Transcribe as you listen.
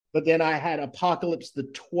but then I had Apocalypse the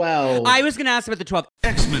 12. I was going to ask about the 12.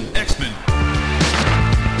 X-Men. In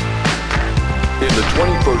the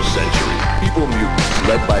 21st century, evil mutants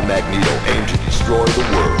led by Magneto aim to destroy the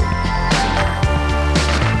world.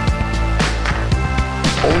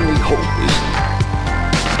 The only hope is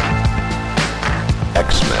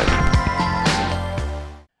X-Men.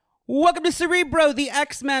 Welcome to Cerebro, the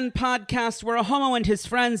X-Men podcast, where a homo and his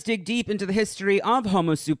friends dig deep into the history of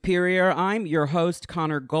Homo Superior. I'm your host,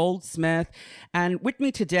 Connor Goldsmith, and with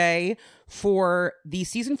me today for the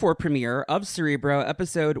Season 4 premiere of Cerebro,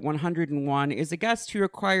 episode 101, is a guest who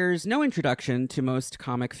requires no introduction to most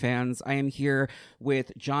comic fans. I am here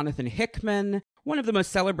with Jonathan Hickman, one of the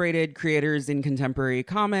most celebrated creators in contemporary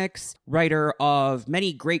comics, writer of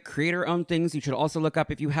many great creator-owned things you should also look up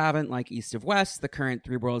if you haven't, like East of West, the current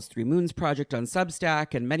Three Worlds, Three Moons project on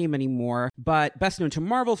Substack, and many, many more, but best known to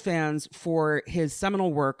Marvel fans for his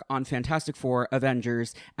seminal work on Fantastic Four,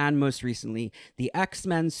 Avengers, and most recently, the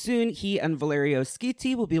X-Men. Soon, he and Valerio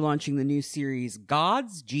Schiti will be launching the new series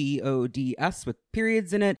Gods, G-O-D-S, with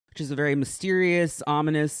periods in it, which is a very mysterious,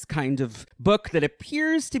 ominous kind of book that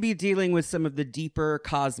appears to be dealing with some of the deeper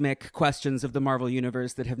cosmic questions of the Marvel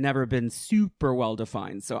Universe that have never been super well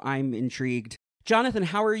defined. So I'm intrigued. Jonathan,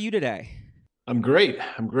 how are you today? I'm great.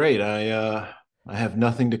 I have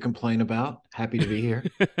nothing to complain about. Happy to be here.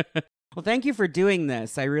 Well, thank you for doing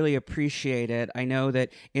this. I really appreciate it. I know that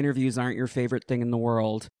interviews aren't your favorite thing in the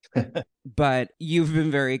world, but you've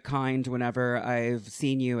been very kind whenever I've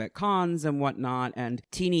seen you at cons and whatnot. And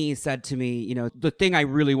Teeny said to me, you know, the thing I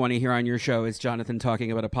really want to hear on your show is Jonathan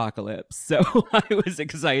talking about Apocalypse. So I was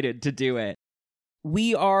excited to do it.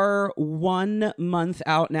 We are 1 month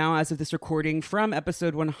out now as of this recording from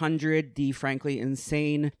episode 100, the frankly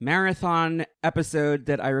insane marathon episode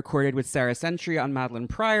that I recorded with Sarah Sentry on Madeline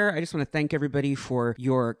Pryor. I just want to thank everybody for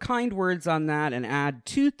your kind words on that and add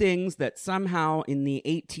two things that somehow in the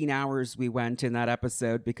 18 hours we went in that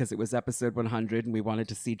episode, because it was episode 100 and we wanted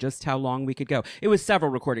to see just how long we could go. It was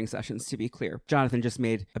several recording sessions, to be clear. Jonathan just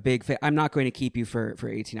made a big I'm not going to keep you for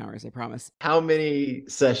 18 hours, I promise. How many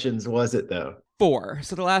sessions was it, though? 4.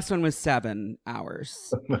 So the last one was 7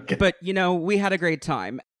 hours. Okay. But, you know, we had a great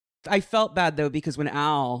time. I felt bad, though, because when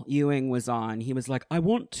Al Ewing was on, he was like, I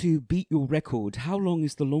want to beat your record. How long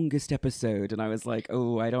is the longest episode? And I was like,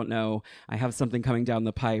 oh, I don't know. I have something coming down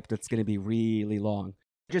the pipe that's going to be really long.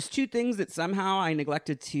 Just two things that somehow I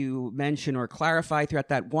neglected to mention or clarify throughout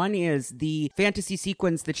that. One is the fantasy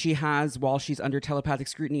sequence that she has while she's under telepathic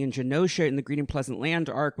scrutiny in Genosha in the Green and Pleasant Land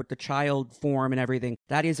arc with the child form and everything.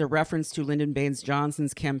 That is a reference to Lyndon Baines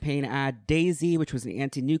Johnson's campaign ad Daisy, which was an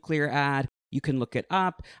anti-nuclear ad. You can look it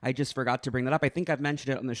up. I just forgot to bring that up. I think I've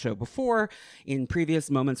mentioned it on the show before in previous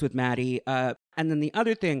moments with Maddie. And then the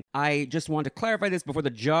other thing, I just want to clarify this before the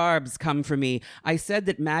jarbs come for me. I said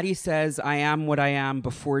that Maddie says I am what I am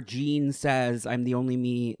before Jean says I'm the only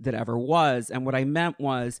me that ever was. And what I meant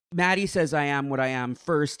was Maddie says I am what I am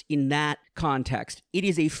first in that context. It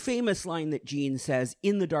is a famous line that Jean says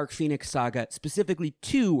in the Dark Phoenix saga, specifically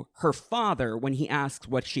to her father when he asks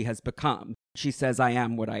what she has become. She says, I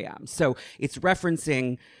am what I am. So it's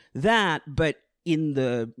referencing that, but in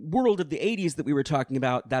the world of the 80s that we were talking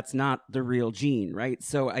about, that's not the real Jean, right?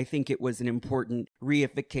 So I think it was an important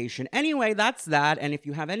reification. Anyway, that's that. And if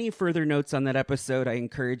you have any further notes on that episode, I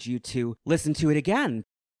encourage you to listen to it again.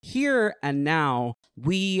 Here and now,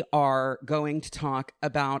 we are going to talk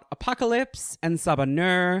about Apocalypse and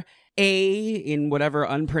Sabah in whatever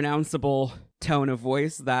unpronounceable tone of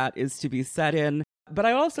voice that is to be said in. But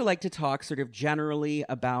I also like to talk sort of generally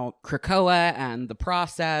about Krakoa and the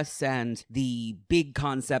process and the big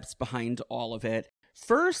concepts behind all of it.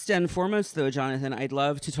 First and foremost, though, Jonathan, I'd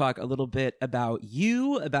love to talk a little bit about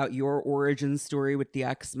you, about your origin story with the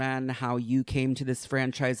X-Men, how you came to this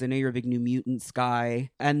franchise. I know you're a big New Mutants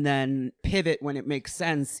guy. And then pivot when it makes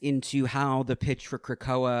sense into how the pitch for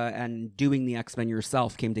Krakoa and doing the X-Men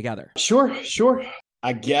yourself came together. Sure.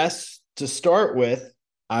 I guess to start with,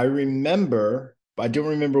 I don't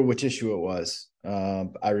remember which issue it was.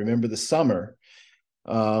 I remember the summer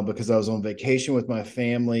because I was on vacation with my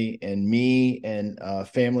family, and me and a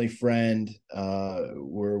family friend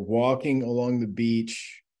were walking along the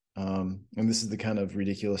beach. And this is the kind of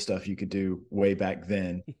ridiculous stuff you could do way back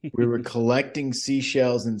then. We were collecting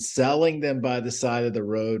seashells and selling them by the side of the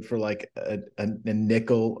road for like a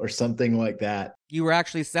nickel or something like that. You were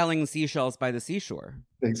actually selling seashells by the seashore.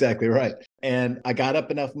 Exactly right. And I got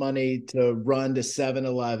up enough money to run to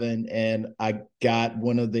 7-Eleven, and I got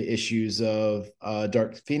one of the issues of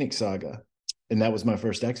Dark Phoenix Saga. And that was my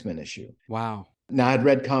first X-Men issue. Wow. Now, I'd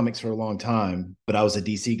read comics for a long time, but I was a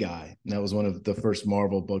DC guy. And that was one of the first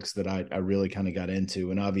Marvel books that I really kind of got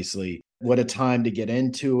into. And obviously, what a time to get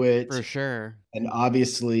into it. For sure. And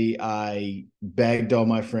obviously, I begged all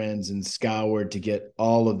my friends and scoured to get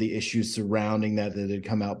all of the issues surrounding that had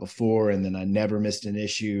come out before. And then I never missed an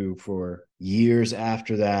issue for years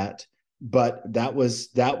after that. But that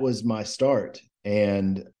was my start.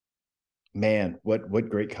 And man, what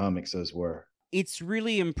great comics those were. It's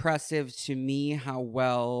really impressive to me how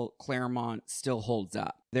well Claremont still holds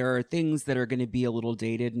up. There are things that are going to be a little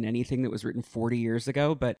dated in anything that was written 40 years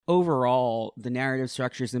ago, but overall, the narrative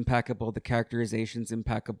structure is impeccable, the characterization's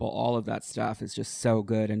impeccable, all of that stuff is just so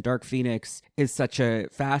good. And Dark Phoenix is such a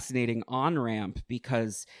fascinating on-ramp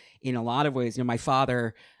because in a lot of ways, my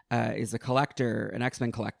father is a collector, an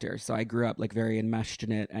X-Men collector. So I grew up like very enmeshed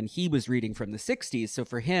in it. And he was reading from the 60s. So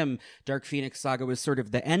for him, Dark Phoenix Saga was sort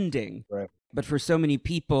of the ending. Right. But for so many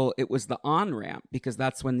people, it was the on-ramp because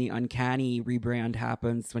that's when the Uncanny rebrand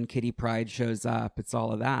happens, when Kitty Pryde shows up. It's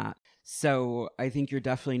all of that. So I think you're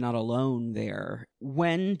definitely not alone there.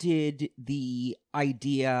 When did the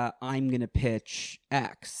idea, I'm going to pitch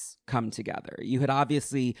X, come together? You had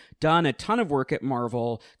obviously done a ton of work at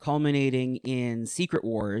Marvel, culminating in Secret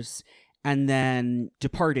Wars, and then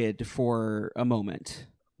departed for a moment.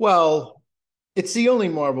 Well, it's the only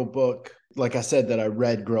Marvel book, like I said, that I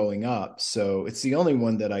read growing up. So it's the only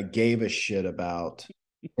one that I gave a shit about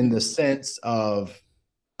in the sense of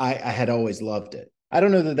I had always loved it. I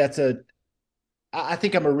don't know that I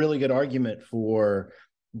think I'm a really good argument for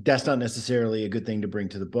that's not necessarily a good thing to bring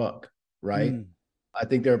to the book, right? I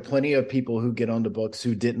think there are plenty of people who get onto books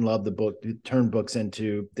who didn't love the book, who turn books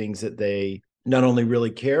into things that they not only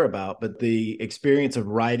really care about, but the experience of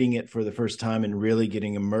writing it for the first time and really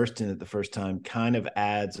getting immersed in it the first time kind of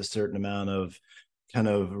adds a certain amount of kind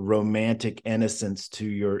of romantic innocence to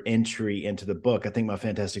your entry into the book. I think my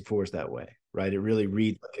Fantastic Four is that way, right? It really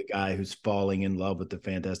reads like a guy who's falling in love with the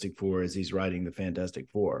Fantastic Four as he's writing the Fantastic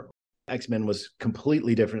Four. X-Men was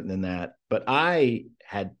completely different than that, but I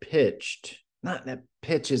had pitched, not that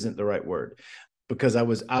pitch isn't the right word, because I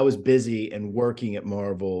was busy and working at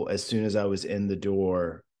Marvel as soon as I was in the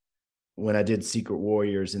door when I did Secret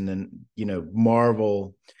Warriors. And then,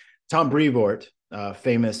 Marvel, Tom Brevoort,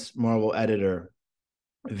 famous Marvel editor,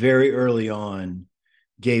 very early on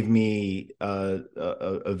gave me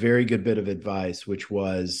a very good bit of advice, which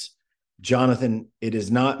was, Jonathan, it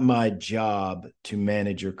is not my job to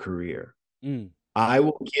manage your career. I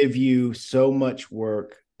will give you so much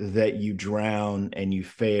work that you drown and you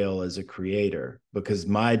fail as a creator, because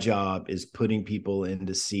my job is putting people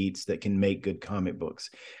into seats that can make good comic books.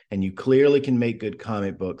 And you clearly can make good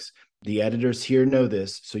comic books. The editors here know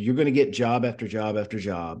this. So you're going to get job after job after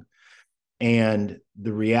job. And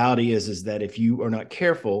the reality is that if you are not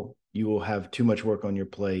careful, you will have too much work on your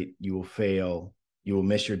plate. You will fail. You will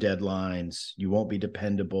miss your deadlines. You won't be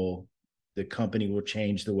dependable. The company will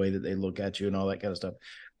change the way that they look at you and all that kind of stuff.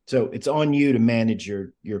 So it's on you to manage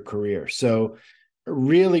your career. So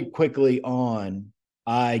really quickly on,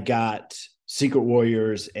 I got Secret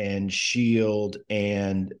Warriors and S.H.I.E.L.D.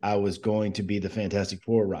 and I was going to be the Fantastic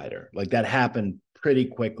Four writer. Like that happened pretty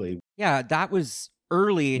quickly. Yeah, that was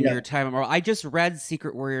early in your time at Marvel. I just read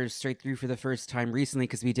Secret Warriors straight through for the first time recently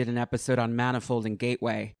because we did an episode on Manifold and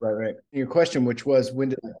Gateway. Right. Your question, which was, when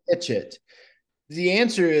did I pitch it? The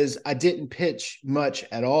answer is I didn't pitch much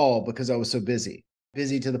at all because I was so busy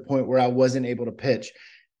to the point where I wasn't able to pitch.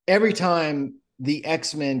 Every time the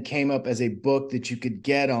X-Men came up as a book that you could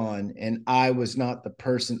get on, and I was not the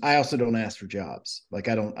person. I also don't ask for jobs. Like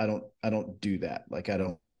I don't do that. Like I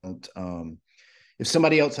don't if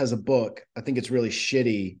somebody else has a book, I think it's really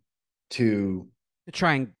shitty to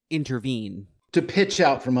try and intervene, to pitch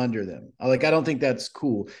out from under them. I don't think that's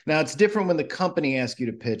cool. Now, it's different when the company asks you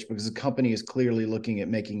to pitch, because the company is clearly looking at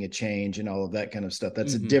making a change and all of that kind of stuff.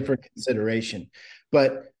 That's a different consideration.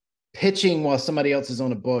 But pitching while somebody else is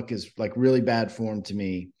on a book is like really bad form to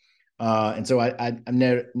me. And so I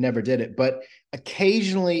never did it. But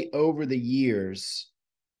occasionally over the years,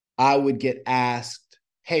 I would get asked,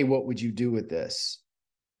 hey, what would you do with this?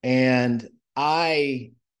 And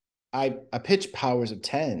I pitched Powers of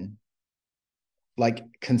 10, like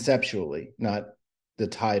conceptually, not the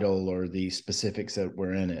title or the specifics that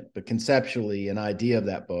were in it, but conceptually an idea of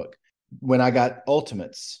that book when I got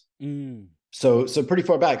Ultimates. So pretty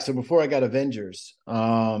far back. So before I got Avengers.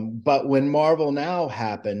 But when Marvel Now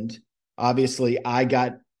happened, obviously I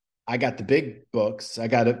got the big books. I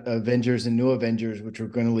got Avengers and New Avengers, which were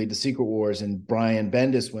going to lead to Secret Wars, and Brian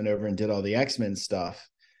Bendis went over and did all the X-Men stuff.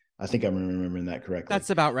 I think I'm remembering that correctly.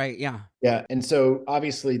 That's about right. Yeah. Yeah. And so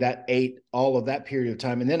obviously that ate all of that period of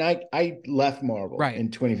time. And then I left Marvel Right.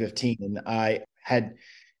 in 2015, and I had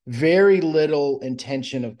very little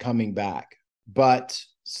intention of coming back, but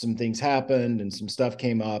some things happened and some stuff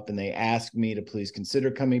came up, and they asked me to please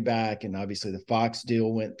consider coming back. And obviously the Fox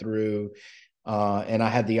deal went through, and I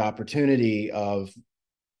had the opportunity of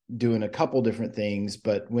doing a couple different things.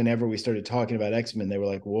 But whenever we started talking about X-Men, they were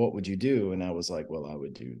like, well, what would you do? And I was like, well, I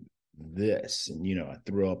would do this. And, I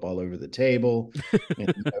threw up all over the table,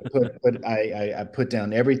 and I put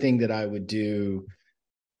down everything that I would do.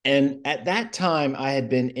 And at that time, I had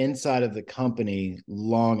been inside of the company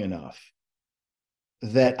long enough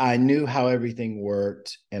that I knew how everything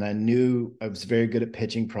worked, and I knew I was very good at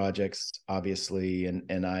pitching projects, obviously,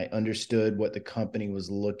 and I understood what the company was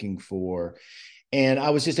looking for. And I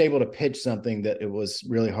was just able to pitch something that it was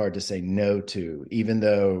really hard to say no to, even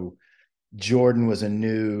though Jordan was a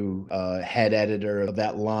new head editor of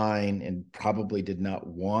that line and probably did not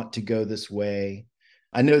want to go this way.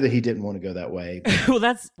 I know that he didn't want to go that way. Well,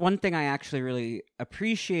 that's one thing I actually really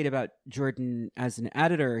appreciate about Jordan as an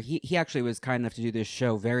editor. He actually was kind enough to do this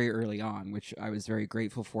show very early on, which I was very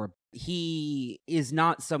grateful for. He is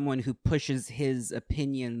not someone who pushes his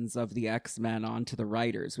opinions of the X-Men onto the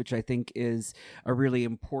writers, which I think is a really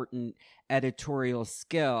important editorial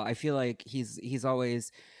skill. I feel like he's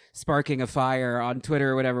always sparking a fire on Twitter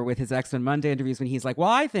or whatever with his X-Men Monday interviews when he's like, well,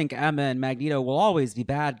 I think Emma and Magneto will always be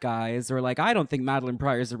bad guys, or like, I don't think Madeline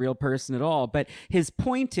Pryor is a real person at all. But his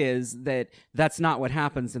point is that that's not what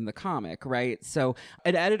happens in the comic, right? So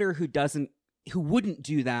an editor who wouldn't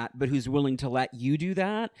do that, but who's willing to let you do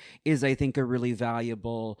that is, I think, a really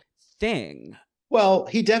valuable thing. Well,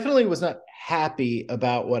 he definitely was not happy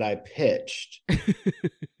about what I pitched.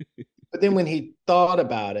 But then when he thought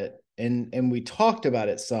about it, and we talked about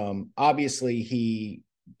it some, obviously he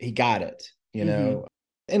got it, Mm-hmm.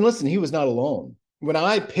 And listen, he was not alone. When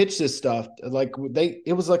I pitched this stuff, like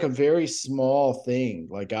it was like a very small thing.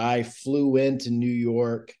 Like I flew into New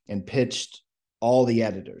York and pitched all the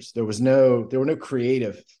editors. There was no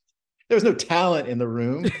creative, there was no talent in the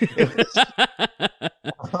room.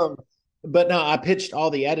 Um, but no, I pitched all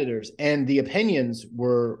the editors, and the opinions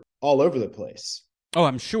were all over the place. Oh,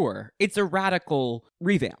 I'm sure. It's a radical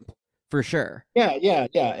revamp, for sure. Yeah.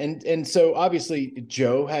 And so obviously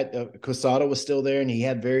Joe had Quesada was still there, and he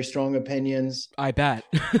had very strong opinions. I bet.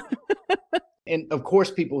 And of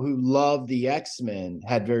course, people who love the X-Men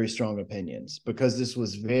had very strong opinions, because this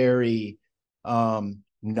was very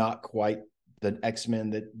not quite the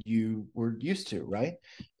X-Men that you were used to, right?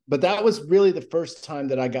 But that was really the first time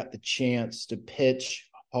that I got the chance to pitch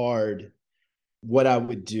hard what I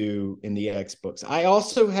would do in the X books. I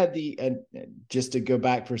also had just to go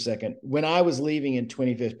back for a second, when I was leaving in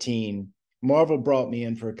 2015, Marvel brought me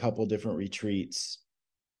in for a couple different retreats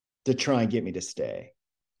to try and get me to stay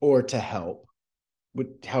or to help.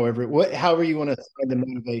 However you want to find the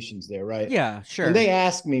motivations there, right? Yeah, sure. And they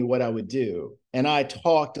asked me what I would do, and I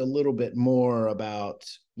talked a little bit more about,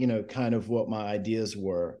 kind of what my ideas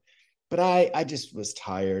were. But I just was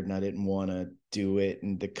tired, and I didn't want to do it.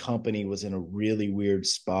 And the company was in a really weird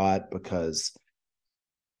spot because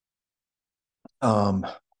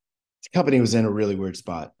the company was in a really weird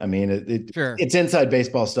spot. I mean, Sure. it's inside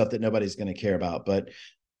baseball stuff that nobody's going to care about.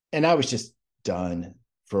 And I was just done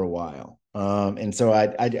for a while. And so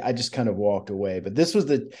I just kind of walked away. But this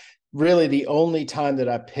was really the only time that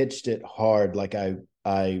I pitched it hard, like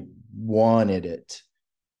I wanted it.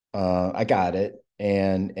 I got it.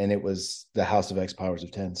 And it was the House of X Powers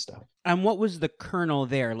of 10 stuff. And what was the kernel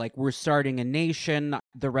there? Like, we're starting a nation,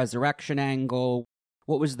 the resurrection angle.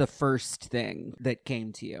 What was the first thing that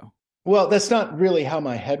came to you? Well, that's not really how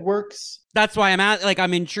my head works. That's why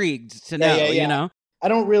I'm intrigued to know, Yeah. I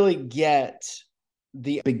don't really get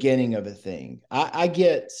the beginning of a thing. I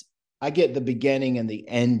get the beginning and the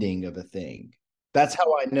ending of a thing. That's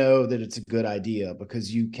how I know that it's a good idea,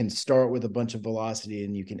 because you can start with a bunch of velocity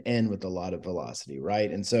and you can end with a lot of velocity,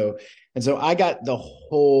 right? And so I got the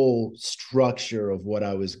whole structure of what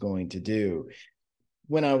I was going to do.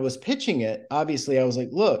 When I was pitching it, obviously I was like,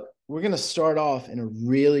 look, we're going to start off in a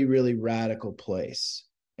really, really radical place.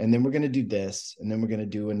 And then we're going to do this, and then we're going to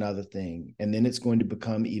do another thing. And then it's going to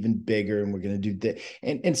become even bigger, and we're going to do that.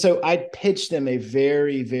 And so I pitched them a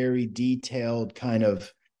very, very detailed kind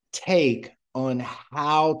of take on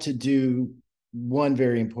how to do one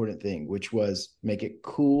very important thing, which was make it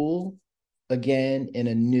cool again in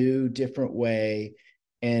a new, different way,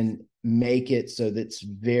 and make it so that it's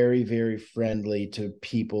very, very friendly to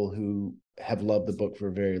people who have loved the book for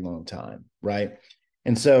a very long time, right?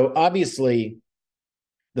 And so obviously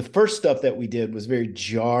the first stuff that we did was very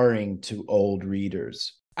jarring to old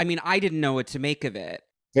readers. I mean, I didn't know what to make of it.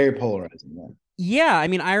 Very polarizing. Yeah. Yeah, I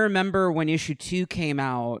mean, I remember when issue 2 came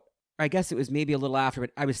out, I guess it was maybe a little after, but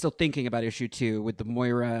I was still thinking about issue 2 with the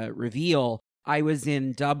Moira reveal. I was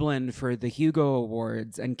in Dublin for the Hugo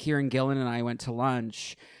Awards, and Kieran Gillen and I went to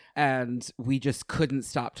lunch, and we just couldn't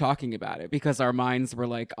stop talking about it because our minds were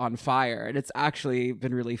like on fire. And it's actually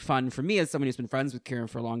been really fun for me as someone who's been friends with Kieran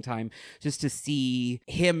for a long time, just to see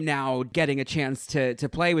him now getting a chance to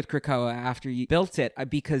play with Krakoa after you built it,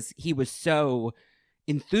 because he was so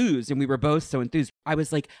enthused and we were both so enthused. I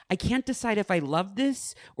was like, I can't decide if I love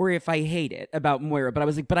this or if I hate it about Moira, but I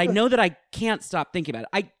was like, but I know that I can't stop thinking about it.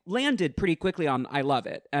 I landed pretty quickly on I love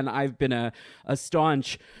it, and I've been a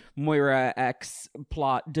staunch Moira X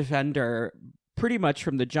plot defender pretty much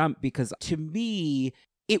from the jump, because to me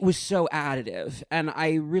it was so additive, and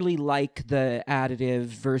I really like the additive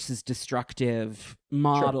versus destructive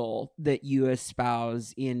model that you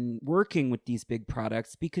espouse in working with these big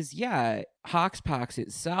products, because yeah, Hoxpox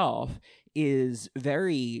itself is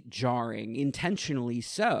very jarring, intentionally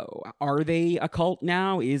so. Are they a cult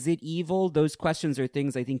now? Is it evil? Those questions are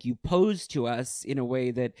things I think you pose to us in a way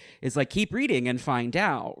that is like, keep reading and find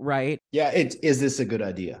out, right? Yeah, is this a good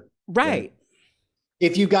idea? Right. Yeah.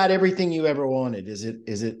 If you got everything you ever wanted, is it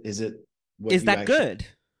what is you that actually, good?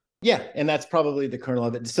 Yeah, and that's probably the kernel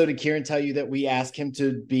of it. So did Kieran tell you that we asked him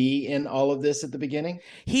to be in all of this at the beginning?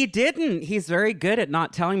 He didn't. He's very good at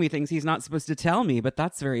not telling me things he's not supposed to tell me, but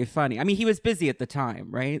that's very funny. I mean, he was busy at the time,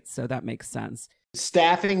 right? So that makes sense.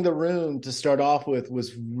 Staffing the room to start off with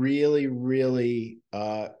was really, really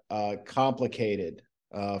complicated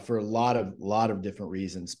for a lot of different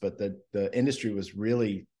reasons. But the industry was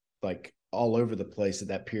really like all over the place at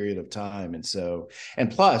that period of time,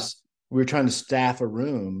 and plus we were trying to staff a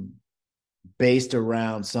room based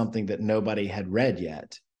around something that nobody had read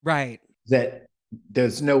yet, right? That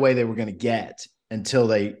there's no way they were going to get until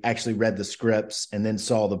they actually read the scripts and then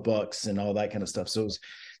saw the books and all that kind of stuff. So it was,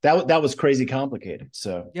 that was crazy complicated.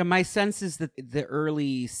 So yeah, my sense is that the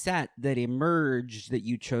early set that emerged that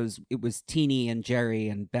you chose, it was Teeny and Jerry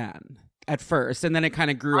and Ben at first, and then it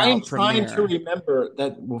kind of grew out from there. I'm trying to remember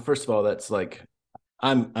that. Well, first of all, that's like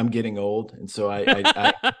I'm getting old, and so I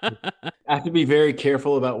have to be very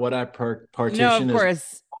careful about what I partition no, of course.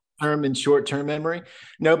 as term and short-term memory.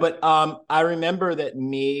 No, but I remember that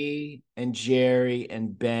me and Jerry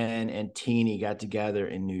and Ben and Teeny got together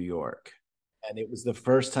in New York, and it was the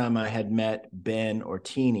first time I had met Ben or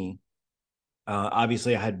Teeny.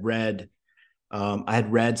 Obviously, I had read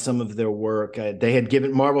some of their work.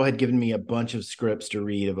 Marvel had given me a bunch of scripts to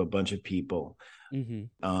read of a bunch of people.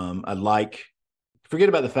 Mm-hmm. Forget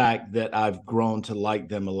about the fact that I've grown to like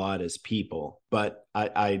them a lot as people, but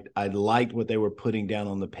I liked what they were putting down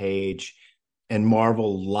on the page, and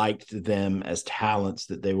Marvel liked them as talents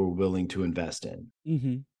that they were willing to invest in.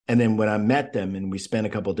 Mm-hmm. And then when I met them and we spent a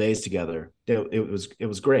couple of days together, it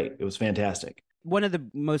was great. It was fantastic. One of the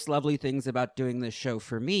most lovely things about doing this show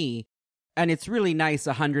for me, and it's really nice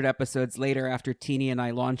 100 episodes later after Teeny and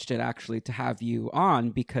I launched it, actually, to have you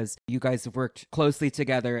on, because you guys have worked closely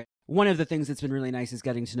together. One of the things that's been really nice is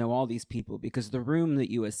getting to know all these people, because the room that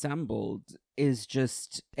you assembled is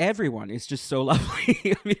just, everyone is just so lovely.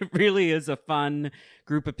 I mean, it really is a fun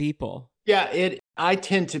group of people. Yeah, I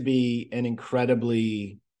tend to be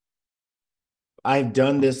I've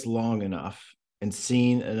done this long enough and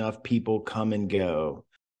seen enough people come and go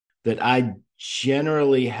that I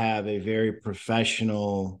generally have a very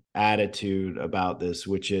professional attitude about this,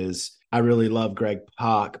 which is, I really love Greg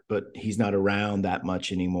Pak, but he's not around that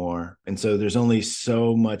much anymore. And so there's only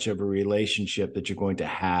so much of a relationship that you're going to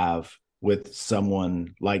have with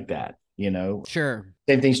someone like that, you know? Sure.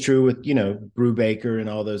 Same thing's true with, Brew Baker and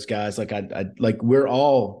all those guys. Like we're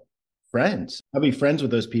all friends. I'll be friends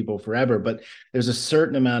with those people forever, but there's a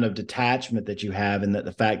certain amount of detachment that you have, and that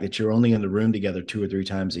the fact that you're only in the room together 2 or 3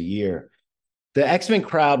 times a year. The X-Men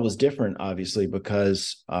crowd was different, obviously,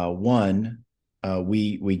 because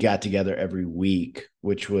we got together every week,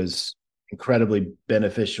 which was incredibly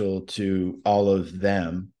beneficial to all of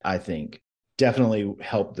them. I think definitely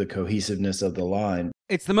helped the cohesiveness of the line.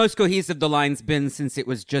 It's the most cohesive the line's been since it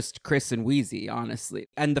was just Chris and Wheezy, honestly.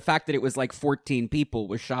 And the fact that it was like 14 people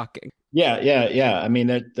was shocking. Yeah. I mean,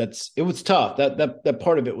 it was tough. That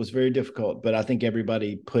part of it was very difficult, but I think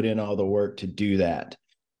everybody put in all the work to do that.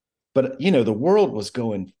 But, the world was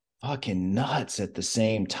going fucking nuts at the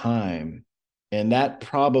same time. And that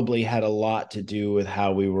probably had a lot to do with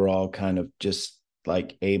how we were all kind of just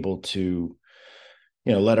like able to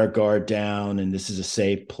let our guard down, and this is a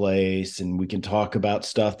safe place, and we can talk about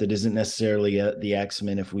stuff that isn't necessarily the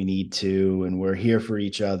X-Men if we need to, and we're here for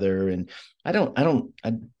each other. And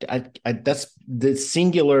that's the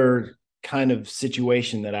singular kind of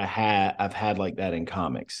situation that I've had like that in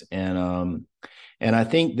comics. And I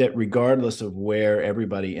think that regardless of where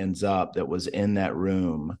everybody ends up that was in that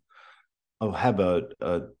room, I'll have a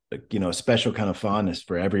special kind of fondness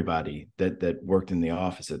for everybody that worked in the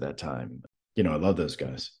office at that time. I love those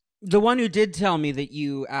guys. The one who did tell me that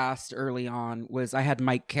you asked early on was, I had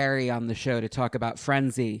Mike Carey on the show to talk about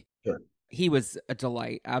Frenzy. Sure. He was a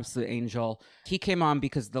delight, absolute angel. He came on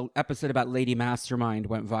because the episode about Lady Mastermind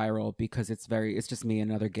went viral because it's just me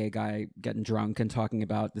and another gay guy getting drunk and talking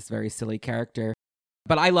about this very silly character.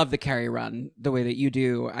 But I love the Carey run the way that you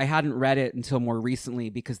do. I hadn't read it until more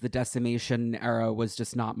recently because the Decimation era was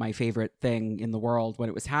just not my favorite thing in the world when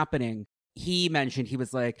it was happening. He mentioned, he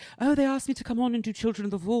was like, oh, they asked me to come on and do Children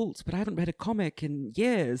of the Vault, but I haven't read a comic in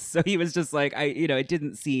years. So he was just like, it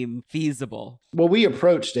didn't seem feasible. Well, we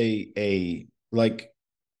approached when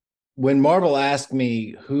Marvel asked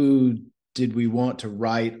me who did we want to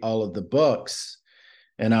write all of the books,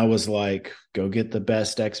 and I was like, go get the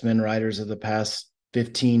best X-Men writers of the past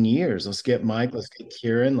 15 years. Let's get Mike, let's get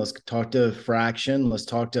Kieran, let's talk to Fraction, let's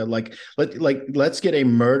talk to let's get a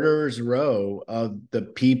murderer's row of the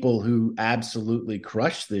people who absolutely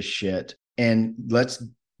crush this shit, and let's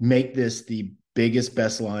make this the biggest,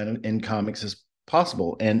 best line in comics as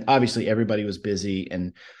possible. And obviously everybody was busy,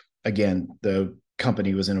 and again, the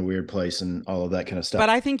company was in a weird place and all of that kind of stuff. But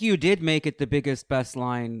I think you did make it the biggest, best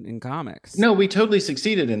line in comics. No, we totally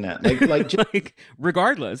succeeded in that.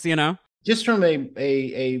 Regardless, just from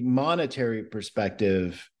a monetary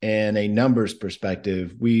perspective and a numbers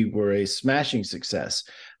perspective, we were a smashing success.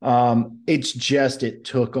 It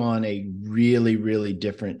took on a really, really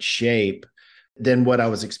different shape than what I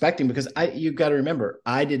was expecting, because you've got to remember,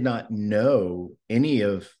 I did not know any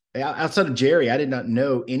of, outside of Jerry, I did not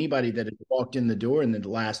know anybody that had walked in the door in the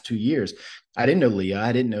last 2 years. I didn't know Leah.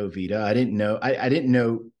 I didn't know Vita. I didn't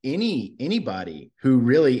know anybody who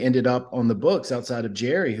really ended up on the books outside of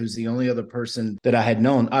Jerry, who's the only other person that I had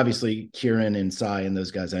known. Obviously, Kieran and Cy and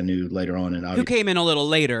those guys I knew later on. And who came in a little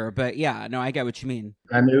later, but yeah, no, I get what you mean.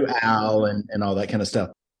 I knew Al and all that kind of stuff.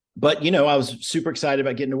 But, I was super excited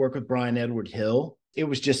about getting to work with Brian Edward Hill. It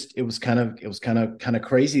was kind of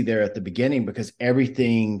crazy there at the beginning, because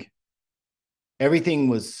everything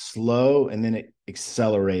was slow, and then it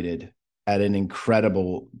accelerated at an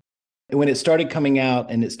incredible, when it started coming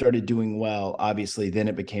out and it started doing well, obviously then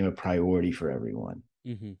it became a priority for everyone.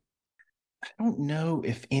 Mm-hmm. I don't know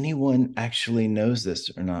if anyone actually knows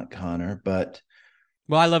this or not, Connor, but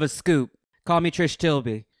well, I love a scoop. Call me Trish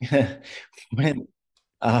Tilby.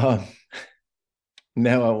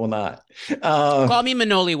 No, I will not. Call me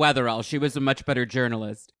Manoli Weatherall. She was a much better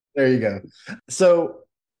journalist. There you go. So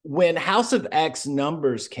when House of X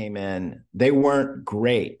numbers came in, they weren't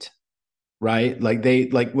great, right?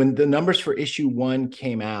 When the numbers for issue 1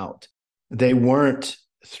 came out, they weren't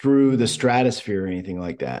through the stratosphere or anything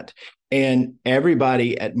like that. And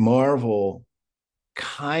everybody at Marvel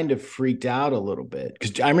kind of freaked out a little bit,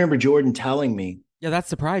 because I remember Jordan telling me. Yeah, that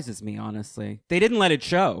surprises me, honestly. They didn't let it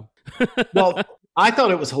show. Well, I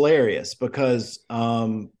thought it was hilarious because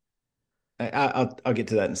I'll get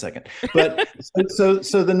to that in a second. But so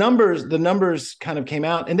the numbers kind of came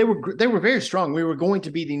out, and they were very strong. We were going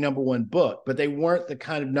to be the number 1 book, but they weren't the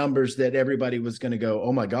kind of numbers that everybody was going to go,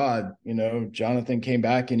 oh my God, Jonathan came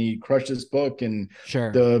back and he crushed this book, and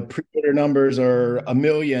sure, the pre-order numbers are 1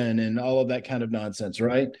 million and all of that kind of nonsense,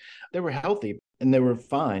 right? They were healthy and they were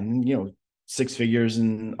fine, 6 figures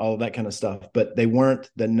and all of that kind of stuff, but they weren't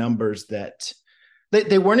the numbers that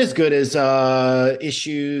they weren't as good as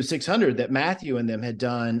issue 600 that Matthew and them had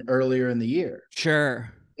done earlier in the year.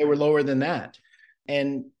 Sure. They were lower than that.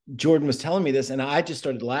 And Jordan was telling me this, and I just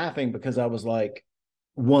started laughing, because I was like,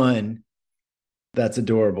 1, that's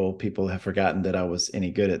adorable. People have forgotten that I was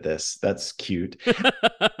any good at this. That's cute.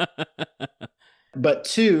 But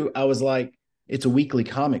 2, I was like, it's a weekly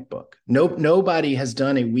comic book. Nobody has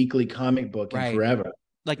done a weekly comic book in forever.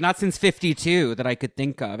 Like, not since 52 that I could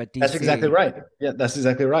think of at DC. That's exactly right. Yeah, that's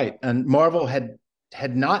exactly right. And Marvel had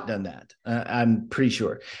not done that. I'm pretty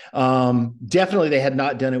sure. Definitely they had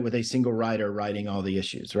not done it with a single writer writing all the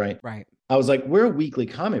issues, right? Right. I was like, we're a weekly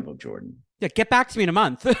comic book, Jordan. Yeah, get back to me in a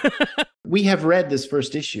month. We have read this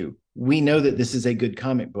first issue. We know that this is a good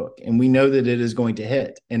comic book, and we know that it is going to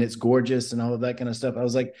hit, and it's gorgeous and all of that kind of stuff. I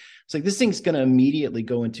was like, this thing's going to immediately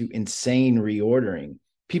go into insane reordering,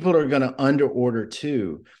 people are going to under order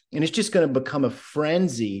too. And it's just going to become a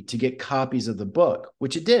frenzy to get copies of the book,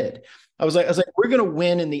 which it did. I was like, we're going to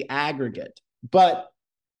win in the aggregate. But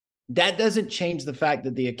that doesn't change the fact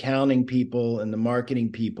that the accounting people and the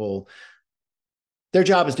marketing people, their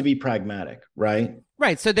job is to be pragmatic, right?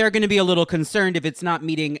 Right. So they're going to be a little concerned if it's not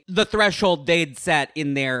meeting the threshold they'd set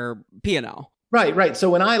in their P&L. Right. So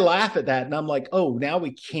when I laugh at that and I'm like, oh, now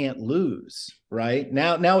we can't lose, right?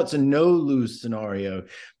 Now it's a no lose scenario.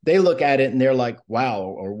 They look at it and they're like,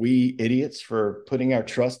 wow, are we idiots for putting our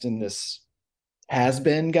trust in this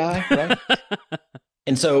has-been guy, right?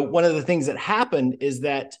 And so one of the things that happened is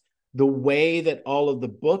that the way that all of the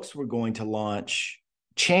books were going to launch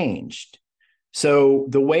changed. So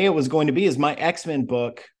the way it was going to be is my X-Men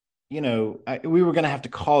book, we were going to have to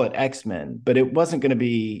call it X-Men, but it wasn't going to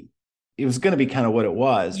be, it was going to be kind of what it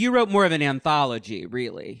was. You wrote more of an anthology,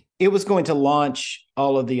 really. It was going to launch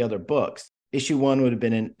all of the other books. Issue 1 would have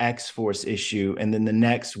been an X-Force issue. And then the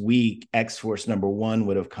next week, X-Force #1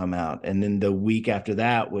 would have come out. And then the week after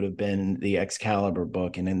that would have been the Excalibur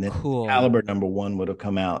book. And then Excalibur #1 would have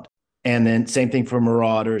come out. And then same thing for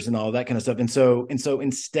Marauders and all that kind of stuff. And so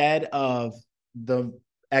instead of the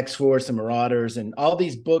X-Force and Marauders and all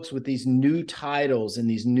these books with these new titles and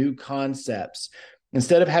these new concepts,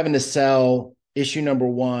 instead of having to sell issue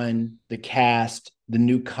 #1, the cast, the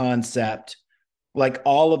new concept, like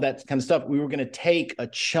all of that kind of stuff, we were going to take a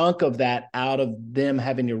chunk of that out of them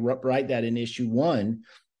having to write that in issue 1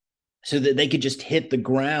 so that they could just hit the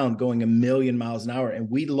ground going a million miles an hour. And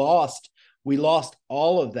we lost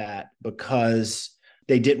all of that because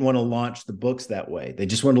they didn't want to launch the books that way. They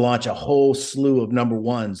just wanted to launch a whole slew of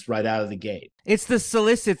 #1s right out of the gate. It's the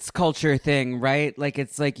solicits culture thing, right? Like,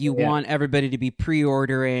 it's like you want everybody to be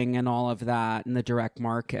pre-ordering and all of that in the direct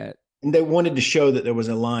market. And they wanted to show that there was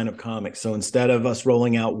a line of comics. So instead of us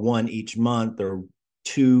rolling out 1 each month or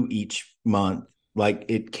 2 each month, like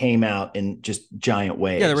it came out in just giant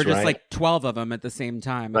waves. Yeah, there were just like 12 of them at the same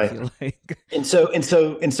time, right. I feel like. And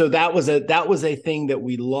so that was a thing that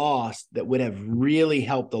we lost that would have really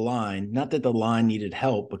helped the line. Not that the line needed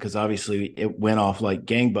help, because obviously it went off like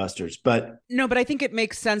gangbusters, but no, but I think it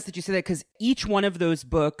makes sense that you say that, because each one of those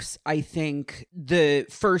books, I think the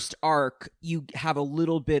first arc, you have a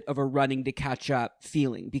little bit of a running to catch up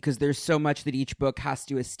feeling, because there's so much that each book has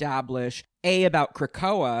to establish. A, about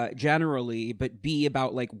Krakoa generally, but B,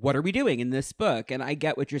 about like, what are we doing in this book? And I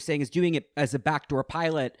get what you're saying, is doing it as a backdoor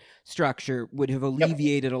pilot structure would have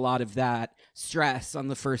alleviated a lot of that stress on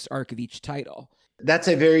the first arc of each title. That's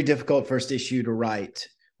a very difficult first issue to write,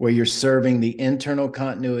 where you're serving the internal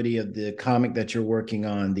continuity of the comic that you're working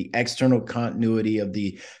on, the external continuity of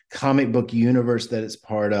the comic book universe that it's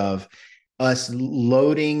part of, us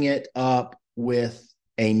loading it up with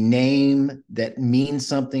a name that means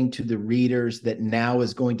something to the readers that now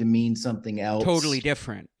is going to mean something else. Totally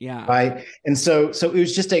different. Yeah. Right. And so it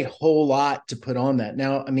was just a whole lot to put on that.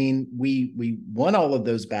 Now, I mean, we won all of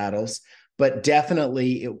those battles, but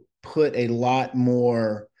definitely it put a lot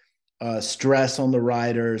more stress on the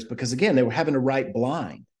writers, because again, they were having to write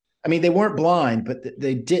blind. I mean, they weren't blind, but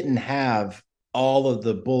they didn't have all of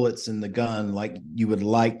the bullets in the gun like you would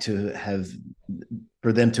like to have,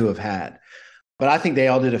 for them to have had. But I think they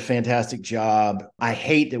all did a fantastic job. I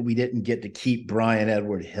hate that we didn't get to keep Brian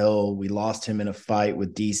Edward Hill. We lost him in a fight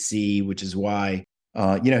with DC, which is why,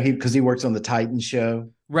 because he works on the Titans show.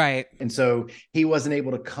 Right. And so he wasn't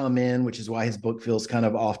able to come in, which is why his book feels kind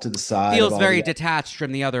of off to the side. Feels very detached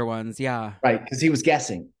from the other ones. Yeah. Right. Because he was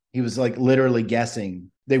guessing. He was like literally guessing.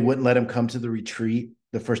 They wouldn't let him come to the retreat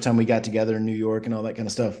the first time we got together in New York and all that kind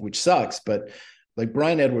of stuff, which sucks. But like,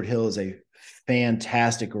 Brian Edward Hill is a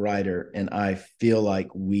fantastic writer, and I feel like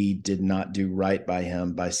we did not do right by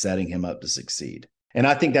him by setting him up to succeed. And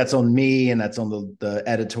I think that's on me, and that's on the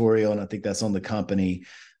editorial, and I think that's on the company.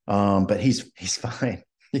 But he's fine.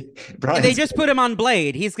 They just put him on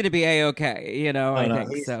Blade. He's going to be A-okay, I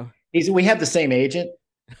think so. We have the same agent.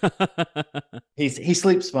 He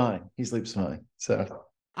sleeps fine. He sleeps fine. So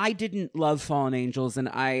I didn't love Fallen Angels, and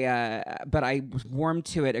but I warmed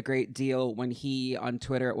to it a great deal when he, on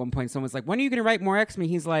Twitter at one point, someone was like, when are you going to write more X-Men?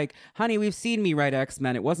 He's like, honey, we've seen me write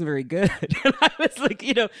X-Men. It wasn't very good. And I was like,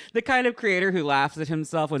 the kind of creator who laughs at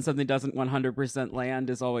himself when something doesn't 100% land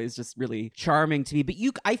is always just really charming to me. But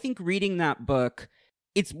I think reading that book,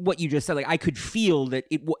 it's what you just said. Like, I could feel that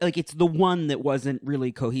it's the one that wasn't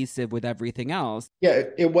really cohesive with everything else. Yeah,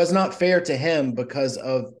 it was not fair to him because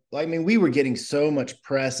of, we were getting so much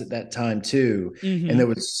press at that time too. Mm-hmm. And there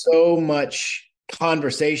was so much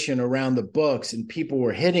conversation around the books, and people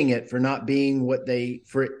were hitting it for not being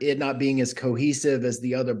for it not being as cohesive as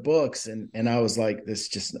the other books. And I was like, this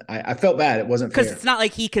just, I felt bad. It wasn't Because fair. it's not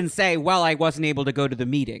like he can say, well, I wasn't able to go to the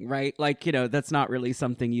meeting, right? Like, that's not really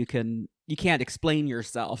something you can't explain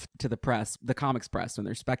yourself to the press, the comics press, when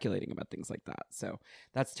they're speculating about things like that. So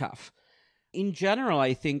that's tough. In general,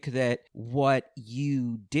 I think that what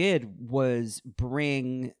you did was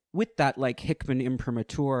bring, with that like Hickman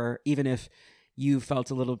imprimatur, even if you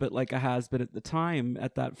felt a little bit like a has-been at the time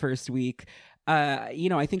at that first week,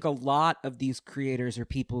 I think a lot of these creators are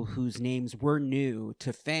people whose names were new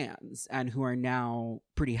to fans and who are now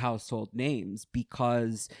pretty household names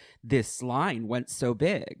because this line went so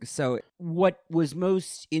big. So what was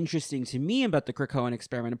most interesting to me about the Krakoan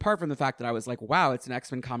experiment, apart from the fact that I was like, wow, it's an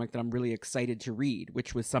X-Men comic that I'm really excited to read,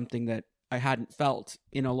 which was something that I hadn't felt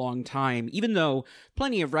in a long time, even though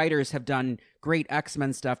plenty of writers have done great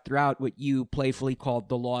X-Men stuff throughout what you playfully called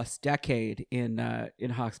the lost decade in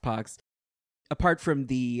Hoxpox. Apart from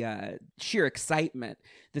the sheer excitement,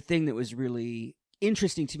 the thing that was really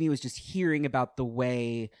interesting to me was just hearing about the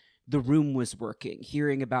way the room was working,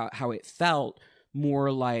 hearing about how it felt more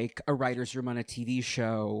like a writer's room on a TV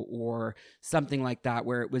show or something like that,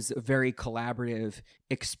 where it was a very collaborative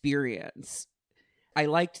experience. I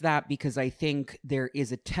liked that because I think there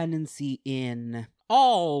is a tendency in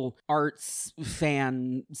all arts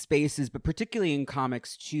fan spaces, but particularly in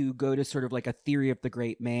comics, to go to sort of like a theory of the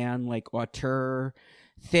great man, like auteur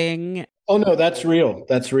thing. Oh no, that's real.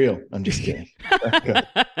 That's real. I'm just kidding.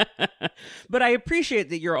 But I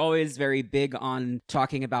appreciate that you're always very big on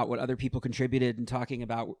talking about what other people contributed and talking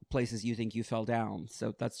about places you think you fell down.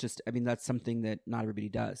 So that's that's something that not everybody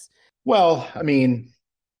does. Well,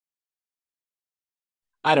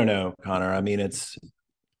 I don't know, Connor.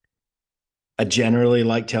 I generally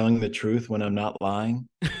like telling the truth when I'm not lying,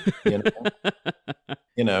 you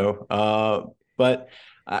but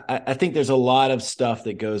I think there's a lot of stuff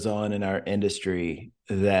that goes on in our industry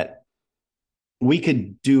that we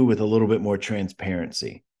could do with a little bit more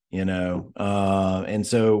transparency, and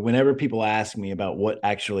so whenever people ask me about what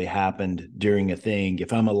actually happened during a thing,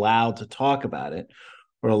 if I'm allowed to talk about it,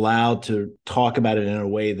 or allowed to talk about it in a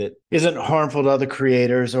way that isn't harmful to other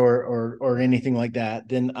creators or anything like that,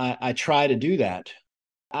 then I try to do that.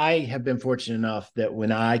 I have been fortunate enough that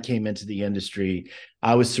when I came into the industry,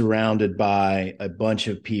 I was surrounded by a bunch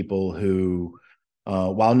of people who,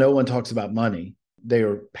 while no one talks about money, they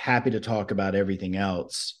are happy to talk about everything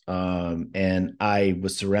else. And I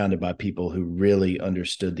was surrounded by people who really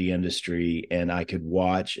understood the industry, and I could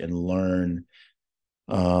watch and learn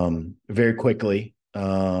very quickly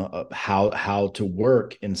how to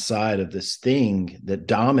work inside of this thing that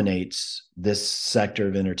dominates this sector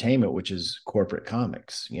of entertainment, which is corporate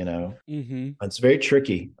comics. It's very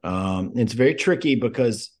tricky. It's very tricky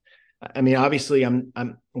because obviously I'm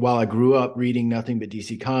while I grew up reading nothing but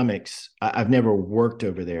DC Comics, I've never worked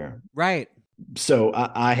over there, right? So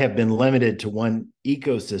I have been limited to one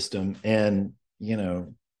ecosystem, and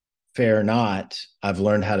fair or not, I've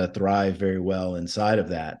learned how to thrive very well inside of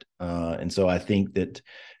that. And so I think that,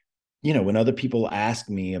 when other people ask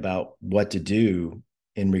me about what to do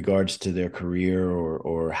in regards to their career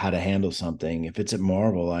or how to handle something, if it's at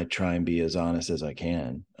Marvel, I try and be as honest as I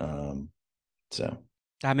can. So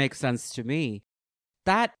that makes sense to me.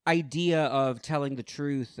 That idea of telling the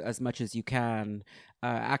truth as much as you can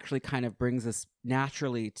actually kind of brings us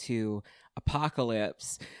naturally to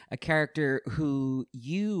Apocalypse, a character who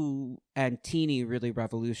you and Teeny really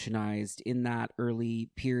revolutionized in that early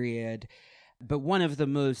period. But one of the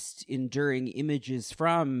most enduring images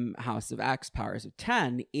from House of X, Powers of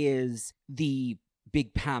 10, is the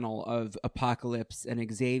big panel of Apocalypse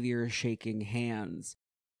and Xavier shaking hands.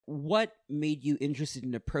 What made you interested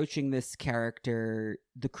in approaching this character?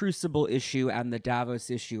 The Crucible issue and the Davos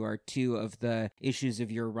issue are two of the issues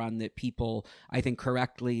of your run that people, I think,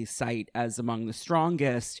 correctly cite as among the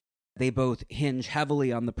strongest. They both hinge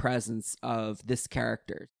heavily on the presence of this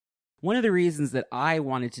character. One of the reasons that I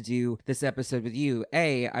wanted to do this episode with you,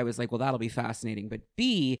 A, I was like, well, that'll be fascinating. But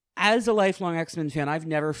B, as a lifelong X-Men fan, I've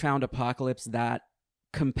never found Apocalypse that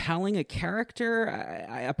compelling a character.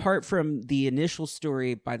 Apart from the initial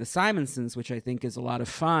story by the Simonsons, which I think is a lot of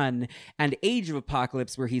fun, and Age of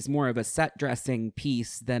Apocalypse, where he's more of a set dressing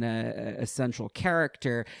piece than a central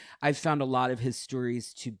character, I've found a lot of his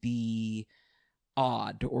stories to be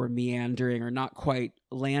odd or meandering or not quite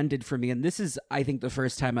landed for me. And this is, I think, the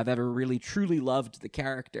first time I've ever really truly loved the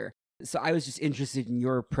character. So I was just interested in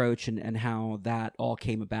your approach and how that all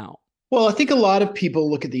came about. Well, I think a lot of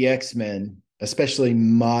people look at the X-Men, especially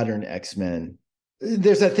modern X-Men.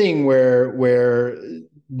 There's that thing where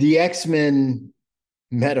the X-Men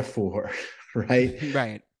metaphor, right?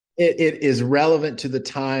 Right. It is relevant to the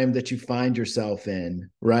time that you find yourself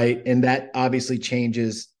in, right? And that obviously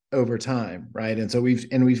changes over time, right? And so we've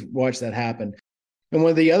watched that happen. And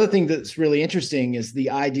one of the other things that's really interesting is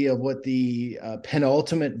the idea of what the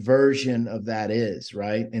penultimate version of that is,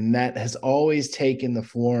 right? And that has always taken the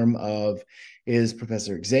form of, is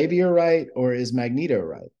Professor Xavier right or is Magneto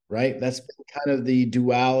right? Right? That's been kind of the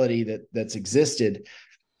duality that's existed.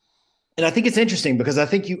 And I think it's interesting because I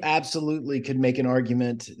think you absolutely could make an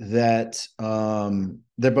argument that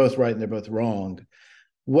they're both right and they're both wrong.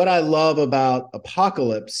 What I love about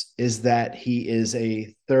Apocalypse is that he is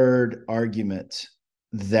a third argument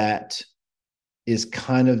that is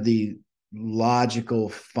kind of the logical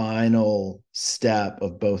final step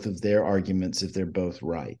of both of their arguments if they're both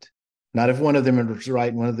right. Not if one of them is right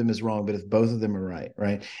and one of them is wrong, but if both of them are right,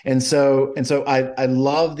 right? And so I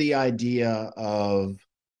love the idea of,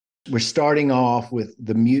 we're starting off with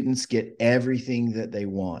the mutants get everything that they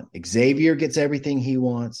want. Xavier gets everything he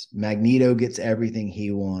wants. Magneto gets everything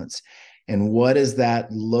he wants. And what does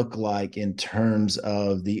that look like in terms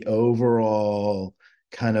of the overall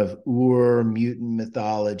kind of mutant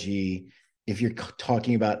mythology if you're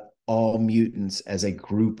talking about all mutants as a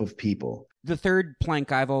group of people? The third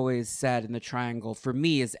plank I've always said in the triangle for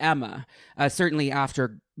me is Emma, certainly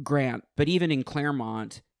after Grant, but even in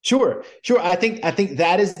Claremont. Sure. I think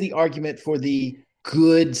that is the argument for the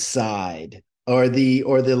good side or the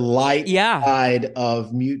light side of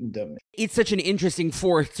mutantdom. It's such an interesting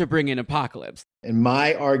force to bring in Apocalypse. And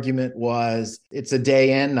my argument was it's a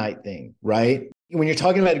day and night thing, right? When you're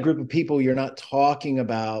talking about a group of people, you're not talking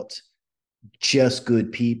about just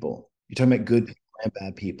good people. You're talking about good people and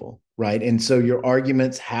bad people, right? And so your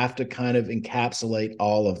arguments have to kind of encapsulate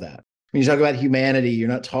all of that. When you talk about humanity, you're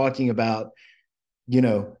not talking about,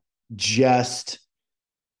 just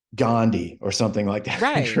Gandhi or something like that.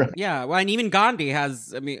 Right. Yeah. Well, and even Gandhi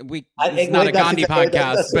has, it's not a Gandhi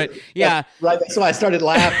podcast, but yeah. Right. That's why I started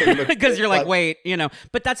laughing. Because you're like, wait,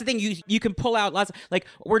 but that's the thing. You can pull out lots like,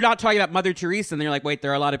 we're not talking about Mother Teresa. And then you're like, wait,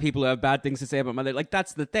 there are a lot of people who have bad things to say about Mother. Like,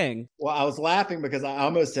 that's the thing. Well, I was laughing because I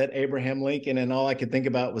almost said Abraham Lincoln, and all I could think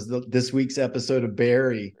about was this week's episode of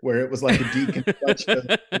Barry, where it was like a deconstruction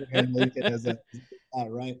of Abraham Lincoln as a,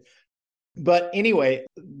 right. But anyway,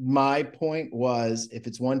 my point was, if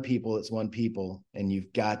it's one people, it's one people, and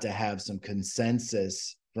you've got to have some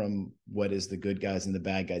consensus from what is the good guys and the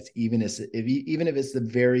bad guys, even if it's the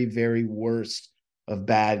very, very worst of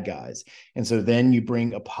bad guys. And so then you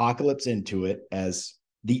bring Apocalypse into it as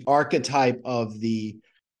the archetype of the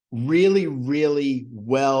really, really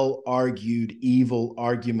well argued evil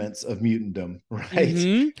arguments of mutantdom, right?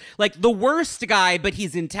 Mm-hmm. Like the worst guy, but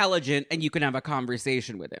he's intelligent and you can have a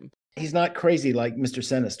conversation with him. He's not crazy like Mr.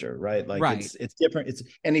 Sinister, right? Like right. It's different.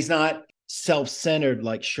 And he's not self-centered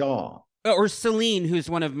like Shaw. Or Celine, who's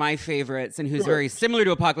one of my favorites and who's very similar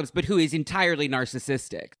to Apocalypse, but who is entirely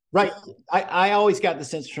narcissistic. Right. I always got the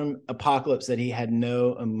sense from Apocalypse that he had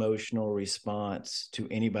no emotional response to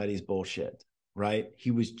anybody's bullshit, right?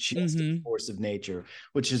 He was just a force of nature,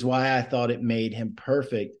 which is why I thought it made him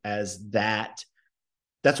perfect as that.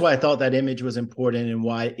 That's why I thought that image was important and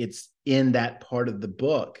why it's in that part of the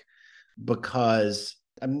book. Because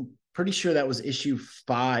I'm pretty sure that was issue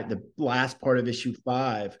 5, the last part of issue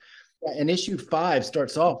 5. And issue 5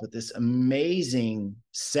 starts off with this amazing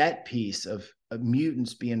set piece of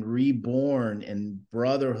mutants being reborn and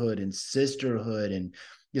brotherhood and sisterhood and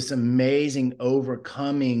this amazing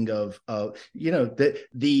overcoming of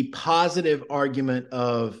the positive argument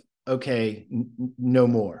of, okay, no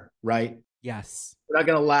more, right? Yes. We're not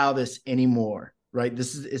going to allow this anymore. Right.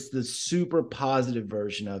 It's the super positive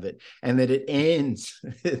version of it. And that it ends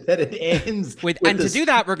with and to do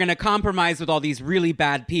that, we're going to compromise with all these really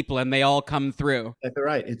bad people and they all come through. That's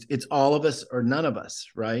right. It's all of us or none of us,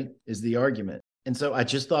 right? Is the argument. And so I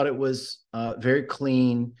just thought it was very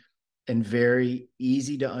clean and very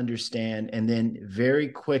easy to understand. And then very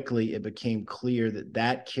quickly, it became clear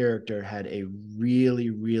that character had a really,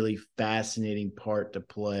 really fascinating part to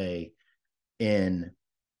play in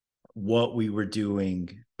what we were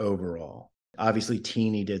doing overall. Obviously,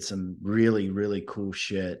 Teeny did some really, really cool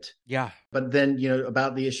shit. Yeah. But then,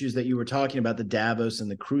 about the issues that you were talking about, the Davos and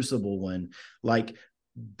the Crucible one, like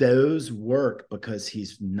those work because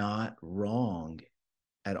he's not wrong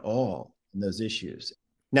at all in those issues.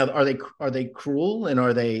 Now, are they cruel and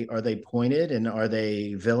are they pointed and are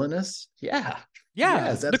they villainous? Yeah. Yeah.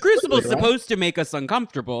 Yes, the Crucible is supposed to make us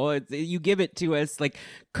uncomfortable. You give it to us like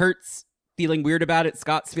Kurt's feeling weird about it,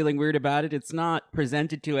 Scott's feeling weird about it. It's not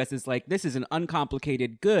presented to us as like, this is an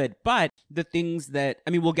uncomplicated good, but the things that,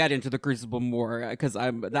 we'll get into the Crucible more because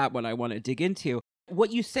that one I want to dig into.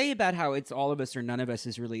 What you say about how it's all of us or none of us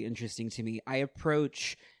is really interesting to me. I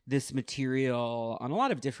approach this material on a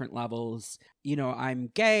lot of different levels. You know, I'm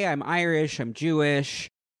gay, I'm Irish, I'm Jewish.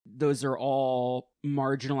 Those are all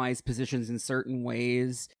marginalized positions in certain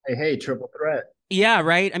ways. Hey, triple threat. Yeah,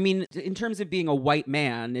 right. I mean, in terms of being a white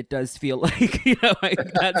man, it does feel like,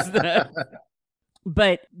 like that's the.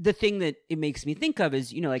 But the thing that it makes me think of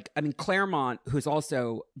is, Claremont, who's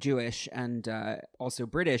also Jewish and also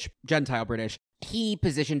British, Gentile British, he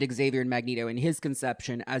positioned Xavier and Magneto in his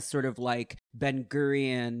conception as sort of like Ben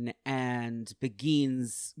Gurion and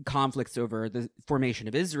Begin's conflicts over the formation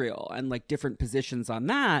of Israel and like different positions on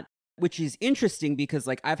that. Which is interesting because,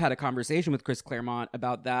 like, I've had a conversation with Chris Claremont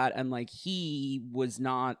about that, and, like, he was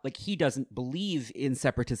not, like, he doesn't believe in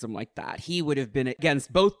separatism like that. He would have been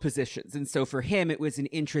against both positions, and so for him, it was an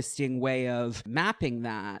interesting way of mapping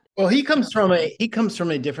that. Well, he comes from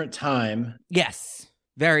a different time. Yes,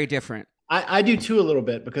 very different. I do too a little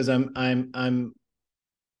bit because I'm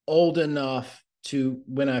old enough to,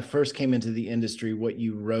 when I first came into the industry, what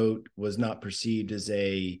you wrote was not perceived as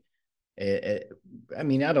I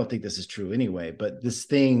mean, I don't think this is true anyway, but this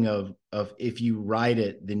thing of if you write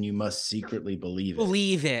it, then you must secretly believe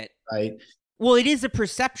it. Right? Well, it is a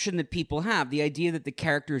perception that people have, the idea that the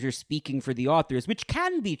characters are speaking for the authors, which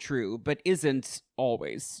can be true, but isn't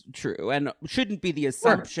always true, and shouldn't be the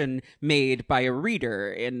assumption made by a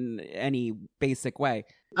reader in any basic way.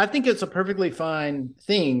 I think it's a perfectly fine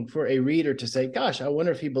thing for a reader to say, gosh, I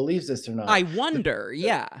wonder if he believes this or not. I wonder,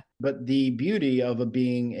 yeah. But the beauty of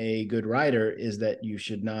being a good writer is that you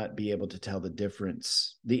should not be able to tell the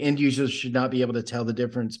difference. The end users should not be able to tell the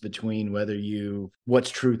difference between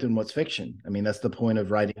what's truth and what's fiction. I mean, that's the point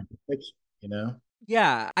of writing fiction, you know?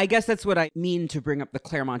 Yeah, I guess that's what I mean to bring up the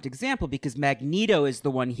Claremont example, because Magneto is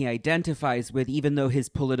the one he identifies with, even though his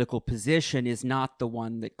political position is not the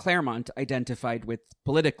one that Claremont identified with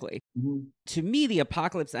politically. Mm-hmm. To me, the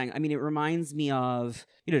Apocalypse, I mean, it reminds me of,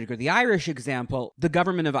 to go to the Irish example, the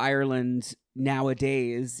government of Ireland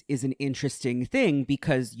nowadays is an interesting thing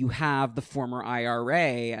because you have the former IRA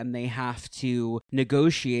and they have to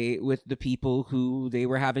negotiate with the people who they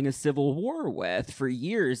were having a civil war with for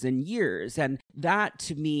years and years. And that,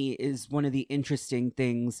 to me, is one of the interesting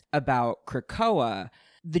things about Krakoa.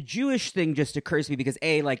 The Jewish thing just occurs to me because,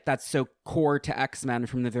 A, like, that's so core to X-Men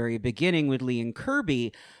from the very beginning with Lee and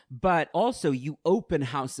Kirby, but also you open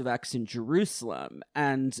House of X in Jerusalem,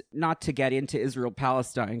 and not to get into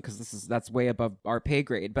Israel-Palestine, because that's way above our pay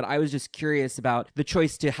grade, but I was just curious about the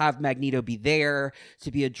choice to have Magneto be there,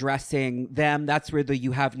 to be addressing them. That's where the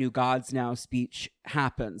 "you have new gods now" speech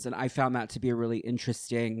happens, and I found that to be a really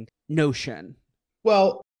interesting notion.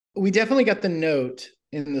 Well, we definitely got the note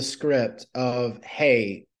in the script of,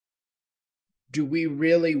 hey, do we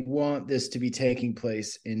really want this to be taking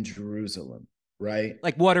place in Jerusalem, right?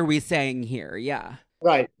 Like, what are we saying here? Yeah.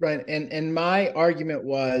 Right. And my argument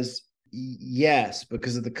was yes,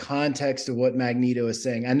 because of the context of what Magneto is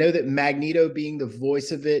saying. I know that Magneto being the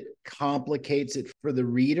voice of it complicates it for the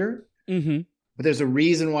reader, but there's a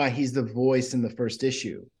reason why he's the voice in the first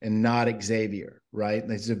issue and not Xavier, right?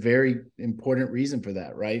 There's a very important reason for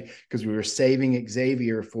that, right? Because we were saving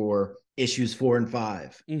Xavier for issues 4 and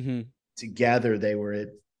 5. Together, they were at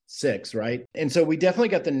 6, right? And so we definitely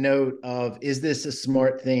got the note of, is this a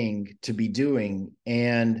smart thing to be doing?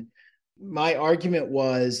 And my argument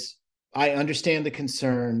was, I understand the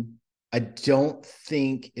concern. I don't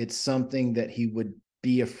think it's something that he would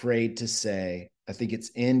be afraid to say. I think it's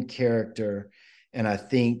in character. And I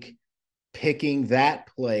think picking that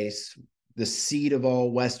place, the seat of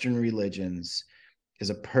all Western religions, is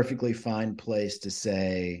a perfectly fine place to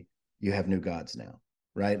say, you have new gods now,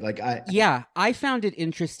 right? Like I found it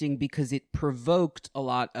interesting because it provoked a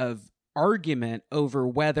lot of argument over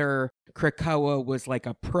whether Krakoa was like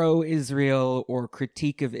a pro-Israel or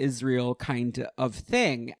critique of Israel kind of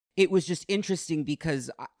thing. It was just interesting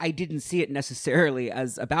because I didn't see it necessarily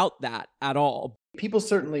as about that at all. People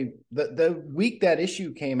certainly, the week that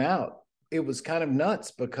issue came out, it was kind of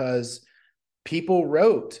nuts because people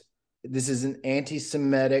wrote, this is an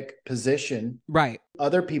anti-Semitic position. Right.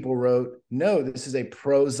 Other people wrote, no, this is a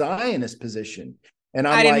pro-Zionist position. And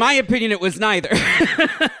in my opinion, it was neither.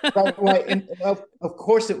 right. And of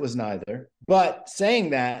course it was neither. But saying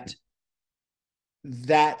that,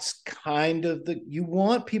 that's kind of you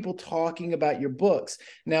want people talking about your books.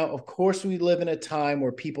 Now, of course, we live in a time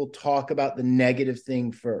where people talk about the negative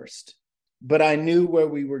thing first. But I knew where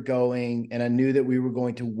we were going, and I knew that we were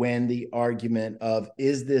going to win the argument of,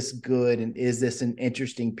 is this good and is this an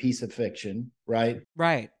interesting piece of fiction, right?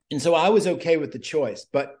 Right. And so I was okay with the choice,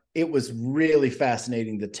 but it was really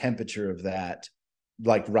fascinating, the temperature of that,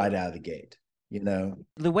 like right out of the gate. you know?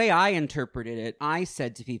 The way I interpreted it, I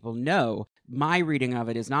said to people, no, my reading of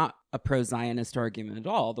it is not a pro-Zionist argument at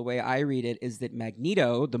all. The way I read it is that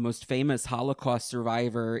Magneto, the most famous Holocaust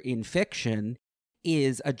survivor in fiction,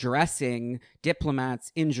 is addressing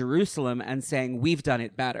diplomats in Jerusalem and saying, we've done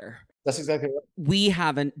it better. That's exactly right. We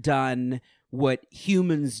haven't done what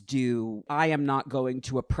humans do. I am not going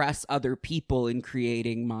to oppress other people in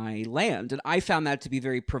creating my land. And I found that to be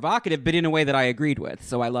very provocative, but in a way that I agreed with.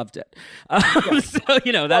 So I loved it. So,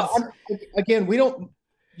 you know, that's... Well, again,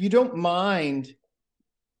 you don't mind,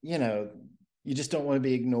 you know, you just don't want to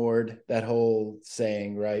be ignored, that whole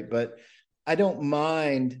saying, right? But I don't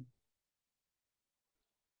mind.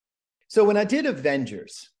 So when I did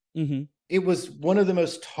Avengers, it was one of the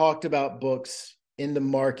most talked about books in the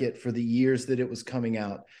market for the years that it was coming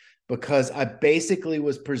out, because I basically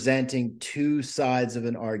was presenting two sides of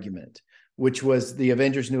an argument, which was the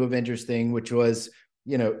Avengers New Avengers thing, which was,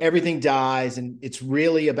 you know, everything dies, and it's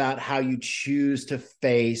really about how you choose to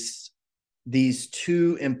face these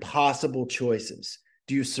two impossible choices.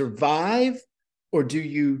 Do you survive or do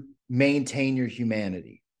you maintain your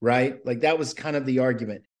humanity, right? Like that was kind of the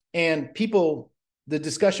argument. And the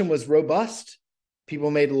discussion was robust.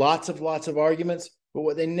 People made lots of arguments, but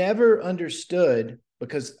what they never understood,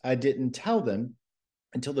 because I didn't tell them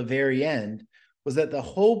until the very end, was that the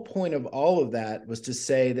whole point of all of that was to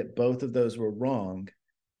say that both of those were wrong,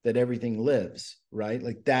 that everything lives, right?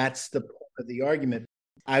 Like that's the point of the argument.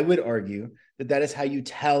 I would argue that that is how you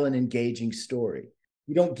tell an engaging story.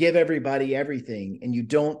 You don't give everybody everything, and you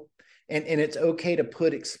don't, and it's okay to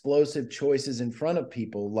put explosive choices in front of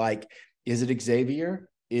people, like, is it Xavier?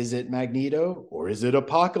 Is it Magneto? Or is it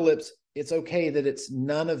Apocalypse? It's okay that it's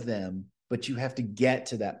none of them, but you have to get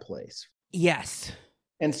to that place. Yes.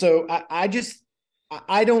 And so I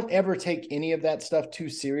don't ever take any of that stuff too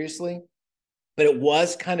seriously, but it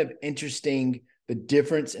was kind of interesting, the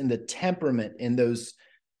difference in the temperament in those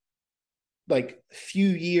like few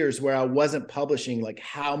years where I wasn't publishing, like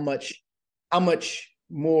how much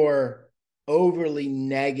more overly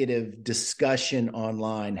negative discussion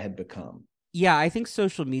online had become. Yeah, I think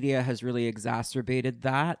social media has really exacerbated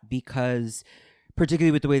that, because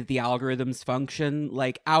particularly with the way that the algorithms function,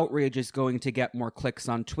 like outrage is going to get more clicks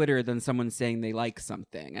on Twitter than someone saying they like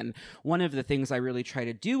something. And one of the things I really try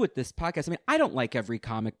to do with this podcast, I mean, I don't like every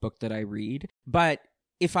comic book that I read, but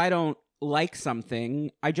if I don't like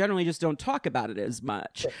something, I generally just don't talk about it as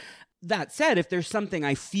much. That said, if there's something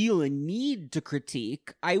I feel a need to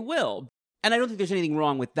critique, I will. And I don't think there's anything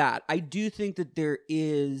wrong with that. I do think that there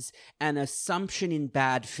is an assumption in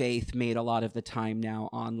bad faith made a lot of the time now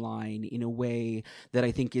online in a way that I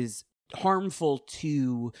think is harmful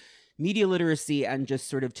to media literacy and just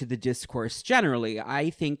sort of to the discourse generally. I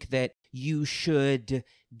think that you should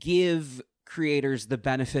give creators the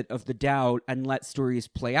benefit of the doubt and let stories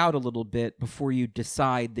play out a little bit before you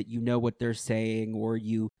decide that you know what they're saying or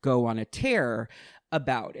you go on a tear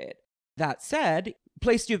about it. That said,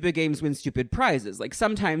 play stupid games, win stupid prizes. Like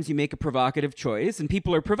sometimes you make a provocative choice and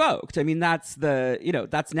people are provoked. I mean, that's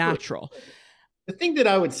that's natural. The thing that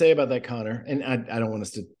I would say about that, Connor, and I don't want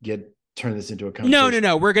us to turn this into a conversation.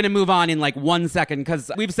 No. We're going to move on in like 1 second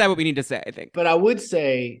because we've said what we need to say, I think. But I would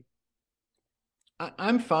say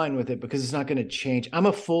I'm fine with it because it's not going to change. I'm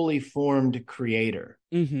a fully formed creator.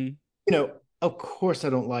 Mm-hmm. You know, of course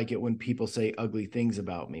I don't like it when people say ugly things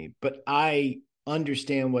about me, but I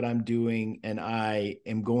understand what I'm doing and I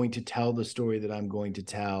am going to tell the story that I'm going to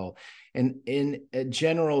tell. And in a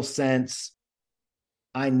general sense,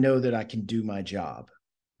 I know that I can do my job,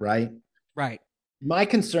 right? Right. My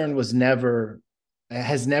concern has never,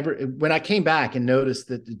 when I came back and noticed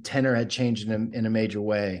that the tenor had changed in a major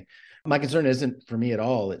way, my concern isn't for me at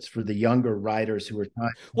all. It's for the younger writers who are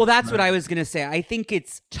trying. Well, that's what I was going to say. I think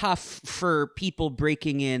it's tough for people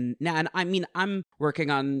breaking in now. And I mean, I'm working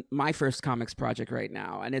on my first comics project right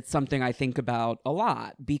now, and it's something I think about a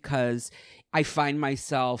lot because I find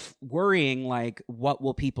myself worrying, like, what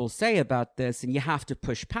will people say about this? And you have to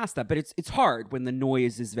push past that. But it's hard when the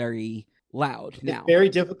noise is very loud now. It's very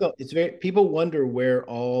difficult. People wonder where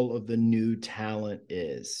all of the new talent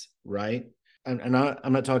is, right? And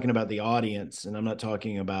I'm not talking about the audience, and I'm not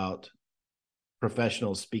talking about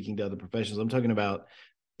professionals speaking to other professionals. I'm talking about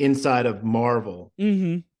inside of Marvel.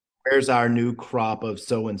 Mm-hmm. Where's our new crop of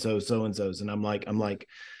so-and-so, so-and-sos? And I'm like,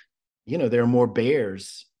 you know, there are more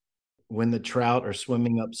bears when the trout are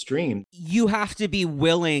swimming upstream. You have to be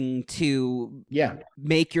willing to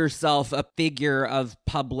make yourself a figure of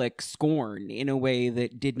public scorn in a way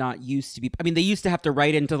that did not used to be. I mean, they used to have to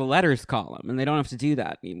write into the letters column, and they don't have to do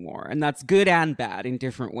that anymore. And that's good and bad in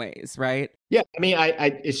different ways, right? Yeah, I mean,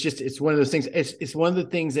 it's one of those things. It's one of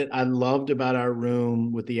the things that I loved about our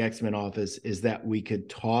room with the X-Men office is that we could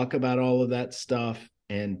talk about all of that stuff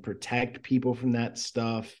and protect people from that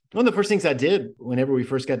stuff. One of the first things I did whenever we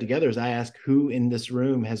first got together is I asked who in this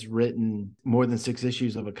room has written more than 6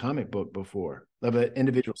 issues of a comic book before, of an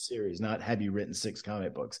individual series, not have you written 6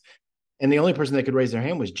 comic books. And the only person that could raise their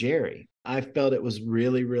hand was Jerry. I felt it was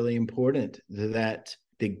really, really important that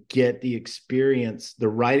they get the experience, the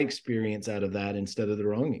right experience out of that instead of the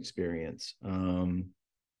wrong experience.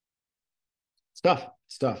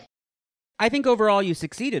 Stuff. I think overall you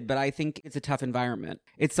succeeded, but I think it's a tough environment.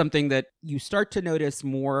 It's something that you start to notice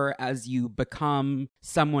more as you become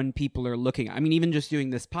someone people are looking at. I mean, even just doing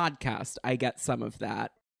this podcast, I get some of that.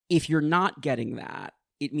 If you're not getting that,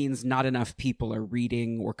 it means not enough people are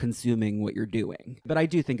reading or consuming what you're doing. But I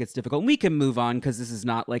do think it's difficult. We can move on because this is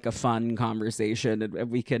not like a fun conversation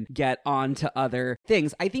and we can get on to other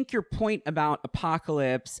things. I think your point about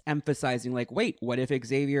Apocalypse emphasizing like, wait, what if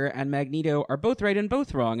Xavier and Magneto are both right and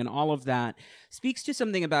both wrong? And all of that speaks to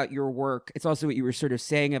something about your work. It's also what you were sort of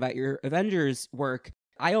saying about your Avengers work.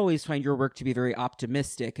 I always find your work to be very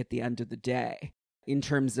optimistic at the end of the day, in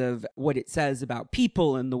terms of what it says about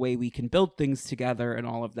people and the way we can build things together and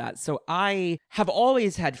all of that. So I have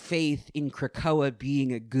always had faith in Krakoa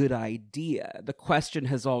being a good idea. The question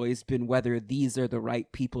has always been whether these are the right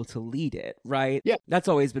people to lead it, right? Yeah. That's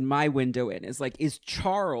always been my window in, is like, is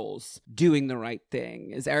Charles doing the right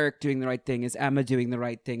thing? Is Eric doing the right thing? Is Emma doing the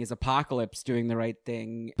right thing? Is Apocalypse doing the right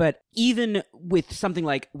thing? But even with something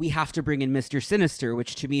like, we have to bring in Mr. Sinister,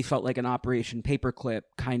 which to me felt like an Operation Paperclip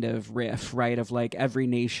kind of riff, right? Of like, every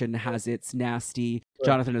nation has its nasty.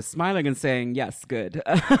 Jonathan is smiling and saying, yes, good.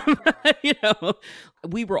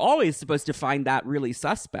 We were always supposed to find that really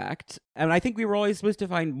suspect. And I think we were always supposed to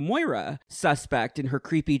find Moira suspect in her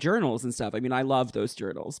creepy journals and stuff. I mean, I love those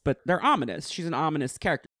journals, but they're ominous. She's an ominous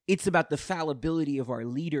character. It's about the fallibility of our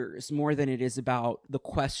leaders more than it is about the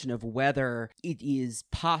question of whether it is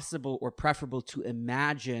possible or preferable to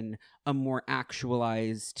imagine a more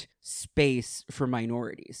actualized space for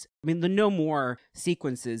minorities. I mean, the No More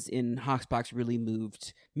sequences in Hoxpox really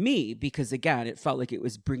moved me because, again, it felt like it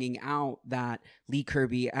was bringing out that Lee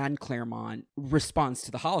Kirby and Claremont response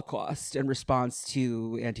to the Holocaust and response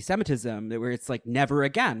to anti-Semitism, where it's like, never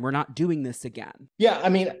again. We're not doing this again. Yeah, I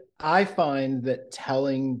mean, I find that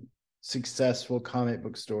telling successful comic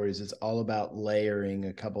book stories is all about layering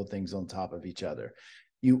a couple of things on top of each other.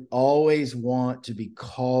 You always want to be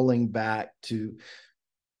calling back to,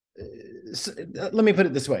 let me put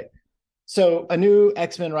it this way. So a new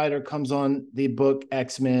X-Men writer comes on the book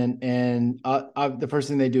X-Men, and the first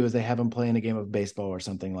thing they do is they have them playing a game of baseball or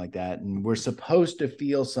something like that. And we're supposed to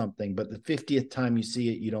feel something, but the 50th time you see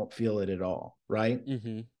it, you don't feel it at all, right?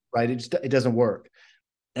 Mm-hmm. Right? It doesn't work.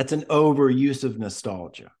 That's an overuse of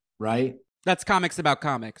nostalgia, right? That's comics about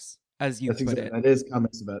comics, as you put it. That is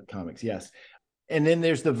comics about comics, yes. And then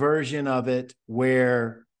there's the version of it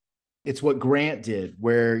where it's what Grant did,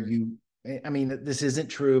 where I mean, this isn't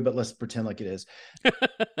true, but let's pretend like it is.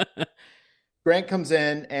 Grant comes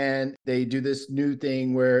in and they do this new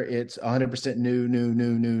thing where it's 100%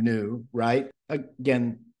 new, right?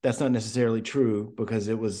 Again, that's not necessarily true because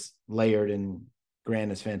it was layered and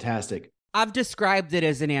Grant is fantastic. I've described it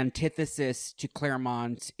as an antithesis to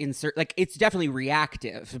Claremont like it's definitely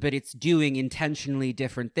reactive, but it's doing intentionally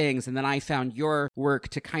different things. And then I found your work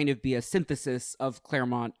to kind of be a synthesis of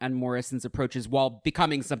Claremont and Morrison's approaches while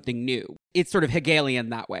becoming something new. It's sort of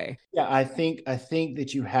Hegelian that way. Yeah, I think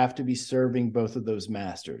that you have to be serving both of those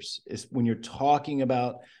masters. Is when you're talking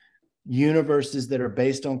about universes that are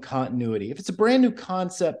based on continuity. If it's a brand new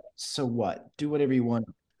concept, so what? Do whatever you want.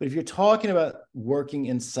 But if you're talking about working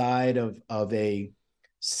inside of a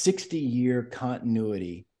 60-year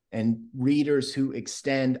continuity and readers who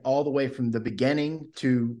extend all the way from the beginning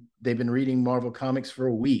to they've been reading Marvel Comics for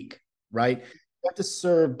a week, right? You have to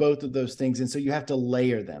serve both of those things. And so you have to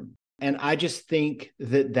layer them. And I just think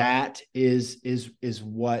that is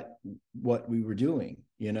what we were doing,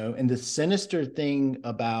 you know? And the sinister thing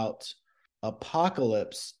about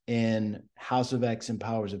Apocalypse in House of X and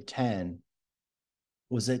Powers of 10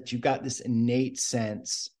 was that you got this innate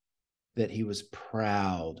sense that he was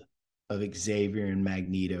proud of Xavier and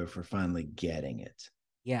Magneto for finally getting it.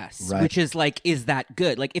 Yes, right? Which is like, is that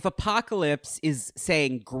good? Like, if Apocalypse is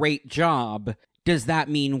saying great job, Does that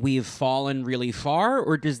mean we've fallen really far,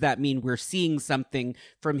 or does that mean we're seeing something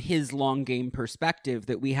from his long game perspective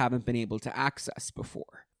that we haven't been able to access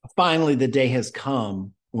before? Finally, the day has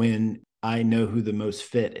come when I know who the most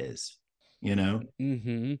fit is, you know?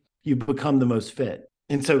 Mm-hmm. You become the most fit.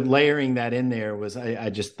 And so layering that in there was, I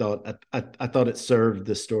just thought, I thought it served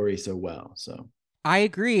the story so well. So I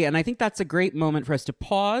agree, and I think that's a great moment for us to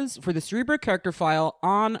pause for the Cerebro character file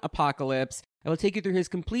on Apocalypse. I will take you through his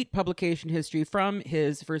complete publication history from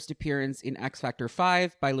his first appearance in X Factor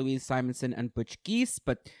 5 by Louise Simonson and Butch Geese,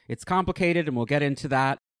 but it's complicated, and we'll get into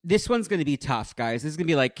that. This one's going to be tough, guys. This is going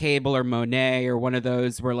to be like Cable or Monet or one of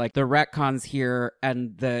those where like the retcons here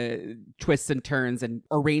and the twists and turns and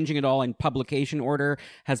arranging it all in publication order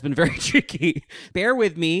has been very tricky. Bear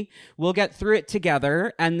with me. We'll get through it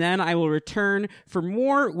together, and then I will return for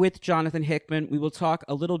more with Jonathan Hickman. We will talk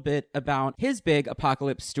a little bit about his big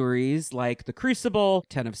Apocalypse stories like The Crucible,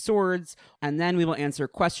 Ten of Swords, and then we will answer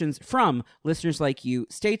questions from listeners like you.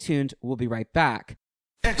 Stay tuned. We'll be right back.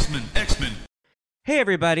 X-Men. Hey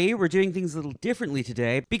everybody, we're doing things a little differently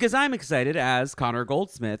today because I'm excited as Connor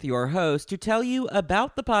Goldsmith, your host, to tell you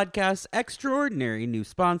about the podcast's extraordinary new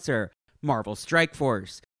sponsor, Marvel Strike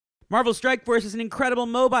Force. Marvel Strike Force is an incredible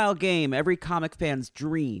mobile game, every comic fan's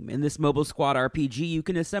dream. In this mobile squad RPG, you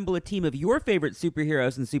can assemble a team of your favorite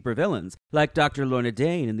superheroes and supervillains, like Dr. Lorna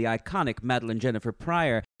Dane and the iconic Madeline Jennifer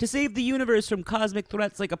Pryor, to save the universe from cosmic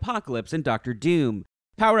threats like Apocalypse and Doctor Doom.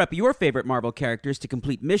 Power up your favorite Marvel characters to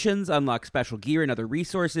complete missions, unlock special gear and other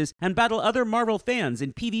resources, and battle other Marvel fans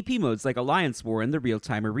in PvP modes like Alliance War and the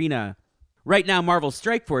Real-Time Arena. Right now, Marvel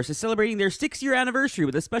Strike Force is celebrating their 6-year anniversary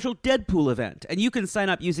with a special Deadpool event, and you can sign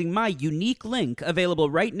up using my unique link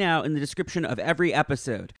available right now in the description of every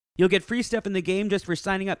episode. You'll get free stuff in the game just for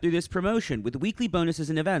signing up through this promotion, with weekly bonuses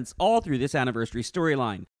and events all through this anniversary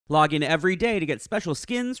storyline. Log in every day to get special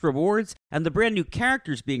skins, rewards, and the brand new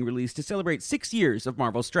characters being released to celebrate 6 years of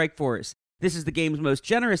Marvel Strike Force. This is the game's most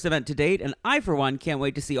generous event to date, and I, for one, can't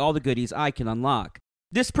wait to see all the goodies I can unlock.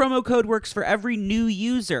 This promo code works for every new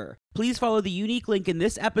user. Please follow the unique link in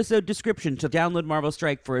this episode description to download Marvel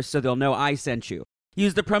Strike Force so they'll know I sent you.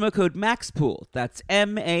 Use the promo code MAXPOOL, that's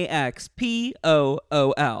MAXPOOL.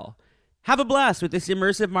 Have a blast with this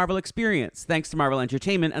immersive Marvel experience. Thanks to Marvel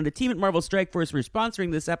Entertainment and the team at Marvel Strike Force for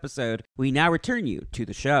sponsoring this episode. We now return you to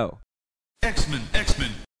the show. X-Men.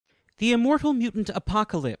 The immortal mutant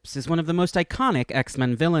Apocalypse is one of the most iconic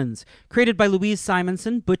X-Men villains. Created by Louise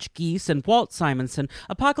Simonson, Butch Geese, and Walt Simonson,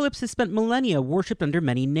 Apocalypse has spent millennia worshipped under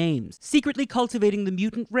many names, secretly cultivating the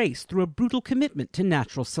mutant race through a brutal commitment to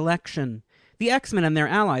natural selection. The X-Men and their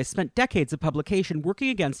allies spent decades of publication working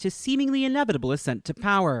against his seemingly inevitable ascent to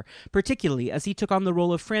power, particularly as he took on the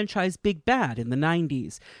role of franchise Big Bad in the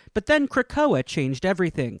 90s. But then Krakoa changed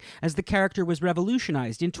everything, as the character was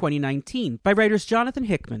revolutionized in 2019 by writers Jonathan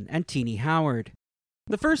Hickman and Teenie Howard.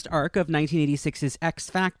 The first arc of 1986's X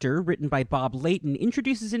Factor, written by Bob Layton,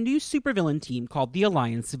 introduces a new supervillain team called the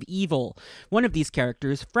Alliance of Evil. One of these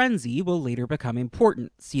characters, Frenzy, will later become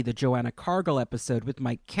important. See the Joanna Cargill episode with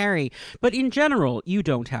Mike Carey. But in general, you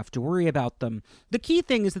don't have to worry about them. The key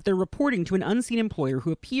thing is that they're reporting to an unseen employer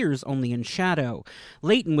who appears only in shadow.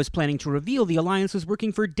 Layton was planning to reveal the Alliance was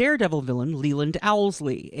working for Daredevil villain Leland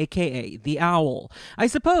Owlsley, a.k.a. the Owl. I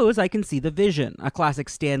suppose I can see the vision. A classic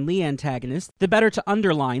Stan Lee antagonist, the better to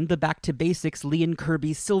underline the back-to-basics Lee and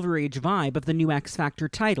Kirby Silver Age vibe of the new X Factor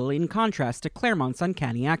title in contrast to Claremont's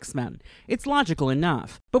Uncanny X-Men. It's logical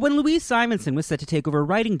enough. But when Louise Simonson was set to take over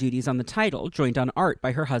writing duties on the title, joined on art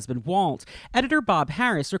by her husband Walt, editor Bob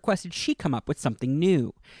Harris requested she come up with something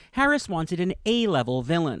new. Harris wanted an A-level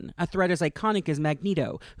villain, a threat as iconic as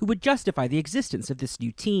Magneto, who would justify the existence of this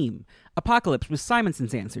new team. Apocalypse was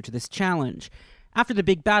Simonson's answer to this challenge. After the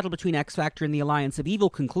big battle between X-Factor and the Alliance of Evil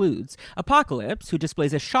concludes, Apocalypse, who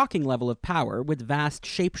displays a shocking level of power with vast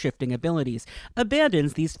shape-shifting abilities,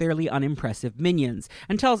 abandons these fairly unimpressive minions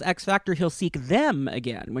and tells X-Factor he'll seek them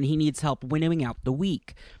again when he needs help winnowing out the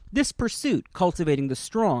weak. This pursuit, cultivating the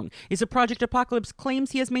strong, is a project Apocalypse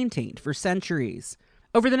claims he has maintained for centuries.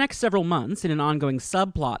 Over the next several months, in an ongoing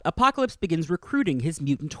subplot, Apocalypse begins recruiting his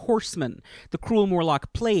mutant horsemen. The cruel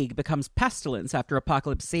Morlock Plague becomes Pestilence after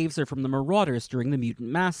Apocalypse saves her from the Marauders during the Mutant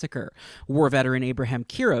Massacre. War veteran Abraham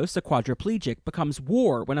Kiros, a quadriplegic, becomes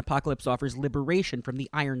War when Apocalypse offers liberation from the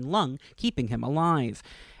Iron Lung, keeping him alive.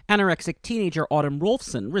 Anorexic teenager Autumn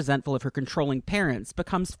Rolfson, resentful of her controlling parents,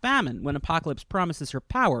 becomes Famine when Apocalypse promises her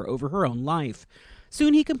power over her own life.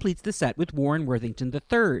 Soon he completes the set with Warren Worthington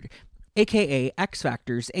III, a.k.a. X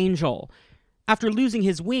Factor's Angel. After losing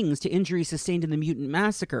his wings to injuries sustained in the mutant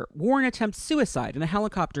massacre, Warren attempts suicide in a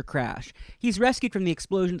helicopter crash. He's rescued from the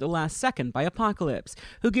explosion at the last second by Apocalypse,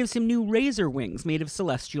 who gives him new razor wings made of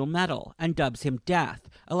celestial metal and dubs him Death,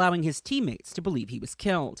 allowing his teammates to believe he was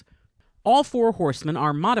killed. All 4 horsemen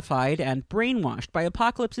are modified and brainwashed by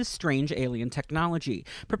Apocalypse's strange alien technology,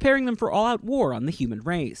 preparing them for all-out war on the human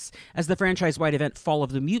race. As the franchise-wide event Fall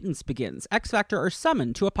of the Mutants begins, X-Factor are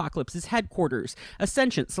summoned to Apocalypse's headquarters, a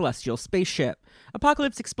sentient celestial spaceship.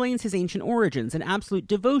 Apocalypse explains his ancient origins and absolute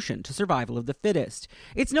devotion to survival of the fittest.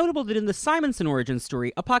 It's notable that in the Simonson origin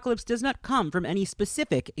story, Apocalypse does not come from any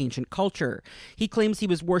specific ancient culture. He claims he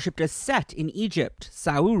was worshipped as Set in Egypt,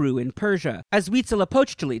 Sauru in Persia, as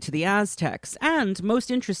Huitzilopochtli to the Aztecs, and,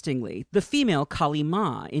 most interestingly, the female Kali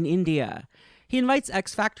Ma in India. He invites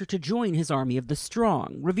X-Factor to join his army of the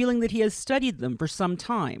strong, revealing that he has studied them for some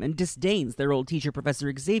time and disdains their old teacher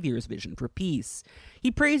Professor Xavier's vision for peace.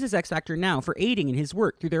 He praises X-Factor now for aiding in his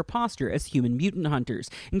work through their posture as human mutant hunters,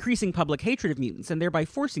 increasing public hatred of mutants and thereby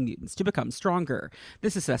forcing mutants to become stronger.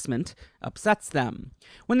 This assessment upsets them.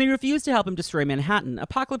 When they refuse to help him destroy Manhattan,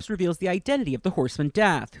 Apocalypse reveals the identity of the Horseman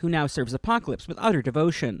Death, who now serves Apocalypse with utter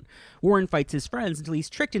devotion. Warren fights his friends until he's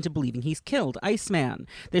tricked into believing he's killed Iceman.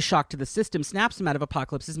 This shock to the system snaps him out of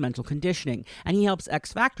Apocalypse's mental conditioning, and he helps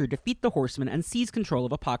X-Factor defeat the Horseman and seize control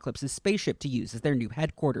of Apocalypse's spaceship to use as their new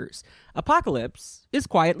headquarters. Apocalypse is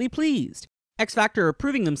quietly pleased. X-Factor are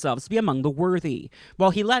proving themselves to be among the worthy.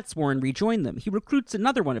 While he lets Warren rejoin them, he recruits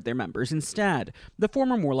another one of their members instead, the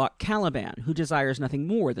former Morlock Caliban, who desires nothing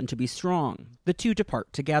more than to be strong. The two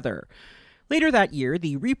depart together. Later that year,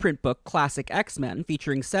 the reprint book Classic X-Men,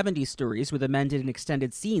 featuring 70 stories with amended and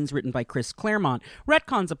extended scenes written by Chris Claremont,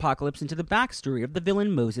 retcons Apocalypse into the backstory of the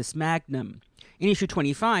villain Moses Magnum. In issue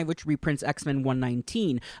 25, which reprints X-Men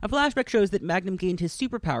 119, a flashback shows that Magnum gained his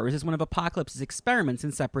superpowers as one of Apocalypse's experiments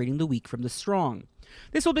in separating the weak from the strong.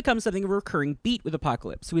 This will become something of a recurring beat with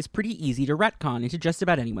Apocalypse, who is pretty easy to retcon into just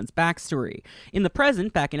about anyone's backstory. In the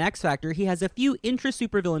present, back in X-Factor, he has a few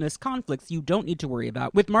intra-supervillainous conflicts you don't need to worry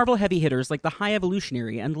about with Marvel heavy hitters like the High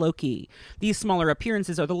Evolutionary and Loki. These smaller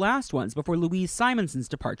appearances are the last ones before Louise Simonson's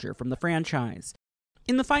departure from the franchise.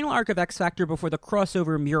 In the final arc of X-Factor before the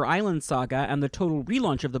crossover Muir Island saga and the total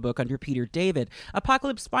relaunch of the book under Peter David,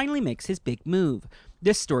 Apocalypse finally makes his big move.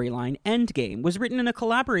 This storyline, Endgame, was written in a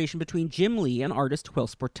collaboration between Jim Lee and artist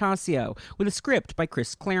Whilce Portacio, with a script by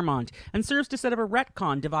Chris Claremont, and serves to set up a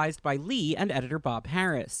retcon devised by Lee and editor Bob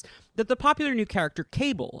Harris. That the popular new character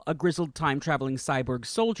Cable, a grizzled time-traveling cyborg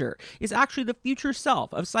soldier, is actually the future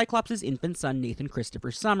self of Cyclops' infant son Nathan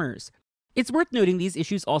Christopher Summers. It's worth noting these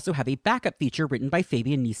issues also have a backup feature written by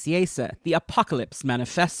Fabian Nicieza, the Apocalypse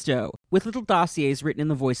Manifesto, with little dossiers written in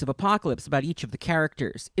the voice of Apocalypse about each of the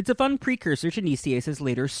characters. It's a fun precursor to Nicieza's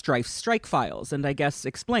later Strife Strike Files, and I guess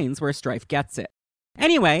explains where Strife gets it.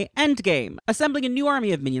 Anyway, Endgame. Assembling a new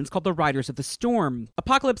army of minions called the Riders of the Storm,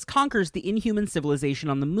 Apocalypse conquers the inhuman civilization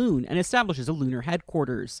on the moon and establishes a lunar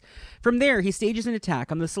headquarters. From there, he stages an attack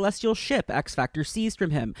on the celestial ship X-Factor seized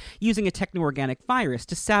from him, using a techno-organic virus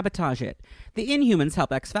to sabotage it. The Inhumans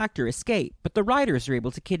help X-Factor escape, but the Riders are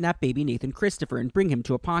able to kidnap baby Nathan Christopher and bring him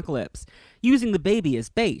to Apocalypse. Using the baby as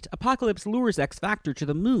bait, Apocalypse lures X-Factor to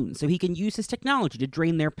the moon so he can use his technology to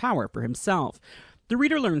drain their power for himself. The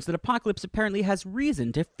reader learns that Apocalypse apparently has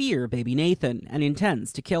reason to fear baby Nathan and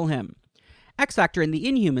intends to kill him. X-Factor and the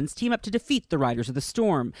Inhumans team up to defeat the Riders of the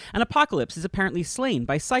Storm, and Apocalypse is apparently slain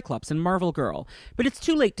by Cyclops and Marvel Girl, but it's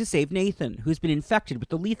too late to save Nathan, who's been infected with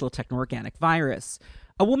the lethal techno-organic virus.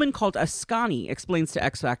 A woman called Ascani explains to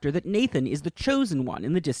X-Factor that Nathan is the chosen one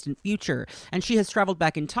in the distant future, and she has traveled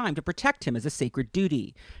back in time to protect him as a sacred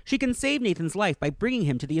duty. She can save Nathan's life by bringing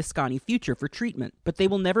him to the Ascani future for treatment, but they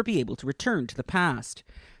will never be able to return to the past.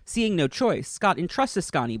 Seeing no choice, Scott entrusts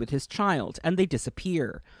Ascani with his child, and they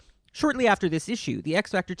disappear. Shortly after this issue, the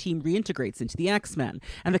X-Factor team reintegrates into the X-Men,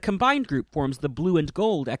 and the combined group forms the Blue and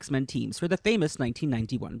Gold X-Men teams for the famous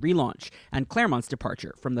 1991 relaunch, and Claremont's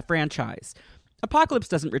departure from the franchise. Apocalypse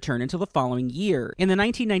doesn't return until the following year, in the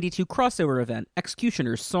 1992 crossover event,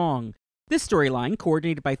 Executioner's Song. This storyline,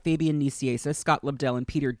 coordinated by Fabian Nicieza, Scott Lobdell, and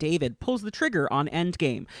Peter David, pulls the trigger on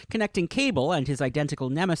Endgame, connecting Cable and his identical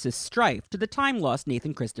nemesis Strife to the time-lost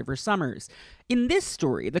Nathan Christopher Summers. In this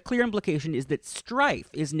story, the clear implication is that Strife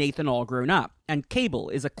is Nathan all grown up, and Cable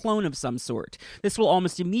is a clone of some sort. This will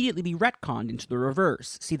almost immediately be retconned into the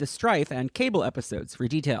reverse. See the Strife and Cable episodes for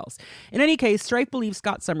details. In any case, Strife believes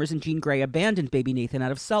Scott Summers and Jean Grey abandoned baby Nathan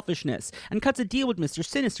out of selfishness, and cuts a deal with Mr.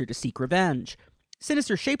 Sinister to seek revenge.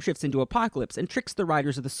 Sinister shapeshifts into Apocalypse and tricks the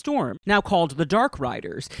Riders of the Storm, now called the Dark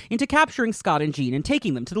Riders, into capturing Scott and Jean and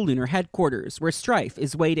taking them to the lunar headquarters, where Strife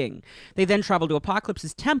is waiting. They then travel to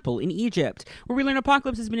Apocalypse's temple in Egypt, where we learn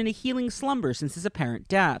Apocalypse has been in a healing slumber since his apparent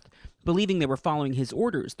death. Believing they were following his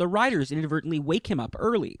orders, the Riders inadvertently wake him up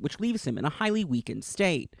early, which leaves him in a highly weakened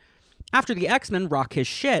state. After the X-Men rock his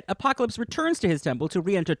shit, Apocalypse returns to his temple to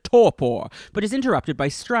re-enter torpor, but is interrupted by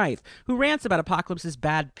Strife, who rants about Apocalypse's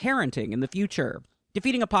bad parenting in the future.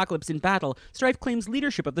 Defeating Apocalypse in battle, Strife claims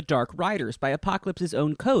leadership of the Dark Riders by Apocalypse's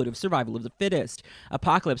own code of survival of the fittest.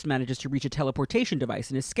 Apocalypse manages to reach a teleportation device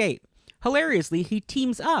and escape. Hilariously, he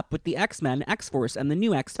teams up with the X-Men, X-Force, and the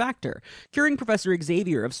new X-Factor, curing Professor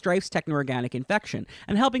Xavier of Strife's techno-organic infection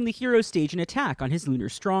and helping the heroes stage an attack on his lunar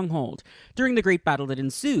stronghold. During the great battle that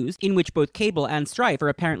ensues, in which both Cable and Strife are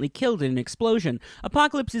apparently killed in an explosion,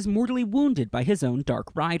 Apocalypse is mortally wounded by his own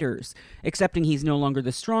Dark Riders. Accepting he's no longer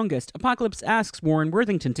the strongest, Apocalypse asks Warren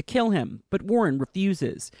Worthington to kill him, but Warren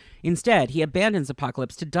refuses. Instead, he abandons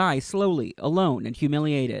Apocalypse to die slowly, alone and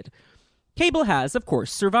humiliated. Cable has, of course,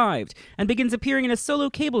 survived, and begins appearing in a solo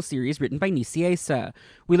Cable series written by Nicieza.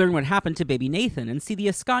 We learn what happened to baby Nathan and see the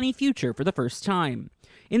Askani future for the first time.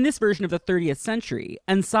 In this version of the 30th century,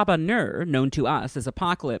 Sabah, known to us as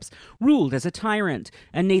Apocalypse, ruled as a tyrant,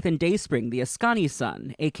 and Nathan Dayspring, the Askani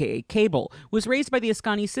son, aka Cable, was raised by the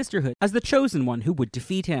Askani sisterhood as the chosen one who would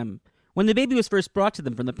defeat him. When the baby was first brought to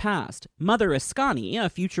them from the past, Mother Askani, a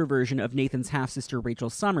future version of Nathan's half-sister Rachel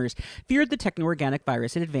Summers, feared the techno-organic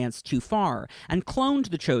virus had advanced too far, and cloned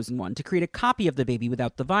the Chosen One to create a copy of the baby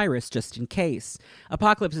without the virus, just in case.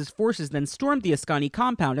 Apocalypse's forces then stormed the Askani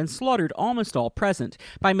compound and slaughtered almost all present,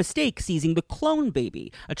 by mistake seizing the clone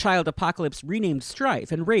baby, a child Apocalypse renamed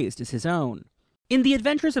Strife and raised as his own. In The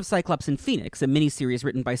Adventures of Cyclops and Phoenix, a miniseries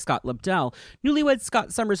written by Scott Lobdell, newlyweds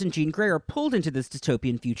Scott Summers and Jean Grey are pulled into this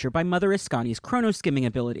dystopian future by Mother Askani's chrono-skimming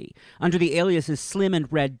ability. Under the aliases Slim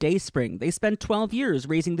and Red Dayspring, they spend 12 years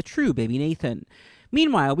raising the true baby Nathan.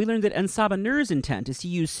 Meanwhile, we learn that Sabah Nur's intent is to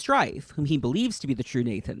use Strife, whom he believes to be the true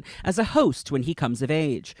Nathan, as a host when he comes of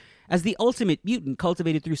age. As the ultimate mutant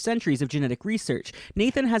cultivated through centuries of genetic research,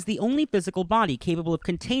 Nathan has the only physical body capable of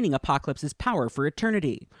containing Apocalypse's power for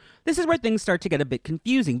eternity. This is where things start to get a bit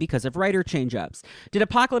confusing because of writer change-ups. Did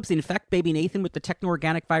Apocalypse infect baby Nathan with the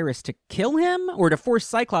techno-organic virus to kill him, or to force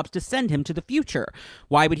Cyclops to send him to the future?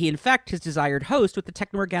 Why would he infect his desired host with the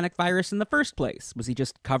techno-organic virus in the first place? Was he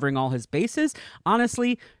just covering all his bases?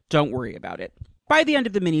 Honestly, don't worry about it. By the end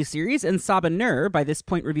of the miniseries, Sabah Nur, by this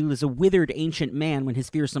point revealed as a withered ancient man when his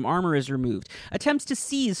fearsome armor is removed, attempts to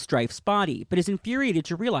seize Strife's body, but is infuriated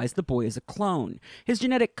to realize the boy is a clone. His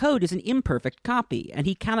genetic code is an imperfect copy, and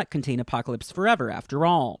he cannot contain Apocalypse forever after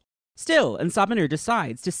all. Still, Sabah Nur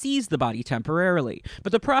decides to seize the body temporarily,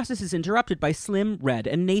 but the process is interrupted by Slim, Red,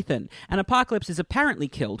 and Nathan, and Apocalypse is apparently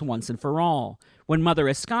killed once and for all. When Mother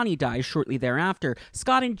Askani dies shortly thereafter,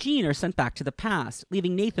 Scott and Jean are sent back to the past,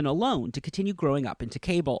 leaving Nathan alone to continue growing up into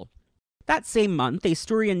Cable. That same month, a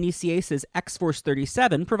story in Nicieza's X-Force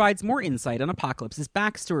 37 provides more insight on Apocalypse's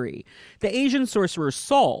backstory. The Asian sorcerer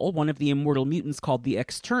Saul, one of the immortal mutants called the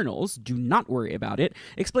Externals, do not worry about it,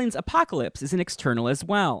 explains Apocalypse is an external as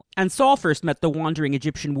well. And Saul first met the wandering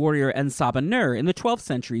Egyptian warrior Sabah Nur in the 12th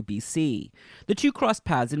century BC. The two crossed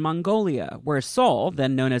paths in Mongolia, where Saul,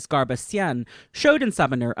 then known as Garbasian, showed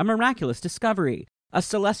Sabah Nur a miraculous discovery, a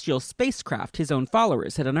celestial spacecraft his own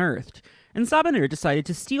followers had unearthed. And Sabah Nur decided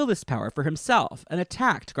to steal this power for himself and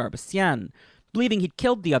attacked Garbasian. Believing he'd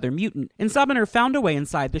killed the other mutant, Sabah Nur found a way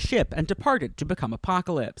inside the ship and departed to become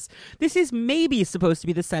Apocalypse. This is maybe supposed to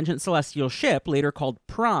be the sentient celestial ship, later called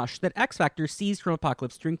Prash, that X-Factor seized from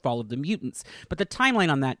Apocalypse during Fall of the Mutants, but the timeline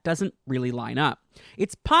on that doesn't really line up.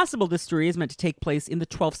 It's possible this story is meant to take place in the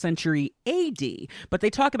 12th century AD, but they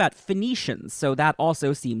talk about Phoenicians, so that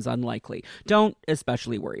also seems unlikely. Don't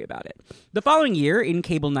especially worry about it. The following year, in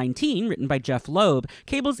Cable 19, written by Jeff Loeb,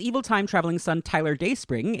 Cable's evil time-traveling son Tyler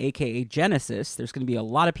Dayspring, aka Genesis — there's going to be a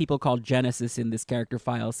lot of people called Genesis in this character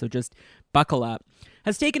file, so just buckle up —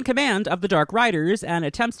 has taken command of the Dark Riders and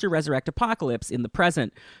attempts to resurrect Apocalypse in the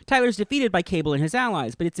present. Tyler's defeated by Cable and his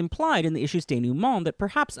allies, but it's implied in the issue's denouement that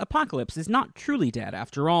perhaps Apocalypse is not truly dead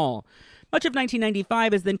after all. Much of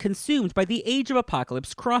 1995 is then consumed by the Age of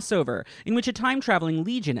Apocalypse crossover, in which a time-traveling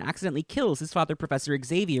Legion accidentally kills his father Professor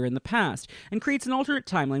Xavier in the past, and creates an alternate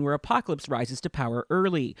timeline where Apocalypse rises to power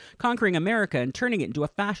early, conquering America and turning it into a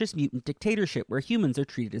fascist mutant dictatorship where humans are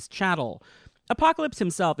treated as chattel. Apocalypse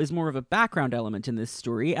himself is more of a background element in this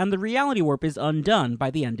story, and the reality warp is undone by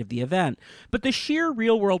the end of the event. But the sheer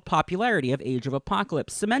real-world popularity of Age of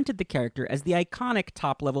Apocalypse cemented the character as the iconic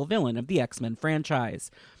top-level villain of the X-Men franchise.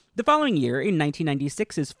 The following year, in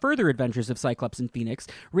 1996, is Further Adventures of Cyclops and Phoenix,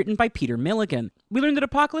 written by Peter Milligan. We learn that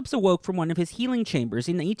Apocalypse awoke from one of his healing chambers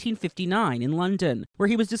in 1859 in London, where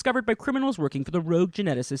he was discovered by criminals working for the rogue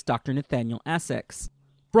geneticist Dr. Nathaniel Essex.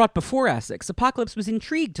 Brought before Essex, Apocalypse was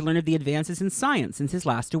intrigued to learn of the advances in science since his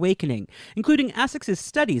last awakening, including Essex's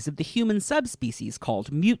studies of the human subspecies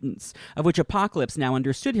called mutants, of which Apocalypse now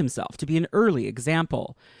understood himself to be an early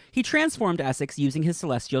example. He transformed Essex using his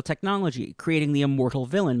celestial technology, creating the immortal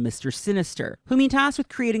villain Mr. Sinister, whom he tasked with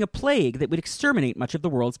creating a plague that would exterminate much of the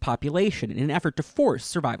world's population in an effort to force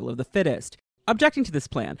survival of the fittest. Objecting to this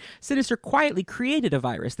plan, Sinister quietly created a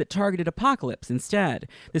virus that targeted Apocalypse instead.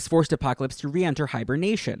 This forced Apocalypse to re-enter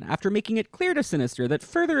hibernation, after making it clear to Sinister that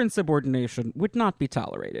further insubordination would not be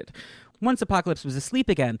tolerated. Once Apocalypse was asleep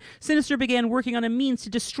again, Sinister began working on a means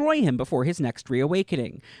to destroy him before his next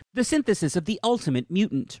reawakening. The synthesis of the ultimate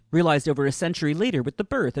mutant, realized over a century later with the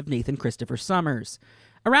birth of Nathan Christopher Summers.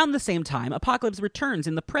 Around the same time, Apocalypse returns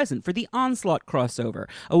in the present for the Onslaught crossover,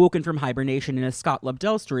 awoken from hibernation in a Scott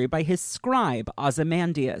Lobdell story by his scribe,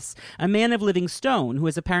 Ozymandias, a man of living stone who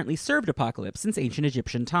has apparently served Apocalypse since ancient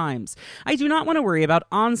Egyptian times. I do not want to worry about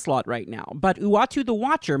Onslaught right now, but Uatu the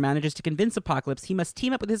Watcher manages to convince Apocalypse he must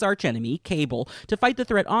team up with his archenemy, Cable, to fight the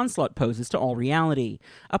threat Onslaught poses to all reality.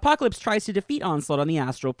 Apocalypse tries to defeat Onslaught on the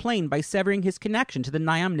astral plane by severing his connection to the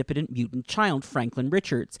nigh-omnipotent mutant child Franklin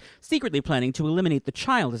Richards, secretly planning to eliminate the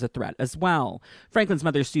child as a threat as well. Franklin's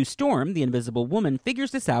mother, Sue Storm, the Invisible Woman,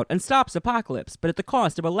 figures this out and stops Apocalypse, but at the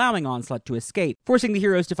cost of allowing Onslaught to escape, forcing the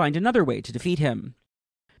heroes to find another way to defeat him.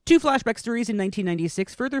 Two flashback stories in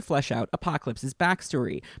 1996 further flesh out Apocalypse's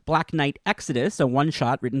backstory. Black Knight Exodus, a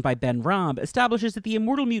one-shot written by Ben Robb, establishes that the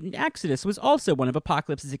immortal mutant Exodus was also one of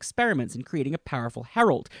Apocalypse's experiments in creating a powerful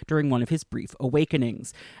herald during one of his brief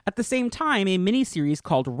awakenings. At the same time, a miniseries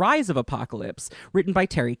called Rise of Apocalypse, written by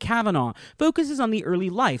Terry Kavanagh, focuses on the early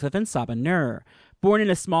life of Sabah Nur. Born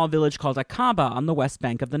in a small village called Akaba on the west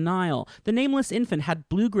bank of the Nile, the nameless infant had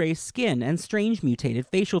blue-gray skin and strange mutated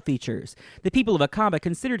facial features. The people of Akaba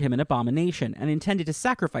considered him an abomination and intended to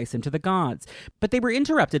sacrifice him to the gods, but they were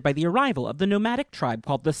interrupted by the arrival of the nomadic tribe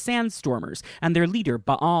called the Sandstormers and their leader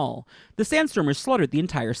Baal. The Sandstormers slaughtered the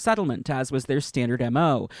entire settlement, as was their standard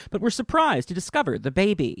MO, but were surprised to discover the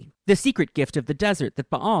baby, the secret gift of the desert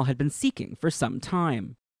that Baal had been seeking for some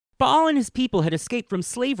time. Baal and his people had escaped from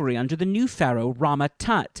slavery under the new pharaoh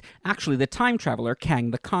Rama-Tut, actually the time traveler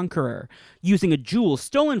Kang the Conqueror. Using a jewel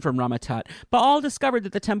stolen from Rama-Tut, Baal discovered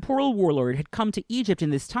that the temporal warlord had come to Egypt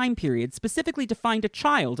in this time period specifically to find a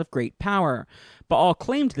child of great power. Baal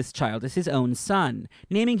claimed this child as his own son,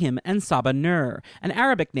 naming him Sabah Nur, an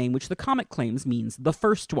Arabic name which the comic claims means the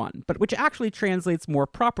first one, but which actually translates more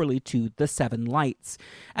properly to the Seven Lights.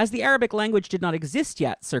 As the Arabic language did not exist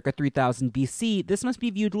yet, circa 3000 BC, this must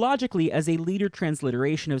be viewed logically as a later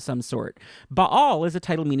transliteration of some sort. Baal is a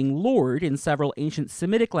title meaning Lord in several ancient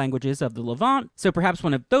Semitic languages of the Levant, so perhaps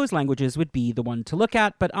one of those languages would be the one to look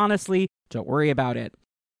at, but honestly, don't worry about it.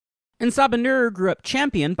 Sabah Nur grew up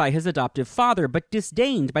championed by his adoptive father, but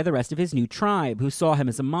disdained by the rest of his new tribe, who saw him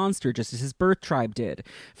as a monster just as his birth tribe did.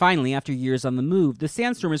 Finally, after years on the move, the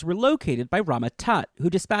Sandstormers were located by Rama-Tut, who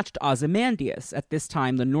dispatched Ozymandias, at this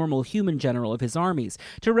time the normal human general of his armies,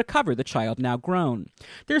 to recover the child now grown.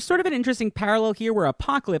 There's sort of an interesting parallel here where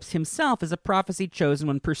Apocalypse himself is a prophesied chosen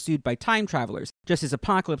one pursued by time travelers, just as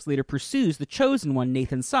Apocalypse later pursues the chosen one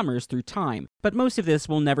Nathan Summers through time. But most of this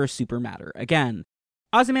will never super matter again.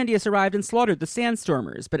 Ozymandias arrived and slaughtered the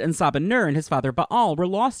Sandstormers, but Sabah Nur and his father Baal were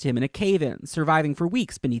lost to him in a cave-in, surviving for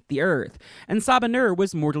weeks beneath the earth. Sabah Nur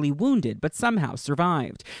was mortally wounded, but somehow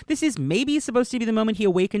survived. This is maybe supposed to be the moment he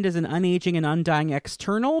awakened as an unaging and undying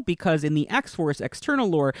external, because in the X-Force external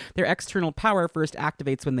lore, their external power first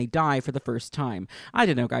activates when they die for the first time. I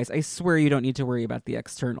don't know, guys. I swear you don't need to worry about the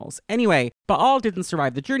externals. Anyway, Baal didn't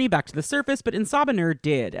survive the journey back to the surface, but Sabah Nur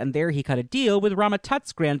did, and there he cut a deal with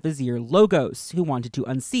Rama-Tut's Grand Vizier Logos, who wanted to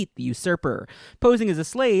unseat the usurper. Posing as a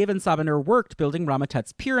slave, Sabah Nur worked building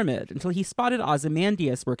Rama-Tut's pyramid until he spotted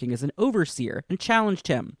Ozymandias working as an overseer and challenged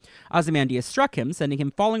him. Ozymandias struck him, sending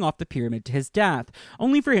him falling off the pyramid to his death,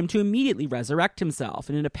 only for him to immediately resurrect himself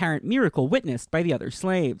in an apparent miracle witnessed by the other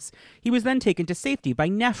slaves. He was then taken to safety by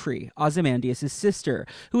Nefri, Ozymandias' sister,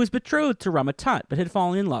 who was betrothed to Rama-Tut but had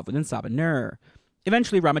fallen in love with Sabah Nur.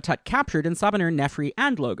 Eventually, Rama-Tut captured Sabah Nur, Nefri,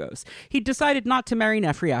 and Logos. He'd decided not to marry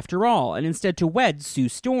Nefri after all, and instead to wed Sue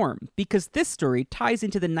Storm, because this story ties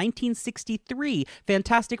into the 1963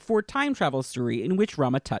 Fantastic Four time travel story in which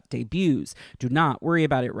Rama-Tut debuts. Do not worry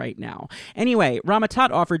about it right now. Anyway,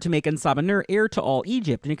 Rama-Tut offered to make Sabah Nur heir to all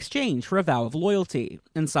Egypt in exchange for a vow of loyalty.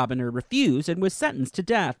 Sabah Nur refused and was sentenced to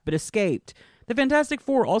death, but escaped. The Fantastic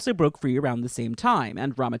Four also broke free around the same time,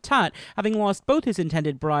 and Rama-Tut, having lost both his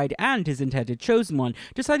intended bride and his intended chosen one,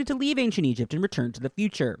 decided to leave ancient Egypt and return to the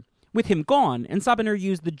future. With him gone, Sabah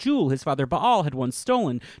used the jewel his father Baal had once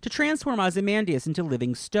stolen to transform Ozymandias into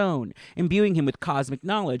living stone, imbuing him with cosmic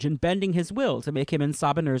knowledge and bending his will to make him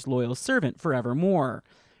Sabah's loyal servant forevermore.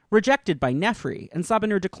 Rejected by Nefri,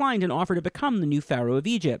 Sabah declined an offer to become the new pharaoh of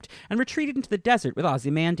Egypt and retreated into the desert with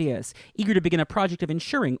Ozymandias, eager to begin a project of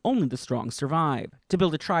ensuring only the strong survive, to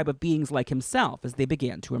build a tribe of beings like himself as they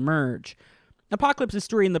began to emerge. Apocalypse's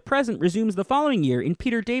story in the present resumes the following year in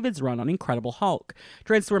Peter David's run on Incredible Hulk.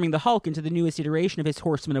 Transforming the Hulk into the newest iteration of his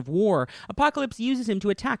Horsemen of War, Apocalypse uses him to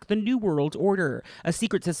attack the New World Order, a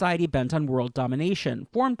secret society bent on world domination,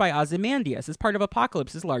 formed by Ozymandias as part of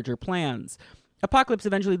Apocalypse's larger plans. Apocalypse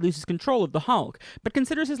eventually loses control of the Hulk, but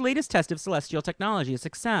considers his latest test of celestial technology a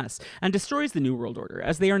success, and destroys the New World Order,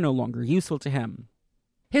 as they are no longer useful to him.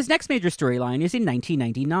 His next major storyline is in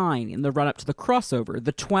 1999, in the run-up to the crossover,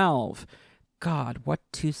 The 12. God, what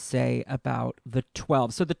to say about The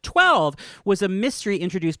 12? So The 12 was a mystery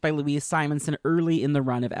introduced by Louise Simonson early in the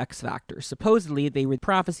run of X Factor. Supposedly, they were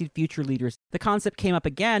prophesied future leaders. The concept came up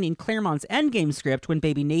again in Claremont's Endgame script when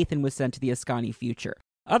baby Nathan was sent to the Askani future.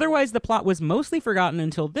 Otherwise, the plot was mostly forgotten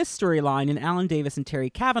until this storyline in Alan Davis and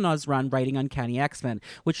Terry Kavanagh's run writing Uncanny X-Men,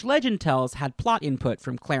 which legend tells had plot input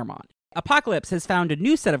from Claremont. Apocalypse has found a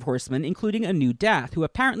new set of horsemen, including a new Death, who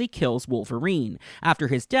apparently kills Wolverine. After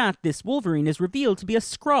his death, this Wolverine is revealed to be a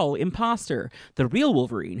Skrull imposter. The real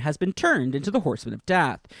Wolverine has been turned into the Horseman of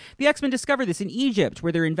Death. The X-Men discover this in Egypt,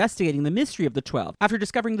 where they're investigating the mystery of the 12, after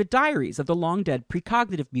discovering the diaries of the long-dead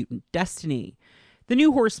precognitive mutant Destiny. The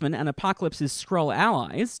new Horsemen and Apocalypse's Skrull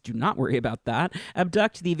allies, do not worry about that,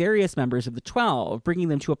 abduct the various members of the 12, bringing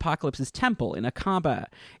them to Apocalypse's temple in Akaba.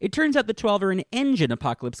 It turns out the 12 are an engine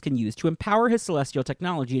Apocalypse can use to empower his celestial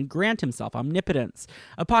technology and grant himself omnipotence.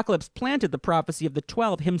 Apocalypse planted the prophecy of the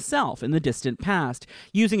 12 himself in the distant past,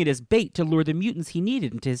 using it as bait to lure the mutants he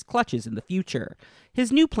needed into his clutches in the future.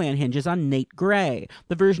 His new plan hinges on Nate Gray,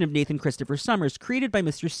 the version of Nathan Christopher Summers created by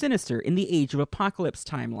Mr. Sinister in the Age of Apocalypse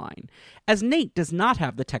timeline. As Nate does not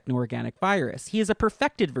have the techno-organic virus, he is a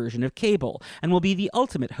perfected version of Cable, and will be the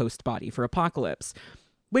ultimate host body for Apocalypse.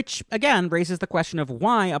 Which, again, raises the question of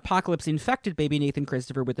why Apocalypse infected baby Nathan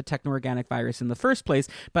Christopher with the techno-organic virus in the first place,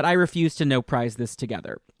 but I refuse to no-prize this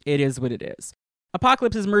together. It is what it is.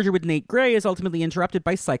 Apocalypse's merger with Nate Gray is ultimately interrupted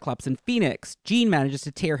by Cyclops and Phoenix. Jean manages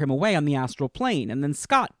to tear him away on the astral plane, and then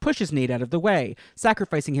Scott pushes Nate out of the way,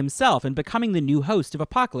 sacrificing himself and becoming the new host of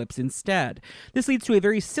Apocalypse instead. This leads to a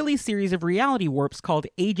very silly series of reality warps called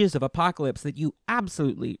Ages of Apocalypse that you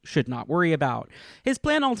absolutely should not worry about. His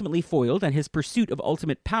plan ultimately foiled, and his pursuit of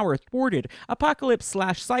ultimate power thwarted,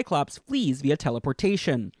 Apocalypse/Cyclops flees via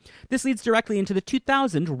teleportation. This leads directly into the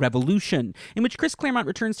 2000 Revolution, in which Chris Claremont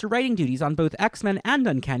returns to writing duties on both X-Men and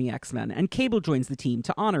Uncanny X-Men, and Cable joins the team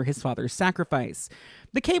to honor his father's sacrifice.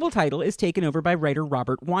 The Cable title is taken over by writer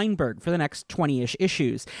Robert Weinberg for the next 20-ish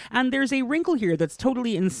issues, and there's a wrinkle here that's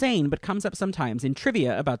totally insane but comes up sometimes in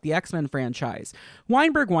trivia about the X-Men franchise.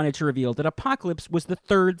 Weinberg wanted to reveal that Apocalypse was the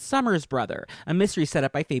third Summers brother, a mystery set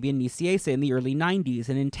up by Fabian Nicieza in the early 90s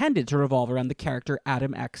and intended to revolve around the character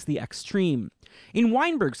Adam X the Extreme. In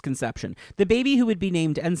Weinberg's conception, the baby who would be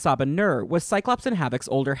named Sabah Nur was Cyclops and Havoc's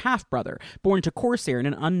older half-brother, born to Corsair and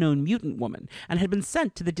an unknown mutant woman, and had been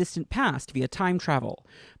sent to the distant past via time travel.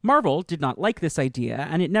 Marvel did not like this idea,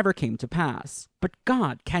 and it never came to pass. But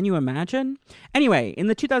God, can you imagine? Anyway, in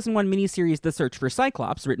the 2001 miniseries The Search for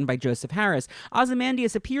Cyclops, written by Joseph Harris,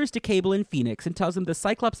 Ozymandias appears to Cable and Phoenix and tells them the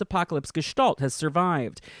Cyclops Apocalypse Gestalt has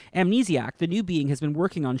survived. Amnesiac, the new being, has been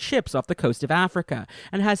working on ships off the coast of Africa,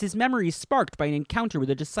 and has his memories sparked by an encounter with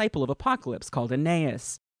a disciple of Apocalypse called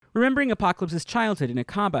Aeneas. Remembering Apocalypse's childhood in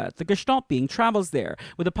Akaba, the Gestalt being travels there,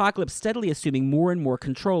 with Apocalypse steadily assuming more and more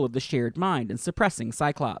control of the shared mind and suppressing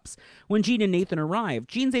Cyclops. When Jean and Nathan arrive,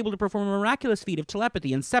 Jean's able to perform a miraculous feat of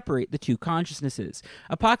telepathy and separate the two consciousnesses.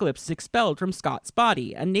 Apocalypse is expelled from Scott's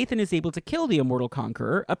body, and Nathan is able to kill the immortal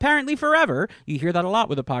conqueror, apparently forever, you hear that a lot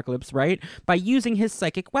with Apocalypse, right, by using his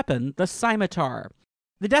psychic weapon, the Scimitar.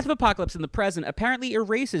 The death of Apocalypse in the present apparently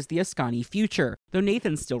erases the Askani future, though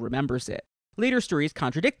Nathan still remembers it. Later stories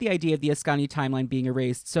contradict the idea of the Askani timeline being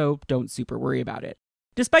erased, so don't super worry about it.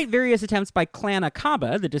 Despite various attempts by Clan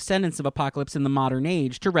Akaba, the descendants of Apocalypse in the modern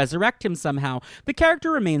age, to resurrect him somehow, the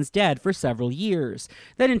character remains dead for several years.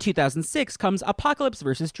 Then in 2006 comes Apocalypse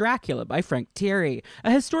vs. Dracula by Frank Thierry,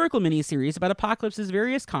 a historical miniseries about Apocalypse's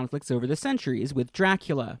various conflicts over the centuries with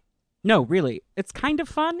Dracula. No, really, it's kind of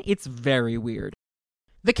fun, it's very weird.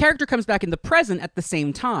 The character comes back in the present at the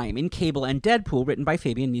same time, in Cable and Deadpool, written by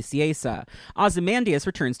Fabian Nicieza. Ozymandias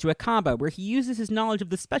returns to Akaba, where he uses his knowledge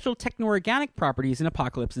of the special techno-organic properties in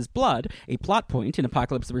Apocalypse's blood, a plot point in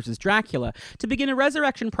Apocalypse vs. Dracula, to begin a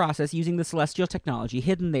resurrection process using the celestial technology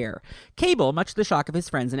hidden there. Cable, much to the shock of his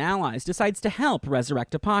friends and allies, decides to help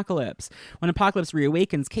resurrect Apocalypse. When Apocalypse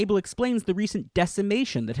reawakens, Cable explains the recent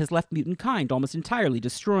decimation that has left mutant kind almost entirely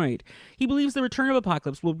destroyed. He believes the return of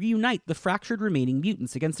Apocalypse will reunite the fractured remaining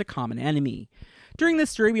mutants against a common enemy. During this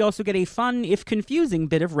story, we also get a fun, if confusing,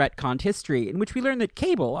 bit of retconned history, in which we learn that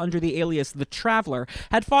Cable, under the alias The Traveler,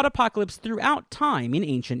 had fought Apocalypse throughout time in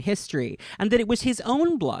ancient history, and that it was his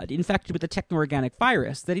own blood, infected with the techno-organic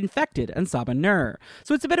virus, that infected Sabah Nur.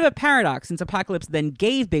 So it's a bit of a paradox, since Apocalypse then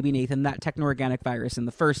gave Baby Nathan that techno-organic virus in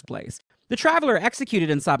the first place. The Traveler executed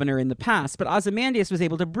Sabah Nur in the past, but Ozymandias was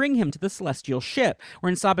able to bring him to the celestial ship,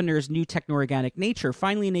 where Sabah Nur's new techno-organic nature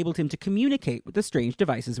finally enabled him to communicate with the strange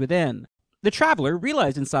devices within. The Traveler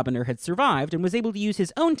realized Sabah Nur had survived and was able to use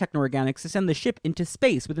his own techno-organics to send the ship into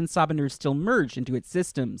space with Sabah Nur still merged into its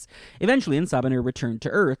systems. Eventually, Sabah Nur returned to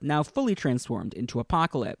Earth, now fully transformed into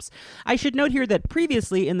Apocalypse. I should note here that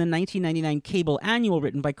previously in the 1999 Cable Annual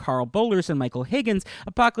written by Carl Bollers and Michael Higgins,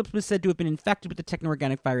 Apocalypse was said to have been infected with the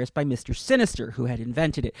techno-organic virus by Mr. Sinister, who had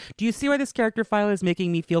invented it. Do you see why this character file is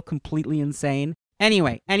making me feel completely insane?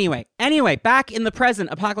 Anyway, back in the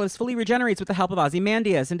present, Apocalypse fully regenerates with the help of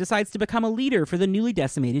Ozymandias and decides to become a leader for the newly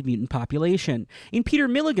decimated mutant population. In Peter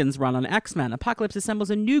Milligan's run on X-Men, Apocalypse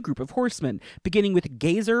assembles a new group of horsemen, beginning with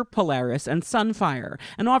Gazer, Polaris, and Sunfire,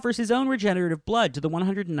 and offers his own regenerative blood to the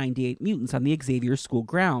 198 mutants on the Xavier School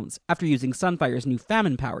grounds, after using Sunfire's new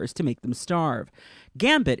famine powers to make them starve.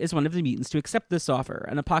 Gambit is one of the mutants to accept this offer,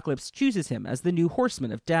 and Apocalypse chooses him as the new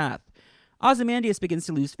Horseman of Death. Ozymandias begins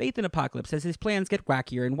to lose faith in Apocalypse as his plans get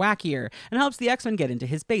wackier and wackier, and helps the X-Men get into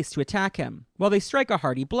his base to attack him. While they strike a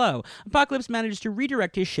hearty blow, Apocalypse manages to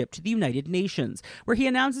redirect his ship to the United Nations, where he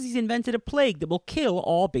announces he's invented a plague that will kill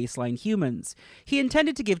all baseline humans. He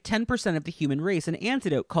intended to give 10% of the human race an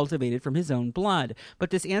antidote cultivated from his own blood, but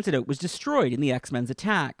this antidote was destroyed in the X-Men's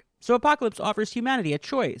attack. So Apocalypse offers humanity a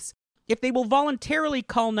choice. If they will voluntarily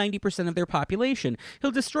cull 90% of their population,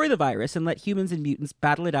 he'll destroy the virus and let humans and mutants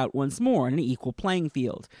battle it out once more on an equal playing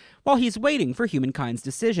field. While he's waiting for humankind's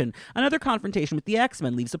decision, another confrontation with the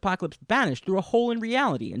X-Men leaves Apocalypse banished through a hole in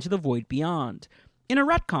reality into the void beyond. In a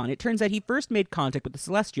retcon, it turns out he first made contact with the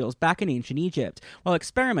Celestials back in ancient Egypt, while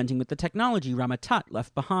experimenting with the technology Rama-Tut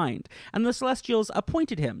left behind, and the Celestials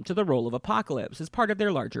appointed him to the role of Apocalypse as part of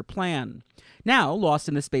their larger plan. Now, lost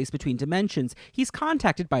in the space between dimensions, he's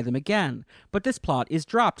contacted by them again, but this plot is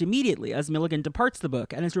dropped immediately as Milligan departs the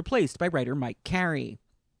book and is replaced by writer Mike Carey.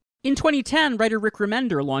 In 2010, writer Rick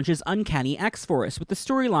Remender launches Uncanny X-Force with the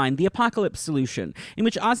storyline The Apocalypse Solution, in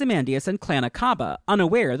which Ozymandias and Clan Akaba,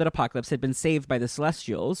 unaware that Apocalypse had been saved by the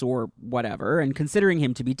Celestials, or whatever, and considering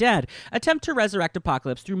him to be dead, attempt to resurrect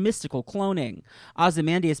Apocalypse through mystical cloning.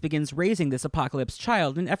 Ozymandias begins raising this Apocalypse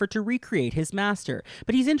child in an effort to recreate his master,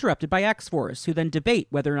 but he's interrupted by X-Force, who then debate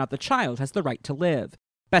whether or not the child has the right to live.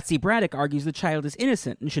 Betsy Braddock argues the child is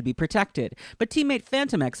innocent and should be protected, but teammate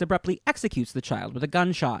Phantom X abruptly executes the child with a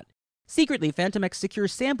gunshot. Secretly, Phantom X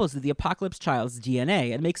secures samples of the Apocalypse child's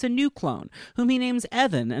DNA and makes a new clone, whom he names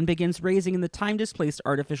Evan and begins raising in the time-displaced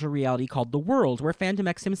artificial reality called the World, where Phantom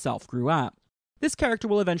X himself grew up. This character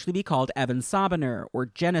will eventually be called Evan Sabah Nur, or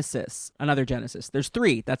Genesis. Another Genesis. There's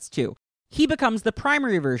 3, that's 2. He becomes the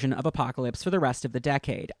primary version of Apocalypse for the rest of the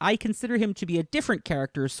decade. I consider him to be a different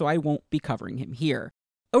character, so I won't be covering him here.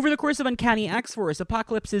 Over the course of Uncanny X-Force,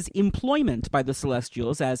 Apocalypse's employment by the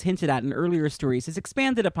Celestials, as hinted at in earlier stories, is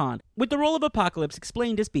expanded upon, with the role of Apocalypse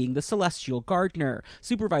explained as being the Celestial Gardener,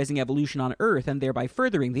 supervising evolution on Earth and thereby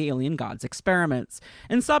furthering the alien god's experiments.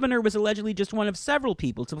 And Sabah Nur was allegedly just one of several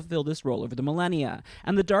people to fulfill this role over the millennia,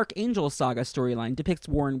 and the Dark Angel saga storyline depicts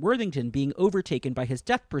Warren Worthington being overtaken by his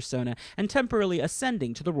death persona and temporarily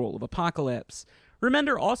ascending to the role of Apocalypse.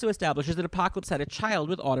 Remender also establishes that Apocalypse had a child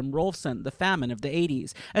with Autumn Rolfson, the famine of the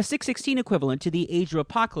 80s, a 616 equivalent to the Age of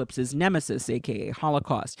Apocalypse's nemesis, aka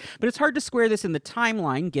Holocaust. But it's hard to square this in the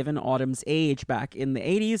timeline given Autumn's age back in the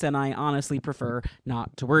 80s, and I honestly prefer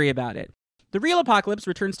not to worry about it. The real Apocalypse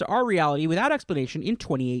returns to our reality without explanation in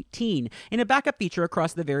 2018, in a backup feature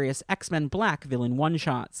across the various X-Men Black villain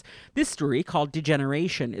one-shots. This story, called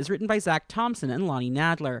Degeneration, is written by Zach Thompson and Lonnie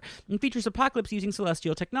Nadler, and features Apocalypse using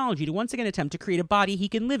celestial technology to once again attempt to create a body he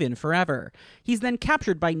can live in forever. He's then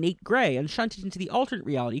captured by Nate Gray and shunted into the alternate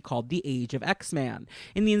reality called the Age of X-Man.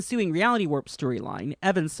 In the ensuing Reality Warp storyline,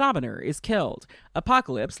 Evan Sabah Nur is killed.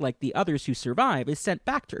 Apocalypse, like the others who survive, is sent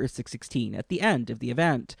back to Earth 616 at the end of the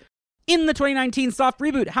event. In the 2019 soft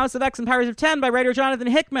reboot House of X and Powers of 10 by writer Jonathan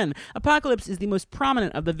Hickman, Apocalypse is the most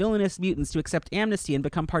prominent of the villainous mutants to accept amnesty and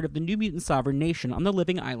become part of the new mutant sovereign nation on the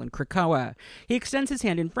living island Krakoa. He extends his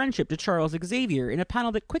hand in friendship to Charles Xavier in a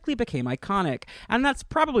panel that quickly became iconic, and that's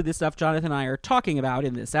probably the stuff Jonathan and I are talking about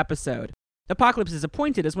in this episode. Apocalypse is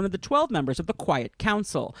appointed as one of the 12 members of the Quiet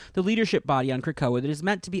Council, the leadership body on Krakoa that is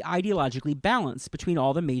meant to be ideologically balanced between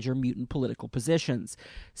all the major mutant political positions.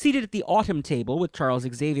 Seated at the Autumn Table with Charles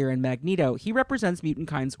Xavier and Magneto, he represents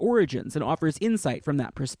mutant-kind's origins and offers insight from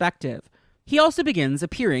that perspective. He also begins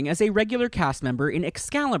appearing as a regular cast member in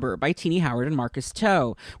Excalibur by Tini Howard and Marcus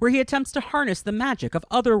To, where he attempts to harness the magic of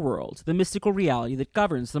Otherworld, the mystical reality that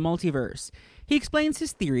governs the multiverse. He explains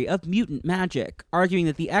his theory of mutant magic, arguing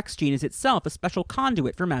that the X gene is itself a special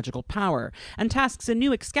conduit for magical power, and tasks a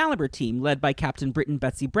new Excalibur team led by Captain Britain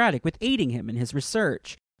Betsy Braddock with aiding him in his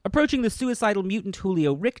research. Approaching the suicidal mutant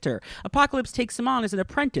Julio Richter, Apocalypse takes him on as an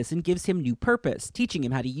apprentice and gives him new purpose, teaching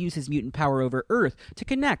him how to use his mutant power over Earth to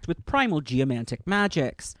connect with primal geomantic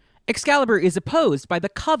magics. Excalibur is opposed by the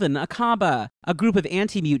Coven Akaba, a group of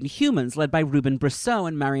anti-mutant humans led by Ruben Brosseau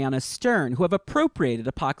and Mariana Stern, who have appropriated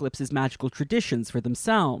Apocalypse's magical traditions for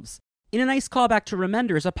themselves. In a nice callback to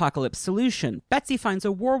Remender's Apocalypse solution, Betsy finds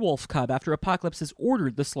a werewolf cub after Apocalypse has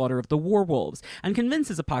ordered the slaughter of the werewolves, and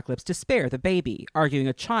convinces Apocalypse to spare the baby, arguing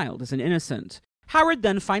a child is an innocent. Howard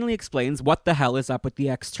then finally explains what the hell is up with the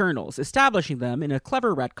Externals, establishing them in a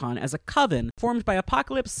clever retcon as a coven formed by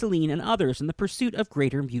Apocalypse, Selene, and others in the pursuit of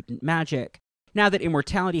greater mutant magic. Now that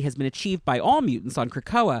immortality has been achieved by all mutants on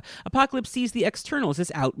Krakoa, Apocalypse sees the Externals as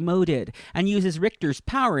outmoded, and uses Richter's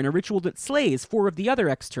power in a ritual that slays 4 of the other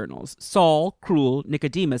Externals, Saul, Cruel,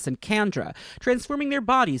 Nicodemus, and Kandra, transforming their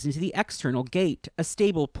bodies into the External Gate, a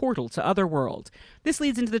stable portal to Otherworld. This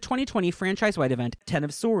leads into the 2020 franchise-wide event Ten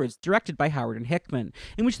of Swords, directed by Howard and Hickman,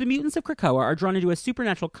 in which the mutants of Krakoa are drawn into a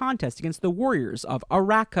supernatural contest against the warriors of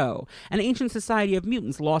Arakko, an ancient society of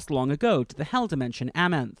mutants lost long ago to the hell dimension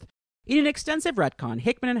Amenth. In an extensive retcon,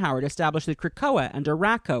 Hickman and Howard established that Krakoa and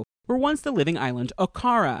Arakko were once the living island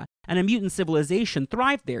Okara, and a mutant civilization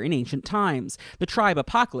thrived there in ancient times, the tribe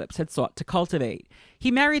Apocalypse had sought to cultivate. He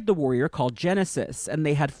married the warrior called Genesis, and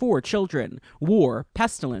they had 4 children: War,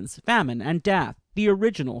 Pestilence, Famine, and Death, the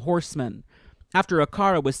original horsemen. After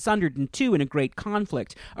Okara was sundered in 2 in a great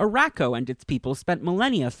conflict, Arakko and its people spent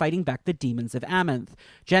millennia fighting back the demons of Amenth.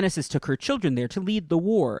 Genesis took her children there to lead the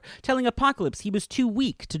war, telling Apocalypse he was too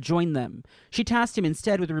weak to join them. She tasked him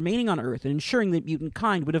instead with remaining on Earth and ensuring that mutant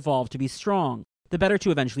kind would evolve to be strong, the better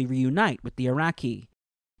to eventually reunite with the Araki.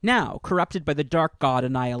 Now, corrupted by the dark god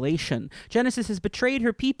Annihilation, Genesis has betrayed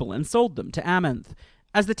her people and sold them to Amenth.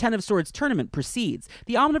 As the Ten of Swords tournament proceeds,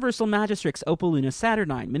 the Omniversal Magistrix Opaluna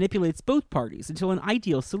Saturnine manipulates both parties until an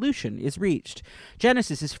ideal solution is reached.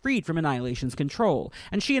 Genesis is freed from Annihilation's control,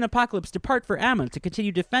 and she and Apocalypse depart for Amenth to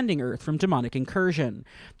continue defending Earth from demonic incursion.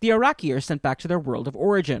 The Araki are sent back to their world of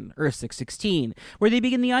origin, Earth 616, where they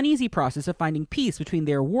begin the uneasy process of finding peace between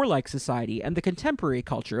their warlike society and the contemporary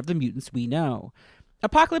culture of the mutants we know.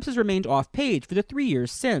 Apocalypse has remained off-page for the 3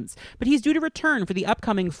 years since, but he's due to return for the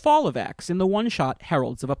upcoming Fall of X in the one-shot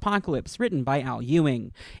Heralds of Apocalypse, written by Al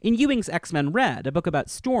Ewing. In Ewing's X-Men Red, a book about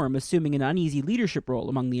Storm assuming an uneasy leadership role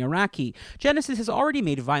among the Araki, Genesis has already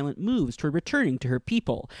made violent moves toward returning to her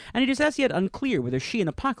people, and it is as yet unclear whether she and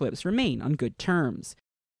Apocalypse remain on good terms.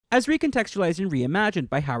 As recontextualized and reimagined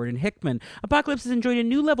by Howard and Hickman, Apocalypse has enjoyed a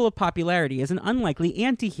new level of popularity as an unlikely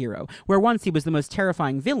anti-hero, where once he was the most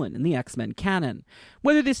terrifying villain in the X-Men canon.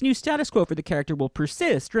 Whether this new status quo for the character will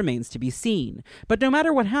persist remains to be seen, but no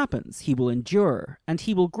matter what happens, he will endure, and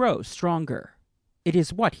he will grow stronger. It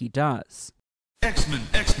is what he does. X-Men.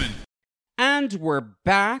 And we're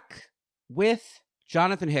back with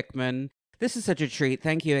Jonathan Hickman. This is such a treat.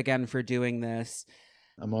 Thank you again for doing this.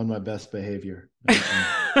 I'm on my best behavior.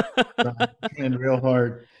 And real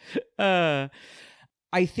hard.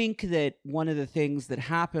 I think that one of the things that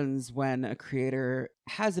happens when a creator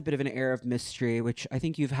has a bit of an air of mystery, which I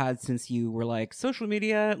think you've had since you were like, social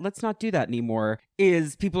media, let's not do that anymore,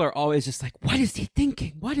 is people are always just like, what is he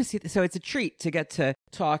thinking? So it's a treat to get to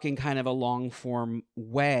talk in kind of a long form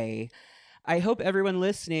way. I hope everyone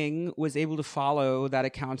listening was able to follow that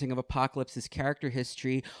accounting of Apocalypse's character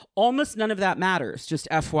history. Almost none of that matters, just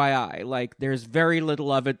FYI. Like, there's very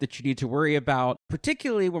little of it that you need to worry about,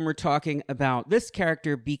 particularly when we're talking about this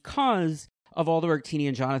character, because of all the work Tini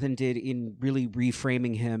and Jonathan did in really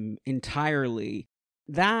reframing him entirely.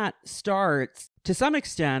 That starts to some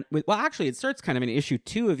extent with, well, actually, it starts kind of in issue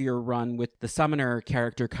 2 of your run with the summoner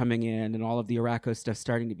character coming in and all of the Araco stuff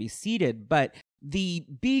starting to be seeded. But the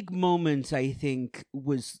big moment, I think,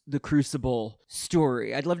 was the Crucible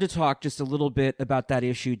story. I'd love to talk just a little bit about that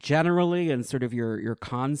issue generally and sort of your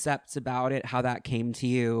concepts about it, how that came to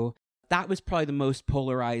you. That was probably the most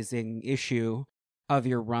polarizing issue of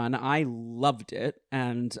your run. I loved it,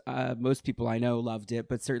 and most people I know loved it,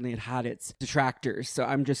 but certainly it had its detractors. So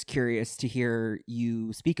I'm just curious to hear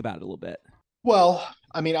you speak about it a little bit. Well,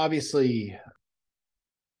 I mean, obviously,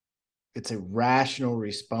 it's a rational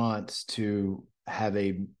response to have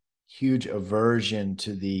a huge aversion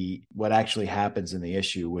to the what actually happens in the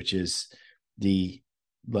issue, which is the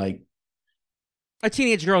like a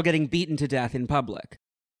teenage girl getting beaten to death in public.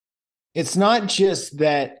 It's not just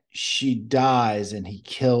that she dies and he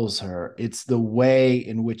kills her, it's the way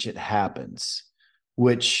in which it happens,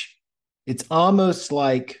 which it's almost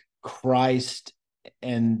like Christ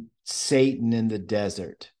and Satan in the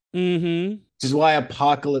desert. Mm-hmm. Which is why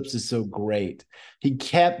Apocalypse is so great. He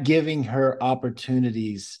kept giving her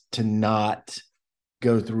opportunities to not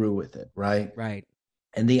go through with it, right? Right.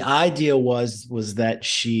 And the idea was that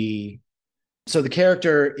so the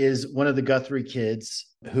character is one of the Guthrie kids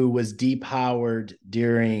who was depowered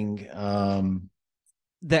during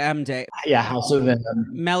the M Day. Yeah, House of M.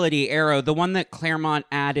 Melody Arrow, the one that Claremont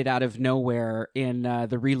added out of nowhere in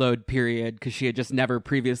the Reload period because she had just never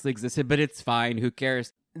previously existed, but it's fine, who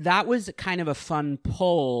cares? That was kind of a fun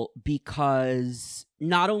pull because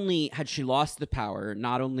not only had she lost the power,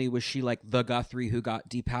 not only was she like the Guthrie who got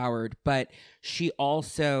depowered, but she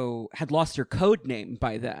also had lost her code name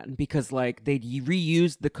by then because like they'd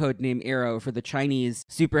reused the code name Arrow for the Chinese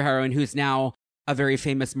superheroine who's now a very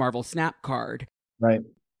famous Marvel Snap card. Right.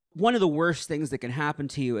 One of the worst things that can happen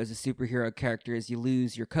to you as a superhero character is you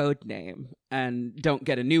lose your code name and don't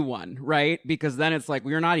get a new one, right? Because then it's like,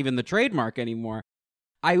 we're not even the trademark anymore.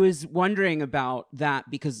 I was wondering about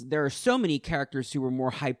that because there are so many characters who were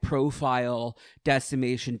more high-profile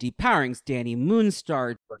decimation depowerings. Danny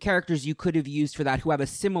Moonstar, characters you could have used for that who have a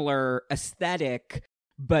similar aesthetic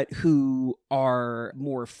but who are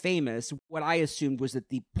more famous. What I assumed was that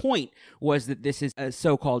the point was that this is a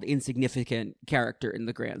so-called insignificant character in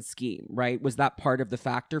the grand scheme, right? Was that part of the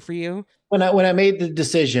factor for you? When I made the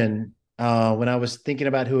decision, when I was thinking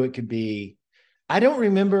about who it could be, I don't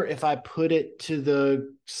remember if I put it to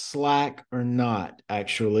the Slack or not,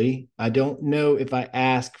 actually. I don't know if I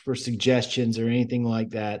asked for suggestions or anything like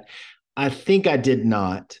that. I think I did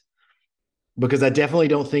not, because I definitely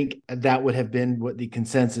don't think that would have been what the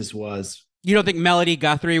consensus was. You don't think Melody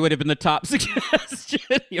Guthrie would have been the top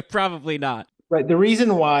suggestion? Yeah, probably not. Right. The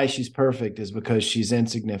reason why she's perfect is because she's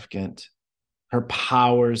insignificant. Her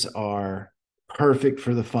powers are perfect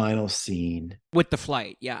for the final scene. With the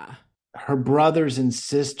flight, yeah. Her brothers and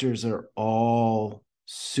sisters are all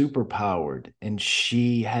super powered, and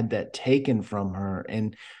she had that taken from her,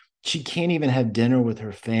 and she can't even have dinner with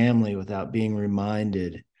her family without being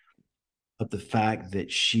reminded of the fact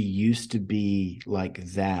that she used to be like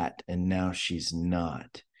that and now she's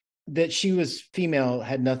not. That she was female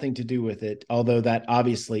had nothing to do with it, although that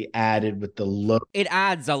obviously added with the look. It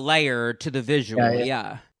adds a layer to the visual,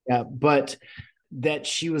 yeah. But that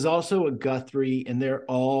she was also a Guthrie, and they're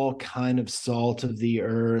all kind of salt of the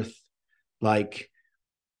earth, like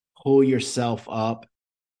pull yourself up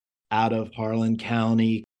out of Harlan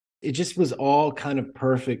County. It just was all kind of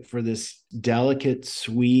perfect for this delicate,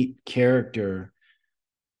 sweet character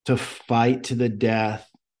to fight to the death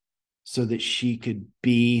so that she could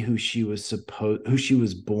be who she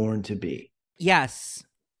was born to be. Yes.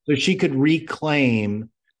 So she could reclaim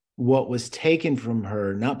what was taken from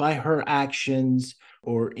her, not by her actions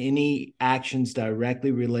or any actions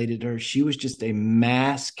directly related to her. She was just a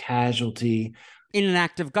mass casualty. In an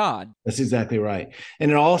act of God. That's exactly right.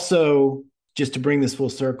 And it also, just to bring this full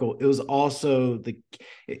circle, it was also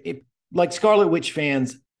like Scarlet Witch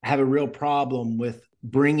fans have a real problem with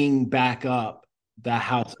bringing back up the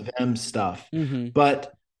House of M stuff. Mm-hmm.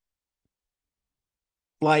 But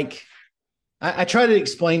like, I try to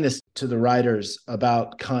explain this to the writers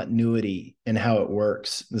about continuity and how it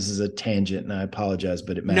works. This is a tangent, and I apologize,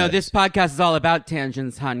 but it matters. No, this podcast is all about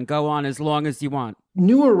tangents, hun. Go on as long as you want.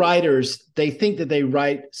 Newer writers, they think that they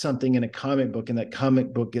write something in a comic book, and that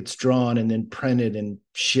comic book gets drawn and then printed and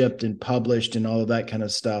shipped and published and all of that kind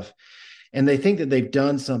of stuff. And they think that they've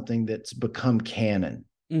done something that's become canon.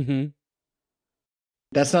 Mm-hmm.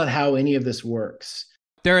 That's not how any of this works.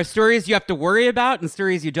 There are stories you have to worry about and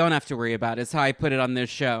stories you don't have to worry about, is how I put it on this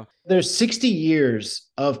show. There's 60 years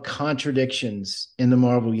of contradictions in the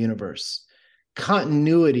Marvel Universe.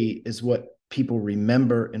 Continuity is what people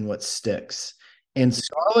remember and what sticks. And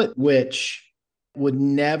Scarlet Witch would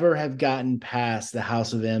never have gotten past the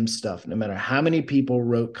House of M stuff, no matter how many people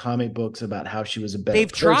wrote comic books about how she was a better They've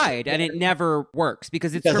person. tried, and it never works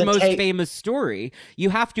because it's her most famous story. You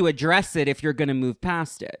have to address it if you're going to move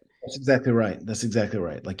past it. That's exactly right. That's exactly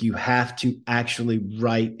right. Like, you have to actually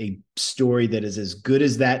write a story that is as good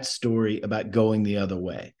as that story about going the other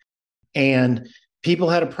way. And people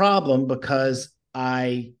had a problem because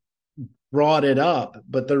I brought it up.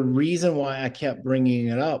 But the reason why I kept bringing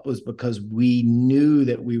it up was because we knew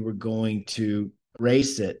that we were going to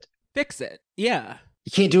erase it. Fix it. Yeah.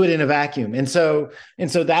 You can't do it in a vacuum. And so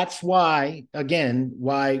that's why, again,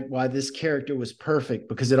 why this character was perfect,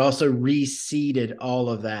 because it also reseeded all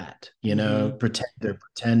of that,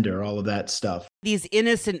 pretender, all of that stuff. These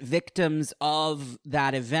innocent victims of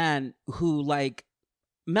that event who, like,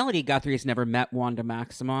 Melody Guthrie has never met Wanda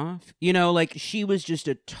Maximoff. Like, she was just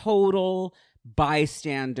a total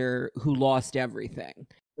bystander who lost everything.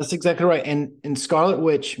 That's exactly right. And Scarlet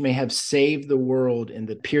Witch may have saved the world in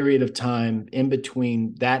the period of time in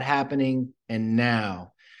between that happening and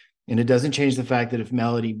now. And it doesn't change the fact that if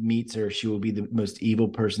Melody meets her, she will be the most evil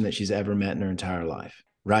person that she's ever met in her entire life.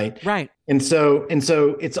 Right. Right. And so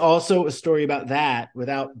it's also a story about that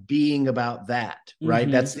without being about that. Right.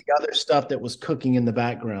 Mm-hmm. That's the other stuff that was cooking in the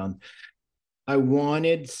background. I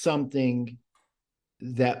wanted something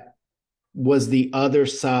that was the other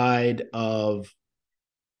side of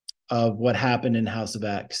what happened in House of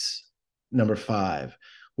X #5,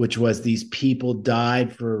 which was these people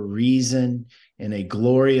died for a reason, in a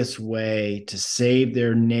glorious way, to save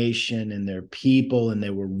their nation and their people, and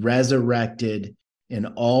they were resurrected in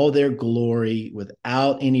all their glory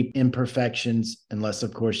without any imperfections, unless,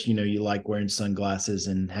 of course, you like wearing sunglasses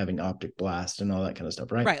and having optic blast and all that kind of stuff,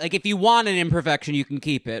 right? Right. Like, if you want an imperfection, you can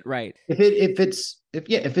keep it, right? If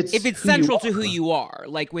it's central to who you are,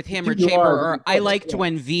 like with him or Chamber, or I liked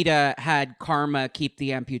when Vita had Karma keep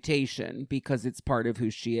the amputation because it's part of who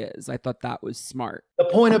she is. I thought that was smart. The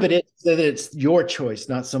point of it is that it's your choice,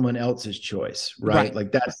 not someone else's choice, right?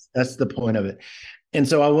 Like, that's the point of it. And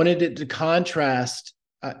so I wanted it to contrast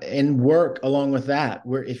and work along with that,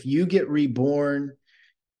 where if you get reborn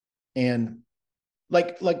and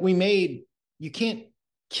like you can't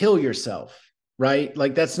kill yourself, right?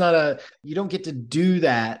 Like, that's not you don't get to do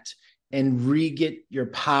that and re-get your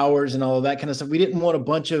powers and all of that kind of stuff. We didn't want a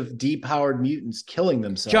bunch of depowered mutants killing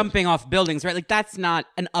themselves. Jumping off buildings, right? Like, that's not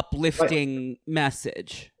an uplifting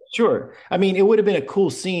message. Sure. I mean, it would have been a cool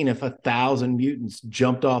scene if 1,000 mutants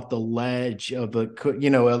jumped off the ledge of a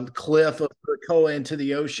cliff of Krakoa into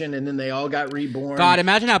the ocean, and then they all got reborn. God,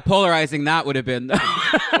 imagine how polarizing that would have been.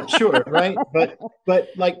 Sure, right? But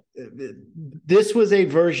like, this was a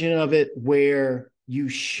version of it where you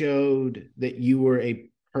showed that you were a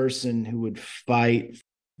person who would fight.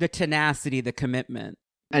 The tenacity, the commitment.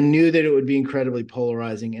 I knew that it would be incredibly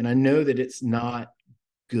polarizing, and I know that it's not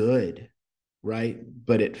good. Right.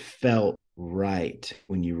 But it felt right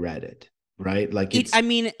when you read it. Right. Like,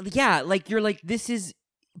 like, you're like, this is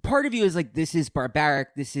part of you is like, this is barbaric.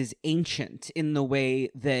 This is ancient in the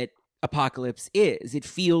way that Apocalypse is. It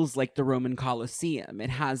feels like the Roman Colosseum.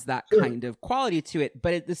 It has that kind of quality to it.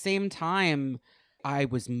 But at the same time, I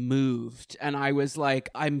was moved, and I was like,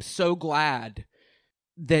 I'm so glad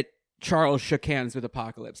that Charles shook hands with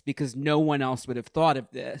Apocalypse, because no one else would have thought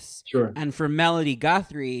of this. Sure. And for Melody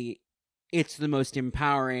Guthrie, it's the most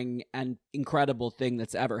empowering and incredible thing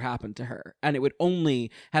that's ever happened to her. And it would only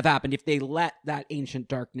have happened if they let that ancient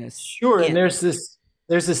darkness in. And there's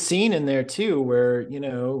a scene in there too where,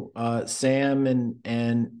 Sam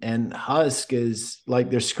and Husk is like,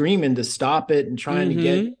 they're screaming to stop it and trying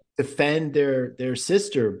to defend their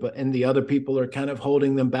sister, and the other people are kind of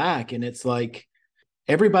holding them back. And it's like,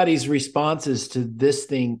 everybody's responses to this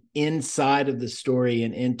thing inside of the story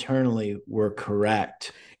and internally were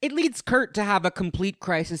correct. It leads Kurt to have a complete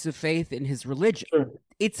crisis of faith in his religion. Sure.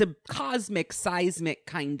 It's a cosmic, seismic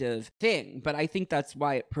kind of thing, but I think that's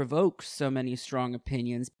why it provokes so many strong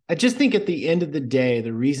opinions. I just think at the end of the day,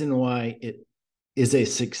 the reason why it is a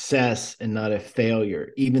success and not a failure,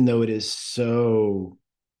 even though it is so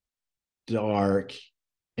dark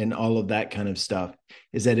and all of that kind of stuff,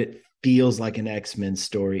 is that it feels like an X-Men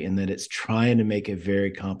story, and that it's trying to make a very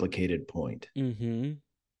complicated point. Mm-hmm.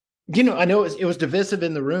 I know it was divisive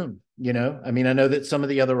in the room. I mean, I know that some of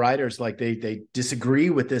the other writers, like, they disagree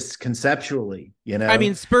with this conceptually. I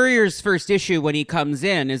mean, Spurrier's first issue when he comes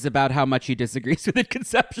in is about how much he disagrees with it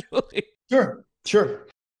conceptually. Sure.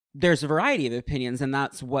 There's a variety of opinions, and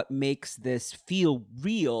that's what makes this feel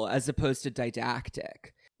real as opposed to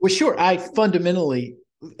didactic. Well, sure. I fundamentally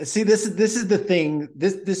See, this is the thing.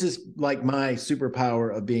 This is like my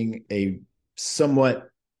superpower of being a somewhat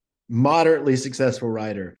moderately successful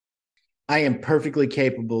writer. I am perfectly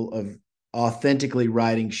capable of authentically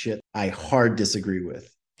writing shit I hard disagree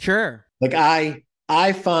with. Sure. Like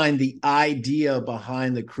I find the idea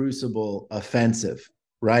behind the Crucible offensive,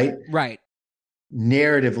 right? Right.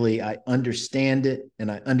 Narratively, I understand it,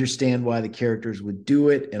 and I understand why the characters would do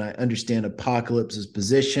it, and I understand Apocalypse's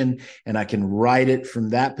position, and I can write it from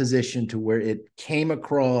that position to where it came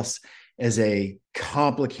across as a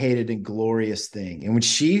complicated and glorious thing. And when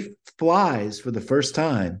she flies for the first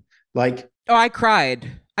time, like, oh, I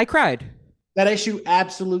cried. that issue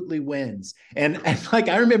absolutely wins. And like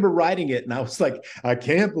I remember writing it and I was like, I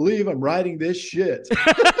can't believe I'm writing this shit.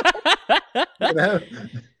 You know?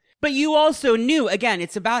 But you also knew, again,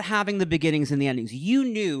 it's about having the beginnings and the endings. You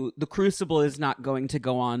knew the Crucible is not going to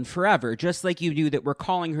go on forever, just like you knew that we're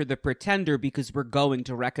calling her the Pretender because we're going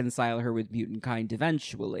to reconcile her with mutant kind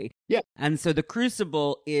eventually. Yeah. And so the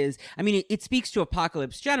Crucible is, I mean, it speaks to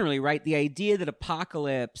Apocalypse generally, right? The idea that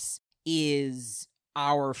Apocalypse is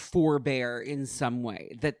our forebear in some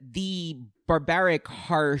way, that the barbaric,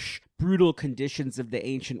 harsh, brutal conditions of the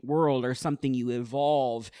ancient world are something you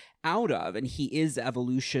evolve out of, and he is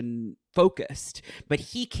evolution focused, but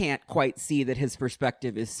he can't quite see that his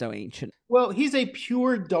perspective is so ancient. Well, he's a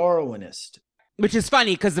pure Darwinist. Which is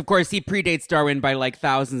funny because, of course, he predates Darwin by like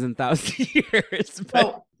thousands and thousands of years. But...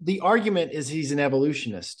 well, the argument is he's an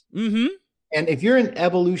evolutionist. Mm-hmm. And if you're an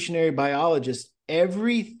evolutionary biologist,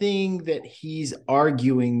 everything that he's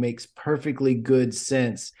arguing makes perfectly good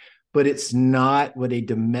sense, but it's not what a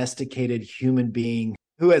domesticated human being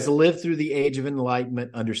who has lived through the age of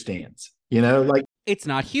enlightenment understands. You know, like it's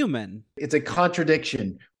not human. It's a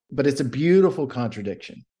contradiction, but it's a beautiful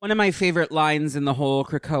contradiction. One of my favorite lines in the whole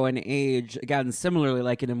Krakoan age, again, similarly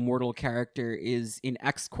like an immortal character, is in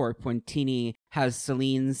X-Corp when Teeny has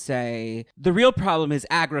Selene say, the real problem is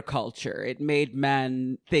agriculture. It made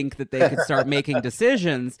men think that they could start making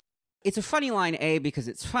decisions. It's a funny line, A, because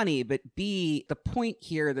it's funny, but B, the point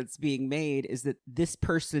here that's being made is that this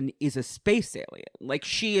person is a space alien. Like,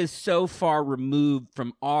 she is so far removed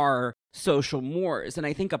from our social mores. And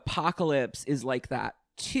I think Apocalypse is like that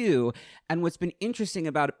too. And what's been interesting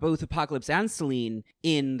about both Apocalypse and Selene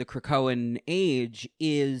in the Krakoan age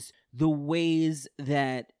is the ways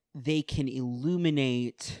that they can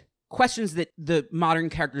illuminate questions that the modern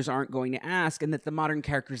characters aren't going to ask and that the modern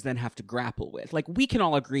characters then have to grapple with. Like, we can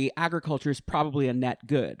all agree agriculture is probably a net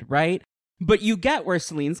good, right? But you get where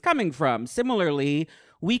Selene's coming from. Similarly,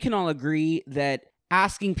 we can all agree that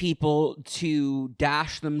asking people to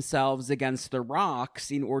dash themselves against the rocks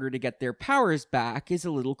in order to get their powers back is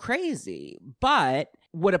a little crazy. But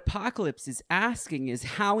what Apocalypse is asking is,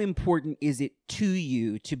 how important is it to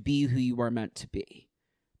you to be who you are meant to be?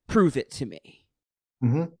 Prove it to me.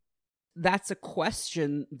 Mm-hmm. That's a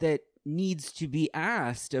question that needs to be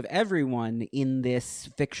asked of everyone in this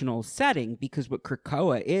fictional setting, because what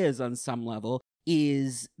Krakoa is, on some level,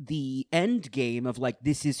 is the end game of, like,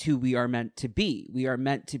 this is who we are meant to be. We are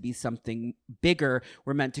meant to be something bigger.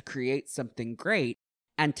 We're meant to create something great.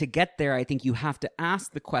 And to get there, I think you have to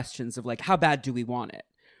ask the questions of, like, how bad do we want it,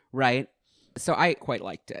 right? So I quite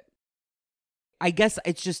liked it. I guess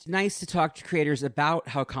it's just nice to talk to creators about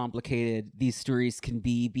how complicated these stories can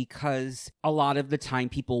be, because a lot of the time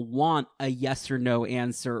people want a yes or no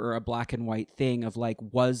answer or a black and white thing of, like,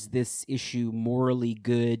 was this issue morally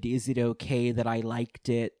good? Is it okay that I liked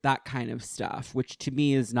it? That kind of stuff, which to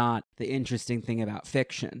me is not the interesting thing about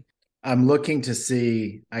fiction. I'm looking to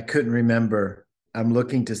see, I couldn't remember. I'm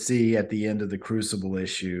looking to see at the end of the Crucible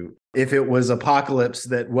issue if it was Apocalypse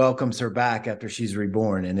that welcomes her back after she's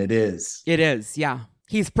reborn, and it is. It is, yeah.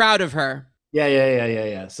 He's proud of her.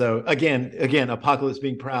 Yeah. So again, Apocalypse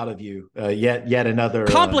being proud of you. Yet another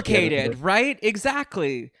complicated, right?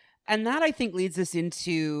 Exactly. And that, I think, leads us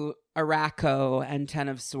into Arakko and Ten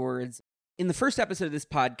of Swords. In the first episode of this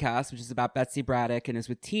podcast, which is about Betsy Braddock and is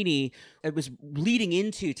with Teeny, it was leading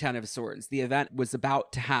into Ten of Swords. The event was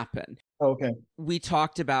about to happen. Okay. We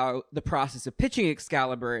talked about the process of pitching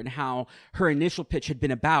Excalibur and how her initial pitch had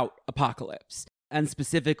been about Apocalypse. And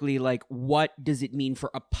specifically, like, what does it mean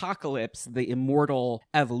for Apocalypse, the immortal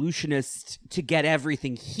evolutionist, to get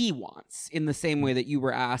everything he wants? In the same way that you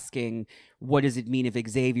were asking, what does it mean if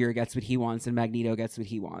Xavier gets what he wants and Magneto gets what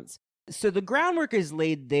he wants? So the groundwork is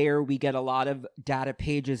laid there. We get a lot of data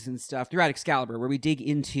pages and stuff throughout Excalibur where we dig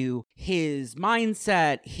into his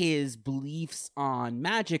mindset, his beliefs on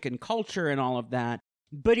magic and culture and all of that.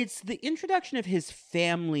 But it's the introduction of his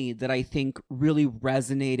family that I think really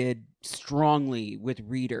resonated strongly with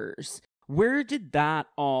readers. Where did that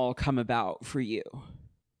all come about for you?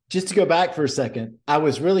 Just to go back for a second, I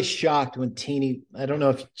was really shocked when Teeny, I don't know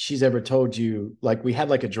if she's ever told you, like we had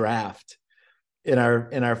like a draft in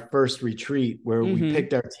our first retreat where we Mm-hmm.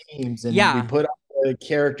 picked our teams and we Yeah. put the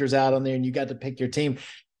characters out on there and you got to pick your team.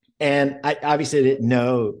 And I obviously didn't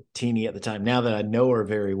know Teeny at the time. Now that I know her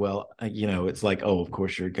very well, it's like, oh, of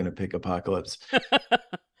course you're going to pick Apocalypse.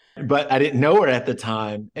 But I didn't know her at the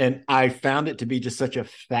time. And I found it to be just such a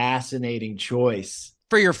fascinating choice.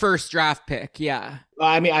 For your first draft pick, yeah.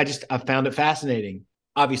 I mean, I found it fascinating.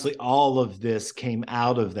 Obviously, all of this came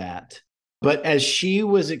out of that. But as she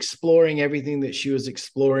was exploring everything that she was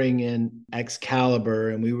exploring in Excalibur,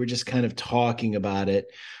 and we were just kind of talking about it,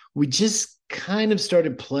 we just kind of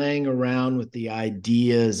started playing around with the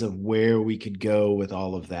ideas of where we could go with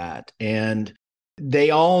all of that. And they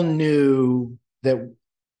all knew that.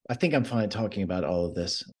 I think I'm fine talking about all of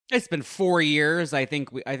this. It's been 4 years. I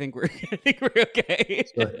think we're I think we're okay.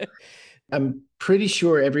 Sure. I'm pretty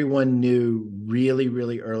sure everyone knew really,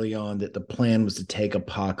 really early on that the plan was to take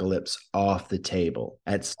Apocalypse off the table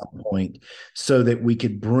at some point so that we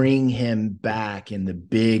could bring him back in the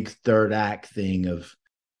big third act thing of.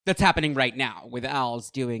 That's happening right now with Al's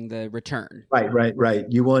doing the return. Right.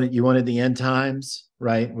 You wanted the end times,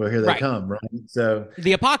 right? Well, here they Right. come, right? So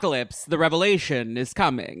The apocalypse, the revelation is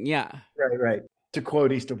coming. Yeah. right. To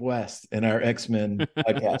quote East of West in our X-Men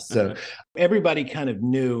podcast. So everybody kind of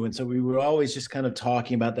knew. And so we were always just kind of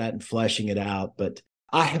talking about that and fleshing it out. But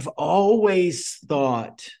I have always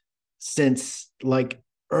thought since like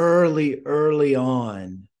early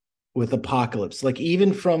on with Apocalypse, like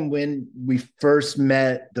even from when we first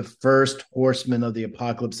met the first Horseman of the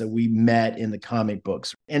Apocalypse that we met in the comic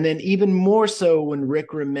books. And then even more so when Rick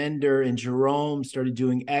Remender and Jerome started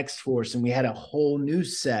doing X-Force and we had a whole new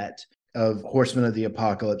set of Horsemen of the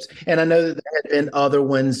Apocalypse. And I know that there had been other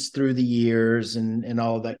ones through the years and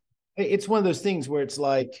all of that. It's one of those things where it's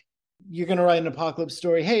like, you're going to write an Apocalypse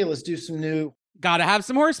story. Hey, let's do some new. Gotta have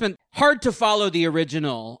some horsemen. Hard to follow the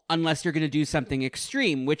original unless you're going to do something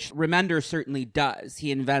extreme, which Remender certainly does.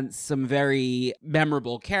 He invents some very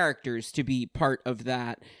memorable characters to be part of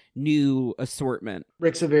that new assortment.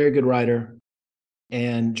 Rick's a very good writer.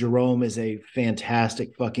 And Jerome is a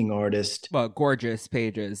fantastic fucking artist. Well, gorgeous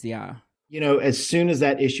pages, yeah. As soon as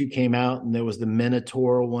that issue came out and there was the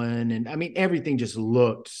Minotaur one, and I mean, everything just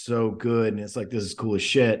looked so good. And it's like, this is cool as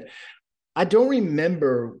shit. I don't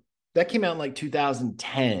remember, that came out in like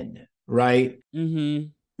 2010, right? Mm-hmm.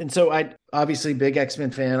 And so I obviously big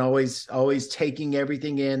X-Men fan, always taking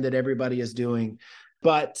everything in that everybody is doing.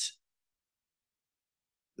 But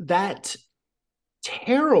that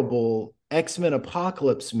terrible X-Men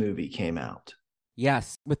Apocalypse movie came out.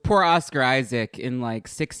 Yes, with poor Oscar Isaac in like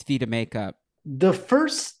 6 feet of makeup. The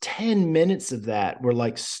first 10 minutes of that were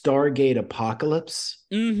like Stargate Apocalypse.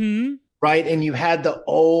 Mm-hmm. Right. And you had the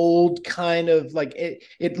old kind of like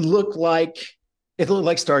it looked like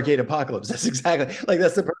Stargate Apocalypse. That's exactly like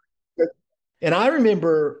that's the perfect. And I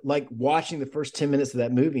remember like watching the first 10 minutes of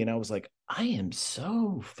that movie and I was like, I am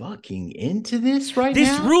so fucking into this right This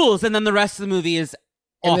now. rules, and then the rest of the movie is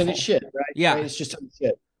awful. And then it's shit, right? Yeah. Right? It's just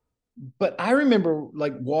shit. But I remember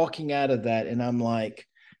like walking out of that and I'm like,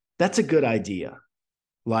 that's a good idea.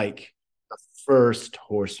 Like the first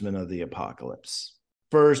Horseman of the Apocalypse,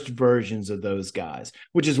 first versions of those guys,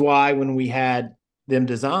 which is why when we had them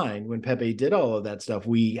designed, when Pepe did all of that stuff,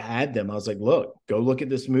 we had them. I was like, go look at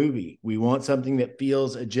this movie. We want something that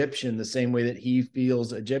feels Egyptian the same way that he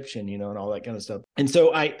feels Egyptian, and all that kind of stuff. And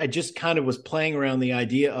so I just kind of was playing around the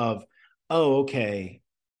idea of, oh, okay,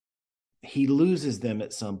 he loses them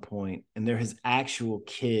at some point and they're his actual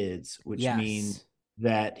kids, which means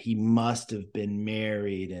that he must have been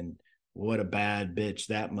married, and what a bad bitch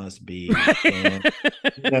that must be. And,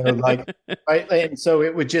 right. And so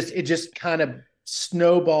it just kind of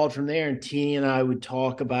snowballed from there. And Teeny and I would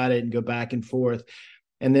talk about it and go back and forth.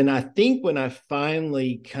 And then I think when I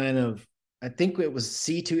finally I think it was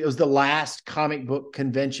C2, it was the last comic book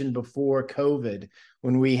convention before COVID,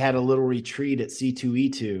 when we had a little retreat at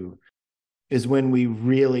C2E2, is when we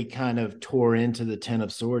really kind of tore into the Ten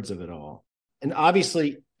of Swords of it all. And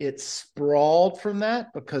obviously it sprawled from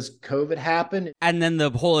that because COVID happened. And then the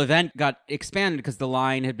whole event got expanded because the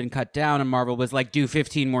line had been cut down and Marvel was like, do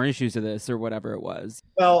 15 more issues of this or whatever it was.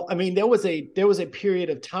 Well, I mean, there was a period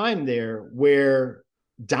of time there where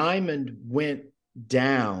Diamond went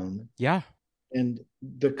down. Yeah. And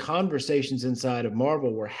the conversations inside of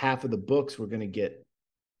Marvel were half of the books were going to get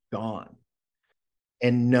gone.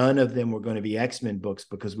 And none of them were going to be X-Men books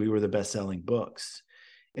because we were the best-selling books.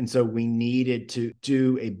 And so we needed to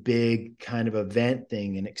do a big kind of event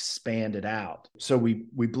thing and expand it out. So we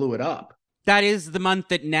blew it up. That is the month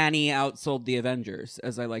that Nanny outsold the Avengers,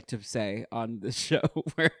 as I like to say on the show,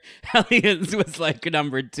 where Aliens was like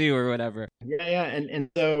number 2 or whatever. Yeah, and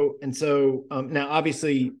so now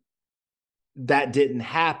obviously that didn't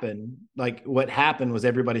happen. Like what happened was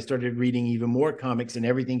everybody started reading even more comics and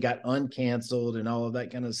everything got uncanceled and all of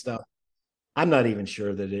that kind of stuff. I'm not even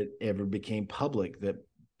sure that it ever became public that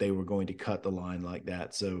they were going to cut the line like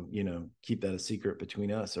that. So, keep that a secret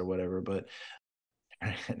between us or whatever. But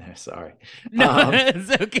no, sorry. No, it's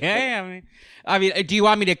okay. I mean, do you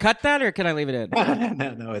want me to cut that or can I leave it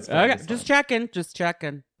in? No, it's fine. Okay, It's just fine.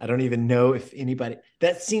 checking. I don't even know if anybody,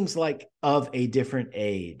 that seems like of a different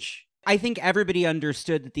age. I think everybody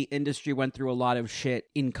understood that the industry went through a lot of shit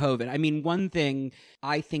in COVID. I mean, one thing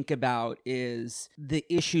I think about is the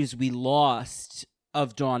issues we lost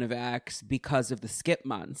of Dawn of X because of the skip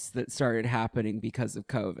months that started happening because of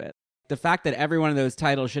COVID. The fact that every one of those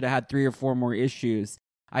titles should have had 3 or 4 more issues,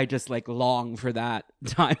 I just long for that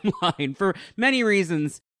timeline for many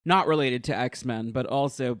reasons, not related to X-Men, but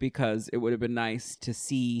also because it would have been nice to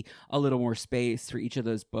see a little more space for each of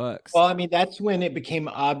those books. Well, I mean, that's when it became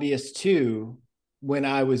obvious too, when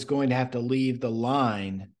I was going to have to leave the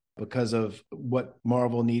line because of what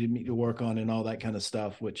Marvel needed me to work on and all that kind of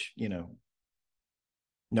stuff, which,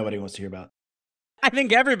 nobody wants to hear about. I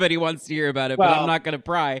think everybody wants to hear about it, but I'm not going to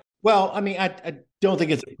pry. Well, I mean, I don't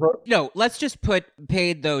think it's No, let's just put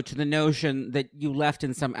paid, though, to the notion that you left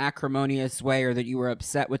in some acrimonious way or that you were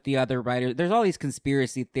upset with the other writer. There's all these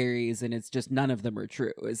conspiracy theories, and it's just none of them are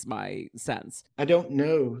true, is my sense. I don't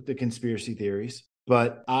know the conspiracy theories,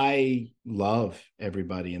 but I love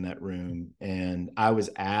everybody in that room. And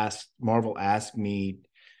Marvel asked me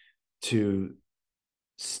to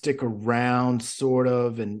stick around sort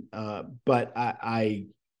of, and but I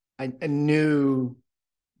knew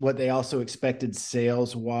what they also expected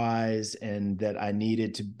sales wise, and that I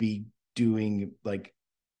needed to be doing like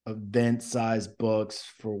event size books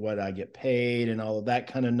for what I get paid and all of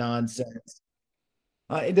that kind of nonsense.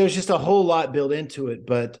 There's just a whole lot built into it,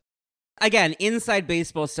 but again, inside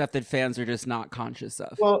baseball stuff that fans are just not conscious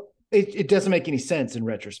of. Well, it doesn't make any sense in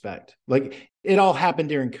retrospect. Like it all happened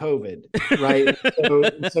during COVID, right?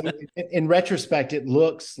 so in retrospect, it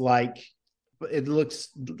looks like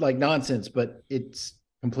nonsense, but it's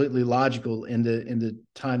completely logical in the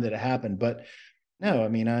time that it happened. But no, I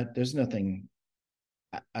mean, there's nothing.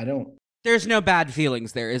 I don't. There's no bad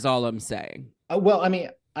feelings there, is all I'm saying. Well, I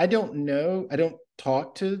mean, I don't know. I don't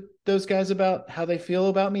talk to those guys about how they feel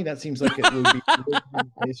about me. That seems like it would be a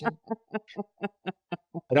conversation.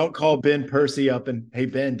 I don't call Ben Percy up and, hey,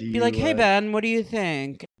 Ben, do you... Be like, hey, Ben, what do you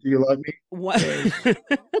think? Do you love me?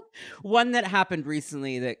 One that happened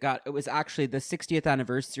recently it was actually the 60th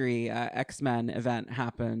anniversary X-Men event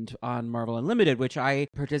happened on Marvel Unlimited, which I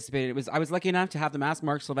participated. I was lucky enough to have them ask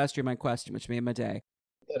Mark Silvestri my question, which made my day.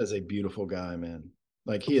 That is a beautiful guy, man.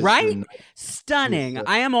 Like he is right? Stunning.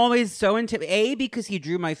 I am always so into A, because he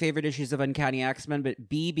drew my favorite issues of Uncanny X-Men, but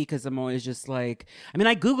B, because I'm always just like, I mean,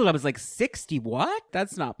 I Googled, I was like, 60 what?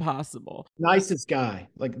 That's not possible. Nicest guy.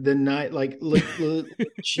 Like the night, like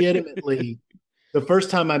legitimately. The first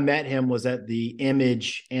time I met him was at the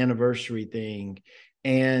Image anniversary thing,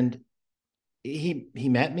 and he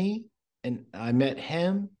met me and I met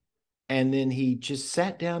him, and then he just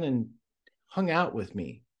sat down and hung out with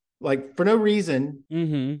me. Like for no reason,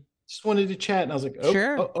 just wanted to chat, and I was like, "Oh,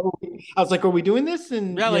 sure." I was like, "Are we doing this?"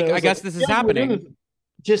 And yeah, I guess this is happening.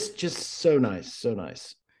 Just so nice, so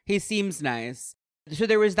nice. He seems nice. So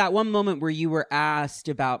there was that one moment where you were asked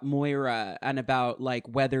about Moira and about like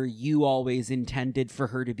whether you always intended for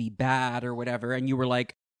her to be bad or whatever, and you were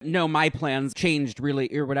like, no, my plans changed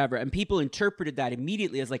really or whatever. And people interpreted that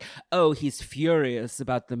immediately as like, oh, he's furious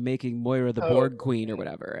about them making Moira the Borg Queen or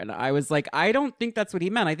whatever. And I was like, I don't think that's what he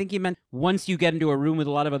meant. I think he meant once you get into a room with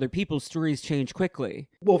a lot of other people, stories change quickly.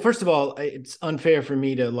 Well, first of all, it's unfair for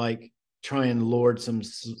me to like try and lord some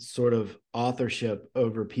sort of authorship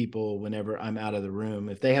over people whenever I'm out of the room.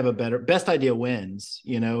 If they have a best idea wins,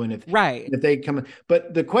 and if they come,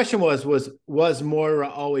 but the question was Moira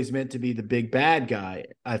always meant to be the big bad guy?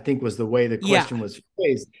 I think was the way the question was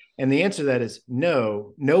phrased. And the answer to that is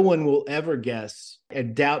no one will ever guess. I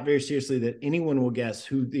doubt very seriously that anyone will guess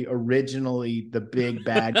who originally the big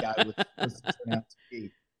bad guy was turned out to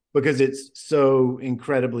be, because it's so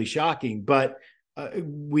incredibly shocking. But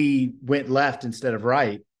we went left instead of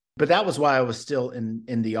right. But that was why I was still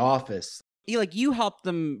in the office. You helped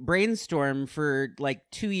them brainstorm for like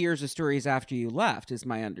 2 years of stories after you left, is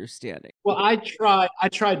my understanding. Well, I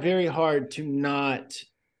tried very hard to not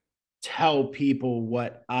tell people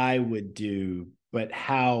what I would do, but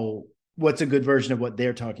what's a good version of what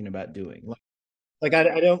they're talking about doing. Like I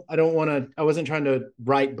don't want to. I wasn't trying to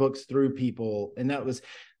write books through people, and that was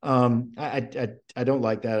I don't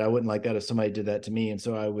like that. I wouldn't like that if somebody did that to me, and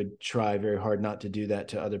so I would try very hard not to do that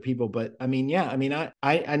to other people. But I mean, yeah, I mean,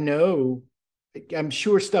 I know, I'm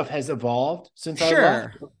sure stuff has evolved since I left,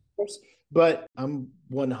 Sure. of course, but I'm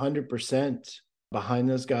 100% behind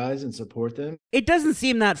those guys and support them. It doesn't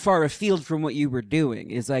seem that far afield from what you were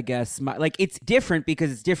doing, is I guess like it's different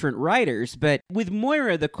because it's different writers. But with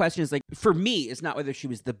Moira, the question is like, for me, it's not whether she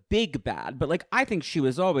was the big bad, but like I think she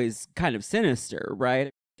was always kind of sinister, right?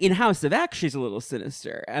 In House of X, she's a little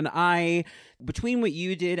sinister. And between what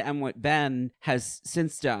you did and what Ben has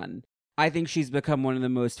since done, I think she's become one of the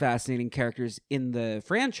most fascinating characters in the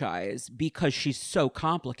franchise because she's so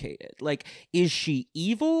complicated. Like, is she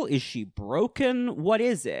evil? Is she broken? What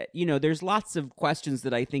is it? You know, there's lots of questions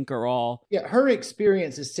that I think are all. Yeah, her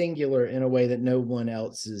experience is singular in a way that no one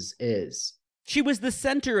else's is. She was the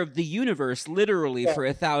center of the universe literally Yeah. for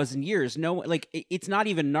 1,000 years. No, like, it's not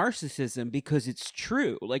even narcissism because it's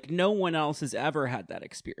true. Like, no one else has ever had that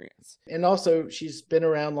experience. And also, she's been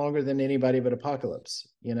around longer than anybody but Apocalypse,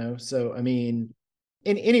 you know? So, I mean,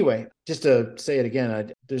 anyway, just to say it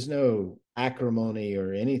again, there's no acrimony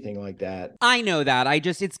or anything like that. I know that.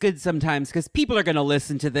 It's good sometimes because people are going to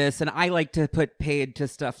listen to this, and I like to put paid to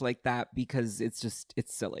stuff like that because it's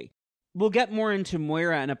silly. We'll get more into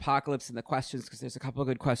Moira and Apocalypse in the questions because there's a couple of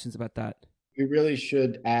good questions about that. We really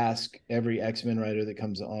should ask every X-Men writer that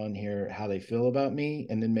comes on here how they feel about me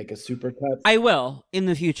and then make a super cut. I will in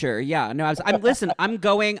the future. Yeah. No, listen, I'm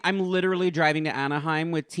literally driving to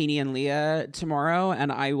Anaheim with Teeny and Leah tomorrow,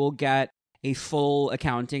 and I will get a full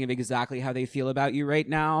accounting of exactly how they feel about you right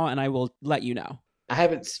now, and I will let you know. I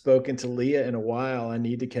haven't spoken to Leah in a while. I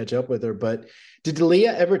need to catch up with her. But did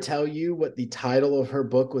Leah ever tell you what the title of her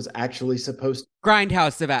book was actually supposed to be?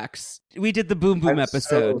 Grindhouse of X. We did the Boom Boom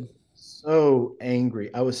episode. So angry.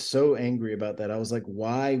 I was so angry about that. I was like,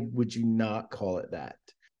 why would you not call it that?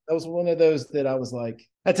 That was one of those that I was like,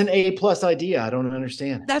 that's an A+ idea. I don't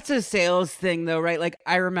understand. That's a sales thing, though, right? Like,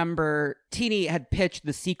 I remember Teeny had pitched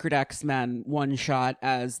the Secret X-Men one shot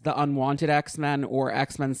as the Unwanted X-Men or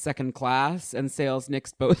X-Men Second Class, and sales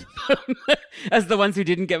nixed both of them as the ones who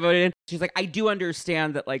didn't get voted in. She's like, I do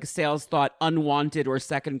understand that, like, sales thought Unwanted or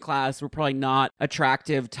Second Class were probably not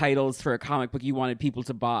attractive titles for a comic book you wanted people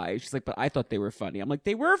to buy. She's like, but I thought they were funny. I'm like,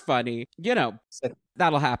 they were funny. You know,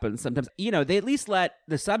 that'll happen sometimes. You know, they at least let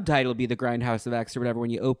the subtitle be the Grindhouse of X or whatever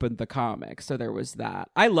when you opened the comic. So there was that.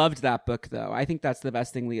 I loved that book, though. I think that's the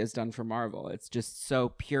best thing Leah's done for Marvel. It's just so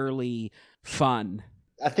purely fun.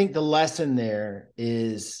 I think the lesson there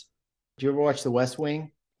is, do you ever watch The West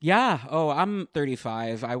Wing? Yeah. Oh, I'm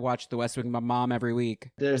 35. I watch The West Wing with my mom every week.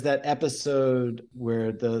 There's that episode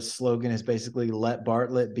where the slogan is basically let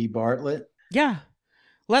Bartlett be Bartlett. Yeah.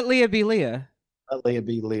 Let Leah be Leah. Let Leah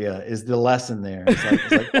be Leah is the lesson there.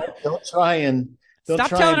 It's like don't try and stop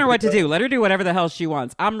telling her what to do. Let her do whatever the hell she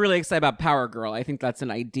wants. I'm really excited about Power Girl. I think that's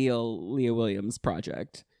an ideal Leah Williams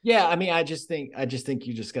project. Yeah, I mean, I just think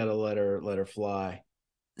you just got to let her fly.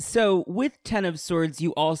 So with 10 of Swords,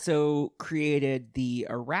 you also created the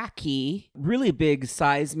Iraqi, really big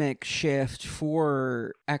seismic shift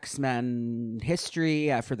for X-Men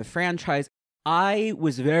history, for the franchise. I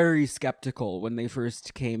was very skeptical when they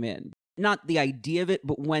first came in. Not the idea of it,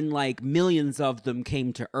 but when like millions of them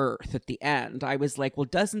came to Earth at the end, I was like, well,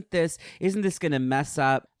 isn't this going to mess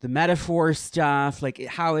up the metaphor stuff? Like,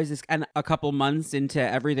 how is this? And a couple months into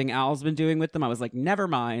everything Al's been doing with them, I was like, never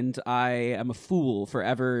mind. I am a fool for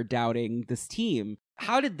ever doubting this team.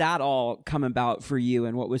 How did that all come about for you?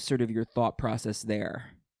 And what was sort of your thought process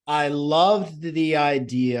there? I loved the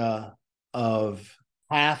idea of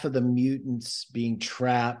half of the mutants being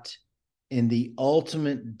trapped in the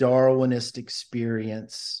ultimate Darwinist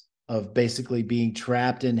experience of basically being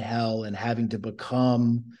trapped in hell and having to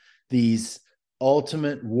become these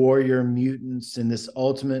ultimate warrior mutants in this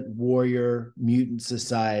ultimate warrior mutant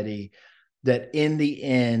society, that in the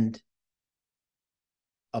end,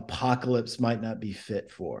 Apocalypse might not be fit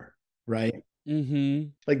for, right? Mm-hmm.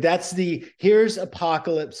 Like here's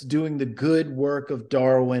Apocalypse doing the good work of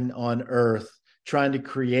Darwin on Earth, trying to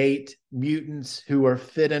create mutants who are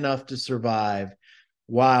fit enough to survive,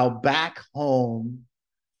 while back home,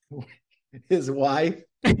 his wife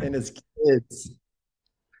and his kids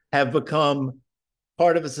have become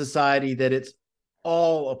part of a society that it's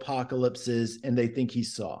all Apocalypses, and they think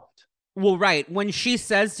he's soft. Well, right. When she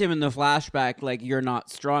says to him in the flashback, like, you're not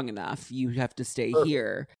strong enough, you have to stay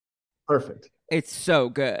here. Perfect. It's so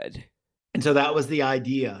good. And so that was the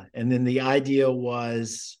idea. And then the idea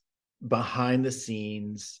was, behind the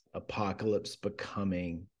scenes, Apocalypse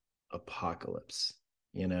becoming Apocalypse.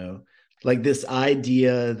 you know, like this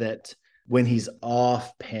idea that when he's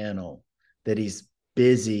off panel, that he's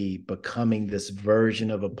busy becoming this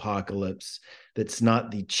version of Apocalypse that's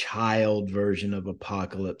not the child version of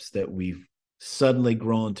Apocalypse that we've suddenly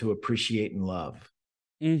grown to appreciate and love.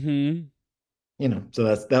 Mm-hmm. You know,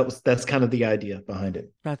 so that's kind of the idea behind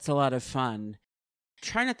it. That's a lot of fun.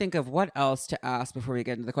 Trying to think of what else to ask before we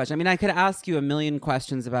get into the question. I mean, I could ask you a million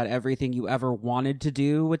questions about everything you ever wanted to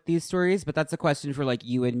do with these stories, but that's a question for like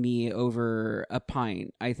you and me over a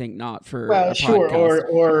pint. I think not for Well, a sure,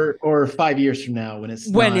 podcast. or 5 years from now when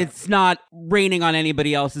It's not raining on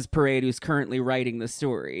anybody else's parade who's currently writing the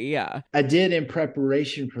story. Yeah. I did, in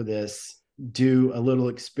preparation for this, do a little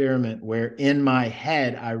experiment where in my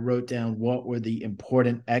head I wrote down what were the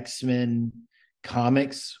important X-Men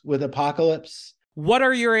comics with Apocalypse. What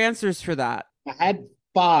are your answers for that? I had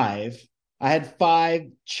five. I had five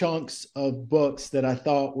chunks of books that I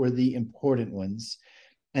thought were the important ones.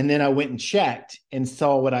 And then I went and checked and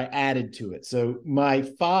saw what I added to it. So my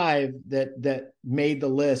five that made the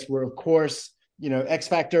list were, of course, you know, X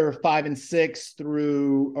Factor 5 and 6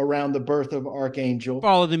 through around the birth of Archangel.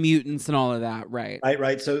 All of the mutants and all of that, right?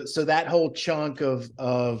 Right. So that whole chunk of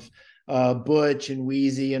Butch and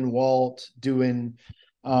Wheezy and Walt doing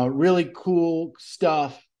really cool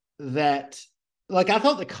stuff that, like, I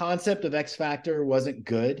thought the concept of X Factor wasn't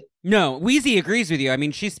good. No, Wheezy agrees with you. I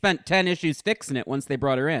mean, she spent 10 issues fixing it once they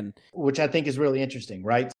brought her in. Which I think is really interesting,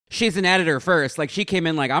 right? She's an editor first. Like, she came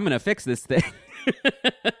in like, I'm going to fix this thing.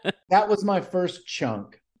 That was my first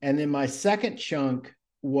chunk. And then my second chunk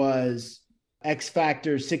was X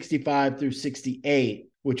Factor 65 through 68,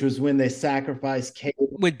 which was when they sacrificed Kate.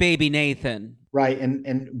 With baby Nathan. Right.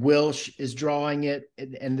 And Wilsh is drawing it.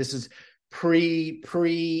 And this is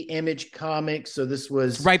pre-Image Comics. So this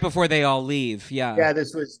was right before they all leave. Yeah,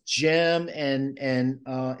 this was Jim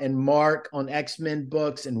and Mark on X-Men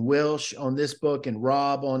books, and Wilsh on this book, and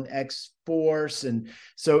Rob on X-Force. And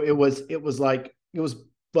so it was like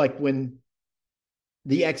when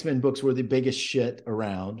the X-Men books were the biggest shit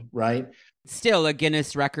around, right? Still a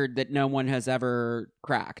Guinness record that no one has ever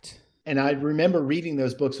cracked. And I remember reading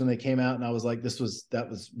those books when they came out, and I was like, that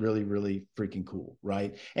was really, really freaking cool,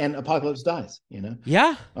 right? And Apocalypse dies, you know?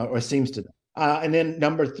 Yeah. Or seems to. And then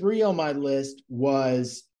number 3 on my list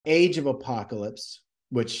was Age of Apocalypse,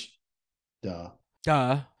 which, duh.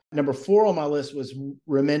 Number 4 on my list was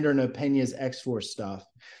Remender and Peña's X-Force stuff.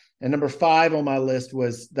 And number 5 on my list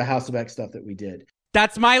was the House of X stuff that we did.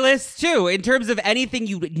 That's my list too. In terms of anything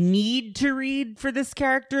you need to read for this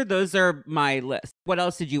character, those are my list. What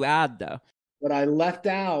else did you add, though? What I left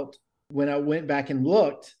out when I went back and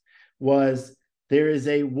looked was there is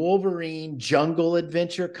a Wolverine Jungle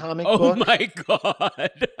Adventure comic book. Oh my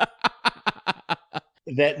God.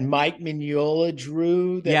 That Mike Mignola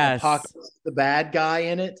drew. That yes. Apocalypse is the bad guy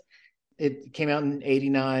in it. It came out in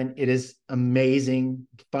 89. It is amazing.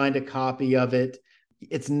 Find a copy of it.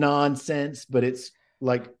 It's nonsense, but it's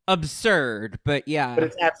like absurd, but yeah. But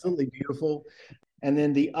it's absolutely beautiful. And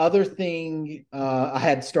then the other thing, I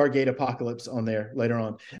had Stargate Apocalypse on there later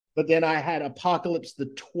on. But then I had Apocalypse the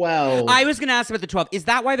 12. I was going to ask about the 12. Is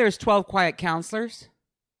that why there's 12 quiet counselors?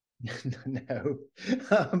 No.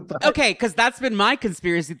 Okay, because that's been my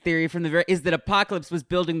conspiracy theory from is that Apocalypse was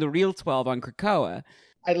building the real 12 on Krakoa.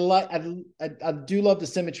 I do love the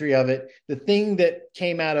symmetry of it. The thing that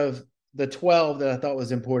came out of the 12 that I thought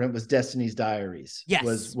was important was Destiny's Diaries. Yes,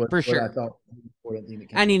 was for sure. I thought was an important thing that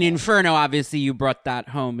came and in Inferno, obviously, you brought that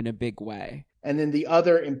home in a big way. And then the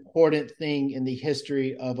other important thing in the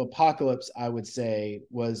history of Apocalypse, I would say,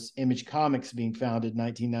 was Image Comics being founded in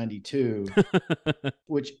 1992,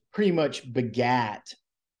 which pretty much begat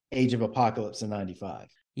Age of Apocalypse in 95.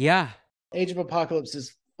 Yeah. Age of Apocalypse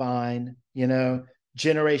is fine, you know.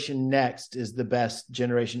 Generation Next is the best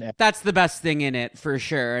Generation X. That's the best thing in it, for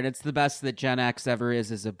sure. And it's the best that Gen X ever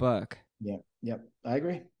is as a book. Yep. I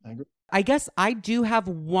agree. I guess I do have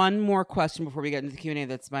one more question before we get into the Q&A.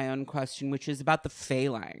 That's my own question, which is about the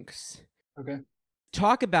Phalanx. Okay.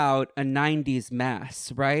 Talk about a 90s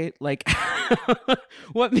mess, right? Like,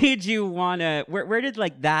 what made you want to... Where did,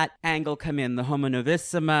 like, that angle come in? The Homo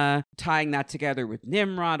Novissima, tying that together with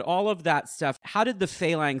Nimrod, all of that stuff. How did the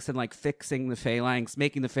Phalanx and, like, fixing the Phalanx,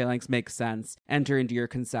 making the Phalanx make sense, enter into your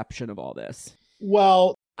conception of all this?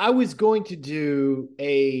 Well, I was going to do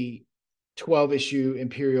a 12-issue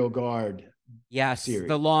Imperial Guard series.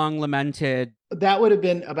 The long lamented... That would have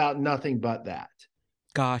been about nothing but that.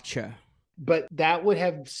 Gotcha. But that would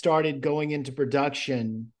have started going into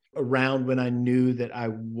production around when I knew that I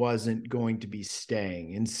wasn't going to be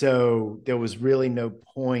staying. And so there was really no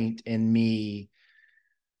point in me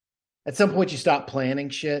At some point, you stop planning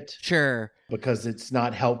shit Sure. because it's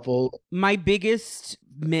not helpful. My biggest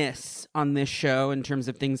miss on this show in terms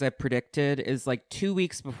of things I predicted is like 2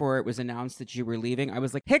 weeks before it was announced that you were leaving, I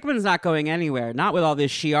was like, Hickman's not going anywhere. Not with all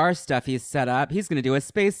this Shi'ar stuff he's set up. He's going to do a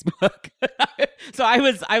space book. So I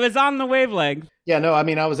was on the wavelength. Yeah, no, I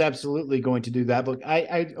mean, I was absolutely going to do that book.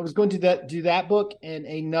 I was going to do that book and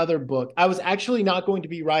another book. I was actually not going to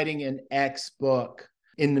be writing an X book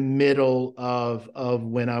in the middle of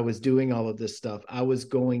when I was doing all of this stuff. I was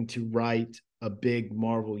going to write a big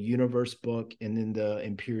Marvel Universe book and then the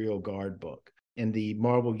Imperial Guard book. And the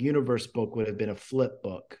Marvel Universe book would have been a flip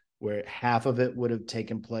book where half of it would have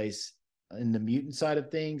taken place in the mutant side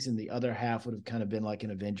of things and the other half would have kind of been like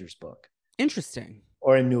an Avengers book. Interesting.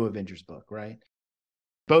 Or a new Avengers book, right?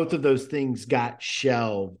 Both of those things got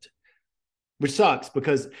shelved, which sucks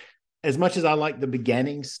because as much as I like the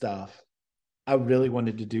beginning stuff, I really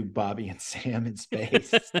wanted to do Bobby and Sam in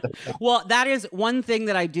space. Well, that is one thing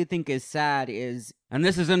that I do think is sad is, and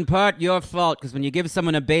this is in part your fault, because when you give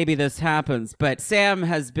someone a baby, this happens, but Sam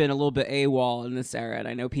has been a little bit AWOL in this era, and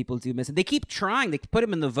I know people do miss it. They keep trying. They put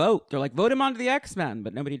him in the vote. They're like, vote him onto the X-Men,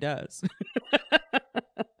 but nobody does.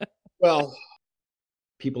 Well,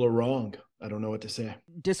 people are wrong. I don't know what to say.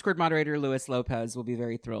 Discord moderator Luis Lopez will be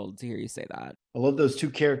very thrilled to hear you say that. I love those two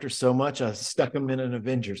characters so much, I stuck them in an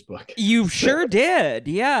Avengers book. You sure did.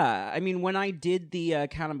 Yeah. I mean, when I did the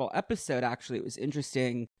Cannibal episode, actually, it was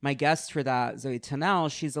interesting. My guest for that, Zoe Tennell,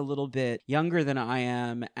 she's a little bit younger than I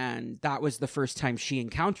am. And that was the first time she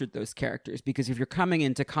encountered those characters. Because if you're coming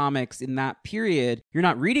into comics in that period, you're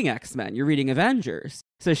not reading X-Men, you're reading Avengers.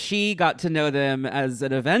 So she got to know them as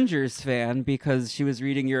an Avengers fan because she was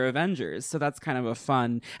reading your Avengers. So that's kind of a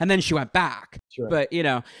fun. And then she went back. Sure. But, you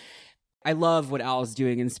know, I love what Al's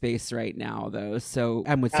doing in space right now, though. So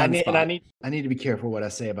I'm with Sunspot. I need to be careful what I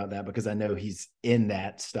say about that because I know he's in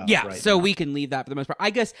that stuff. Yeah, right so now. we can leave that for the most part.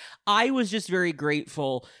 I guess I was just very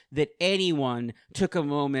grateful that anyone took a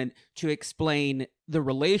moment to explain the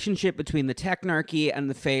relationship between the Technarchy and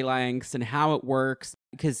the Phalanx and how it works.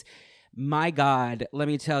 Because, my God, let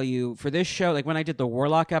me tell you, for this show, like when I did the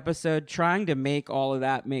Warlock episode, trying to make all of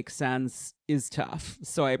that make sense is tough.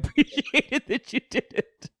 So I appreciated that you did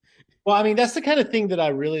it. Well, I mean, that's the kind of thing that I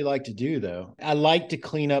really like to do, though. I like to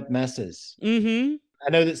clean up messes. Mm-hmm. I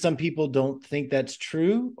know that some people don't think that's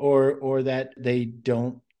true or that they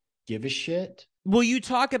don't give a shit. Well, you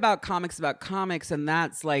talk about comics, and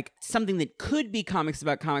that's like something that could be comics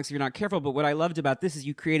about comics if you're not careful. But what I loved about this is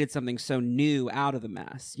you created something so new out of the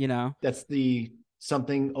mess, you know? That's the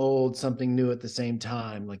something old, something new at the same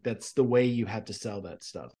time. Like that's the way you have to sell that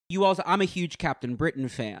stuff. You also, I'm a huge Captain Britain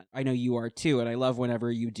fan. I know you are too. And I love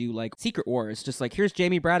whenever you do like Secret Wars, just like here's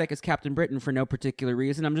Jamie Braddock as Captain Britain for no particular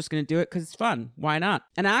reason. I'm just going to do it because it's fun. Why not?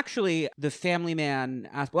 And actually the Family Man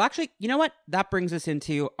asked, well, actually, you know what? That brings us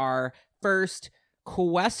into our first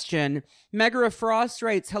question. Megara Frost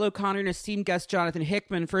writes, hello, Connor and esteemed guest Jonathan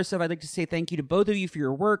Hickman. First off, I'd like to say thank you to both of you for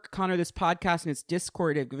your work. Connor, this podcast and its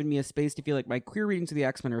Discord have given me a space to feel like my queer readings of the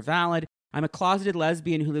X-Men are valid. I'm a closeted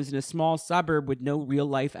lesbian who lives in a small suburb with no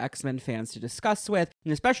real-life X-Men fans to discuss with,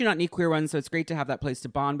 and especially not any queer ones, so it's great to have that place to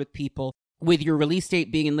bond with people. With your release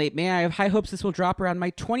date being in late May, I have high hopes this will drop around my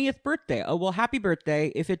 20th birthday. Oh, well, happy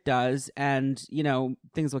birthday if it does. And, you know,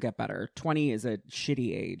 things will get better. 20 is a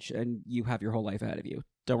shitty age, and you have your whole life ahead of you.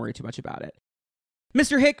 Don't worry too much about it.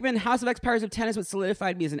 Mr. Hickman, House of X Powers of 10 is what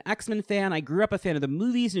solidified me as an X-Men fan. I grew up a fan of the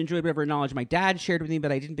movies and enjoyed whatever knowledge my dad shared with me,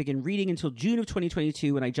 but I didn't begin reading until June of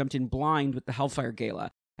 2022 when I jumped in blind with the Hellfire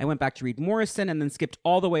Gala. I went back to read Morrison and then skipped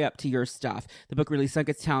all the way up to your stuff. The book really sunk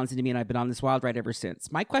its talents into me, and I've been on this wild ride ever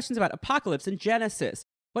since. My question's about Apocalypse and Genesis.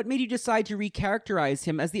 What made you decide to recharacterize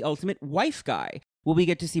him as the ultimate wife guy? Will we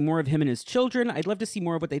get to see more of him and his children? I'd love to see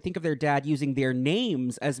more of what they think of their dad using their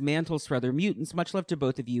names as mantles for other mutants. Much love to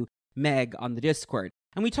both of you, Meg, on the Discord.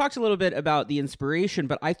 And we talked a little bit about the inspiration,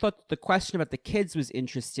 but I thought the question about the kids was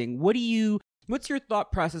interesting. What's your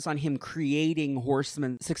thought process on him creating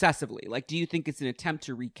Horsemen successively? Like, do you think it's an attempt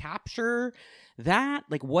to recapture that?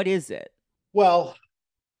 Like, what is it? Well,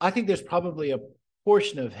 I think there's probably a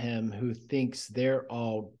portion of him who thinks they're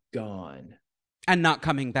all gone. And not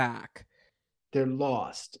coming back. They're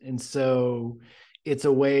lost. And so it's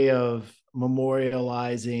a way of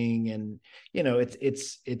memorializing and, you know,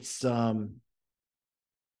 it's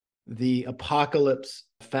the Apocalypse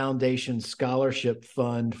Foundation Scholarship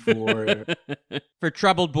Fund for for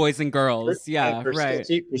troubled boys and girls. For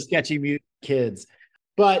sketchy mutant kids.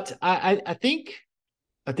 But I think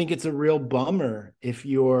it's a real bummer if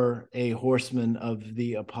you're a horseman of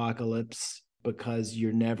the apocalypse because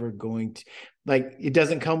you're never going to, like, it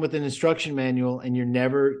doesn't come with an instruction manual, and you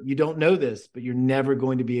don't know this, but you're never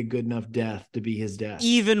going to be a good enough death to be his death.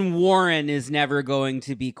 Even Warren is never going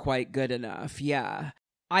to be quite good enough. Yeah.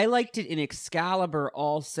 I liked it in Excalibur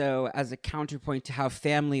also as a counterpoint to how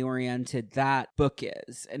family-oriented that book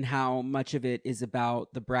is, and how much of it is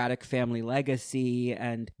about the Braddock family legacy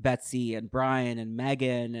and Betsy and Brian and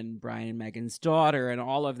Megan and Brian and Megan's daughter and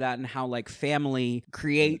all of that, and how like family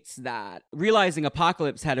creates that. Realizing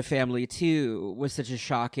Apocalypse had a family too was such a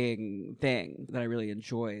shocking thing that I really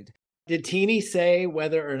enjoyed. Did Teeny say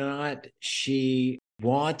whether or not she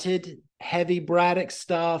wanted heavy Braddock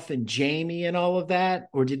stuff and Jamie and all of that,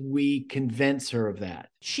 or did we convince her of that?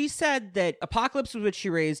 She said that Apocalypse was what she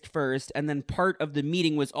raised first, and then part of the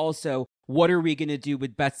meeting was also, what are we going to do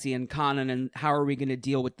with Betsy and Conan, and how are we going to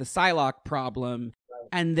deal with the Psylocke problem? Right.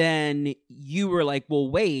 And then you were like, well,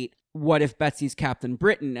 wait, what if Betsy's Captain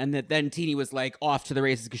Britain? And then Teeny was like off to the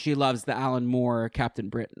races because she loves the Alan Moore Captain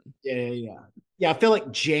Britain. Yeah, I feel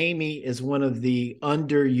like Jamie is one of the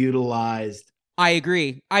underutilized. I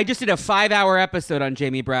agree. I just did a 5-hour episode on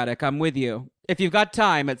Jamie Braddock. I'm with you. If you've got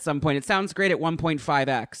time at some point, it sounds great at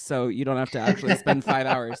 1.5x, so you don't have to actually spend 5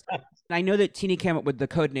 hours. I know that Teeny came up with the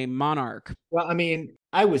codename Monarch. Well, I mean,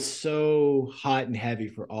 I was so hot and heavy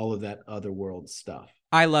for all of that Otherworld stuff.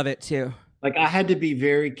 I love it too. Like, I had to be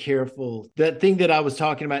very careful. That thing that I was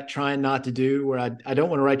talking about trying not to do, where I don't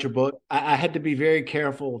want to write your book. I had to be very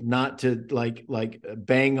careful not to like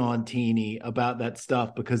bang on Teeny about that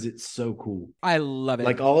stuff, because it's so cool. I love it.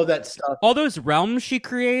 Like all of that stuff. All those realms she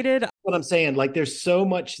created. What I'm saying, like, there's so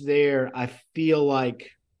much there. I feel like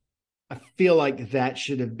that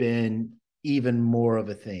should have been even more of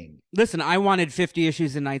a thing. Listen, I wanted 50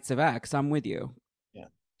 issues in Knights of X. I'm with you. Yeah.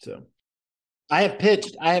 So I have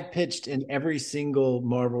pitched in every single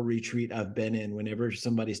Marvel retreat I've been in. Whenever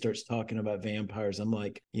somebody starts talking about vampires, I'm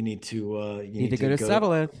like, you need to go to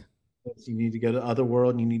Sevalith. You need to go to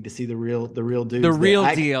Otherworld. You need to see the real dudes. The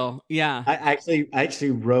real deal. Yeah. I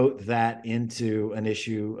actually wrote that into an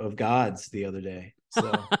issue of Gods the other day.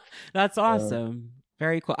 So that's awesome.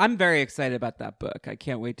 Very cool. I'm very excited about that book. I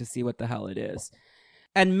can't wait to see what the hell it is.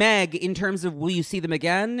 And Meg, in terms of will you see them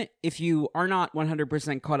again? If you are not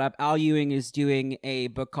 100% caught up, Al Ewing is doing a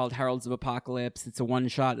book called Heralds of Apocalypse. It's a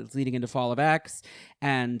one-shot that's leading into Fall of X,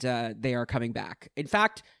 and they are coming back. In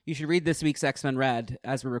fact, you should read this week's X-Men Red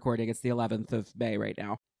as we're recording. It's the 11th of May right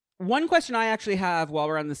now. One question I actually have while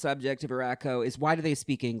we're on the subject of Arakko is, why do they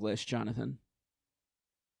speak English, Jonathan?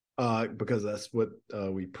 Because that's what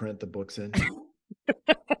we print the books in.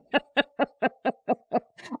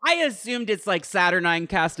 I assumed it's like Saturnine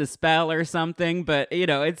cast a spell or something, but you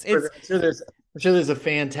know, it's. I'm sure there's a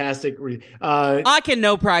fantastic. I can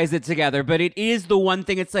no prize it together, but it is the one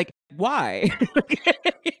thing. It's like, why?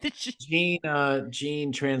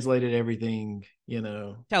 Gene translated everything,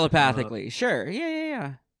 telepathically. Sure,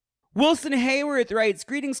 yeah. Wilson Hayworth writes,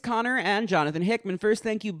 greetings, Connor and Jonathan Hickman. First,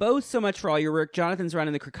 thank you both so much for all your work. Jonathan's run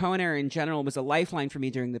in the Krakoan era in general was a lifeline for me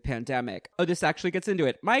during the pandemic. Oh, this actually gets into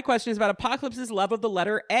it. My question is about Apocalypse's love of the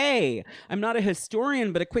letter A. I'm not a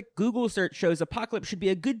historian, but a quick Google search shows Apocalypse should be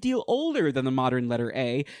a good deal older than the modern letter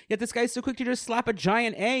A, yet this guy's so quick to just slap a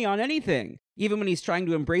giant A on anything. Even when he's trying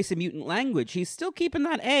to embrace a mutant language, he's still keeping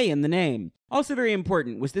that A in the name. Also very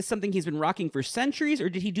important, was this something he's been rocking for centuries, or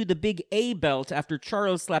did he do the big A belt after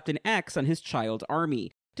Charles slapped an X on his child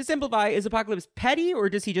army? To simplify, is Apocalypse petty, or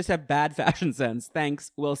does he just have bad fashion sense?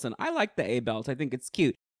 Thanks, Wilson. I like the A belt. I think it's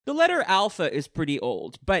cute. The letter Alpha is pretty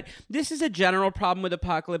old, but this is a general problem with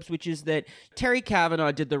Apocalypse, which is that Terry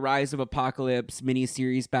Kavanagh did the Rise of Apocalypse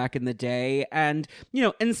miniseries back in the day, and,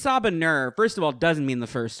 and Sabah Nur, first of all, doesn't mean the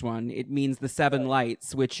first one. It means the Seven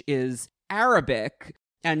Lights, which is Arabic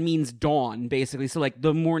and means dawn, basically. So, like,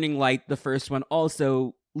 the morning light, the first one,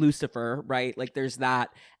 also Lucifer, right? Like, there's that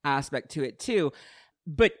aspect to it, too.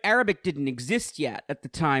 But Arabic didn't exist yet at the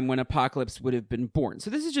time when Apocalypse would have been born.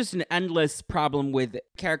 So this is just an endless problem with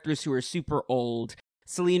characters who are super old.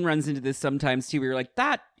 Celine runs into this sometimes too, where you're like,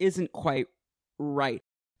 that isn't quite right.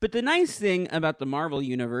 But the nice thing about the Marvel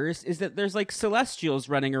universe is that there's like celestials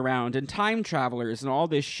running around and time travelers and all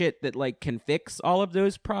this shit that like can fix all of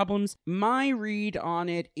those problems. My read on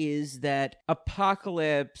it is that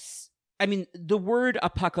the word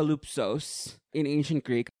apokalypsos in ancient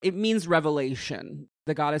Greek, it means revelation.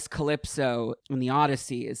 The goddess Calypso in the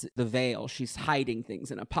Odyssey is the veil. She's hiding things,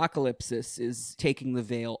 and apocalypsis is taking the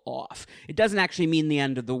veil off. It doesn't actually mean the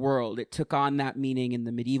end of the world. It took on that meaning in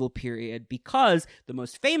the medieval period because the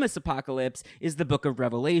most famous apocalypse is the book of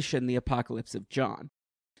Revelation, the Apocalypse of John.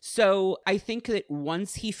 So I think that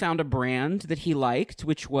once he found a brand that he liked,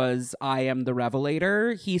 which was I am the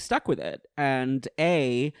Revelator, he stuck with it. And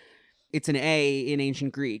it's an A in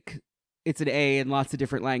ancient Greek. It's an A in lots of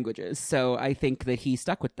different languages. So I think that he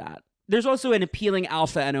stuck with that. There's also an appealing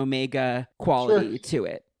alpha and omega quality to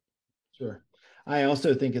it. Sure. I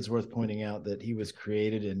also think it's worth pointing out that he was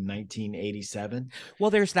created in 1987. Well,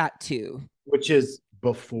 there's that too. Which is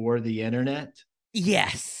before the internet.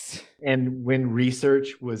 Yes. And when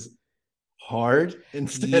research was hard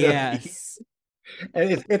instead of easy.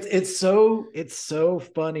 And it's so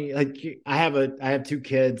funny. Like I have two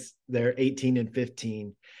kids, they're 18 and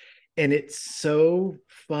 15. And it's so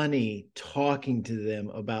funny talking to them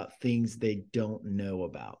about things they don't know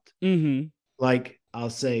about. Mm-hmm. Like I'll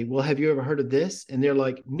say, well, have you ever heard of this? And they're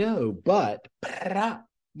like, no, but,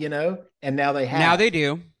 you know, and now they have. Now they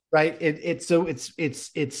do. Right. It's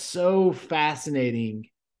so fascinating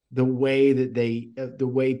the way that the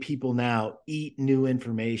way people now eat new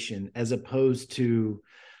information as opposed to,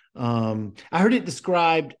 I heard it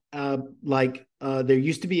described like there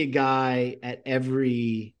used to be a guy at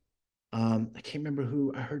every, I can't remember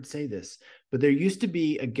who I heard say this, but there used to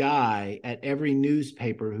be a guy at every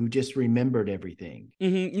newspaper who just remembered everything.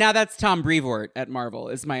 Mm-hmm. Now that's Tom Brevoort at Marvel,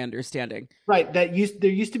 is my understanding. Right. There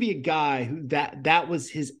used to be a guy who that was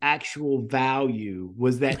his actual value,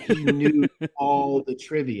 was that he knew all the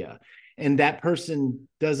trivia. And that person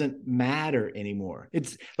doesn't matter anymore.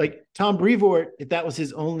 It's like Tom Brevoort, if that was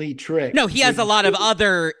his only trick. No, he has a lot of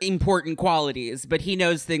other important qualities, but he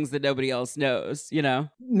knows things that nobody else knows, you know?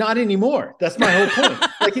 Not anymore. That's my whole point.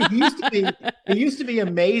 Like it used to be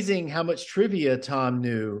amazing how much trivia Tom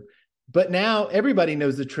knew, but now everybody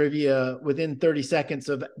knows the trivia within 30 seconds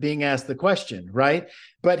of being asked the question, right?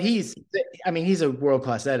 But he's a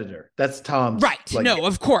world-class editor. That's Tom's. Right. No,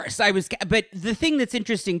 of course. But the thing that's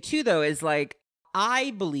interesting too, though, is like,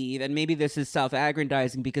 I believe, and maybe this is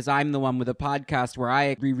self-aggrandizing because I'm the one with a podcast where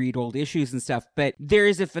I reread old issues and stuff, but there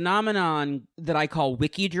is a phenomenon that I call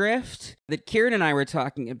wiki drift that Kieran and I were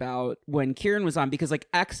talking about when Kieran was on, because like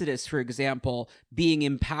Exodus, for example, being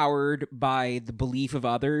empowered by the belief of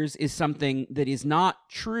others is something that is not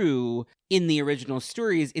true in the original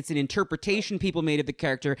stories. It's an interpretation people made of the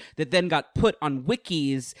character that then got put on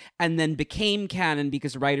wikis and then became canon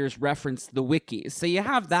because writers referenced the wikis. So you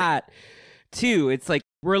have that too. It's like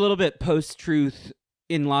we're a little bit post-truth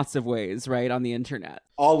in lots of ways, right, on the internet.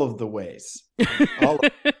 All of the ways.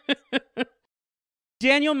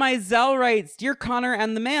 Daniel Mizell writes, Dear Connor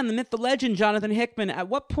and the man, the myth, the legend, Jonathan Hickman, at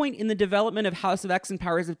what point in the development of House of X and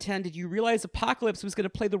Powers of 10 did you realize Apocalypse was going to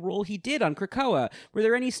play the role he did on Krakoa? Were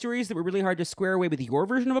there any stories that were really hard to square away with your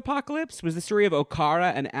version of Apocalypse? Was the story of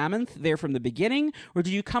Okara and Amenth there from the beginning, or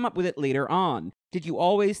did you come up with it later on? Did you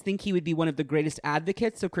always think he would be one of the greatest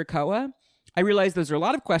advocates of Krakoa? I realize those are a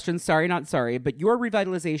lot of questions, sorry, not sorry, but your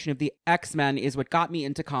revitalization of the X-Men is what got me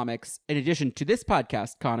into comics, in addition to this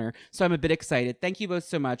podcast, Connor, so I'm a bit excited. Thank you both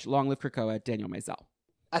so much. Long live Krakoa, Daniel Mizell.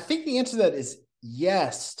 I think the answer to that is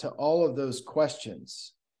yes to all of those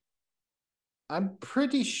questions. I'm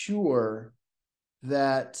pretty sure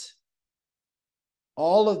that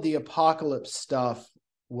all of the Apocalypse stuff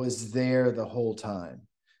was there the whole time.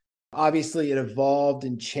 Obviously, it evolved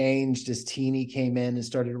and changed as Teeny came in and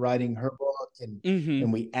started writing her book,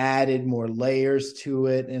 and we added more layers to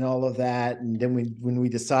it and all of that. And then when we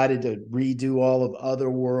decided to redo all of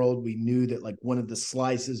Otherworld, we knew that like one of the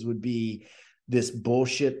slices would be this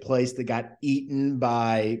bullshit place that got eaten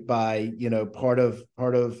by you know part of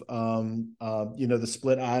you know the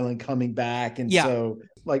Split Island coming back, and so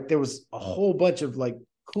like there was a whole bunch of like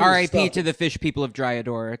cool R.I.P. stuff. to the fish people of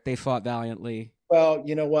Dryador. They fought valiantly. Well,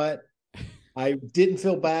 you know what? I didn't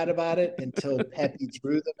feel bad about it until Peppy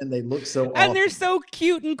drew them, and they look so awesome. And they're so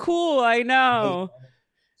cute and cool, I know.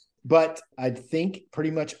 But I think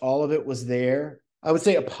pretty much all of it was there. I would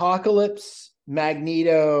say Apocalypse,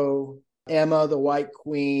 Magneto, Emma, the White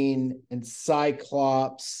Queen, and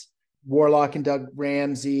Cyclops, Warlock and Doug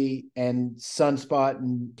Ramsey, and Sunspot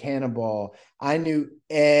and Cannonball. I knew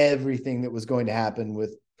everything that was going to happen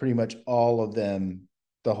with pretty much all of them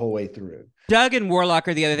the whole way through. Doug and Warlock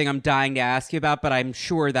are the other thing I'm dying to ask you about, but I'm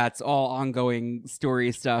sure that's all ongoing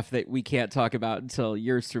story stuff that we can't talk about until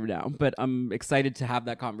years from now. But I'm excited to have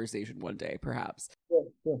that conversation one day, perhaps.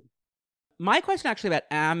 Sure. My question actually about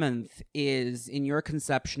Amenth is, in your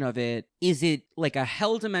conception of it, is it like a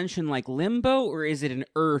hell dimension like Limbo, or is it an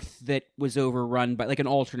Earth that was overrun by, like an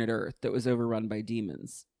alternate Earth that was overrun by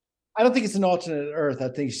demons? I don't think it's an alternate Earth. I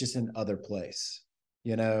think it's just an other place,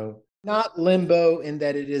 you know? Not Limbo in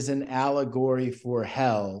that it is an allegory for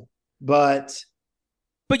hell, but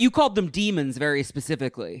you called them demons very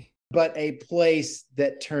specifically. but a place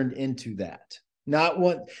that turned into that. Not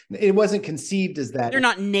one, it wasn't conceived as that. They're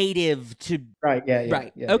not native to. Right. Yeah. Yeah.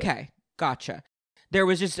 Right. Yeah, Okay. Gotcha. There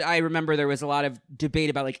was just, I remember there was a lot of debate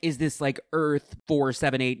about like, is this like Earth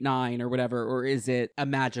 4789 or whatever, or is it a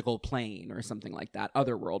magical plane or something like that,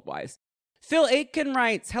 otherworld wise? Phil Aitken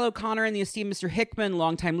writes, hello, Connor and the esteemed Mr. Hickman,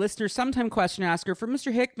 longtime listener, sometime question asker. For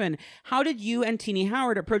Mr. Hickman, how did you and Teenie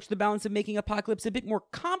Howard approach the balance of making Apocalypse a bit more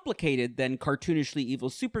complicated than cartoonishly evil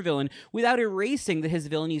supervillain without erasing that his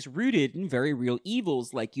villainy is rooted in very real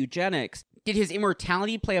evils like eugenics? Did his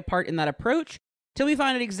immortality play a part in that approach? Till we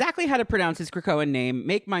find out exactly how to pronounce his Krakoan name,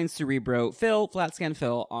 make mine Cerebro, Phil, Flatscan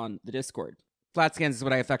Phil, on the Discord. Flatscans is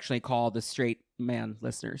what I affectionately call the straight man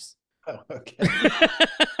listeners. Oh, okay.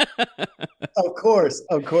 Of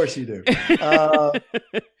course you do.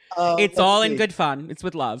 It's all in good fun. It's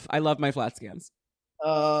with love. I love my Flatscans.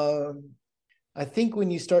 I think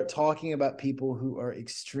when you start talking about people who are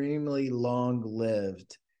extremely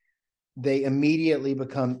long-lived, they immediately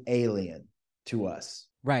become alien to us.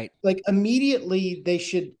 Right. Like immediately they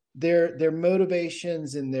should, their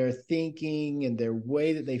motivations and their thinking and their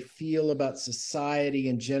way that they feel about society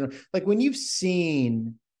in general. Like when you've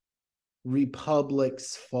seen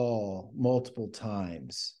republics fall multiple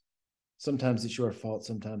times, sometimes it's your fault,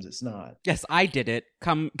 sometimes it's not. Yes, I did it.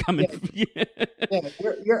 Come yeah. Yeah.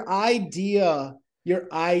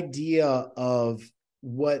 Your idea of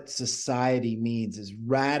what society means is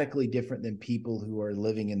radically different than people who are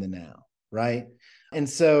living in the now, right? And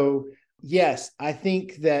so, yes, I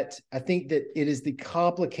think that it is the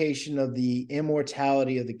complication of the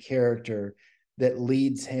immortality of the character that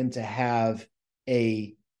leads him to have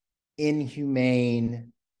a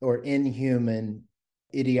inhumane or inhuman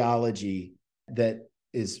ideology that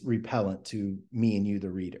is repellent to me and you, the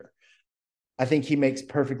reader. I think he makes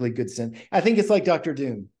perfectly good sense. I think it's like Dr.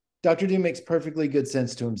 Doom. Dr. Doom makes perfectly good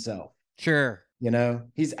sense to himself. Sure. You know,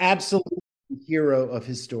 he's absolutely the hero of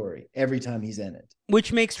his story every time he's in it.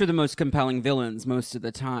 Which makes for the most compelling villains most of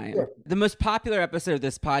the time. Sure. The most popular episode of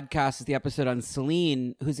this podcast is the episode on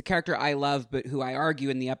Selene, who's a character I love, but who I argue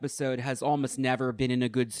in the episode has almost never been in a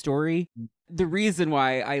good story. The reason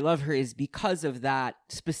why I love her is because of that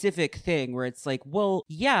specific thing where it's like, well,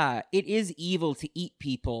 yeah, it is evil to eat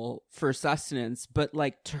people for sustenance, but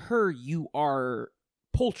like to her, you are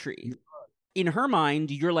poultry. In her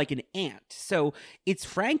mind, you're like an ant. So it's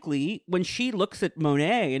frankly, when she looks at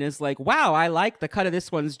Monet and is like, wow, I like the cut of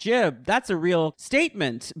this one's jib, that's a real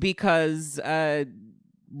statement because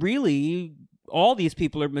really all these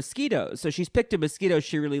people are mosquitoes. So she's picked a mosquito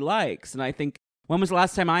she really likes. And I think, when was the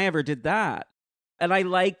last time I ever did that? And I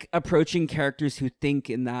like approaching characters who think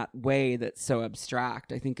in that way that's so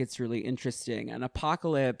abstract. I think it's really interesting. And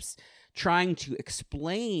Apocalypse trying to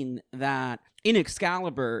explain that in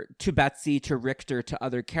Excalibur to Betsy, to Richter, to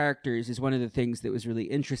other characters is one of the things that was really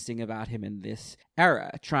interesting about him in this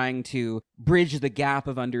era, trying to bridge the gap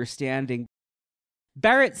of understanding.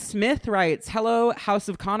 Barrett Smith writes, hello, House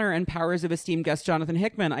of Connor and powers of esteemed guest Jonathan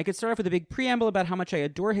Hickman. I could start off with a big preamble about how much I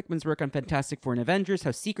adore Hickman's work on Fantastic Four and Avengers,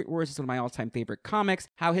 how Secret Wars is one of my all-time favorite comics,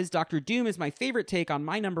 how his Doctor Doom is my favorite take on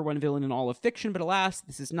my number one villain in all of fiction, but alas,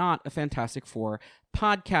 this is not a Fantastic Four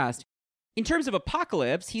podcast. In terms of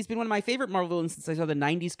Apocalypse, he's been one of my favorite Marvel villains since I saw the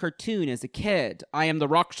 90s cartoon as a kid. I am the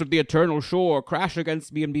rocks of the eternal shore, crash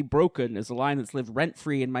against me and be broken is a line that's lived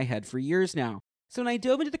rent-free in my head for years now. So when I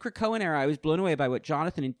dove into the Krakoan era, I was blown away by what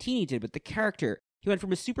Jonathan and Teenie did with the character. He went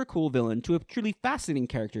from a super cool villain to a truly fascinating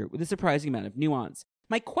character with a surprising amount of nuance.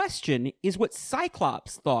 My question is what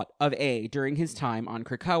Cyclops thought of A during his time on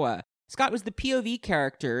Krakoa. Scott was the POV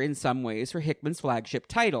character in some ways for Hickman's flagship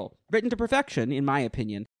title, written to perfection, in my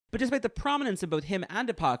opinion. But despite the prominence of both him and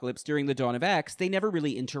Apocalypse during the dawn of X, they never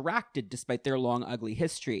really interacted despite their long, ugly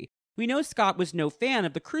history. We know Scott was no fan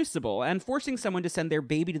of the Crucible, and forcing someone to send their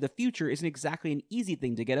baby to the future isn't exactly an easy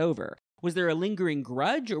thing to get over. Was there a lingering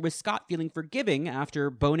grudge, or was Scott feeling forgiving after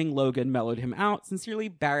boning Logan mellowed him out? Sincerely,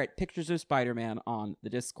 Barrett, Pictures of Spider-Man on the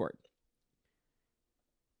Discord.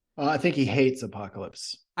 I think he hates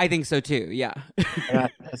Apocalypse. I think so too, yeah.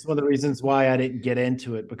 That's one of the reasons why I didn't get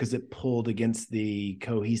into it, because it pulled against the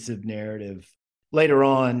cohesive narrative. Later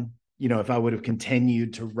on, you know, if I would have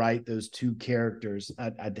continued to write those two characters,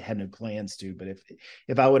 I had no plans to, but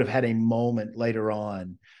if I would have had a moment later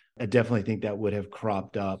on, I definitely think that would have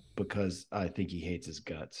cropped up, because I think he hates his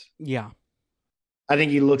guts. Yeah. I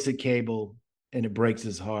think he looks at Cable and it breaks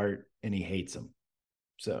his heart and he hates him.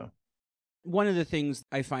 So one of the things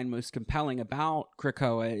I find most compelling about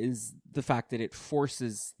Krakoa is the fact that it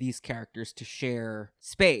forces these characters to share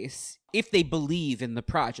space. If they believe in the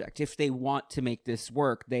project, if they want to make this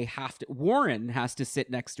work, they have to. Warren has to sit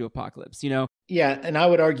next to Apocalypse. You know, Yeah, and I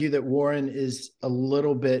would argue that Warren is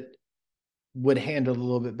would handle it a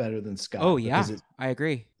little bit better than Oh, Scott yeah, because I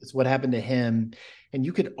agree. it's what happened to him. And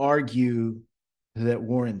you could argue that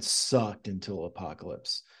Warren sucked until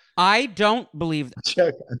Apocalypse. I don't believe I'm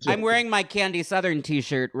I'm joking. wearing my Candy Southern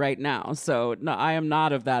t-shirt right now, so no, I am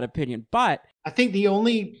not of that opinion. But I think the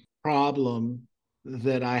only problem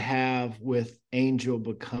that I have with Angel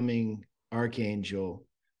becoming Archangel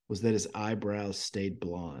was that his eyebrows stayed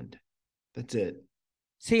blonde. That's it.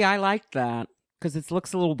 see, I like that because it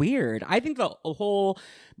looks a little weird. I think the whole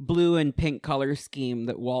blue and pink color scheme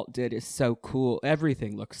that Walt did is so cool.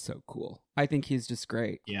 Everything looks so cool. I think he's just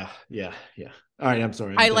great. Yeah. All right, I'm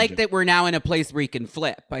sorry. I'm I done like joking. that we're now in a place where you can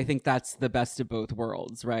flip. I think that's the best of both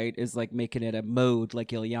worlds, right? Is like making it a mode like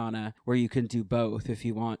Ilyana where you can do both if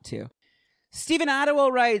you want to. Stephen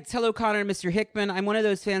Attewell writes, hello, Connor and Mr. Hickman. I'm one of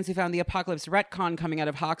those fans who found the Apocalypse retcon coming out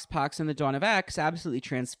of Hoxpox and the Dawn of X absolutely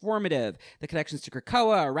transformative. The connections to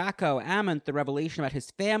Krakoa, Araco, Ament, the revelation about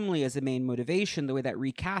his family as a main motivation, the way that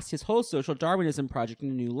recast his whole social Darwinism project in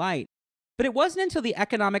a new light. But it wasn't until the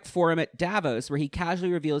Economic Forum at Davos where he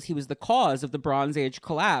casually reveals he was the cause of the Bronze Age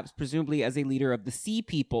collapse, presumably as a leader of the Sea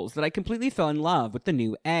Peoples, that I completely fell in love with the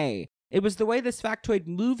new A. It was the way this factoid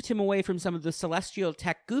moved him away from some of the celestial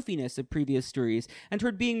tech goofiness of previous stories and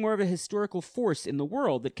toward being more of a historical force in the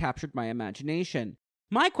world that captured my imagination.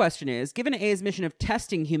 My question is, given A's mission of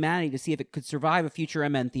testing humanity to see if it could survive a future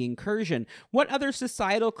Amenthi incursion, what other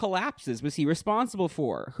societal collapses was he responsible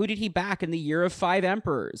for? Who did he back in the Year of Five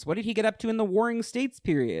Emperors? What did he get up to in the Warring States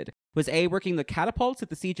period? Was A working the catapults at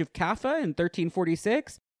the Siege of Kaffa in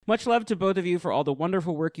 1346? Much love to both of you for all the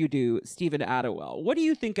wonderful work you do, Stephen Attewell. What do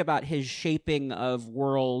you think about his shaping of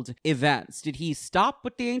world events? Did he stop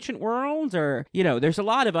with the ancient world? Or, there's a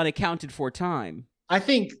lot of unaccounted for time. I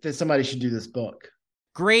think that somebody should do this book.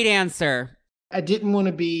 Great answer. I didn't want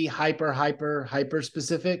to be hyper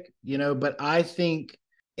specific, but I think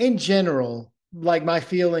in general, like my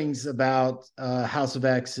feelings about House of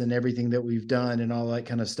X and everything that we've done and all that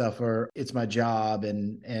kind of stuff it's my job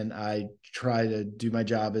and I try to do my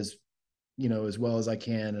job as well as I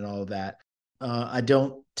can and all of that. I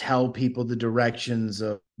don't tell people the directions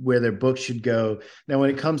of where their book should go. Now, when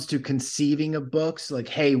it comes to conceiving of books, like,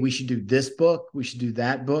 hey, we should do this book, we should do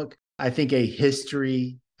that book. I think a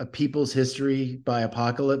people's history by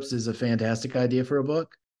Apocalypse is a fantastic idea for a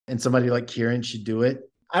book. And somebody like Kieran should do it.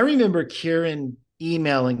 I remember Kieran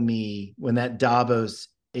emailing me when that Davos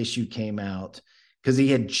issue came out because he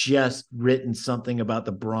had just written something about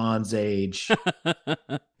the Bronze Age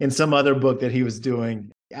in some other book that he was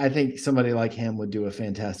doing. I think somebody like him would do a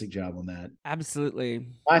fantastic job on that. Absolutely.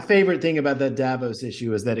 My favorite thing about that Davos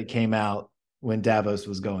issue is that it came out when Davos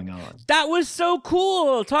was going on. That was so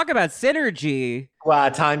cool. Talk about synergy. Well,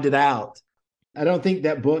 I timed it out. I don't think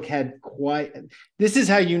that book had quite. This is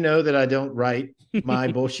how you know that I don't write my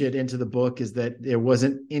bullshit into the book, is that there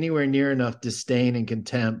wasn't anywhere near enough disdain and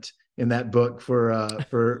contempt in that book for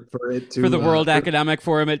it to for the World Economic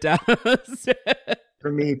Forum at Davos.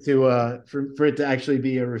 for me to for it to actually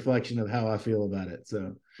be a reflection of how I feel about it.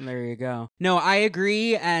 So there you go. No, I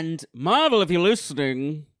agree. And Marvel, if you're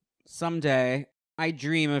listening, someday I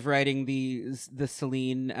dream of writing the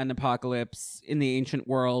Selene and Apocalypse in the ancient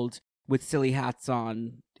world with silly hats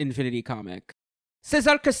on Infinity comic.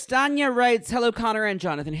 Cesar Castagna writes, hello, Connor and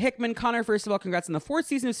Jonathan Hickman. Connor, first of all, congrats on the 4th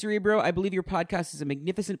season of Cerebro. I believe your podcast is a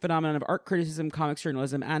magnificent phenomenon of art criticism, comics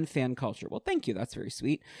journalism, and fan culture. Well, thank you. That's very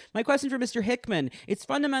sweet. My question for Mr. Hickman. It's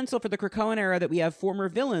fundamental for the Krakoan era that we have former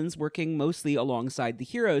villains working mostly alongside the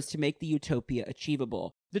heroes to make the utopia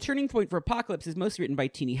achievable. The turning point for Apocalypse is most written by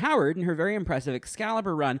Teenie Howard in her very impressive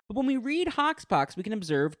Excalibur run, but when we read Hoxpox, we can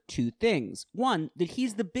observe two things. One, that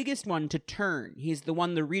he's the biggest one to turn. He's the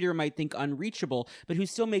one the reader might think unreachable, but who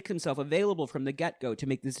still makes himself available from the get-go to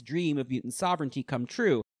make this dream of mutant sovereignty come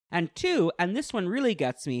true. And two, and this one really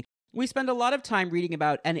gets me, we spend a lot of time reading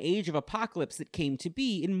about an age of apocalypse that came to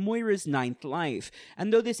be in Moira's 9th life.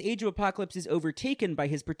 And though this age of apocalypse is overtaken by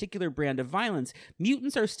his particular brand of violence,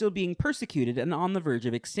 mutants are still being persecuted and on the verge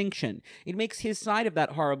of extinction. It makes his side of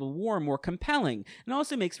that horrible war more compelling, and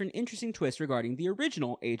also makes for an interesting twist regarding the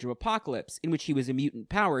original age of apocalypse, in which he was a mutant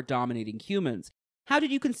power dominating humans. How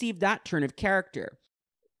did you conceive that turn of character?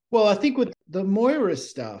 Well, I think with the Moira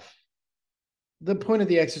stuff, the point of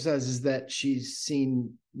the exercise is that she's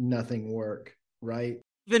seen nothing work, right?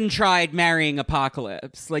 Even tried marrying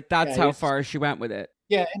Apocalypse. Like, that's how far she went with it.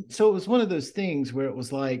 Yeah, and so it was one of those things where it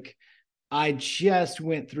was like, I just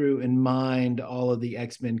went through and mined all of the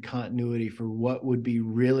X-Men continuity for what would be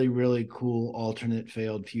really, really cool alternate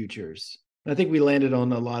failed futures. I think we landed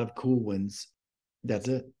on a lot of cool ones. That's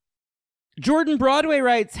it. Jordan Broadway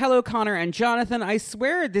writes, "Hello, Connor and Jonathan. I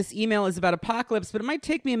swear this email is about Apocalypse, but it might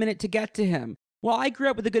take me a minute to get to him. While I grew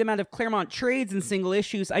up with a good amount of Claremont trades and single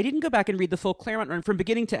issues, I didn't go back and read the full Claremont run from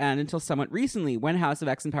beginning to end until somewhat recently, when House of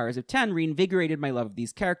X and Powers of 10 reinvigorated my love of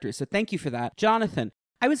these characters. So thank you for that, Jonathan.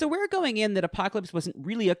 I was aware going in that Apocalypse wasn't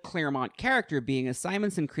really a Claremont character, being a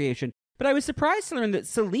Simonson creation, but I was surprised to learn that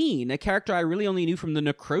Selene, a character I really only knew from the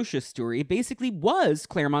Necrocious story, basically was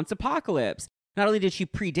Claremont's Apocalypse. Not only did she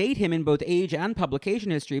predate him in both age and publication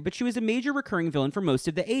history, but she was a major recurring villain for most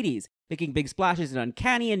of the 80s, making big splashes in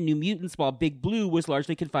Uncanny and New Mutants, while Big Blue was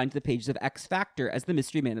largely confined to the pages of X Factor as the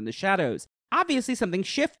mystery man in the shadows. Obviously, something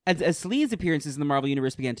shifted as Selene's appearances in the Marvel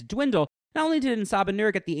Universe began to dwindle. Not only did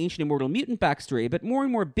Sabah get the ancient immortal mutant backstory, but more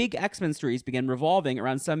and more big X-Men stories began revolving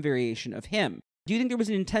around some variation of him. Do you think there was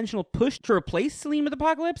an intentional push to replace Selene with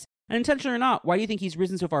Apocalypse? And intentional or not, why do you think he's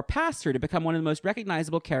risen so far past her to become one of the most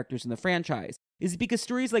recognizable characters in the franchise? Is it because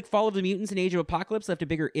stories like Fall of the Mutants and Age of Apocalypse left a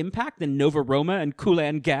bigger impact than Nova Roma and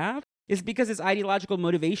Kulan Gav? Is it because his ideological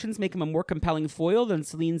motivations make him a more compelling foil than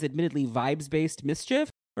Selene's admittedly vibes-based mischief?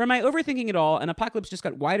 Or am I overthinking it all, and Apocalypse just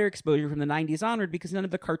got wider exposure from the 90s onward because none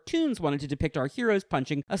of the cartoons wanted to depict our heroes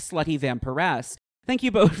punching a slutty vampiress? Thank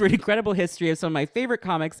you both for an incredible history of some of my favorite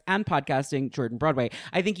comics and podcasting, Jordan Broadway.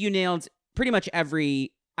 I think you nailed pretty much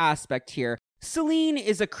every aspect here. Selene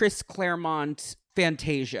is a Chris Claremont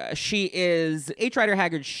Fantasia. She is H. Rider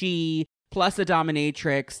Haggard she plus a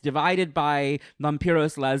dominatrix divided by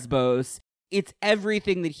Vampiros Lesbos. It's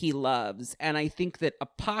everything that he loves. And I think that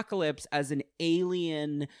Apocalypse as an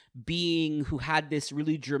alien being who had this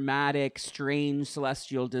really dramatic, strange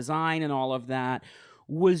celestial design and all of that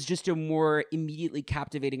was just a more immediately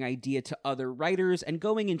captivating idea to other writers. And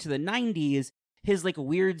going into the 90s, his like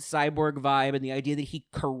weird cyborg vibe and the idea that he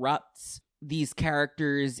corrupts these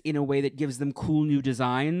characters in a way that gives them cool new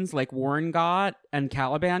designs like Warren got and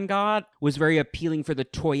Caliban got was very appealing for the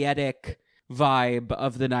toyetic vibe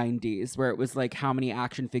of the 90s, where it was like, how many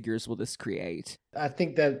action figures will this create? I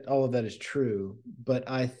think that all of that is true, but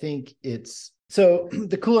I think it's so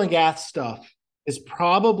the Cool and Gath stuff is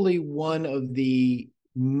probably one of the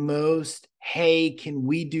most, hey, can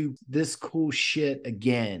we do this cool shit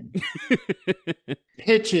again?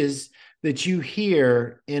 Pitches that you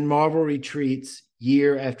hear in Marvel retreats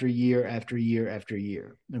year after year after year after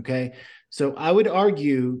year. Okay. So I would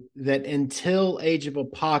argue that until Age of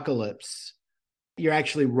Apocalypse, you're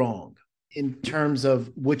actually wrong in terms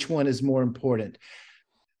of which one is more important.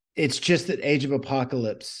 It's just that Age of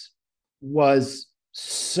Apocalypse was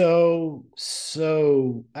so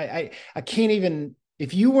I can't even,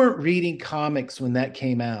 if you weren't reading comics when that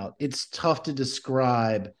came out, it's tough to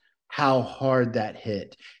describe how hard that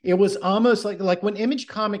hit. It was almost like when Image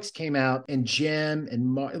Comics came out and Jim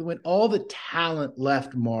and when all the talent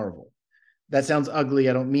left Marvel. That sounds ugly.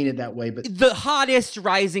 I don't mean it that way, but the hottest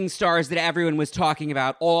rising stars that everyone was talking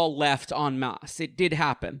about all left en masse. It did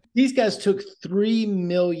happen. These guys took 3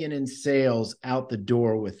 million in sales out the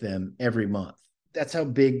door with them every month. That's how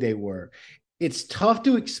big they were. It's tough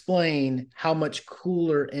to explain how much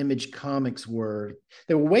cooler Image Comics were.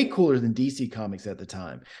 They were way cooler than DC Comics at the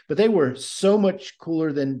time, but they were so much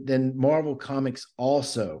cooler than Marvel Comics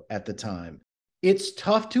also at the time. It's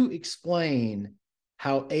tough to explain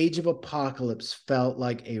how Age of Apocalypse felt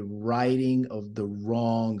like a righting of the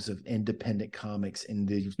wrongs of independent comics in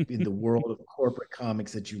the world of corporate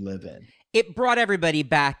comics that you live in. It brought everybody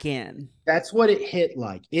back in. That's what it hit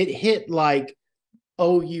like. It hit like,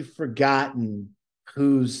 oh, you've forgotten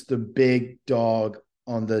who's the big dog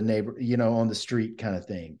on the on the street kind of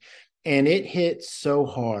thing. And it hit so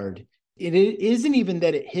hard. It isn't even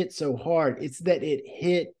that it hit so hard. It's that it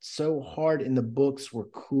hit so hard and the books were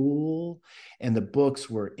cool and the books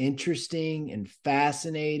were interesting and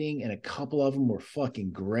fascinating. And a couple of them were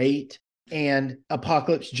fucking great. And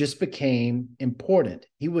Apocalypse just became important.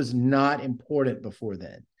 He was not important before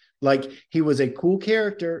then. Like, he was a cool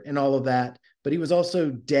character and all of that, but he was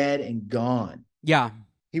also dead and gone. Yeah.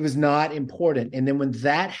 He was not important. And then when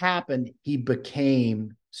that happened, he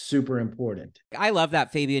became super important. I love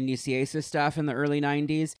that Fabian Nicieza stuff in the early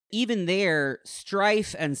 90s. Even there,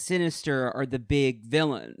 Strife and Sinister are the big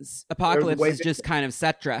villains. Apocalypse is just kind of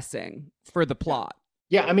set dressing for the plot.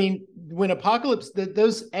 Yeah, I mean, when Apocalypse,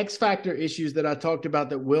 those X Factor issues that I talked about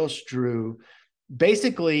that Wilsh drew,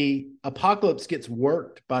 basically Apocalypse gets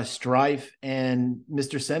worked by Strife and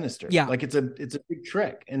Mr. Sinister. Yeah. Like it's a big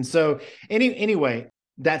trick. And so anyway,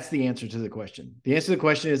 that's the answer to the question. The answer to the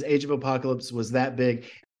question is Age of Apocalypse was that big.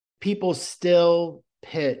 People still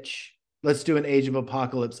pitch, let's do an Age of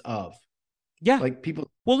Apocalypse of. Yeah. Like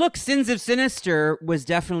people. Well, look, Sins of Sinister was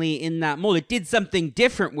definitely in that mold. It did something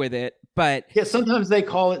different with it, But Yeah, sometimes they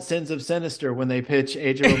call it Sins of Sinister when they pitch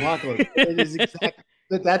Age of Apocalypse. It is exactly,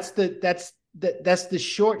 but that's the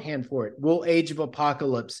shorthand for it. We'll Age of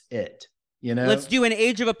Apocalypse it, you know? let's do an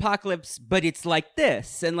Age of Apocalypse, but it's like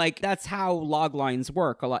this. And like that's how log lines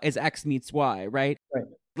work a lot, is X meets Y, right? Right.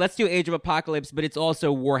 Let's do Age of Apocalypse, but it's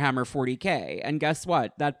also Warhammer 40K. And guess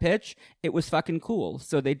what? That pitch, it was fucking cool.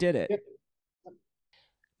 So they did it. Yep.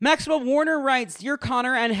 Maxwell Warner writes, Dear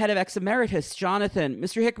Connor and head of Ex Emeritus, Jonathan.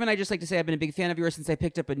 Mr. Hickman, I'd just like to say I've been a big fan of yours since I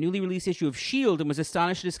picked up a newly released issue of S.H.I.E.L.D. and was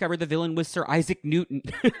astonished to discover the villain was Sir Isaac Newton.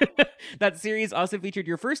 That series also featured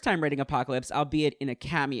your first time writing Apocalypse, albeit in a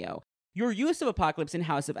cameo. Your use of Apocalypse in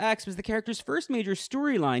House of X was the character's first major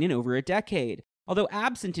storyline in over a decade. Although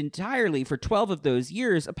absent entirely for 12 of those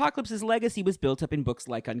years, Apocalypse's legacy was built up in books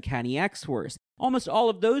like Uncanny X-Force. Almost all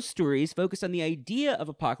of those stories focused on the idea of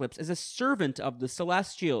Apocalypse as a servant of the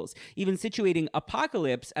Celestials, even situating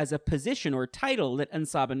Apocalypse as a position or title that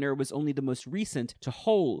Ansaba Nur was only the most recent to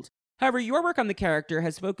hold. However, your work on the character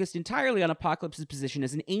has focused entirely on Apocalypse's position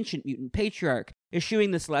as an ancient mutant patriarch, eschewing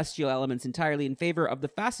the celestial elements entirely in favor of the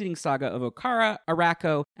fascinating saga of Okara,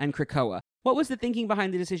 Arako, and Krakoa. What was the thinking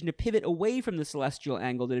behind the decision to pivot away from the celestial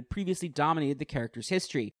angle that had previously dominated the character's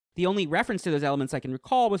history? The only reference to those elements I can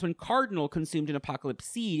recall was when Cardinal consumed an Apocalypse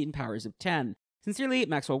seed in Powers of 10. Sincerely,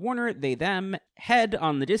 Maxwell Warner, they, them, head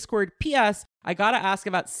on the Discord. P.S. I gotta ask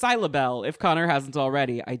about Silabelle, if Connor hasn't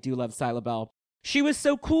already. I do love Silabelle. She was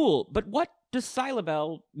so cool, but what does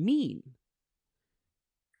Silabelle mean?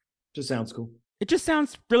 Just sounds cool. It just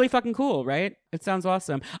sounds really fucking cool, right? It sounds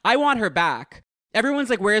awesome. I want her back. Everyone's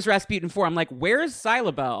like, where's Rasputin 4? I'm like, where's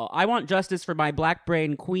Silabelle? I want justice for my black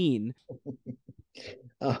brain queen.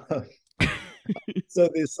 So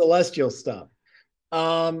the celestial stuff.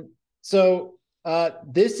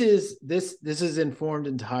 This is informed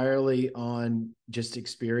entirely on just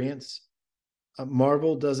experience.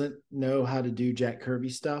 Marvel doesn't know how to do Jack Kirby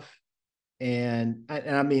stuff, and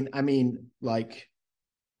I mean like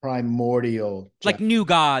primordial, like New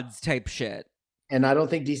Gods type shit. And I don't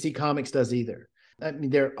think DC Comics does either. I mean,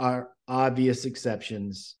 there are obvious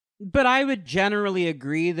exceptions, but I would generally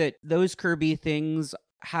agree that those Kirby things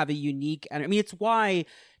have a unique. I mean, it's why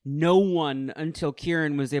no one until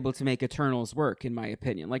Kieran was able to make Eternals work, in my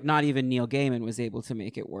opinion. Like, not even Neil Gaiman was able to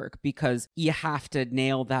make it work, because you have to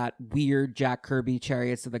nail that weird Jack Kirby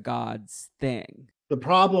Chariots of the Gods thing. The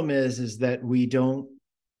problem is that we don't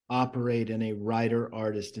operate in a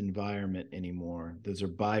writer-artist environment anymore. Those are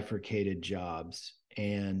bifurcated jobs.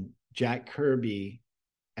 And Jack Kirby,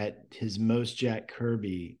 at his most Jack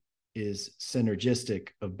Kirby, is synergistic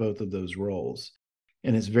of both of those roles.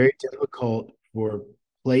 And it's very difficult for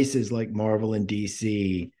places like Marvel and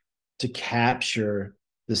DC to capture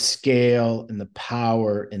the scale and the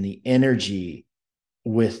power and the energy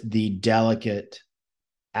with the delicate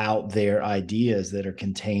out there ideas that are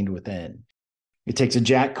contained within. It takes a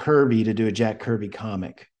Jack Kirby to do a Jack Kirby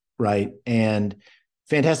comic, right? And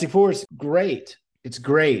Fantastic Four is great. It's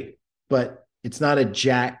great, but it's not a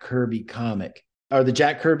Jack Kirby comic. Are the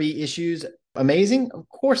Jack Kirby issues amazing? Of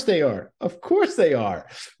course they are. Of course they are.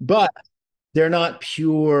 But they're not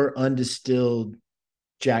pure, undistilled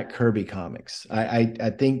Jack Kirby comics.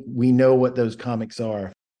 I think we know what those comics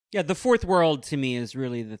are. Yeah, the fourth world to me is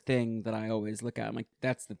really the thing that I always look at. I'm like,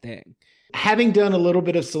 that's the thing. Having done a little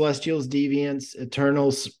bit of Celestials, Deviants,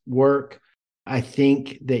 Eternals work, I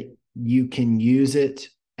think that you can use it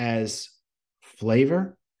as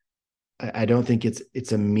flavor. I don't think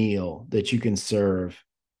it's a meal that you can serve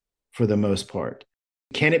for the most part.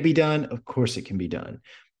 Can it be done? Of course it can be done.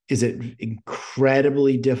 Is it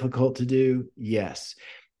incredibly difficult to do? Yes.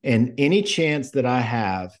 And any chance that I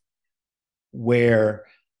have where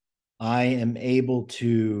I am able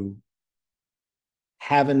to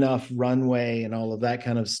have enough runway and all of that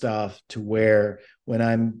kind of stuff to where when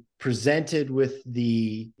I'm presented with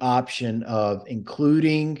the option of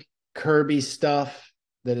including Kirby stuff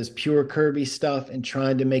that is pure Kirby stuff and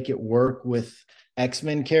trying to make it work with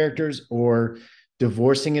X-Men characters or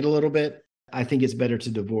divorcing it a little bit, I think it's better to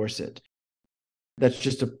divorce it. That's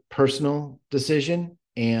just a personal decision.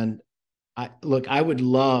 And I would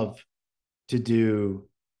love to do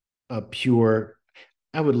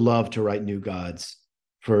I would love to write New Gods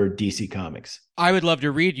for DC Comics. I would love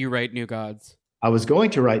to read you write New Gods. I was going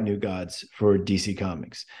to write New Gods for DC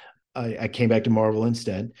Comics. I came back to Marvel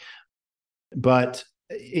instead. But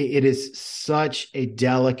it is such a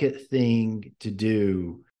delicate thing to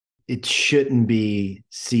do. It shouldn't be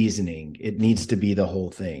seasoning. It needs to be the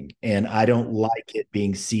whole thing. And I don't like it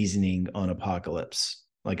being seasoning on Apocalypse.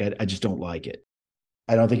 Like, I just don't like it.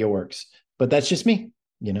 I don't think it works. But that's just me,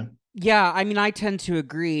 you know? Yeah, I mean, I tend to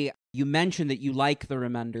agree. You mentioned that you like the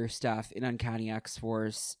Remender stuff in Uncanny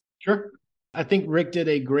X-Force. Sure. I think Rick did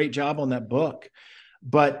a great job on that book.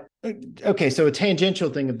 But okay, so a tangential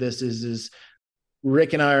thing of this is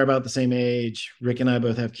Rick and I are about the same age. Rick and I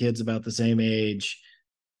both have kids about the same age.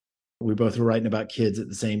 We both were writing about kids at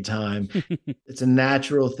the same time. It's a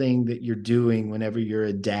natural thing that you're doing whenever you're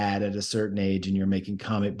a dad at a certain age and you're making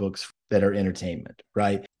comic books that are entertainment,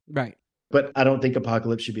 right? Right. But I don't think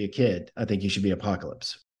Apocalypse should be a kid. I think he should be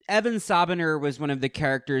Apocalypse. Evan Sabaner was one of the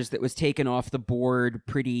characters that was taken off the board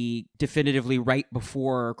pretty definitively right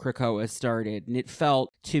before Krakoa started. And it felt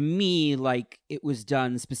to me like it was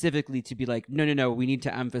done specifically to be like, no, we need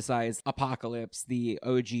to emphasize Apocalypse, the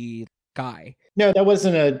OG guy. No, that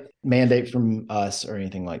wasn't a mandate from us or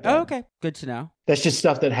anything like that. Oh, okay. Good to know. That's just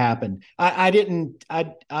stuff that happened.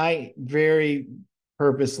 I very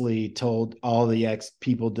purposely told all the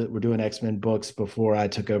people that were doing X-Men books before I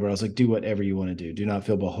took over. I was like, do whatever you want to do. Do not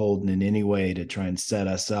feel beholden in any way to try and set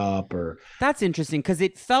us up or. That's interesting because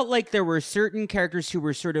it felt like there were certain characters who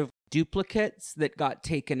were sort of duplicates that got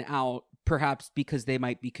taken out, perhaps because they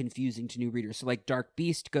might be confusing to new readers. So like Dark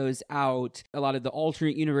Beast goes out, a lot of the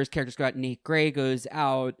alternate universe characters go out, Nate Gray goes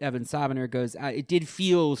out, Evan Sabaner goes out. It did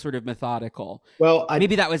feel sort of methodical. Well,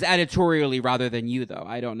 maybe that was editorially rather than you, though.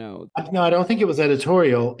 I don't know. No, I don't think it was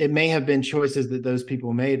editorial. It may have been choices that those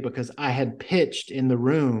people made because I had pitched in the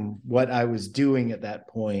room what I was doing at that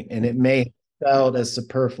point, and it may have felt as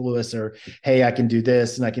superfluous or, hey, I can do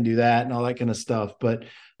this and I can do that and all that kind of stuff. But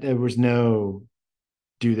there was no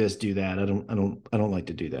do this, do that. I don't like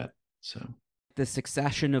to do that. So the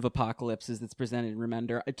succession of apocalypses that's presented in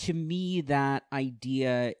Remender, to me, that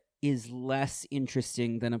idea is less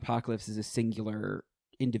interesting than Apocalypse as a singular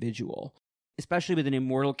individual. Especially with an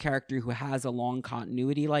immortal character who has a long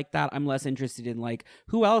continuity like that, I'm less interested in like,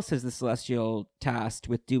 who else has the Celestial tasked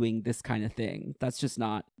with doing this kind of thing? That's just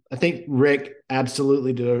not. I think Rick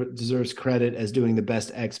absolutely deserves credit as doing the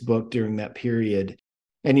best X book during that period.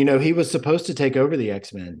 And, he was supposed to take over the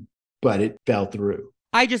X-Men, but it fell through.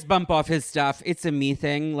 I just bump off his stuff. It's a me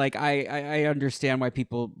thing. Like, I understand why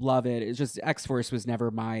people love it. It's just X-Force was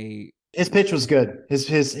never my... His pitch was good.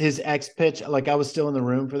 His X pitch, like I was still in the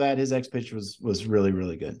room for that. His X pitch was really,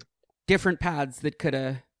 really good. Different paths that could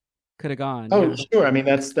have gone. Oh, yeah. Sure. I mean,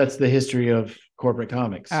 that's the history of corporate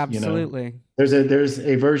comics. Absolutely. There's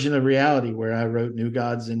a version of reality where I wrote New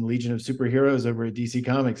Gods and Legion of Superheroes over at DC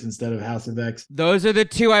Comics instead of House of X. Those are the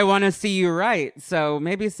two I want to see you write. So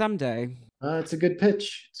maybe someday. It's a good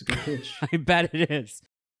pitch. I bet it is.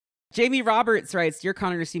 Jamie Roberts writes, Dear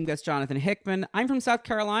Connor, esteemed guest Jonathan Hickman, I'm from South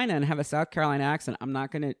Carolina and have a South Carolina accent. I'm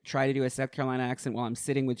not going to try to do a South Carolina accent while I'm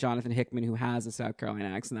sitting with Jonathan Hickman, who has a South Carolina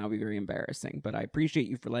accent. That would be very embarrassing, but I appreciate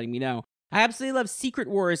you for letting me know. I absolutely love Secret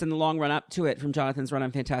Wars and the long run up to it, from Jonathan's run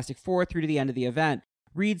on Fantastic Four through to the end of the event.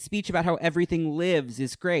 Reed's speech about how everything lives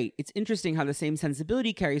is great. It's interesting how the same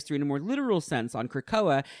sensibility carries through in a more literal sense on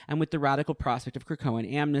Krakoa and with the radical prospect of Krakoan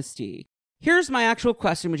amnesty. Here's my actual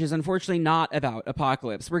question, which is unfortunately not about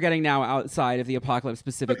Apocalypse. We're getting now outside of the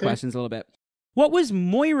Apocalypse-specific questions a little bit. What was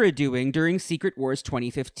Moira doing during Secret Wars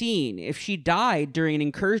 2015? If she died during an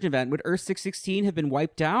incursion event, would Earth 616 have been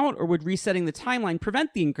wiped out, or would resetting the timeline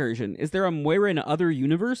prevent the incursion? Is there a Moira in other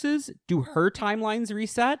universes? Do her timelines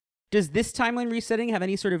reset? Does this timeline resetting have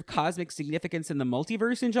any sort of cosmic significance in the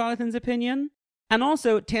multiverse, in Jonathan's opinion? And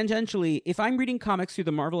also, tangentially, if I'm reading comics through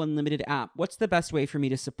the Marvel Unlimited app, what's the best way for me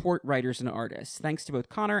to support writers and artists? Thanks to both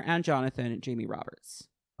Connor and Jonathan and Jamie Roberts.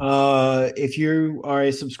 If you are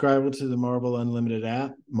a subscriber to the Marvel Unlimited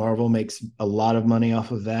app, Marvel makes a lot of money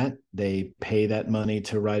off of that. They pay that money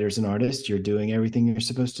to writers and artists. You're doing everything you're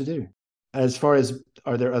supposed to do. As far as,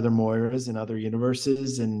 are there other Moiras in other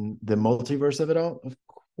universes and the multiverse of it all? Of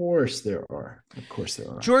course there are.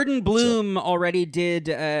 Jordan Bloom already did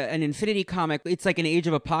an Infinity comic. It's like an Age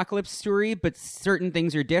of Apocalypse story, but certain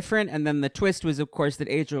things are different. And then the twist was, of course, that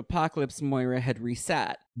Age of Apocalypse Moira had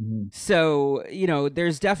reset. Mm-hmm. So,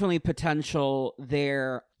 there's definitely potential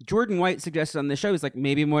there. Jordan White suggested on the show is like,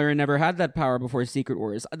 maybe Moira never had that power before Secret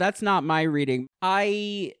Wars. That's not my reading.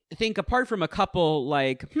 I think apart from a couple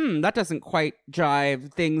that doesn't quite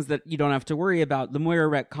jive, things that you don't have to worry about, the Moira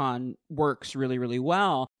retcon works really, really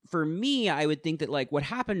well. For me, I would think that what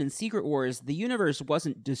happened in Secret Wars, the universe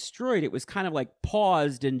wasn't destroyed. It was kind of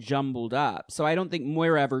paused and jumbled up. So I don't think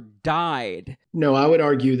Moira ever died. No, I would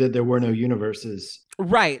argue that there were no universes.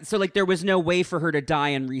 Right. So there was no way for her to die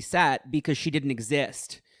and reset because she didn't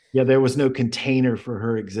exist. Yeah, there was no container for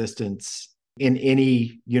her existence in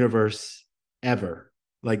any universe ever.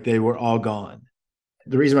 They were all gone.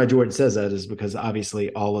 The reason why Jordan says that is because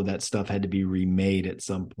obviously all of that stuff had to be remade at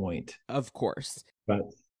some point. Of course. But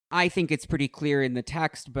I think it's pretty clear in the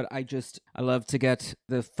text, but I love to get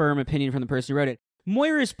the firm opinion from the person who wrote it.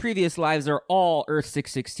 Moira's previous lives are all Earth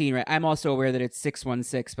 616, right? I'm also aware that it's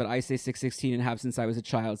 616, but I say 616 and have since I was a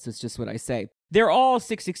child, so it's just what I say. They're all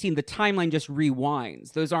 616. The timeline just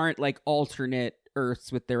rewinds. Those aren't like alternate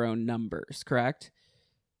Earths with their own numbers, correct?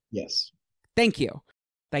 Yes. Thank you.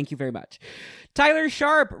 Thank you very much. Tyler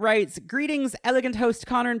Sharp writes, greetings, elegant host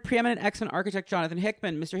Connor and preeminent X-Men architect Jonathan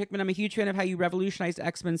Hickman. Mr. Hickman, I'm a huge fan of how you revolutionized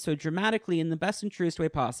X-Men so dramatically in the best and truest way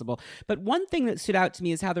possible. But one thing that stood out to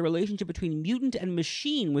me is how the relationship between mutant and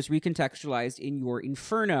machine was recontextualized in your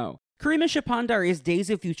Inferno. Karima Shapandar is Days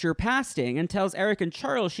of Future Pasting and tells Eric and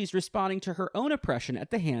Charles she's responding to her own oppression at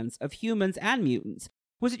the hands of humans and mutants.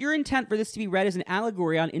 Was it your intent for this to be read as an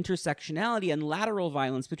allegory on intersectionality and lateral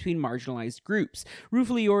violence between marginalized groups?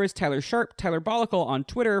 Ruefully yours, Tyler Sharp, Tyler Bollicle on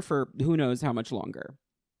Twitter for who knows how much longer.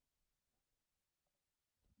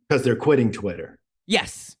 Because they're quitting Twitter.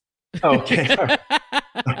 Yes. Okay. All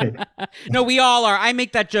right. No, we all are. I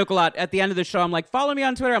make that joke a lot. At the end of the show, I'm like, follow me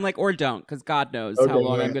on Twitter. I'm like, or don't, because God knows how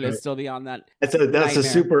long I'm going to still be on that. That's a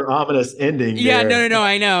super ominous ending. Yeah, there. no,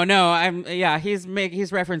 I know. No, he's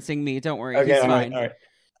referencing me. Don't worry. Okay, he's fine. All right.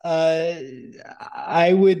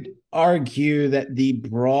 I would argue that the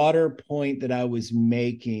broader point that I was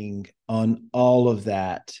making on all of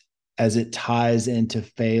that, as it ties into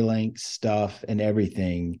phalanx stuff and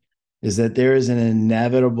everything, is that there is an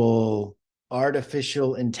inevitable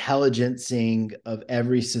artificial intelligencing of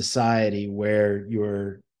every society where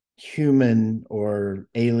your human or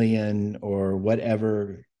alien or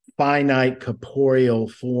whatever finite corporeal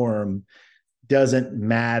form doesn't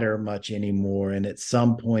matter much anymore. And at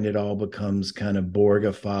some point, it all becomes kind of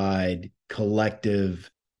Borgified, collective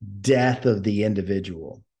death of the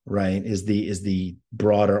individual, right? Is the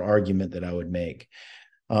broader argument that I would make.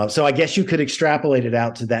 So I guess you could extrapolate it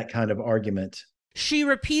out to that kind of argument. She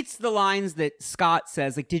repeats the lines that Scott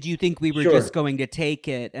says, like, did you think we were just going to take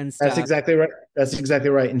it and stuff? That's exactly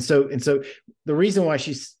right. And so the reason why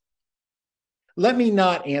let me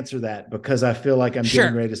not answer that, because I feel like I'm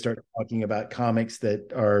getting ready to start talking about comics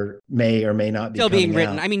that may or may not be still being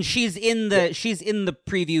written. out. I mean, she's in the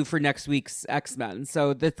preview for next week's X-Men,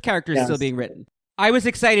 so the character is still being written. I was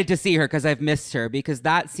excited to see her because I've missed her, because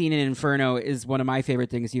that scene in Inferno is one of my favorite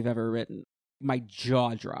things you've ever written. My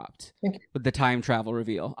jaw dropped with the time travel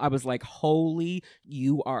reveal. I was like, holy,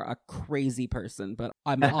 you are a crazy person, but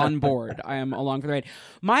I'm on board. I am along for the ride.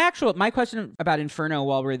 My question about Inferno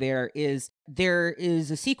while we're there is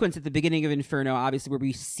a sequence at the beginning of Inferno, obviously, where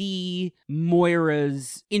we see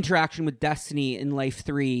Moira's interaction with Destiny in Life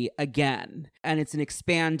 3 again, and it's an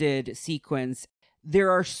expanded sequence.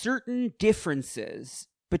 There are certain differences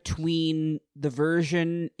between the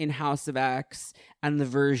version in House of X and the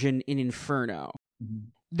version in Inferno. Mm-hmm.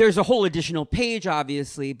 There's a whole additional page,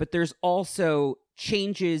 obviously, but there's also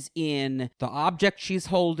changes in the object she's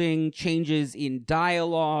holding, changes in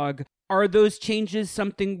dialogue. Are those changes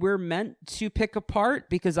something we're meant to pick apart?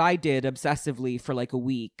 Because I did obsessively for like a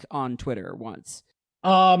week on Twitter once.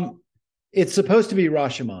 It's supposed to be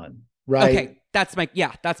Rashomon, right? Okay, that's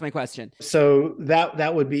my question. So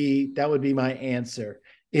that would be my answer.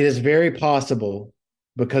 It is very possible,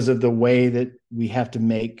 because of the way that we have to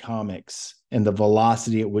make comics and the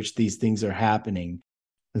velocity at which these things are happening,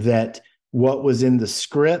 that what was in the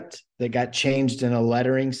script that got changed in a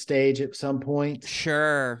lettering stage at some point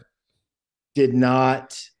did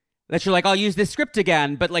not. That you're like, I'll use this script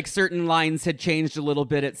again, but like certain lines had changed a little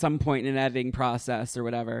bit at some point in an editing process or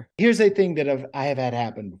whatever. Here's a thing that I have had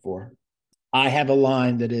happen before. I have a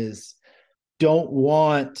line that is, don't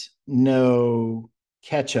want no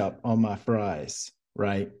ketchup on my fries,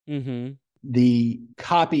 right? Mm-hmm. The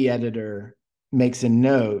copy editor makes a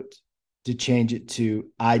note to change it to,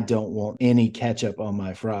 I don't want any ketchup on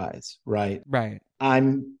my fries, right? Right.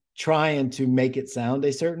 I'm trying to make it sound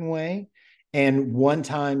a certain way, and one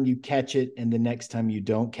time you catch it and the next time you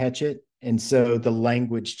don't catch it, and so the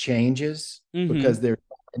language changes because they're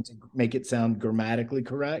trying to make it sound grammatically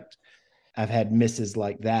correct. I've had misses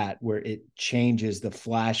like that where it changes the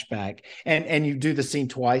flashback, and you do the scene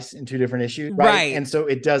twice in two different issues, right? And so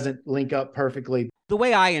it doesn't link up perfectly. The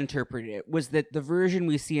way I interpreted it was that the version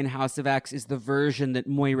we see in House of X is the version that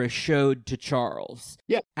Moira showed to Charles.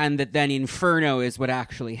 Yeah. And that then Inferno is what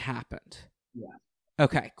actually happened. Yeah.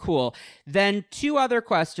 Okay, cool. Then two other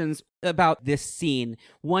questions about this scene.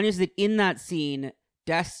 One is that in that scene,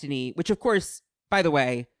 Destiny, which of course, by the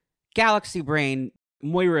way, Galaxy Brain,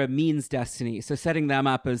 Moira means Destiny, so setting them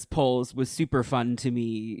up as poles was super fun to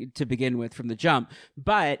me to begin with from the jump.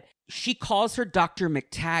 But she calls her Dr.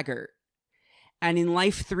 McTaggart, and in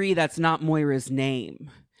Life 3, that's not Moira's name.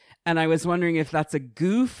 And I was wondering if that's a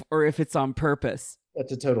goof or if it's on purpose.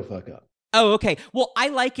 That's a total fuck up. Oh, okay. Well, I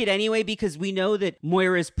like it anyway because we know that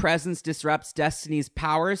Moira's presence disrupts Destiny's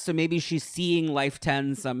powers, so maybe she's seeing Life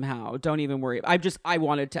 10 somehow. Don't even worry. I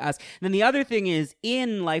wanted to ask. And then the other thing is,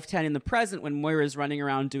 in Life 10 in the present, when Moira's running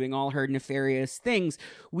around doing all her nefarious things,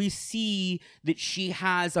 we see that she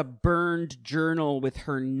has a burned journal with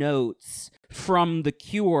her notes from the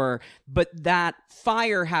cure, but that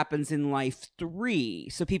fire happens in Life 3.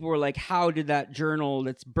 So people were like, how did that journal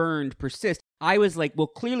that's burned persist? I was like, well,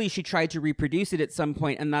 clearly she tried to reproduce it at some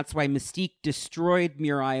point, and that's why Mystique destroyed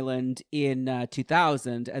Muir Island in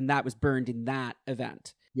 2000, and that was burned in that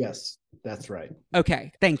event. Yes, that's right.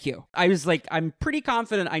 Okay, thank you. I was like, I'm pretty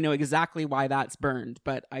confident I know exactly why that's burned,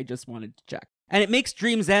 but I just wanted to check. And it makes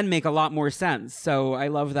Dream's End make a lot more sense, so I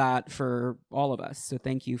love that for all of us. So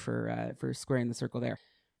thank you for squaring the circle there.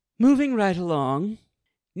 Moving right along.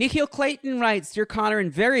 Nikhil Clayton writes, Dear Connor and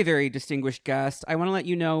very, very distinguished guest, I want to let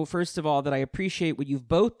you know, first of all, that I appreciate what you've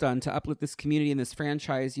both done to uplift this community and this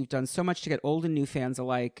franchise. You've done so much to get old and new fans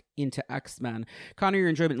alike into X-Men. Connor, your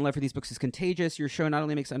enjoyment and love for these books is contagious. Your show not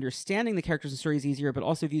only makes understanding the characters and stories easier, but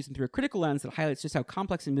also views them through a critical lens that highlights just how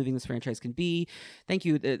complex and moving this franchise can be. Thank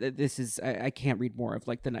you. This is, I can't read more of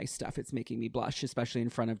like the nice stuff. It's making me blush, especially in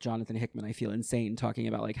front of Jonathan Hickman. I feel insane talking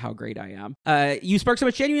about like how great I am. You spark so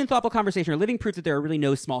much genuine and thoughtful conversation, or living proof that there are really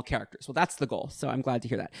no small characters. Well, that's the goal, so I'm glad to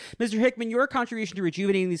hear that. Mr. Hickman, your contribution to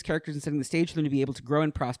rejuvenating these characters and setting the stage for them to be able to grow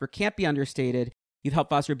and prosper can't be understated. You've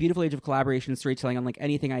helped foster a beautiful age of collaboration and storytelling unlike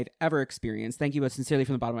anything I've ever experienced. Thank you both sincerely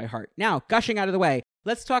from the bottom of my heart. Now, gushing out of the way,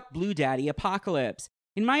 let's talk Blue Daddy Apocalypse.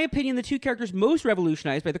 In my opinion, the two characters most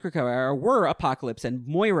revolutionized by the Krakoa era were Apocalypse and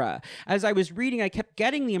Moira. As I was reading, I kept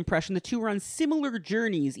getting the impression the two were on similar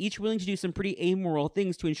journeys, each willing to do some pretty amoral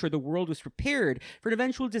things to ensure the world was prepared for an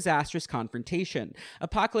eventual disastrous confrontation.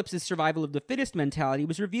 Apocalypse's survival of the fittest mentality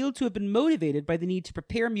was revealed to have been motivated by the need to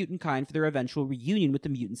prepare mutant kind for their eventual reunion with the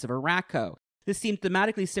mutants of Arakko. This seemed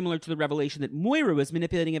thematically similar to the revelation that Moira was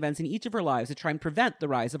manipulating events in each of her lives to try and prevent the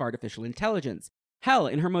rise of artificial intelligence. Hell,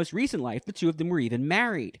 in her most recent life, the two of them were even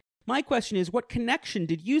married. My question is, what connection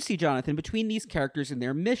did you see, Jonathan, between these characters and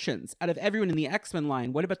their missions? Out of everyone in the X-Men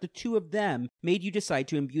line, what about the two of them made you decide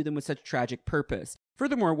to imbue them with such tragic purpose?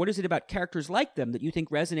 Furthermore, what is it about characters like them that you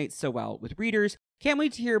think resonates so well with readers? Can't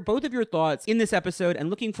wait to hear both of your thoughts in this episode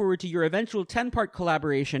and looking forward to your eventual 10-part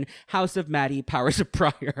collaboration, House of Maddie, Powers of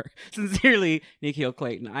Pryor. Sincerely, Nikhil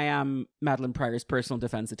Clayton. I am Madeline Pryor's personal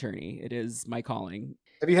defense attorney. It is my calling.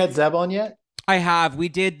 Have you had Zeb on yet? I have. We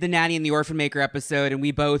did the Nanny and the Orphan Maker episode, and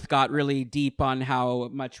we both got really deep on how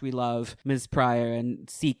much we love Ms. Pryor and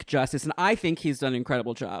seek justice. And I think he's done an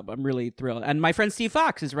incredible job. I'm really thrilled. And my friend Steve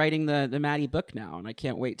Fox is writing the Maddie book now, and I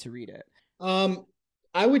can't wait to read it.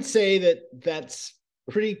 I would say that that's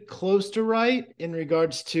pretty close to right in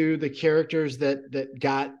regards to the characters that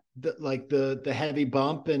got the heavy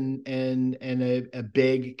bump and a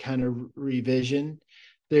big kind of revision.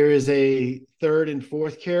 There is a third and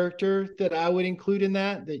fourth character that I would include in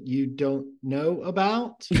that you don't know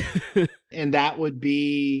about. And that would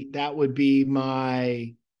be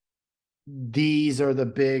my, these are the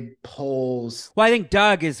big polls. Well, I think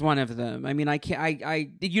Doug is one of them. I mean,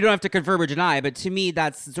 you don't have to confirm or deny, but to me,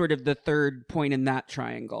 that's sort of the third point in that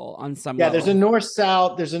triangle on some level. There's a north,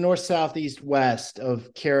 south, east, west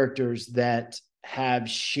of characters that have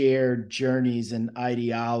shared journeys and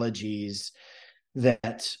ideologies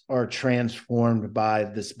that are transformed by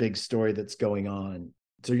this big story that's going on.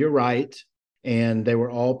 So you're right. And they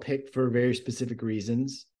were all picked for very specific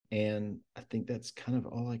reasons. And I think that's kind of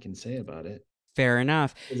all I can say about it. Fair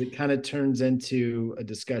enough. Because it kind of turns into a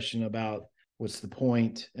discussion about what's the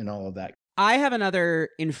point and all of that. I have another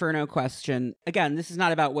Inferno question. Again, this is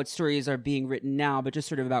not about what stories are being written now, but just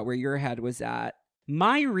sort of about where your head was at.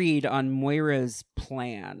 My read on Moira's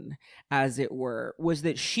plan, as it were, was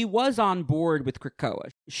that she was on board with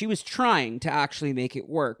Krakoa. She was trying to actually make it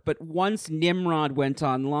work, but once Nimrod went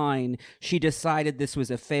online, she decided this was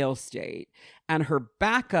a fail state. And her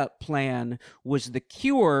backup plan was the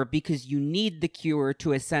cure, because you need the cure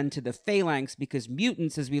to ascend to the Phalanx, because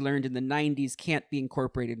mutants, as we learned in the 90s, can't be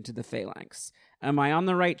incorporated into the Phalanx. Am I on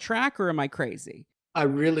the right track, or am I crazy? I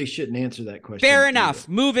really shouldn't answer that question. Fair enough.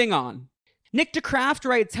 Moving on. Nick DeCraft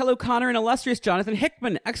writes, Hello, Connor and illustrious Jonathan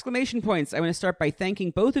Hickman! Exclamation points. I want to start by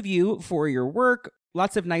thanking both of you for your work.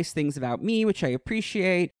 Lots of nice things about me, which I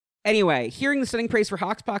appreciate. Anyway, hearing the stunning praise for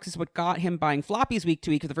Hoxpox is what got him buying floppies week to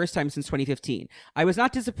week for the first time since 2015. I was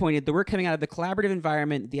not disappointed. The work coming out of the collaborative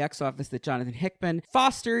environment at the X Office that Jonathan Hickman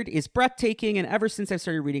fostered is breathtaking, and ever since I've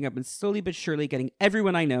started reading, I've been slowly but surely getting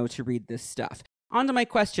everyone I know to read this stuff. On to my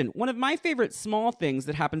question. One of my favorite small things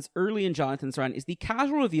that happens early in Jonathan's run is the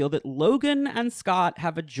casual reveal that Logan and Scott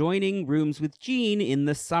have adjoining rooms with Jean in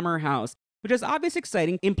the summer house, which has obvious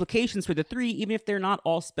exciting implications for the three, even if they're not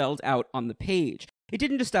all spelled out on the page. It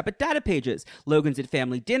didn't just stop at data pages. Logan's at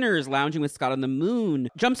family dinners, lounging with Scott on the moon,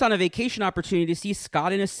 jumps on a vacation opportunity to see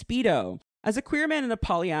Scott in a Speedo. As a queer man in a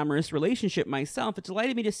polyamorous relationship myself, it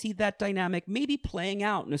delighted me to see that dynamic maybe playing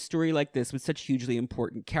out in a story like this with such hugely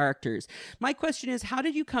important characters. My question is, how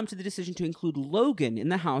did you come to the decision to include Logan in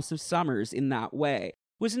the House of Summers in that way?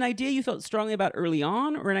 Was it an idea you felt strongly about early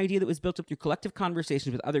on, or an idea that was built up through collective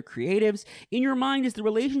conversations with other creatives? In your mind, is the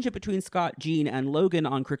relationship between Scott, Jean, and Logan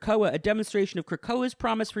on Krakoa a demonstration of Krakoa's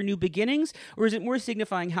promise for new beginnings, or is it more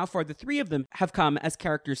signifying how far the three of them have come as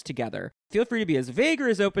characters together? Feel free to be as vague or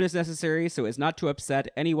as open as necessary so as not to upset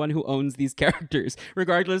anyone who owns these characters.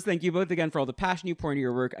 Regardless, thank you both again for all the passion you pour into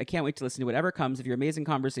your work. I can't wait to listen to whatever comes of your amazing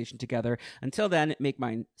conversation together. Until then, make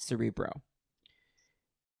mine Cerebro.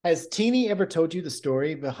 Has Teeny ever told you the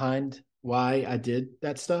story behind why I did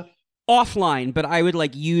that stuff? Offline, but I would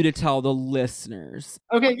like you to tell the listeners.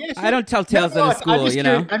 Okay, yeah, sure. I don't tell tales out of school, you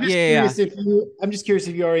know? I'm just curious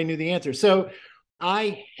if you already knew the answer. So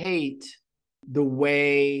I hate the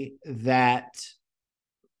way that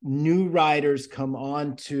new writers come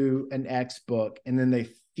on to an X book and then they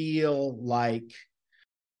feel like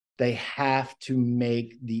they have to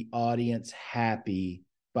make the audience happy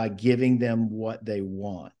by giving them what they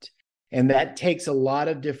want. And that takes a lot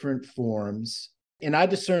of different forms. And I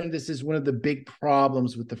discern this is one of the big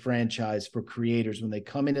problems with the franchise for creators. When they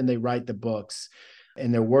come in and they write the books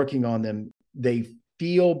and they're working on them, they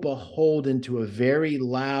feel beholden to a very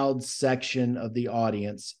loud section of the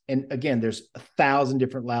audience. And again, there's 1,000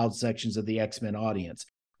 different loud sections of the X-Men audience,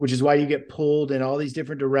 which is why you get pulled in all these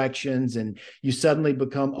different directions, and you suddenly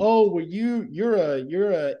become, oh, well, you're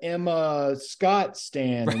a Emma Scott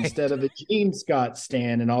stan right, instead of a Jean Scott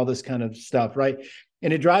stan, and all this kind of stuff, right?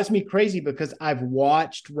 And it drives me crazy because I've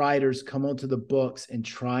watched writers come onto the books and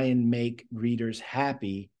try and make readers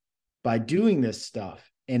happy by doing this stuff,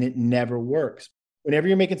 and it never works. Whenever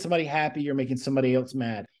you're making somebody happy, you're making somebody else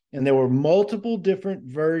mad. And there were multiple different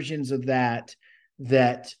versions of that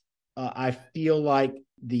I feel like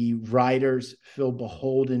the writers feel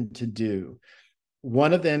beholden to do.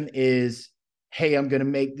 One of them is, hey, I'm going to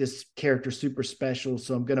make this character super special,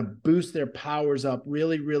 so I'm going to boost their powers up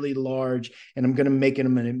really, really large, and I'm going to make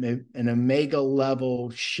them an Omega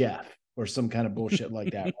level chef or some kind of bullshit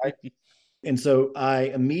like that, right? And so I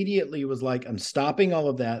immediately was like, I'm stopping all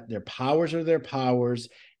of that. Their powers are their powers.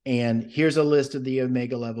 And here's a list of the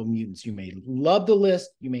Omega level mutants. You may love the list.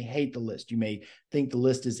 You may hate the list. You may think the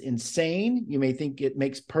list is insane. You may think it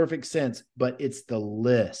makes perfect sense, but it's the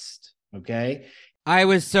list. Okay. I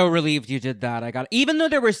was so relieved you did that. Even though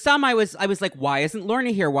there were some, I was like, why isn't Lorna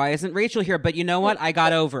here? Why isn't Rachel here? But you know what? I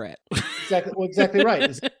got over it. Exactly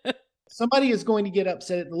right. Somebody is going to get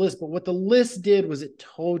upset at the list, but what the list did was it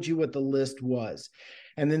told you what the list was.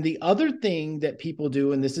 And then the other thing that people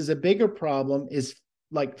do, and this is a bigger problem, is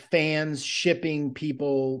like fans shipping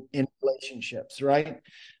people in relationships, right?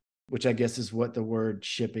 Which I guess is what the word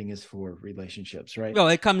shipping is for, relationships, right? Well,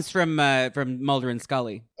 it comes from Mulder and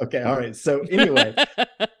Scully. Okay, all right. So anyway,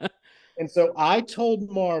 and so I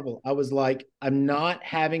told Marvel, I was like, I'm not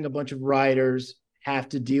having a bunch of writers have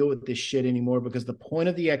to deal with this shit anymore, because the point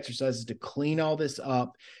of the exercise is to clean all this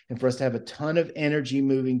up and for us to have a ton of energy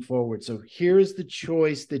moving forward. So here's the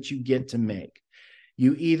choice that you get to make.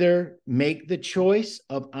 You either make the choice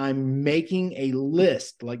of I'm making a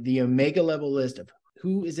list, like the Omega level list of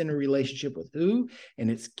who is in a relationship with who,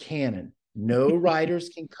 and it's canon. No writers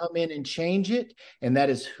can come in and change it, and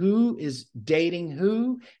that is who is dating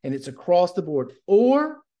who, and it's across the board.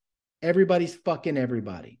 Or everybody's fucking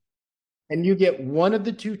everybody. And you get one of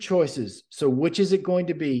the two choices. So which is it going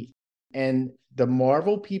to be? And the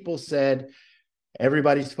Marvel people said,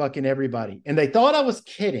 everybody's fucking everybody. And they thought I was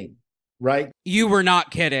kidding, right? You were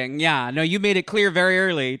not kidding. Yeah. No, you made it clear very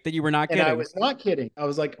early that you were not kidding. And I was not kidding. I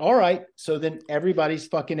was like, all right, so then everybody's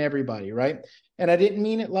fucking everybody, right? And I didn't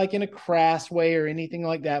mean it like in a crass way or anything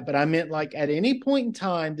like that, but I meant like at any point in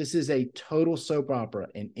time, this is a total soap opera,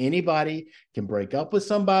 and anybody can break up with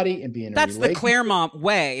somebody and be in a relationship. That's the Claremont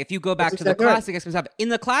way. If you go back to the classic X-Men stuff, in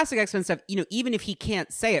the classic X-Men stuff, you know, even if he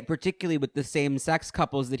can't say it, particularly with the same sex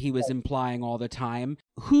couples that he was implying all the time,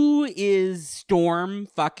 who is Storm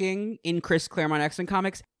fucking in Chris Claremont X-Men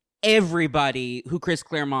comics? Everybody who Chris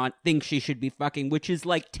Claremont thinks she should be fucking, which is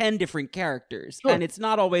like 10 different characters. Sure. And it's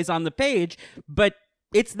not always on the page, but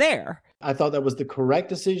it's there. I thought that was the correct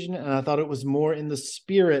decision, and I thought it was more in the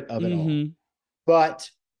spirit of it all. But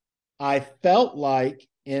I felt like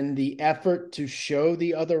in the effort to show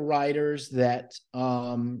the other writers that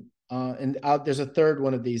there's a third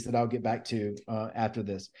one of these that I'll get back to after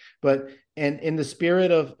this, but and in the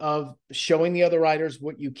spirit of showing the other writers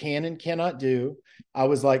what you can and cannot do, I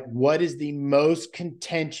was like, what is the most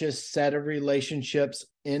contentious set of relationships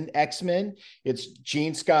in X-Men? It's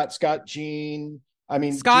Scott, Jean. I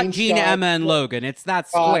mean, Scott, Jean, Emma, and Logan. It's that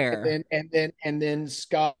Scott, square. and then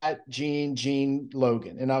Scott, Jean,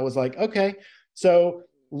 Logan. And I was like, okay, so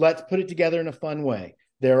let's put it together in a fun way.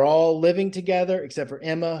 They're all living together except for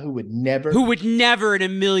Emma, who would never in a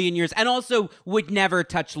million years, and also would never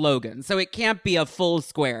touch Logan. So it can't be a full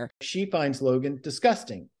square. She finds Logan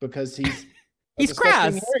disgusting because he's He's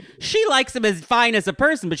crass. She likes him as fine as a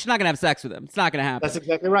person, but she's not going to have sex with him. It's not going to happen. That's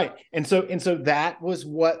exactly right. And so that was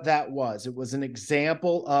what that was. It was an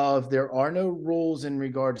example of there are no rules in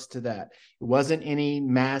regards to that. It wasn't any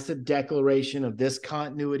massive declaration of this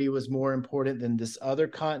continuity was more important than this other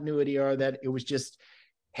continuity, or that it was just,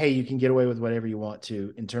 hey, you can get away with whatever you want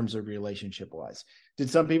to in terms of relationship wise. Did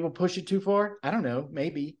some people push it too far? I don't know.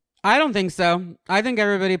 Maybe. I don't think so. I think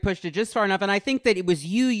everybody pushed it just far enough. And I think that it was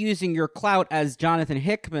you using your clout as Jonathan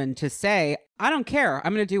Hickman to say, I don't care.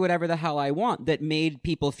 I'm going to do whatever the hell I want, that made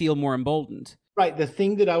people feel more emboldened. Right. The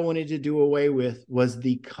thing that I wanted to do away with was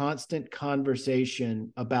the constant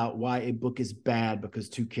conversation about why a book is bad because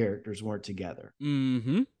two characters weren't together.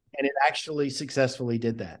 Mm-hmm. And it actually successfully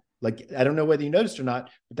did that. Like, I don't know whether you noticed or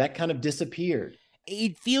not, but that kind of disappeared.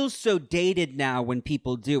 It feels so dated now when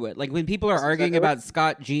people do it. Like when people are arguing about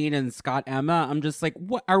Scott Jean and Scott Emma, I'm just like,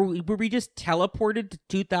 what were we just teleported to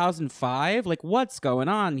 2005? Like, what's going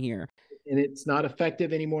on here? And it's not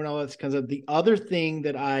effective anymore and all that kinds of. The other thing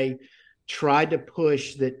that I tried to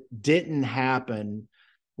push that didn't happen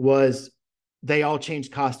was they all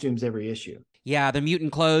changed costumes every issue. Yeah, the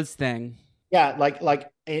mutant clothes thing. Yeah,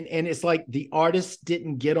 and it's like the artists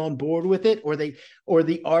didn't get on board with it, or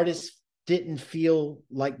the artists didn't feel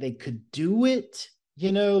like they could do it,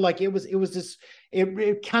 like it was just,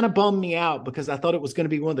 it kind of bummed me out because I thought it was going to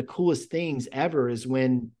be one of the coolest things ever is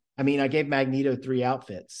when, I gave Magneto 3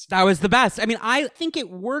 outfits. That was the best. I think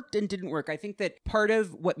it worked and didn't work. I think that part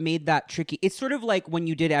of what made that tricky, it's sort of like when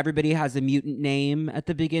you did Everybody Has a Mutant Name at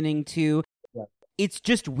the beginning too. It's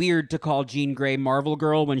just weird to call Jean Grey Marvel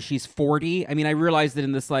Girl when she's 40. I realize that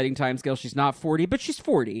in the sliding time scale, she's not 40, but she's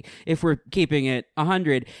 40 if we're keeping it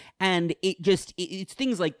 100. And it's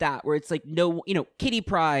things like that where it's like, no, Kitty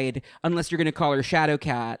Pryde, unless you're going to call her Shadow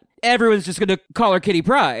Cat, everyone's just going to call her Kitty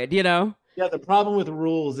Pryde, Yeah, the problem with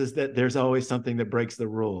rules is that there's always something that breaks the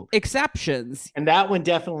rule. Exceptions. And that one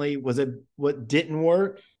definitely was what didn't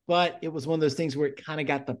work. But it was one of those things where it kind of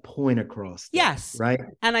got the point across. Yes. Right.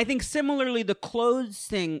 And I think similarly, the clothes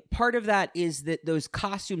thing, part of that is that those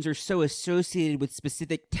costumes are so associated with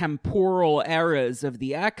specific temporal eras of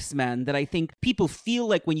the X-Men that I think people feel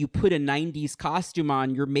like when you put a 90s costume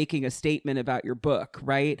on, you're making a statement about your book,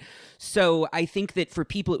 right? So I think that for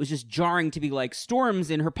people, it was just jarring to be like,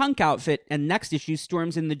 Storm's in her punk outfit, and next issue,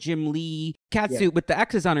 Storm's in the Jim Lee catsuit with the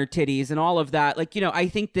X's on her titties and all of that. Like, I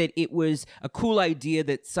think that it was a cool idea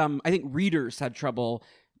that I think readers had trouble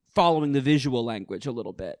following the visual language a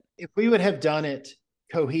little bit. If we would have done it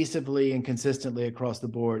cohesively and consistently across the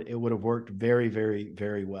board, it would have worked very, very,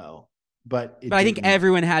 very well. But I think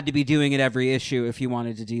everyone had to be doing it every issue if you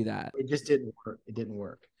wanted to do that. It just didn't work. It didn't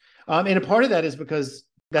work. And a part of that is because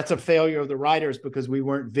that's a failure of the writers, because we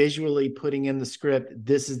weren't visually putting in the script,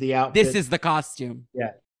 this is the outfit. This is the costume.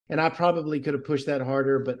 Yeah. And I probably could have pushed that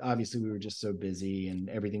harder, but obviously we were just so busy and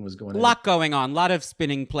everything was going on. A lot going on, a lot of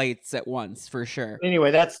spinning plates at once, for sure.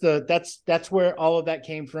 Anyway, that's where all of that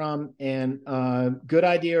came from. And good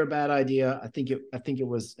idea or bad idea, I think it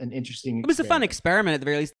was an interesting experiment. It was a fun experiment at the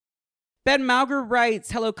very least. Ben Mauger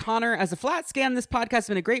writes, hello, Connor. As a flat scan, this podcast has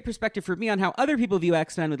been a great perspective for me on how other people view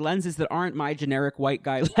X-Men with lenses that aren't my generic white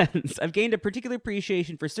guy lens. I've gained a particular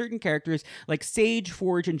appreciation for certain characters like Sage,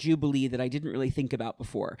 Forge, and Jubilee that I didn't really think about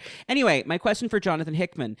before. Anyway, my question for Jonathan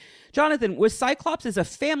Hickman. Jonathan, was Cyclops as a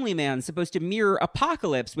family man supposed to mirror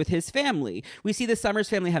Apocalypse with his family? We see the Summers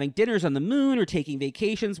family having dinners on the moon or taking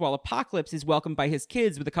vacations, while Apocalypse is welcomed by his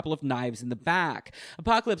kids with a couple of knives in the back.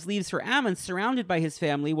 Apocalypse leaves for Ammon surrounded by his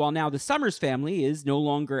family, while now the Summers family is no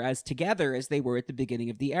longer as together as they were at the beginning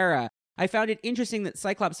of the era. I found it interesting that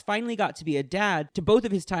Cyclops finally got to be a dad to both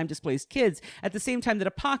of his time-displaced kids at the same time that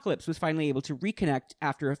Apocalypse was finally able to reconnect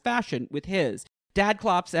after a fashion with his. Dad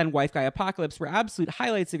Clops and Wife Guy Apocalypse were absolute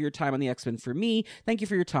highlights of your time on the X-Men for me. Thank you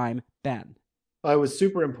for your time, Ben. It was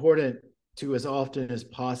super important to, as often as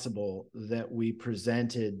possible, that we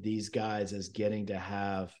presented these guys as getting to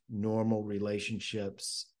have normal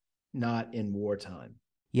relationships, not in wartime.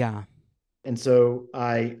 Yeah. And so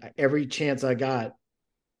every chance I got,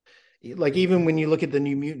 like even when you look at the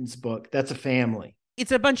New Mutants book, that's a family.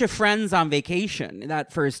 It's a bunch of friends on vacation in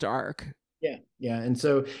that first arc. Yeah, yeah, and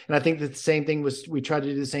I think that the same thing was we tried to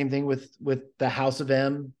do the same thing with the House of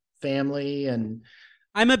M family, and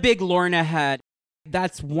I'm a big Lorna head.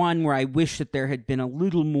 That's one where I wish that there had been a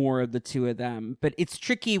little more of the two of them. But it's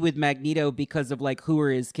tricky with Magneto because of like who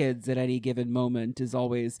are his kids at any given moment is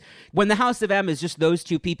always when the House of M is just those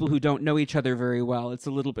two people who don't know each other very well. It's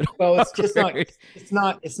a little bit well, it's awkward. just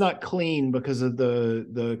it's not clean because of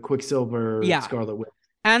the Quicksilver Scarlet Witch.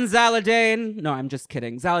 And Zaladane. No, I'm just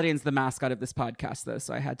kidding. Zaladane's the mascot of this podcast, though,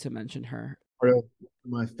 so I had to mention her.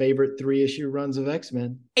 My favorite 3-issue runs of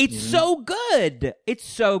X-Men. It's so good. It's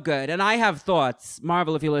so good. And I have thoughts.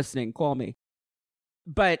 Marvel, if you're listening, call me.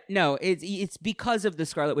 But no, it's because of the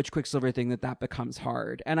Scarlet Witch Quicksilver thing that becomes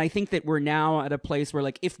hard. And I think that we're now at a place where,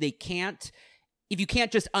 like, if you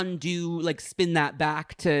can't just undo, like, spin that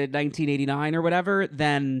back to 1989 or whatever,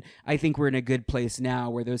 then I think we're in a good place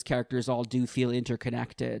now where those characters all do feel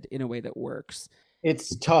interconnected in a way that works.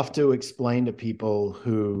 It's tough to explain to people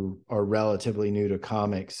who are relatively new to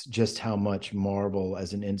comics just how much Marvel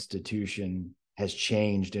as an institution has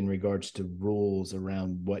changed in regards to rules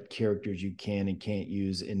around what characters you can and can't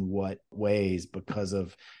use in what ways because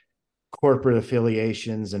of corporate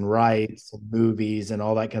affiliations and rights and movies and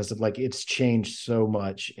all that kind of stuff. Like it's changed so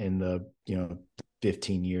much in the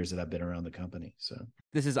 15 years that I've been around the company. So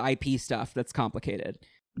this is IP stuff that's complicated.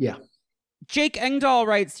 Yeah. Jake Engdahl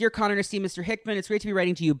writes, Dear Connor and esteemed Mr. Hickman, it's great to be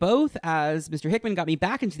writing to you both, as Mr. Hickman got me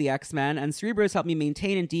back into the X-Men, and Cerebro's helped me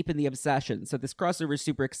maintain and deepen the obsession, so this crossover is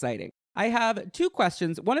super exciting. I have two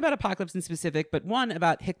questions, one about Apocalypse in specific, but one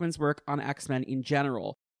about Hickman's work on X-Men in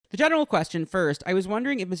general. The general question first, I was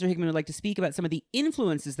wondering if Mr. Hickman would like to speak about some of the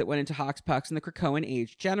influences that went into Hoxpox and the Krakoan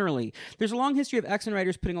age generally. There's a long history of X-Men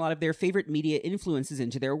writers putting a lot of their favorite media influences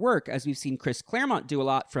into their work, as we've seen Chris Claremont do a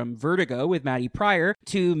lot from Vertigo with Maddie Pryor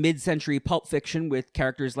to mid-century pulp fiction with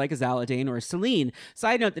characters like Zaladane or Selene.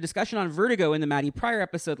 Side note, the discussion on Vertigo in the Maddie Pryor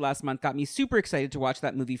episode last month got me super excited to watch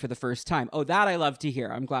that movie for the first time. Oh, that I love to hear.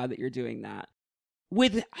 I'm glad that you're doing that.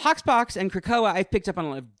 With Hoxpox and Krakoa, I've picked up on a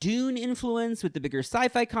lot of Dune influence with the bigger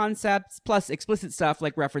sci-fi concepts, plus explicit stuff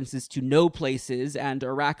like references to No Places and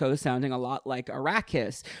Araco sounding a lot like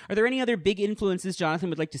Arrakis. Are there any other big influences Jonathan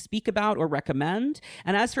would like to speak about or recommend?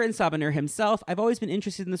 And as for Ensabaner himself, I've always been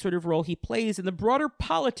interested in the sort of role he plays in the broader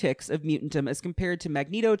politics of mutantum as compared to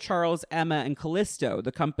Magneto, Charles, Emma, and Callisto,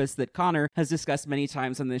 the compass that Connor has discussed many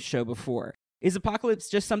times on this show before. Is Apocalypse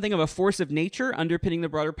just something of a force of nature underpinning the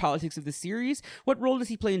broader politics of the series? What role does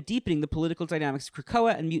he play in deepening the political dynamics of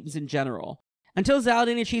Krakoa and mutants in general? Until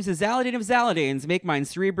Zaladane achieves a Zaladane of Zaladanes, make mine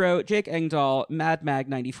Cerebro, Jake Engdahl,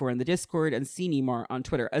 MadMag94 in the Discord, and CNEMAR on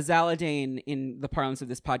Twitter. A Zaladane, in the parlance of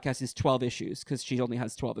this podcast, is 12 issues, because she only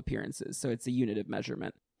has 12 appearances, so it's a unit of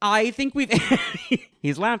measurement. I think we've...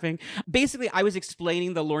 He's laughing. Basically, I was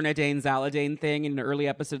explaining the Lorna Dane Zaladane thing in an early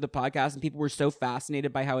episode of the podcast, and people were so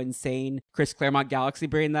fascinated by how insane Chris Claremont Galaxy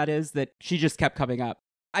Brain that is, that she just kept coming up.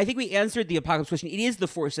 I think we answered the Apocalypse question. It is the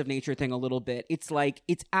force of nature thing a little bit. It's like,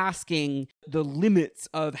 it's asking the limits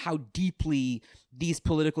of how deeply these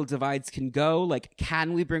political divides can go. Like,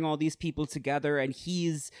 can we bring all these people together? And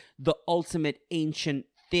he's the ultimate ancient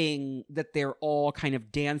thing that they're all kind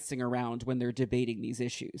of dancing around when they're debating these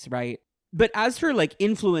issues, right? But as for like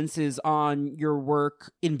influences on your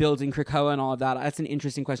work in building Krakoa and all of that, that's an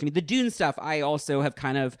interesting question. I mean, the Dune stuff I also have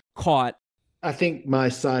kind of caught. I think my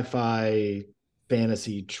sci-fi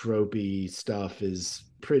fantasy tropey stuff is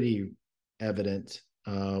pretty evident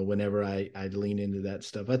whenever I lean into that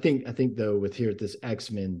stuff. I think though, with here at this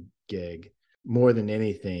X-Men gig, more than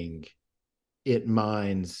anything, it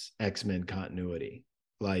mines X-Men continuity.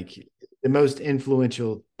 Like the most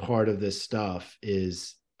influential part of this stuff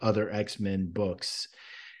is other X-Men books,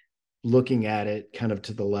 looking at it kind of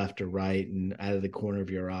to the left or right and out of the corner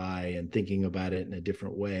of your eye and thinking about it in a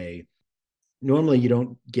different way. Normally you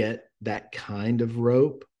don't get that kind of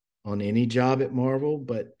rope on any job at Marvel,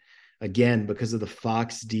 but again, because of the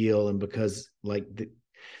Fox deal and because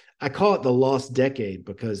I call it the lost decade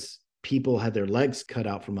because people had their legs cut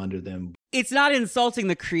out from under them. It's not insulting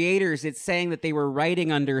the creators. It's saying that they were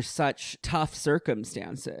writing under such tough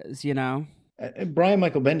circumstances, you know? Brian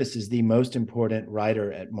Michael Bendis is the most important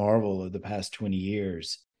writer at Marvel of the past 20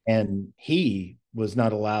 years. And he was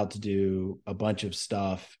not allowed to do a bunch of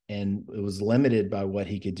stuff, and it was limited by what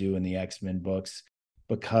he could do in the X-Men books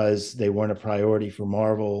because they weren't a priority for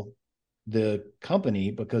Marvel, the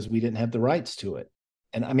company, because we didn't have the rights to it.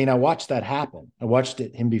 And I mean, I watched that happen. I watched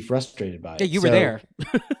him be frustrated by it. Yeah, you were there.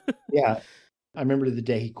 Yeah. I remember the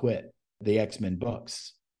day he quit the X-Men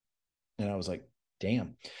books. And I was like,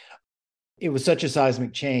 damn. It was such a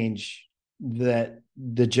seismic change that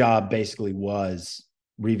the job basically was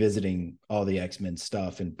revisiting all the X-Men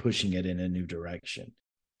stuff and pushing it in a new direction.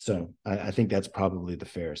 So I think that's probably the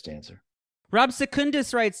fairest answer. Rob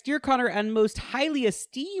Secundus writes, Dear Connor and most highly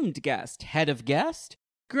esteemed guest, head of guest.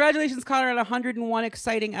 Congratulations, Connor, on 101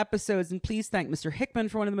 exciting episodes, and please thank Mr. Hickman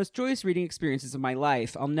for one of the most joyous reading experiences of my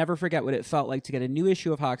life. I'll never forget what it felt like to get a new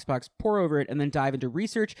issue of Hoxpox, pour over it, and then dive into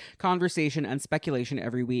research, conversation, and speculation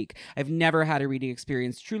every week. I've never had a reading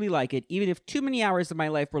experience truly like it, even if too many hours of my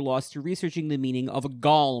life were lost to researching the meaning of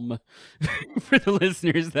Galm. For the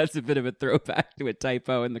listeners, that's a bit of a throwback to a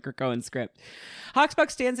typo in the Krakoan script.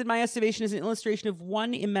 Hoxpox stands, in my estimation, as an illustration of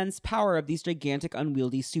one immense power of these gigantic,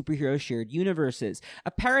 unwieldy superhero shared universes.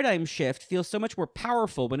 A paradigm shift feels so much more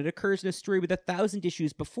powerful when it occurs in a story with 1,000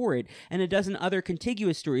 issues before it and a dozen other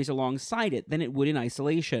contiguous stories alongside it than it would in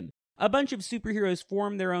isolation. A bunch of superheroes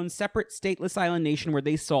form their own separate stateless island nation where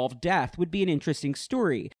they solve death would be an interesting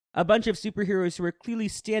story. A bunch of superheroes who are clearly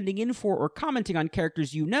standing in for or commenting on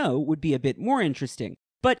characters you know would be a bit more interesting.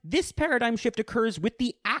 But this paradigm shift occurs with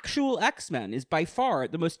the actual X-Men is by far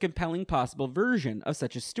the most compelling possible version of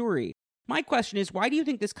such a story. My question is, why do you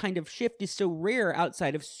think this kind of shift is so rare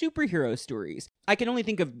outside of superhero stories? I can only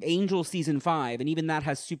think of Angel Season 5, and even that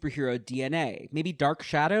has superhero DNA. Maybe Dark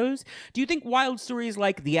Shadows? Do you think wild stories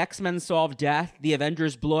like the X-Men solve death, the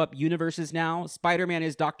Avengers blow up universes now, Spider-Man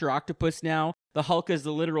is Dr. Octopus now, the Hulk is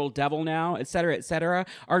the literal devil now, etc.,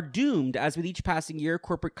 are doomed as with each passing year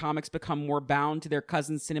corporate comics become more bound to their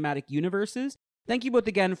cousin cinematic universes? Thank you both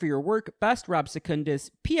again for your work. Best, Rob Secundus.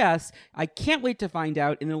 P.S. I can't wait to find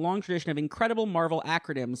out, in the long tradition of incredible Marvel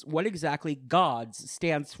acronyms, what exactly GODS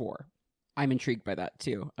stands for. I'm intrigued by that,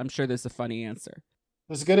 too. I'm sure there's a funny answer.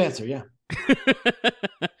 That's a good answer, yeah.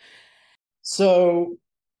 So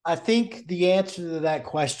I think the answer to that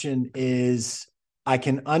question is I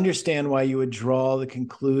can understand why you would draw the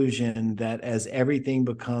conclusion that as everything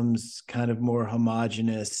becomes kind of more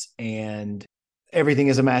homogenous and everything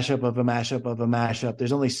is a mashup of a mashup of a mashup,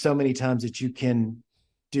 there's only so many times that you can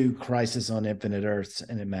do Crisis on Infinite Earths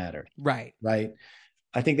and it mattered. Right.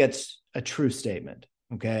 I think that's a true statement.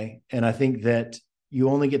 Okay. And I think that you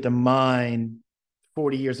only get to mine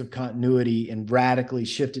 40 years of continuity and radically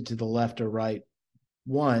shift it to the left or right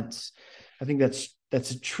once. I think that's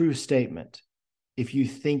a true statement. If you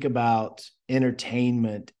think about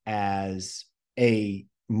entertainment as a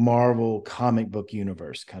Marvel comic book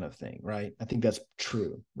universe kind of thing, right? I think that's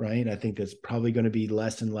true, right? I think there's probably going to be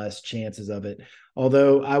less and less chances of it.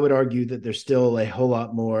 Although I would argue that there's still a whole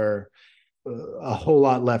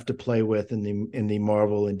lot left to play with in the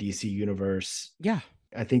Marvel and DC universe. Yeah.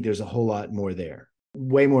 I think there's a whole lot more there,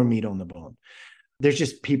 way more meat on the bone. There's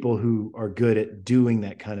just people who are good at doing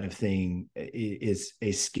that kind of thing is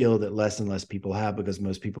a skill that less and less people have because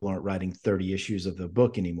most people aren't writing 30 issues of the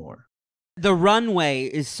book anymore. The runway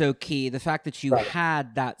is so key. The fact that you Right.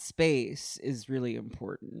 had that space is really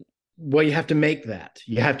important. Well, you have to make that.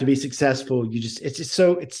 You have to be successful.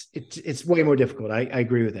 It's way more difficult. I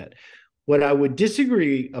agree with that. What I would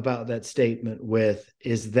disagree about that statement with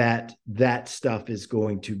is that stuff is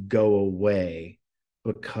going to go away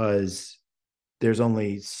because there's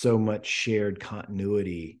only so much shared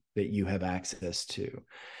continuity that you have access to.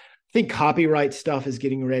 I think copyright stuff is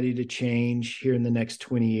getting ready to change here in the next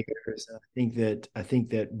 20 years. I think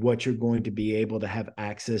that what you're going to be able to have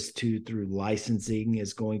access to through licensing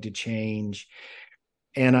is going to change.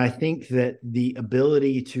 And I think that the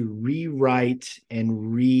ability to rewrite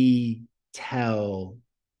and retell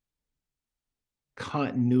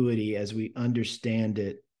continuity as we understand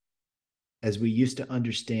it, as we used to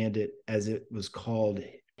understand it, as it was called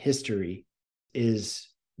history, is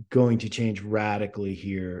going to change radically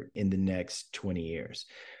here in the next 20 years.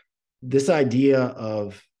 This idea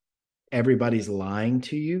of everybody's lying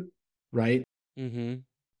to you, right? Mm-hmm.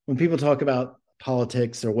 When people talk about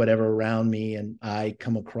politics or whatever around me and I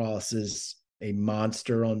come across as a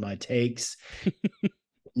monster on my takes,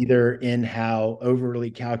 either in how overly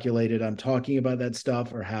calculated I'm talking about that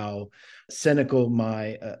stuff or how cynical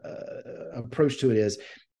my approach to it is.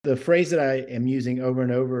 The phrase that I am using over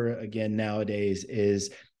and over again nowadays is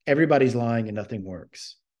everybody's lying and nothing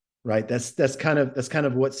works, right? That's kind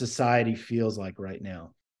of what society feels like right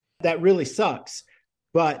now. That really sucks.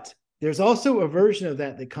 But there's also a version of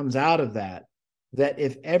that comes out of that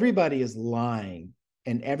if everybody is lying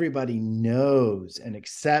and everybody knows and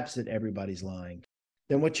accepts that everybody's lying,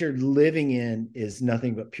 then what you're living in is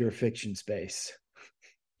nothing but pure fiction space.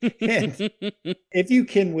 And if you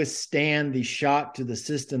can withstand the shock to the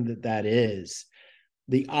system that is,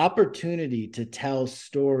 the opportunity to tell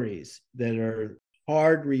stories that are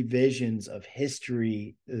hard revisions of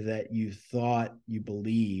history that you thought you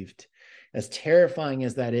believed, as terrifying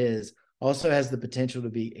as that is, also has the potential to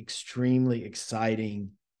be extremely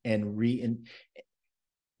exciting and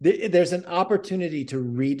there's an opportunity to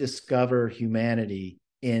rediscover humanity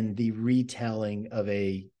in the retelling of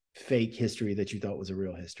a fake history that you thought was a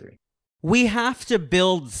real history. We have to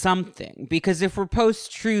build something, because if we're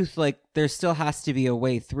post-truth, like, there still has to be a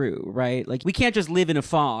way through, right? Like, we can't just live in a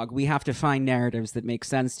fog. We have to find narratives that make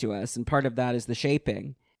sense to us, and part of that is the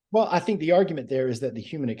shaping. Well, I think the argument there is that the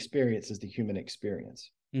human experience is the human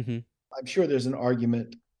experience. Mm-hmm. I'm sure there's an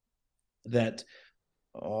argument that,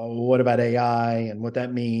 oh, what about AI and what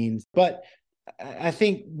that means? But I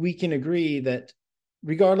think we can agree that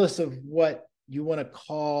regardless of what you want to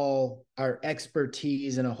call our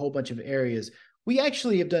expertise in a whole bunch of areas, we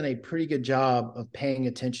actually have done a pretty good job of paying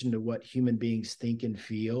attention to what human beings think and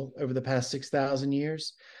feel over the past 6,000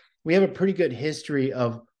 years. We have a pretty good history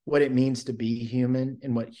of what it means to be human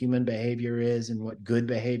and what human behavior is and what good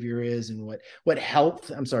behavior is and what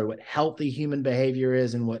healthy human behavior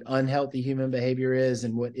is and what unhealthy human behavior is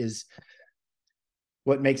and what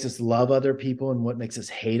makes us love other people and what makes us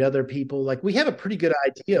hate other people. Like, we have a pretty good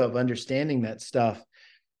idea of understanding that stuff.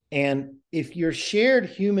 And if your shared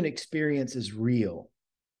human experience is real,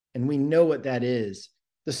 and we know what that is,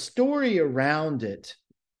 the story around it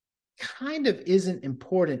kind of isn't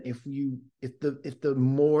important if the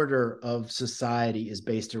mortar of society is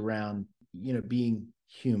based around, being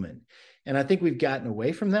human. And I think we've gotten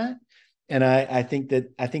away from that. And I think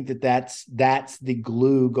that's the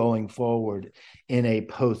glue going forward in a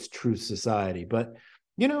post-truth society. But,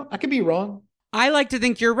 I could be wrong. I like to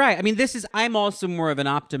think you're right. I mean, I'm also more of an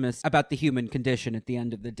optimist about the human condition at the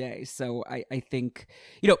end of the day. So I think,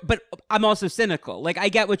 but I'm also cynical. Like, I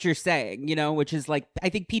get what you're saying, which is like, I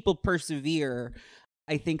think people persevere.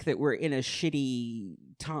 I think that we're in a shitty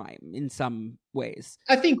time in some ways.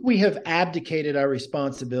 I think we have abdicated our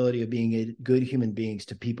responsibility of being good human beings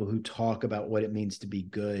to people who talk about what it means to be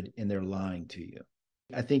good, and they're lying to you.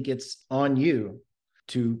 I think it's on you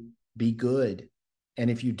to be good. And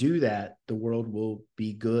if you do that, the world will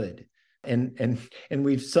be good. And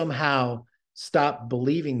we've somehow stopped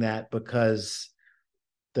believing that because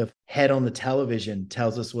the head on the television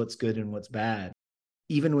tells us what's good and what's bad,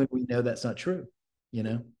 even when we know that's not true,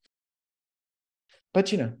 But,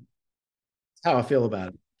 that's how I feel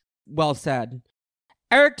about it. Well said.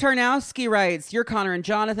 Eric Tarnowski writes, "Dear Connor and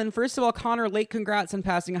Jonathan, first of all, Connor, late congrats on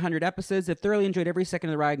passing 100 episodes. I've thoroughly enjoyed every second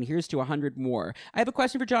of the ride, and here's to 100 more. I have a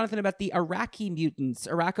question for Jonathan about the Iraqi mutants.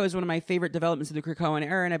 Araco is one of my favorite developments of the Krakoan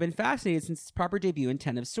era, and I've been fascinated since its proper debut in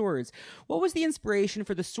Ten of Swords. What was the inspiration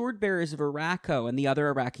for the sword bearers of Araco and the other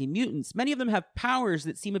Iraqi mutants? Many of them have powers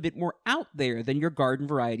that seem a bit more out there than your garden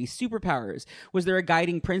variety superpowers. Was there a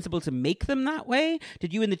guiding principle to make them that way?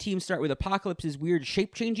 Did you and the team start with Apocalypse's weird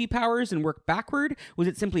shape-changey powers and work backward? Was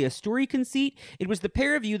it simply a story conceit? It was the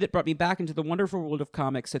pair of you that brought me back into the wonderful world of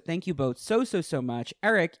comics, so thank you both so much.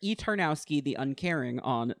 Eric E. Tarnowski, the Uncaring,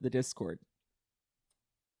 on the Discord."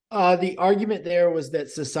 The argument there was that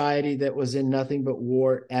society that was in nothing but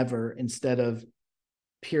war ever, instead of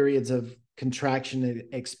periods of contraction and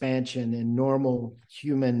expansion in normal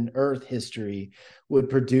human Earth history, would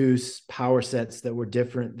produce power sets that were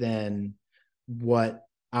different than what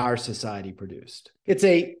our society produced. It's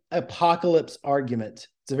a apocalypse argument.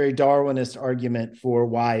 It's a very Darwinist argument for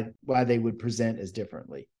why they would present as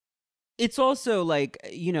differently. It's also like,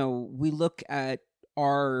 we look at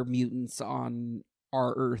our mutants on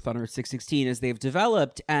our Earth, on Earth 616, as they've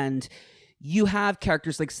developed, and you have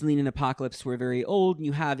characters like Selene and Apocalypse who are very old, and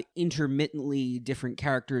you have intermittently different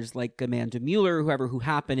characters like Amanda Mueller, whoever, who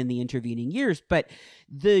happen in the intervening years. But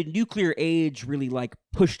the nuclear age really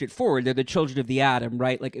pushed it forward. They're the children of the atom,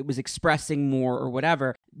 right? Like, it was expressing more or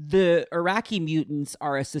whatever. The Iraqi mutants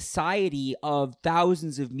are a society of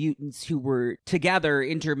thousands of mutants who were together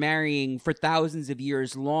intermarrying for thousands of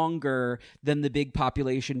years longer than the big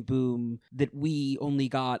population boom that we only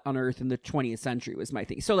got on Earth in the 20th century, was my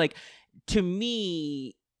thing. So to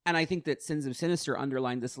me, and I think that Sins of Sinister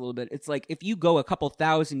underlined this a little bit, it's like, if you go a couple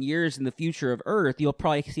thousand years in the future of Earth, you'll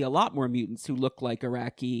probably see a lot more mutants who look like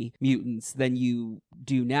Iraqi mutants than you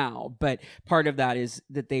do now. But part of that is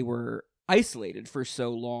that they were isolated for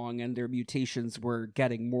so long and their mutations were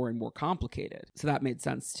getting more and more complicated. So that made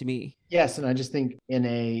sense to me. Yes, and I just think in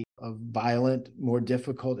a violent, more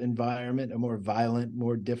difficult environment, a more violent,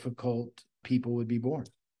 more difficult people would be born,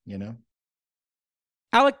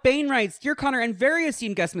 Alec Bain writes, "Dear Connor and very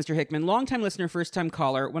esteemed guest, Mr. Hickman, longtime listener, first-time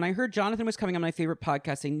caller. When I heard Jonathan was coming on my favorite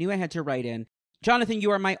podcast, I knew I had to write in. Jonathan, you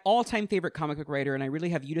are my all-time favorite comic book writer, and I really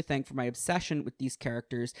have you to thank for my obsession with these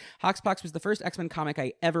characters. Hoxpox was the first X-Men comic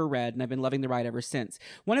I ever read, and I've been loving the ride ever since.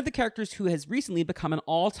 One of the characters who has recently become an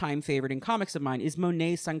all-time favorite in comics of mine is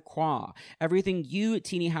Monet St. Croix. Everything you,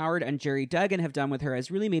 Teenie Howard, and Jerry Duggan have done with her has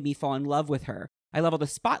really made me fall in love with her. I love all the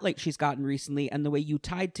spotlight she's gotten recently and the way you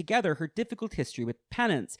tied together her difficult history with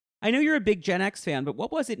penance. I know you're a big Gen X fan, but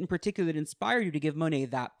what was it in particular that inspired you to give Monet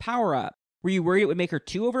that power-up? Were you worried it would make her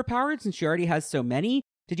too overpowered since she already has so many?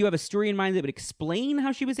 Did you have a story in mind that would explain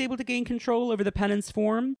how she was able to gain control over the penance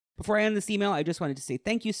form? Before I end this email, I just wanted to say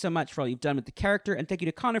thank you so much for all you've done with the character, and thank you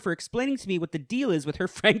to Connor for explaining to me what the deal is with her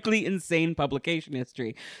frankly insane publication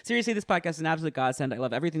history. Seriously, this podcast is an absolute godsend. I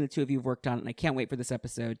love everything the two of you have worked on, and I can't wait for this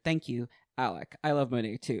episode. Thank you, Alec. I love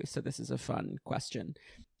Monet too, so this is a fun question.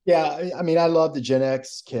 Yeah, I mean, I love the Gen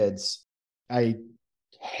X kids. I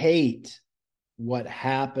hate what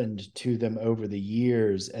happened to them over the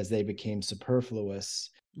years as they became superfluous.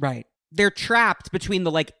 Right. They're trapped between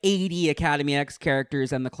the 80 Academy X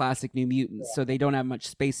characters and the classic New Mutants, so they don't have much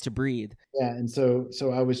space to breathe. Yeah, and so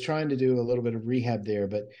I was trying to do a little bit of rehab there,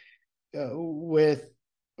 but with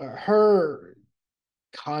her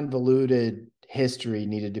convoluted history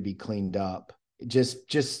needed to be cleaned up, just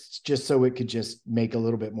so it could just make a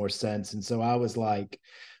little bit more sense. And so I was like,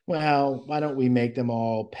 well, why don't we make them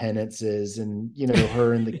all penances and,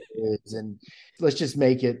 her and the kids, and let's just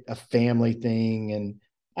make it a family thing. And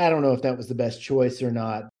I don't know if that was the best choice or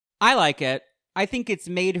not. I like it. I think it's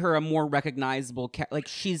made her a more recognizable,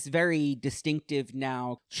 she's very distinctive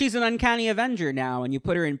now. She's an uncanny Avenger now, and you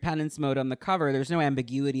put her in penance mode on the cover. There's no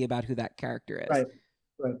ambiguity about who that character is.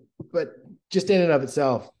 Right. But just in and of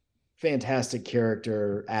itself, fantastic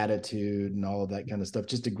character, attitude, and all of that kind of stuff.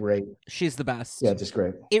 Just she's the best. Yeah, just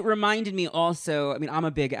great. It reminded me also, I mean, I'm a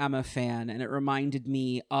big Emma fan, and it reminded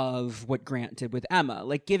me of what Grant did with Emma.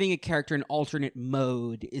 Giving a character an alternate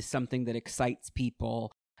mode is something that excites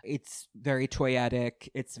people. It's very toyetic.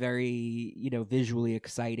 It's very, visually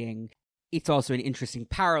exciting. It's also an interesting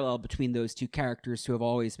parallel between those two characters who have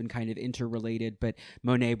always been kind of interrelated, but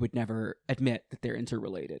Monet would never admit that they're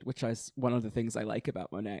interrelated, which is one of the things I like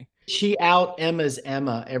about Monet. She out Emma's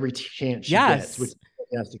Emma every chance she gets, which is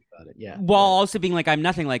fantastic about it. Yeah. While also being I'm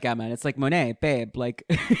nothing like Emma. And it's Monet, babe,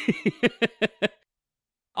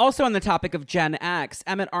 Also on the topic of Gen X,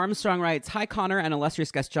 Emmett Armstrong writes, "Hi Connor and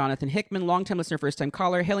illustrious guest Jonathan Hickman, longtime listener, first-time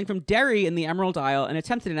caller, hailing from Derry in the Emerald Isle. An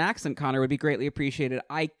attempt at an accent, Connor, would be greatly appreciated.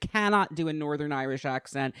 I cannot do a Northern Irish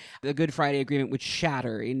accent. The Good Friday Agreement would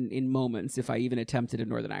shatter in moments if I even attempted a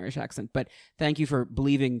Northern Irish accent, but thank you for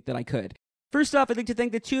believing that I could. First off, I'd like to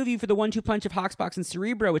thank the two of you for the 1-2 punch of Hoxpox and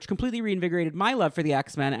Cerebro, which completely reinvigorated my love for the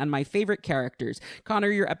X-Men and my favorite characters. Connor,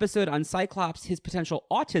 your episode on Cyclops, his potential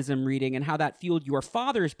autism reading, and how that fueled your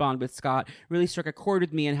father's bond with Scott really struck a chord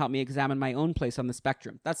with me and helped me examine my own place on the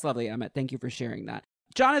spectrum. That's lovely, Emmett. Thank you for sharing that.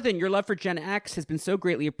 Jonathan, your love for Gen X has been so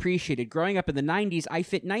greatly appreciated. Growing up in the 90s, I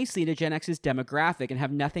fit nicely into Gen X's demographic and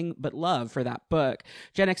have nothing but love for that book.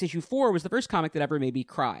 Gen X issue 4 was the first comic that ever made me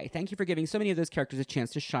cry. Thank you for giving so many of those characters a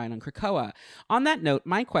chance to shine on Krakoa. On that note,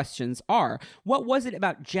 my questions are, what was it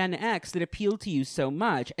about Gen X that appealed to you so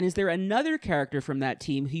much? And is there another character from that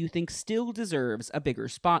team who you think still deserves a bigger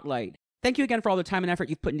spotlight? Thank you again for all the time and effort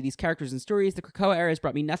you've put into these characters and stories. The Krakoa era has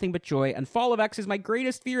brought me nothing but joy, and Fall of X is my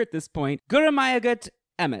greatest fear at this point. Guramayagut,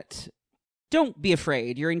 Emmett. Don't be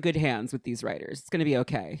afraid. You're in good hands with these writers. It's going to be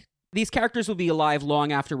okay. These characters will be alive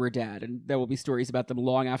long after we're dead, and there will be stories about them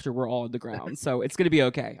long after we're all on the ground. So it's going to be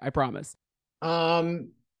okay. I promise.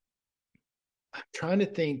 I'm trying to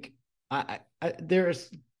think.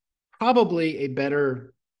 There's probably a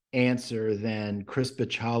better answer than Chris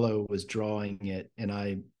Bachalo was drawing it, and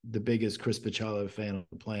I'm the biggest Chris Bachalo fan on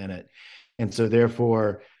the planet. And so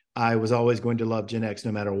therefore, I was always going to love Gen X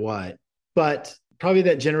no matter what. But probably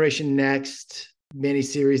that Generation Next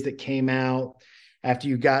miniseries that came out after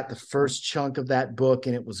you got the first chunk of that book,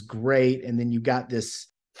 and it was great. And then you got this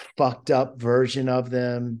fucked up version of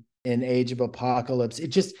them in Age of Apocalypse.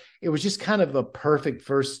 It was just kind of a perfect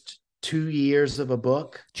first 2 years of a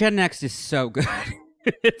book. Gen Next is so good.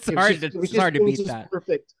 It's hard to beat that.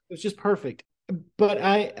 Perfect. It was just perfect. But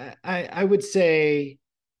I would say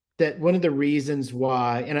that one of the reasons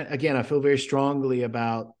why, and again, I feel very strongly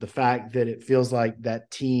about the fact that it feels like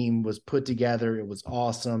that team was put together. It was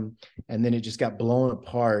awesome. And then it just got blown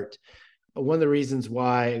apart. One of the reasons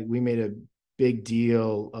why we made a big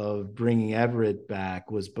deal of bringing Everett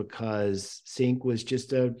back was because Sync was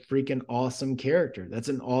just a freaking awesome character. That's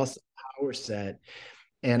an awesome power set.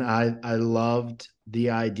 And I loved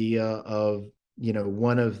the idea of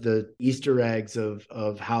one of the Easter eggs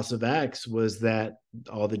of House of X was that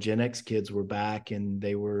all the Gen X kids were back and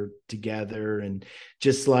they were together. And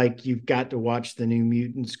just like you've got to watch the New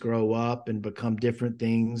Mutants grow up and become different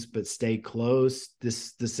things, but stay close. The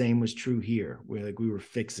same was true here. We were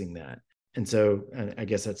fixing that. And so I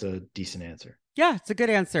guess that's a decent answer. Yeah, it's a good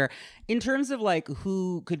answer. In terms of like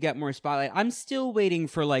who could get more spotlight, I'm still waiting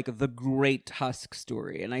for like the great Husk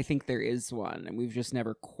story. And I think there is one, and we've just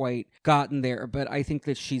never quite gotten there. But I think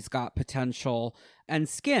that she's got potential. And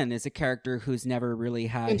Skin is a character who's never really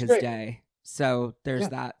had his day. So there's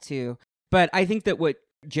that too. But I think that what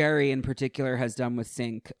Jerry in particular has done with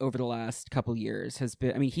Sync over the last couple years has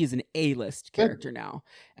been, I mean, he's an A-list character now.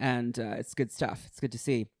 And it's good stuff. It's good to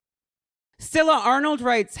see. Scylla Arnold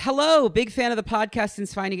writes, hello, big fan of the podcast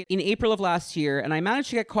since finding it in April of last year, and I managed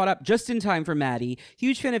to get caught up just in time for Maddie.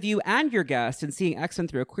 Huge fan of you and your guest, and seeing X-Men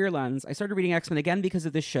through a queer lens. I started reading X-Men again because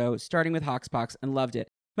of this show, starting with Hoxpox, and loved it.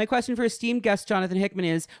 My question for esteemed guest Jonathan Hickman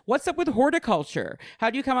is, what's up with horticulture? How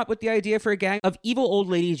do you come up with the idea for a gang of evil old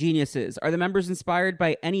lady geniuses? Are the members inspired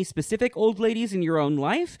by any specific old ladies in your own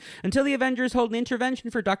life? Until the Avengers hold an intervention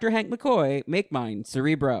for Dr. Hank McCoy, make mine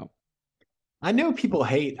Cerebro. I know people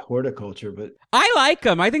hate horticulture, but I like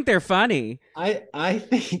them. I think they're funny. I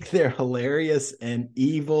think they're hilarious and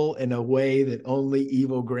evil in a way that only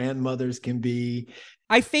evil grandmothers can be.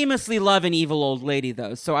 I famously love an evil old lady,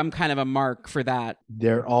 though, so I'm kind of a mark for that.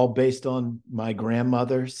 They're all based on my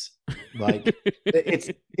grandmothers. Like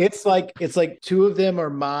it's like two of them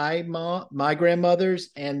are my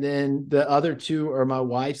grandmothers, and then the other two are my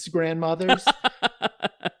wife's grandmothers.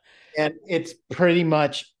 And it's pretty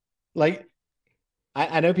much like,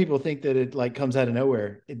 I know people think that it like comes out of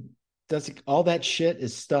nowhere. It doesn't. All that shit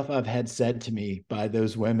is stuff I've had said to me by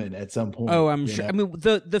those women at some point. Oh, I'm sure. I mean,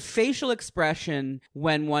 the facial expression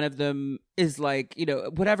when one of them is like,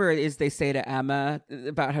 whatever it is they say to Emma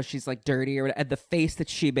about how she's like dirty or whatever, the face that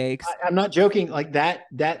she makes. I'm not joking. Like that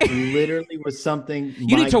literally was something.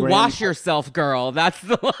 You need to wash yourself, girl. That's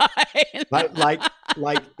the line.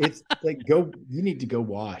 like it's like you need to go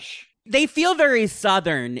wash. They feel very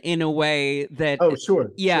Southern in a way that. Oh,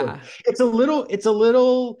 sure. Yeah. Sure. It's a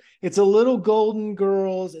little Golden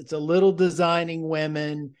Girls. It's a little Designing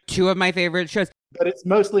Women. Two of my favorite shows. But it's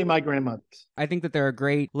mostly my grandmother's. I think that they're a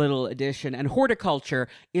great little addition. And horticulture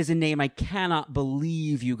is a name I cannot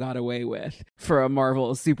believe you got away with for a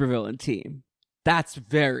Marvel supervillain team. That's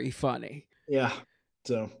very funny. Yeah.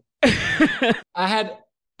 So I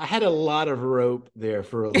had a lot of rope there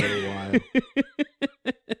for a little while.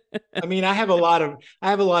 I mean, I have a lot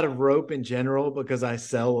of rope in general because I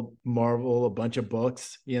sell Marvel a bunch of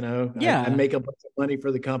books, Yeah. I make a bunch of money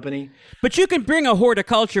for the company. But you can bring a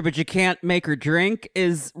horticulture, but you can't make her drink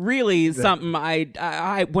is really something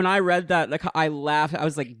I when I read that, like, I laughed. I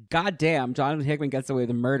was like, God damn, Jonathan Hickman gets away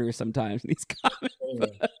with murder sometimes in these comic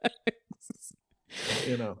books.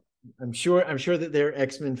 I'm sure that there are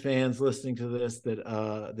X-Men fans listening to this that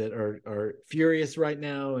are furious right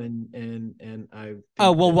now, and I.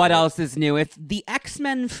 Oh well, what else is new? If the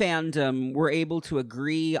X-Men fandom were able to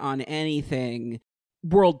agree on anything,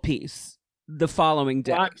 world peace the following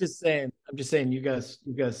day. Well, I'm just saying, you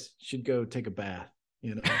guys should go take a bath.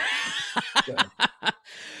 So.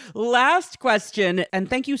 Last question, and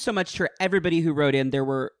thank you so much for everybody who wrote in. There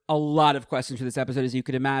were a lot of questions for this episode, as you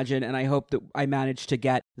could imagine, and I hope that I managed to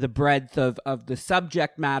get the breadth of the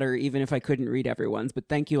subject matter, even if I couldn't read everyone's. But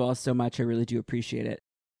thank you all so much. I really do appreciate it.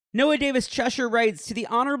 Noah Davis Cheshire writes, to the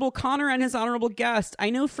Honorable Connor and his honorable guest, I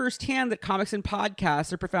know firsthand that comics and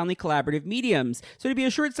podcasts are profoundly collaborative mediums, so it'd be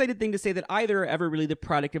a short-sighted thing to say that either are ever really the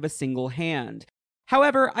product of a single hand.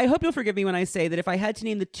 However, I hope you'll forgive me when I say that if I had to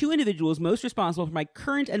name the two individuals most responsible for my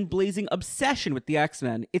current and blazing obsession with the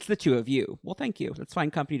X-Men, it's the two of you. Well, thank you. That's fine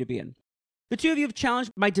company to be in. The two of you have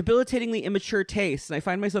challenged my debilitatingly immature tastes, and I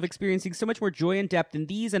find myself experiencing so much more joy and depth in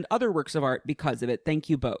these and other works of art because of it. Thank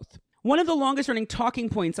you both. One of the longest-running talking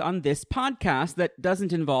points on this podcast that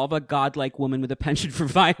doesn't involve a godlike woman with a penchant for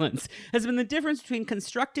violence has been the difference between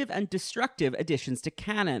constructive and destructive additions to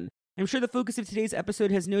canon. I'm sure the focus of today's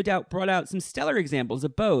episode has no doubt brought out some stellar examples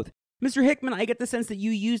of both. Mr. Hickman, I get the sense that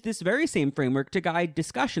you used this very same framework to guide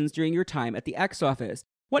discussions during your time at the X Office.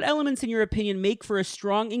 What elements, in your opinion, make for a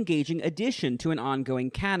strong, engaging addition to an ongoing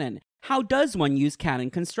canon? How does one use canon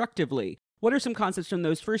constructively? What are some concepts from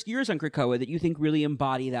those first years on Krakoa that you think really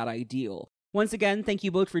embody that ideal? Once again, thank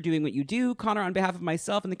you both for doing what you do. Connor, on behalf of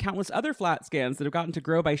myself and the countless other flat scans that have gotten to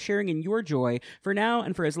grow by sharing in your joy, for now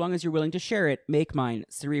and for as long as you're willing to share it, make mine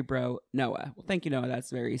Cerebro Noah. Well, thank you, Noah. That's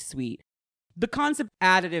very sweet. The concept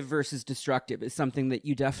additive versus destructive is something that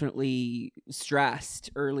you definitely stressed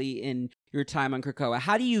early in your time on Krakoa.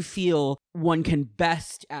 How do you feel one can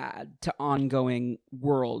best add to ongoing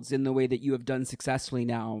worlds in the way that you have done successfully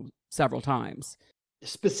now several times?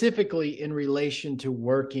 Specifically in relation to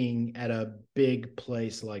working at a big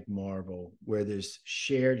place like Marvel, where there's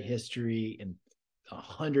shared history and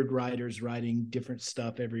 100 writers writing different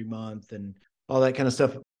stuff every month and all that kind of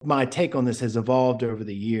stuff. My take on this has evolved over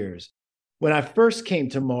the years. When I first came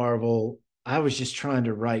to Marvel, I was just trying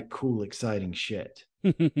to write cool, exciting shit.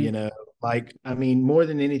 You know, like, I mean, more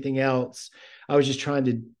than anything else, I was just trying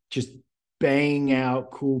to just bang out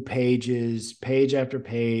cool pages, page after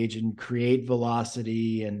page, and create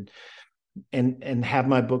velocity and have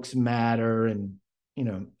my books matter and, you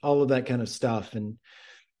know, all of that kind of stuff. And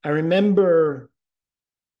I remember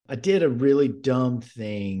I did a really dumb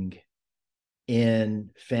thing in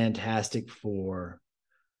Fantastic Four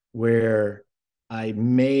where I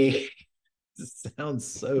may sound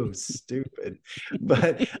so stupid,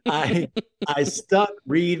 but I stuck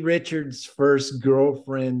Reed Richards' first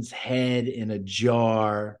girlfriend's head in a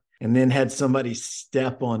jar and then had somebody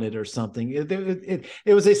step on it or something.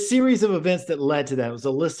 It was a series of events that led to that. It was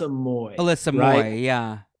Alyssa Moy. Alyssa right? Moy,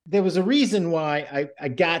 yeah. There was a reason why I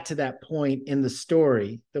got to that point in the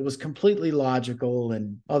story that was completely logical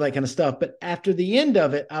and all that kind of stuff. But after the end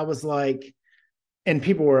of it, I was like, and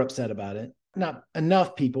people were upset about it. Not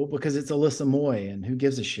enough people, because it's Alyssa Moy and who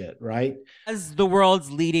gives a shit, right? As the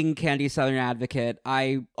world's leading Candy Southern advocate,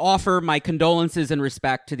 I offer my condolences and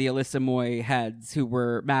respect to the Alyssa Moy heads who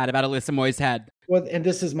were mad about Alyssa Moy's head. Well, and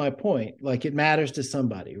this is my point. Like, it matters to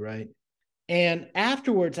somebody, right? And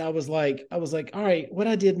afterwards, I was like, all right, what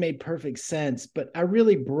I did made perfect sense, but I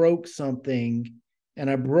really broke something, and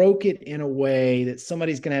I broke it in a way that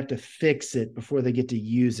somebody's going to have to fix it before they get to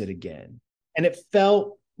use it again. And it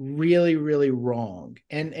felt really, really wrong.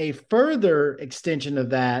 And a further extension of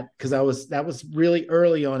that, because that was really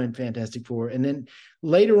early on in Fantastic Four. And then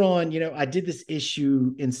later on, you know, I did this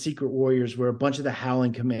issue in Secret Warriors where a bunch of the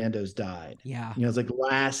Howling Commandos died. Yeah. You know, it's like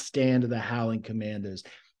last stand of the Howling Commandos.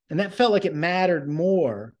 And that felt like it mattered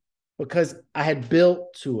more because I had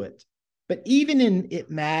built to it. But even in it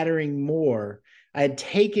mattering more, I had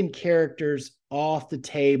taken characters off the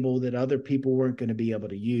table that other people weren't going to be able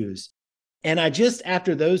to use. And I just,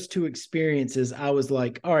 after those two experiences, I was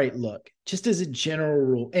like, all right, look, just as a general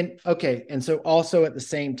rule. And okay. And so also at the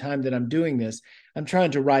same time that I'm doing this, I'm trying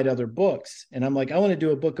to write other books. And I'm like, I want to do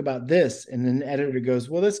a book about this. And then the editor goes,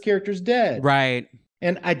 well, this character's dead. Right.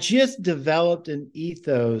 And I just developed an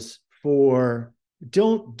ethos for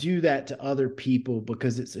don't do that to other people,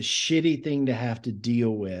 because it's a shitty thing to have to deal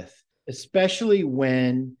with, especially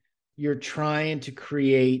when you're trying to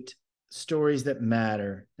create stories that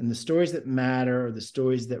matter. And the stories that matter are the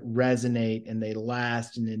stories that resonate and they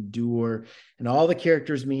last and endure. And all the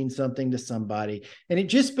characters mean something to somebody. And it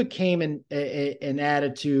just became an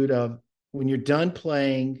attitude of, when you're done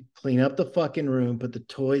playing, clean up the fucking room, put the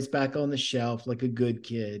toys back on the shelf like a good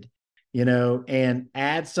kid, you know, and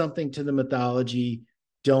add something to the mythology.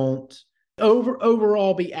 Don't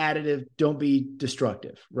overall be additive. Don't be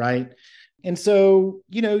destructive, right? And so,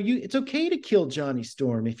 you know, it's okay to kill Johnny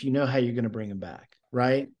Storm if you know how you're going to bring him back,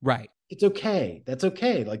 right? Right. It's okay. That's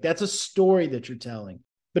okay. Like, that's a story that you're telling.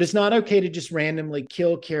 But it's not okay to just randomly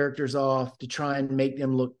kill characters off to try and make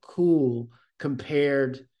them look cool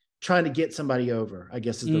trying to get somebody over, I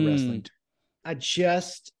guess is the wrestling term. I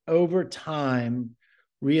just, over time,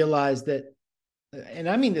 realized that, and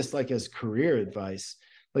I mean this like as career advice,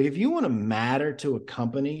 like if you want to matter to a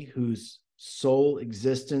company whose sole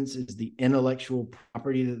existence is the intellectual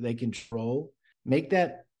property that they control, make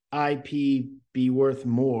that IP be worth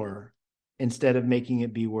more instead of making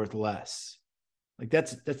it be worth less. Like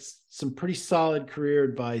that's some pretty solid career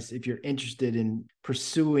advice if you're interested in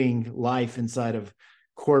pursuing life inside of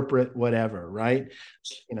corporate whatever, right?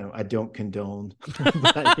 You know, I don't condone,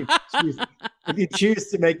 but if you choose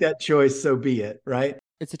to make that choice, so be it, right?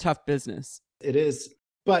 It's a tough business. It is.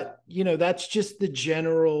 But, you know, that's just the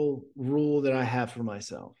general rule that I have for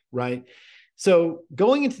myself, right? So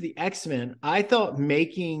going into the X-Men, I thought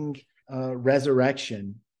making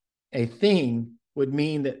Resurrection a thing would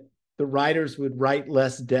mean that the writers would write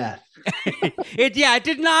less death. It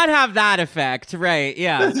did not have that effect, right?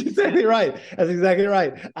 Yeah, that's exactly right. That's exactly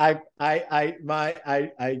right. I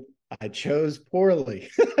chose poorly.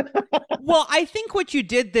 Well, I think what you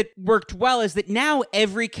did that worked well is that now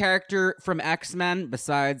every character from X-Men,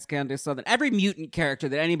 besides Candace Southern, every mutant character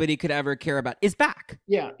that anybody could ever care about is back.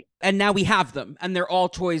 Yeah. And now we have them, and they're all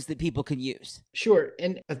toys that people can use. Sure.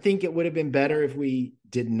 And I think it would have been better if we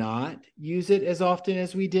did not use it as often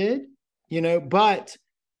as we did. but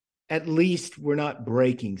at least we're not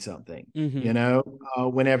breaking something,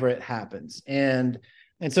 whenever it happens. And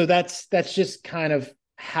so that's just kind of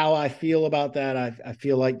how I feel about that. I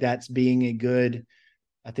feel like that's being a good,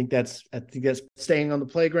 I think that's staying on the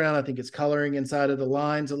playground. I think it's coloring inside of the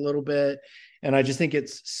lines a little bit. And I just think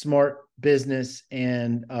it's smart business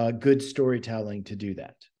and good storytelling to do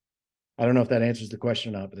that. I don't know if that answers the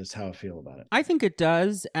question or not, but that's how I feel about it. I think it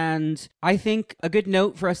does. And I think a good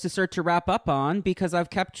note for us to start to wrap up on, because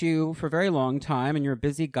I've kept you for a very long time and you're a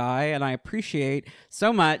busy guy and I appreciate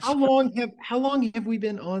so much. How long have we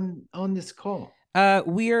been on this call?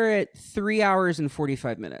 We are at 3 hours and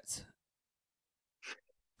 45 minutes.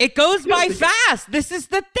 It goes by fast. This is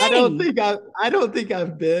the thing. I don't think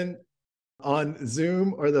I've been on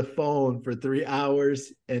Zoom or the phone for 3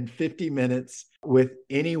 hours and 50 minutes with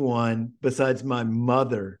anyone besides my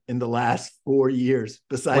mother in the last 4 years,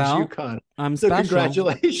 besides you, Connor. I'm so special.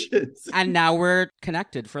 Congratulations. And now we're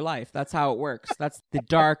connected for life. That's how it works. That's the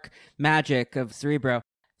dark magic of Cerebro.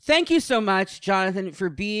 Thank you so much, Jonathan, for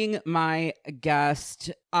being my guest.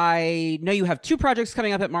 I know you have 2 projects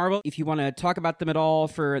coming up at Marvel. If you want to talk about them at all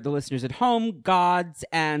for the listeners at home, Gods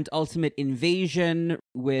and Ultimate Invasion,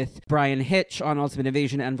 with Brian Hitch on Ultimate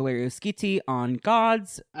Invasion and Valerio Schiti on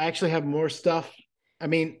Gods. I actually have more stuff. I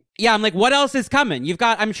mean... Yeah, I'm like, what else is coming?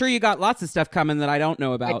 I'm sure you got lots of stuff coming that I don't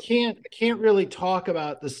know about. I can't really talk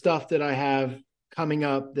about the stuff that I have coming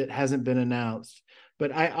up that hasn't been announced,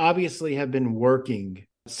 but I obviously have been working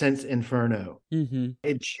since Inferno.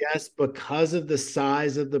 It just, because of the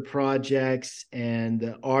size of the projects and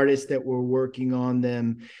the artists that were working on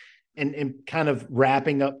them and kind of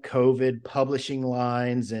wrapping up COVID publishing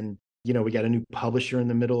lines, and we got a new publisher in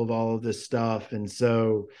the middle of all of this stuff, and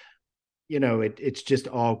so it's just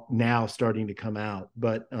all now starting to come out.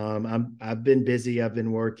 But I've been busy. I've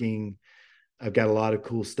been working. I've got a lot of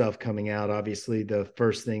cool stuff coming out. Obviously, the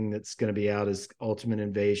first thing that's going to be out is Ultimate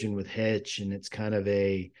Invasion with Hitch. And it's kind of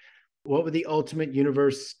what would the Ultimate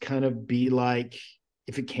Universe kind of be like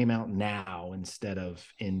if it came out now instead of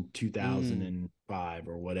in 2005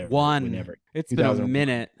 or whatever? Whenever. It's been a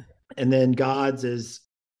minute. And then Gods is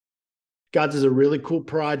a really cool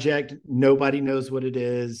project. Nobody knows what it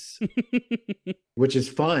is, which is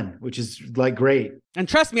fun, which is like great. And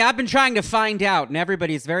trust me, I've been trying to find out, and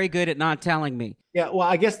everybody's very good at not telling me. Yeah, well,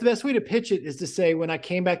 I guess the best way to pitch it is to say, when I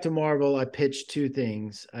came back to Marvel, I pitched 2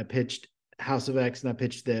 things. I pitched House of X and I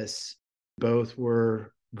pitched this. Both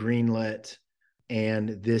were greenlit,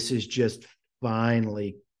 and this is just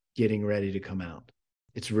finally getting ready to come out.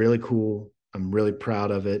 It's really cool. I'm really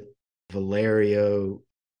proud of it. Valerio,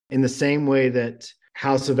 in the same way that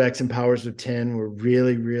House of X and Powers of 10 were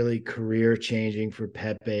really, really career changing for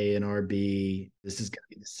Pepe and RB, this is going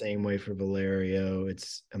to be the same way for Valerio.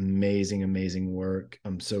 It's amazing, amazing work.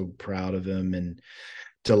 I'm so proud of him and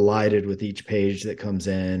delighted with each page that comes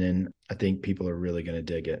in. And I think people are really going to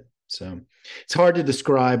dig it. So it's hard to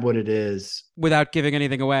describe what it is without giving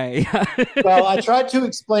anything away. Well, I tried to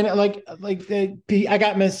explain it I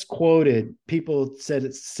got misquoted. People said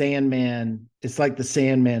it's Sandman. It's like the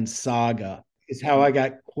Sandman saga is how I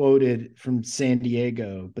got quoted from San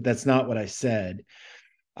Diego, but that's not what I said.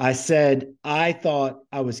 I said, I thought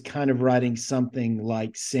I was kind of writing something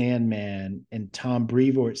like Sandman, and Tom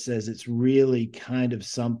Brevoort says it's really kind of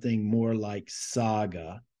something more like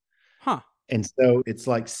Saga. Huh. And so it's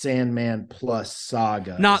like Sandman plus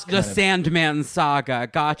Saga. Not the Sandman saga.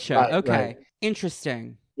 Gotcha. Right, okay. Right.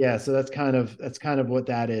 Interesting. Yeah, so that's kind of what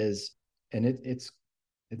that is. And it's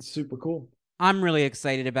super cool. I'm really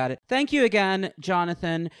excited about it. Thank you again,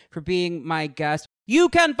 Jonathan, for being my guest. You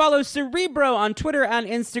can follow Cerebro on Twitter and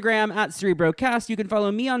Instagram at CerebroCast. You can follow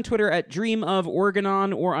me on Twitter at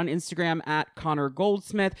DreamOfOrganon or on Instagram at Connor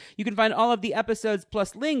Goldsmith. You can find all of the episodes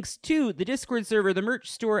plus links to the Discord server, the merch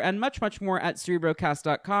store, and much, much more at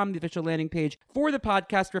CerebroCast.com, the official landing page for the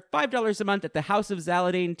podcast. For $5 a month at the House of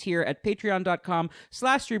Zaladane tier at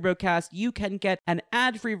Patreon.com/CerebroCast, you can get an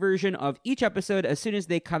ad-free version of each episode as soon as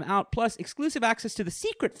they come out, plus exclusive access to the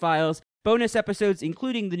secret files, bonus episodes,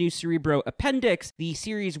 including the new Cerebro Appendix, the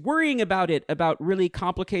series Worrying About It, about really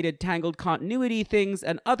complicated, tangled continuity things,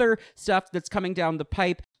 and other stuff that's coming down the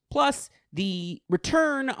pipe, plus the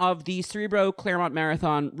return of the Cerebro Claremont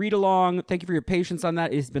Marathon read-along. Thank you for your patience on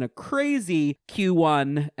that. It has been a crazy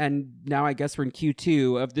Q1, and now I guess we're in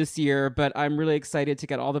Q2 of this year, but I'm really excited to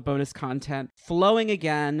get all the bonus content flowing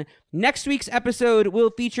again. Next week's episode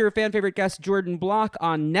will feature fan favorite guest Jordan Block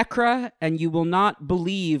on Necra, and you will not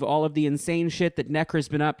believe all of the insane shit that Necra's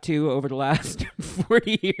been up to over the last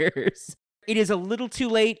 40 years. It is a little too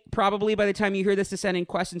late, probably by the time you hear this, to send in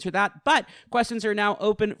questions for that, but questions are now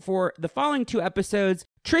open for the following 2 episodes.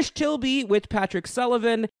 Trish Tilby with Patrick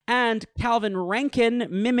Sullivan and Calvin Rankin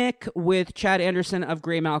Mimic with Chad Anderson of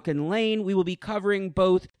Grey Malkin Lane. We will be covering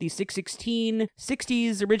both the 616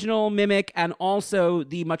 60s original Mimic and also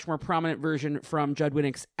the much more prominent version from Judd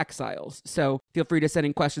Winnick's Exiles. So feel free to send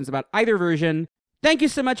in questions about either version. Thank you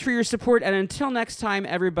so much for your support, and until next time,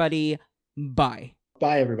 everybody, bye.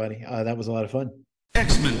 Bye, everybody. That was a lot of fun.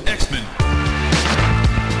 X-Men. In the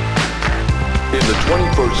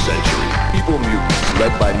 21st century, evil mutants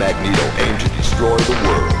led by Magneto aim to destroy the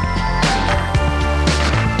world.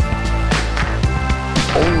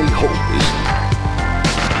 The only hope is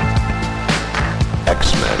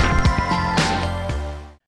X-Men.